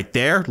that right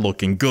there,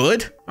 looking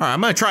good. All right,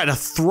 I'm gonna try to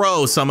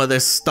throw some of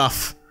this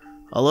stuff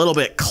a little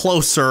bit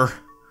closer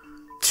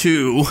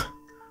to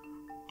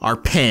our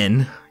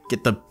pen.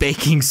 Get the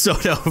baking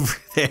soda over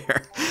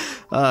there.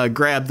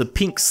 Grab the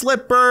pink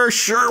slipper.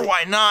 Sure,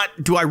 why not?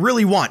 Do I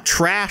really want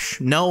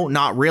trash? No,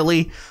 not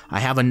really. I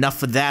have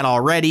enough of that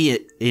already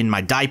in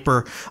my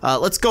diaper.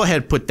 Let's go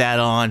ahead and put that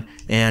on.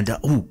 And,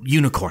 ooh,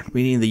 unicorn.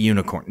 We need the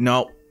unicorn.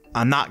 No,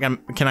 I'm not gonna.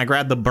 Can I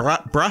grab the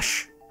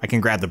brush? I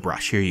can grab the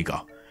brush. Here you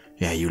go.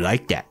 Yeah, you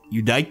like that.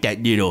 You like that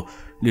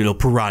little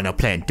piranha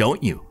plant,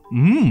 don't you?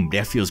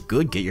 That feels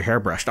good. Get your hair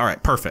brushed. All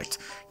right, perfect.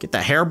 Get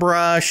that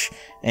hairbrush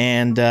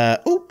and,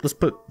 let's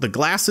put the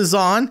glasses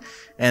on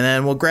and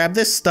then we'll grab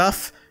this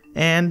stuff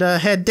and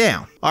head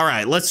down. All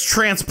right, let's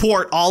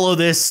transport all of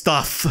this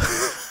stuff.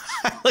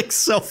 I look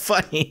so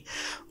funny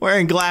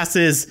wearing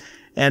glasses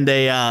and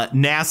a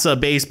NASA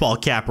baseball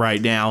cap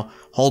right now,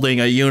 holding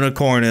a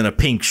unicorn and a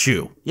pink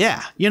shoe.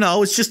 Yeah, you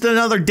know, it's just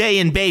another day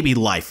in baby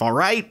life, all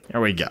right?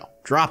 There we go.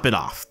 Drop it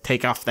off.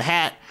 Take off the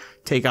hat.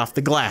 Take off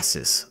the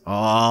glasses.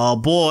 Oh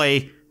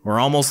boy, we're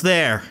almost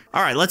there.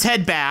 All right, let's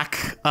head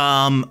back.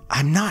 I'm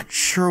not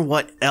sure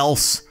what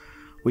else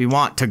we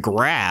want to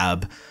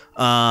grab.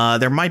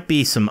 There might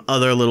be some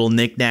other little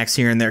knickknacks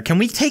here and there. Can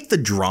we take the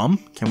drum?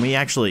 Can we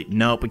actually?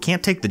 Nope, we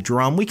can't take the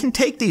drum. We can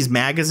take these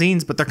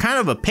magazines, but they're kind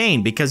of a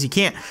pain because you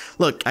can't,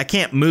 look, I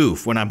can't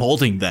move when I'm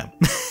holding them.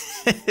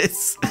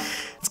 It's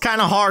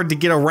kind of hard to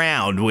get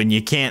around when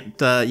you can't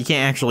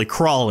actually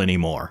crawl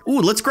anymore.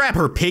 Ooh, let's grab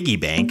her piggy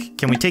bank.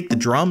 Can we take the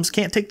drums?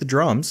 Can't take the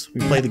drums.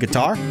 We play the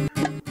guitar.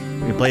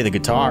 We play the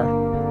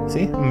guitar.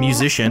 See, I'm a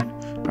musician.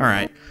 All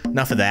right,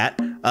 enough of that.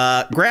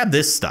 Grab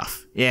this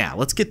stuff. Yeah,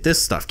 let's get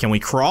this stuff. Can we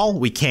crawl?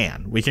 We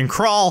can. We can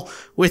crawl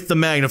with the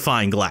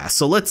magnifying glass.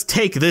 So let's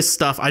take this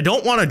stuff. I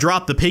don't want to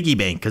drop the piggy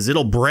bank because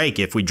it'll break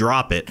if we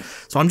drop it.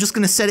 So I'm just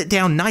going to set it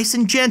down nice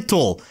and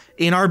gentle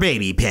in our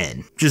baby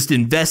pen. Just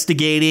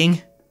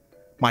investigating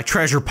my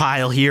treasure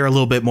pile here a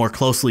little bit more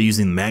closely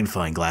using the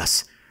magnifying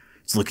glass.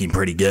 It's looking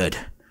pretty good.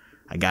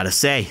 I gotta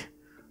say,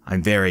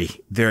 I'm very,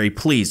 very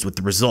pleased with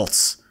the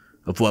results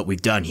of what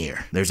we've done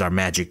here. There's our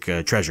magic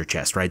treasure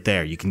chest right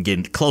there. You can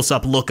get a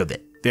close-up look of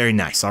it. Very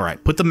nice. All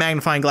right, put the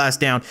magnifying glass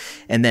down,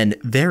 and then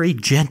very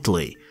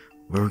gently,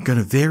 we're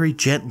gonna very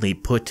gently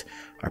put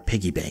our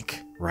piggy bank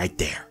right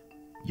there.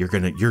 You're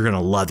gonna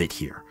love it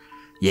here.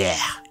 Yeah,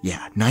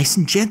 nice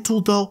and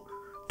gentle though.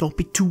 Don't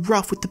be too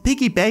rough with the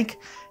piggy bank.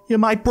 You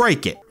might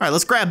break it. All right,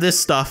 let's grab this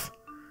stuff.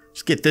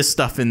 Just get this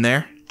stuff in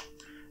there.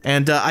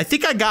 And I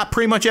think I got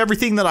pretty much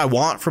everything that I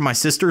want from my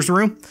sister's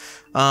room.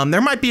 There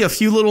might be a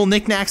few little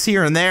knickknacks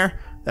here and there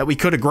that we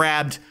could have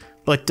grabbed,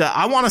 but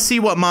I want to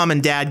see what Mom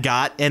and Dad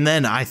got, and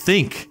then I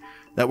think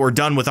that we're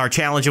done with our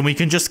challenge and we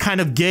can just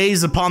kind of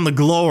gaze upon the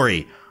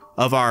glory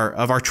of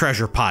our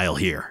treasure pile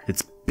here.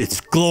 It's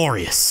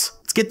glorious.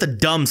 Let's get the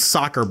dumb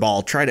soccer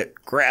ball. Try to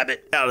grab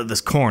it out of this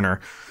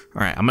corner.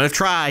 All right, I'm gonna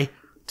try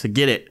to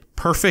get it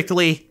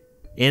perfectly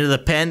into the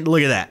pen.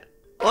 Look at that.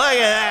 Look at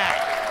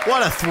that.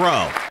 What a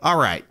throw. All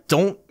right,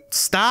 don't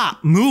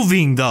stop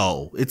moving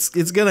though. It's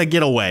gonna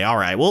get away. All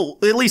right, well,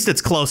 at least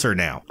it's closer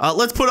now.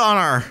 Let's put on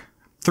our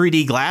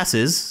 3D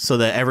glasses so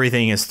that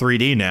everything is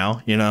 3D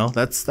now. You know,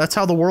 that's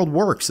how the world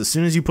works. As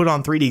soon as you put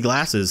on 3D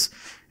glasses,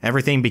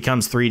 everything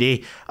becomes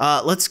 3D.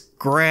 Let's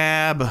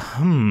grab,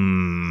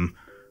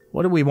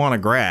 what do we want to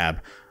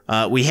grab?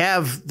 We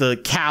have the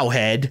cow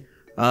head.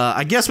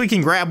 I guess we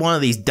can grab one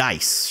of these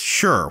dice.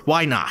 Sure,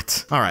 why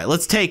not? All right,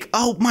 let's take,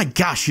 oh my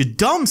gosh, you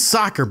dumb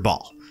soccer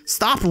ball.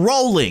 Stop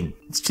rolling.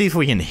 Let's see if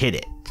we can hit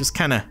it. Just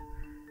kind of,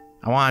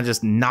 I want to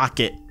just knock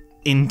it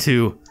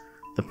into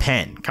the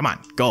pen. Come on,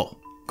 go.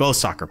 Go,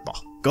 soccer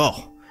ball,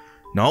 go.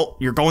 No,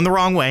 you're going the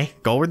wrong way.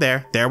 Go over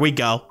there. There we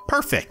go.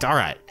 Perfect, all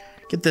right.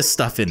 Get this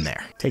stuff in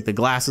there. Take the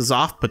glasses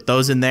off, put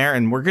those in there,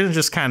 and we're gonna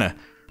just kind of,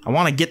 I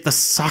want to get the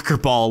soccer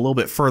ball a little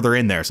bit further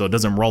in there so it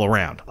doesn't roll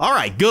around. All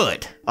right,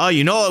 good. Oh,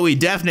 you know what we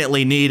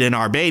definitely need in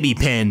our baby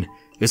pen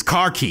is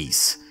car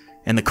keys.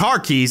 And the car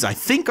keys, I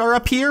think, are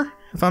up here,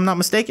 if I'm not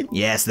mistaken.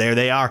 Yes, there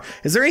they are.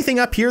 Is there anything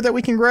up here that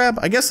we can grab?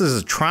 I guess there's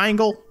a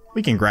triangle.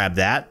 We can grab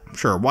that.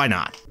 Sure, why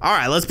not? All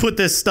right, let's put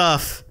this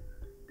stuff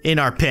in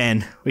our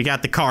pen. We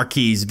got the car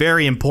keys,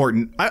 very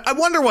important. I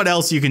wonder what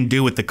else you can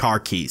do with the car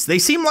keys. They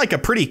seem like a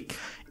pretty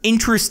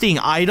interesting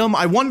item.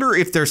 I wonder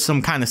if there's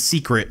some kind of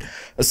secret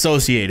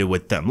associated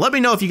with them. Let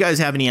me know if you guys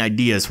have any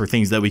ideas for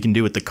things that we can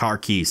do with the car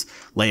keys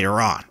later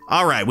on.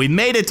 All right, we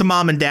made it to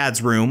Mom and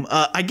Dad's room.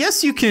 I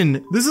guess you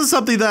can, this is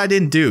something that I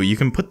didn't do. You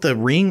can put the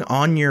ring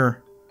on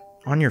your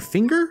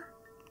finger?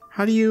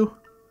 How do you,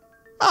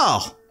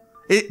 oh,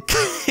 it,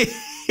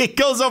 it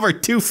goes over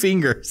 2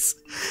 fingers.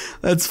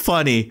 That's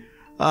funny.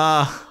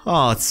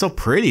 Oh, it's so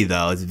pretty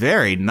though. It's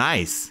very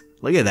nice.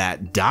 Look at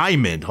that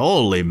diamond.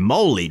 Holy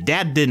moly.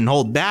 Dad didn't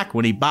hold back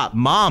when he bought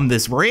Mom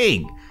this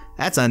ring.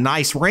 That's a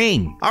nice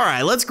ring. All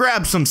right, let's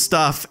grab some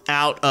stuff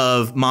out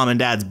of Mom and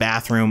Dad's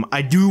bathroom.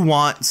 I do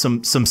want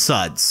some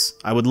suds.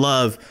 I would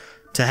love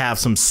to have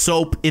some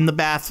soap in the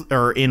bath,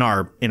 or in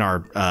our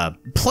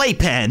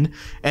playpen,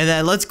 and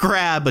then let's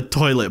grab a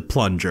toilet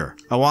plunger.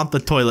 I want the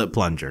toilet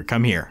plunger.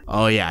 Come here.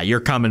 Oh yeah,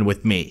 you're coming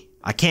with me.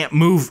 I can't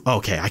move.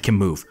 Okay, I can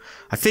move.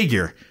 I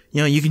figure,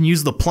 you know, you can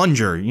use the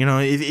plunger. You know,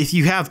 if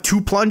you have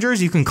 2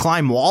 plungers, you can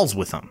climb walls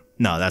with them.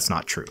 No, that's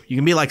not true. You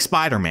can be like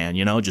Spider-Man,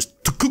 you know, just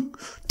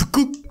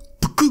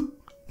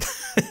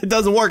it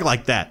doesn't work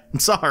like that. I'm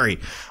sorry.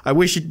 I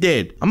wish it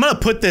did. I'm gonna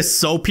put this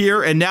soap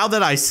here, and now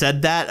that I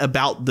said that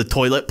about the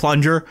toilet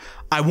plunger,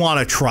 I want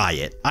to try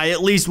it. I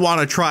at least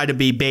want to try to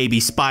be baby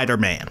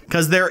Spider-Man,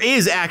 because there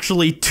is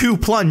actually 2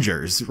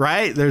 plungers,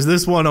 right? There's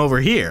this one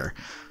over here.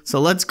 So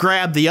let's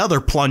grab the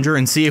other plunger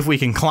and see if we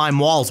can climb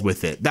walls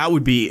with it. That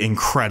would be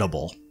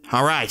incredible.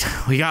 All right,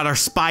 we got our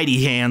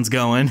Spidey hands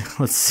going.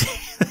 Let's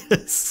see.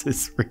 This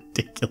is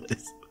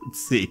ridiculous. Let's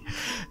see.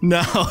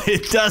 No,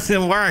 it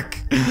doesn't work.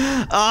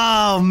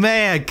 Oh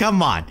man,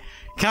 come on.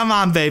 Come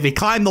on, baby,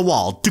 climb the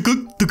wall.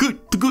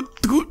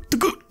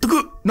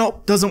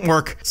 Nope, doesn't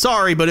work.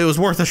 Sorry, but it was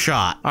worth a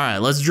shot. All right,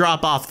 let's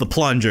drop off the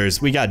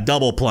plungers. We got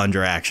double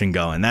plunger action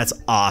going. That's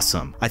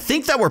awesome. I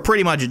think that we're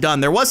pretty much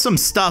done. There was some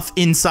stuff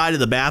inside of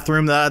the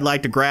bathroom that I'd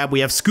like to grab. We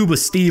have Scuba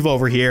Steve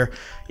over here.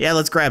 Yeah,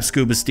 let's grab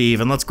Scuba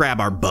Steve and let's grab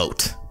our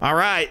boat. All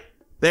right,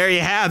 there you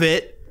have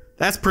it.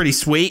 That's pretty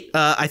sweet.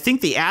 I think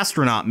the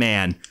astronaut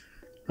man,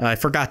 I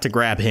forgot to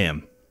grab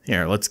him.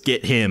 Here, let's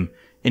get him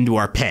into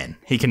our pen.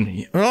 He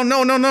can, oh,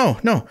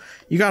 no.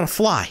 You gotta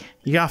fly.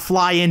 You gotta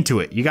fly into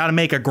it. You gotta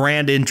make a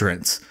grand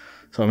entrance.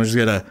 So I'm just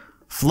gonna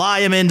fly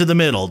him into the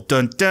middle.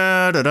 Dun,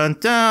 dun, dun, dun,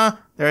 dun.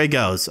 There he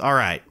goes. All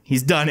right,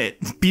 he's done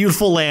it.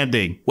 Beautiful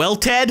landing. Well,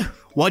 Ted,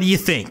 what do you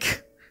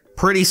think?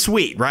 Pretty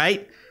sweet,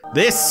 right?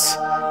 This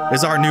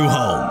is our new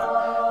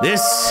home.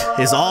 This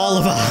is all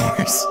of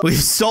ours. We've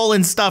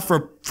stolen stuff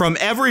from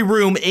every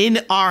room in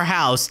our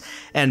house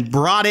and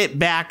brought it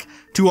back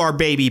to our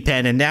baby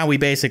pen, and now we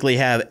basically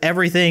have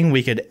everything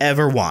we could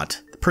ever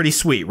want. Pretty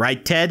sweet,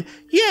 right, Ted?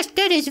 Yes,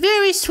 that is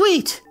very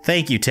sweet.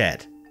 Thank you,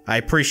 Ted. I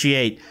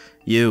appreciate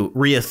you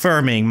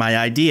reaffirming my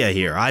idea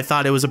here. I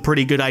thought it was a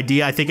pretty good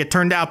idea. I think it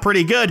turned out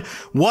pretty good.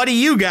 What do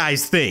you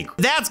guys think?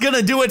 That's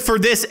gonna do it for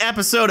this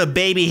episode of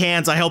Baby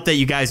Hands. I hope that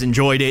you guys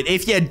enjoyed it.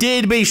 If you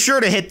did, be sure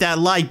to hit that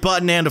like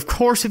button. And of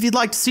course, if you'd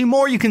like to see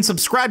more, you can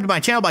subscribe to my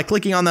channel by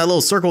clicking on that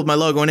little circle with my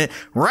logo in it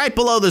right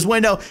below this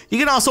window. You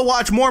can also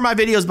watch more of my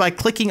videos by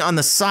clicking on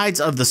the sides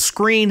of the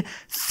screen.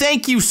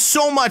 Thank you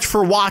so much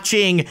for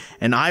watching,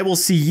 and I will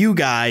see you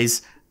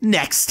guys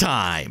next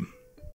time.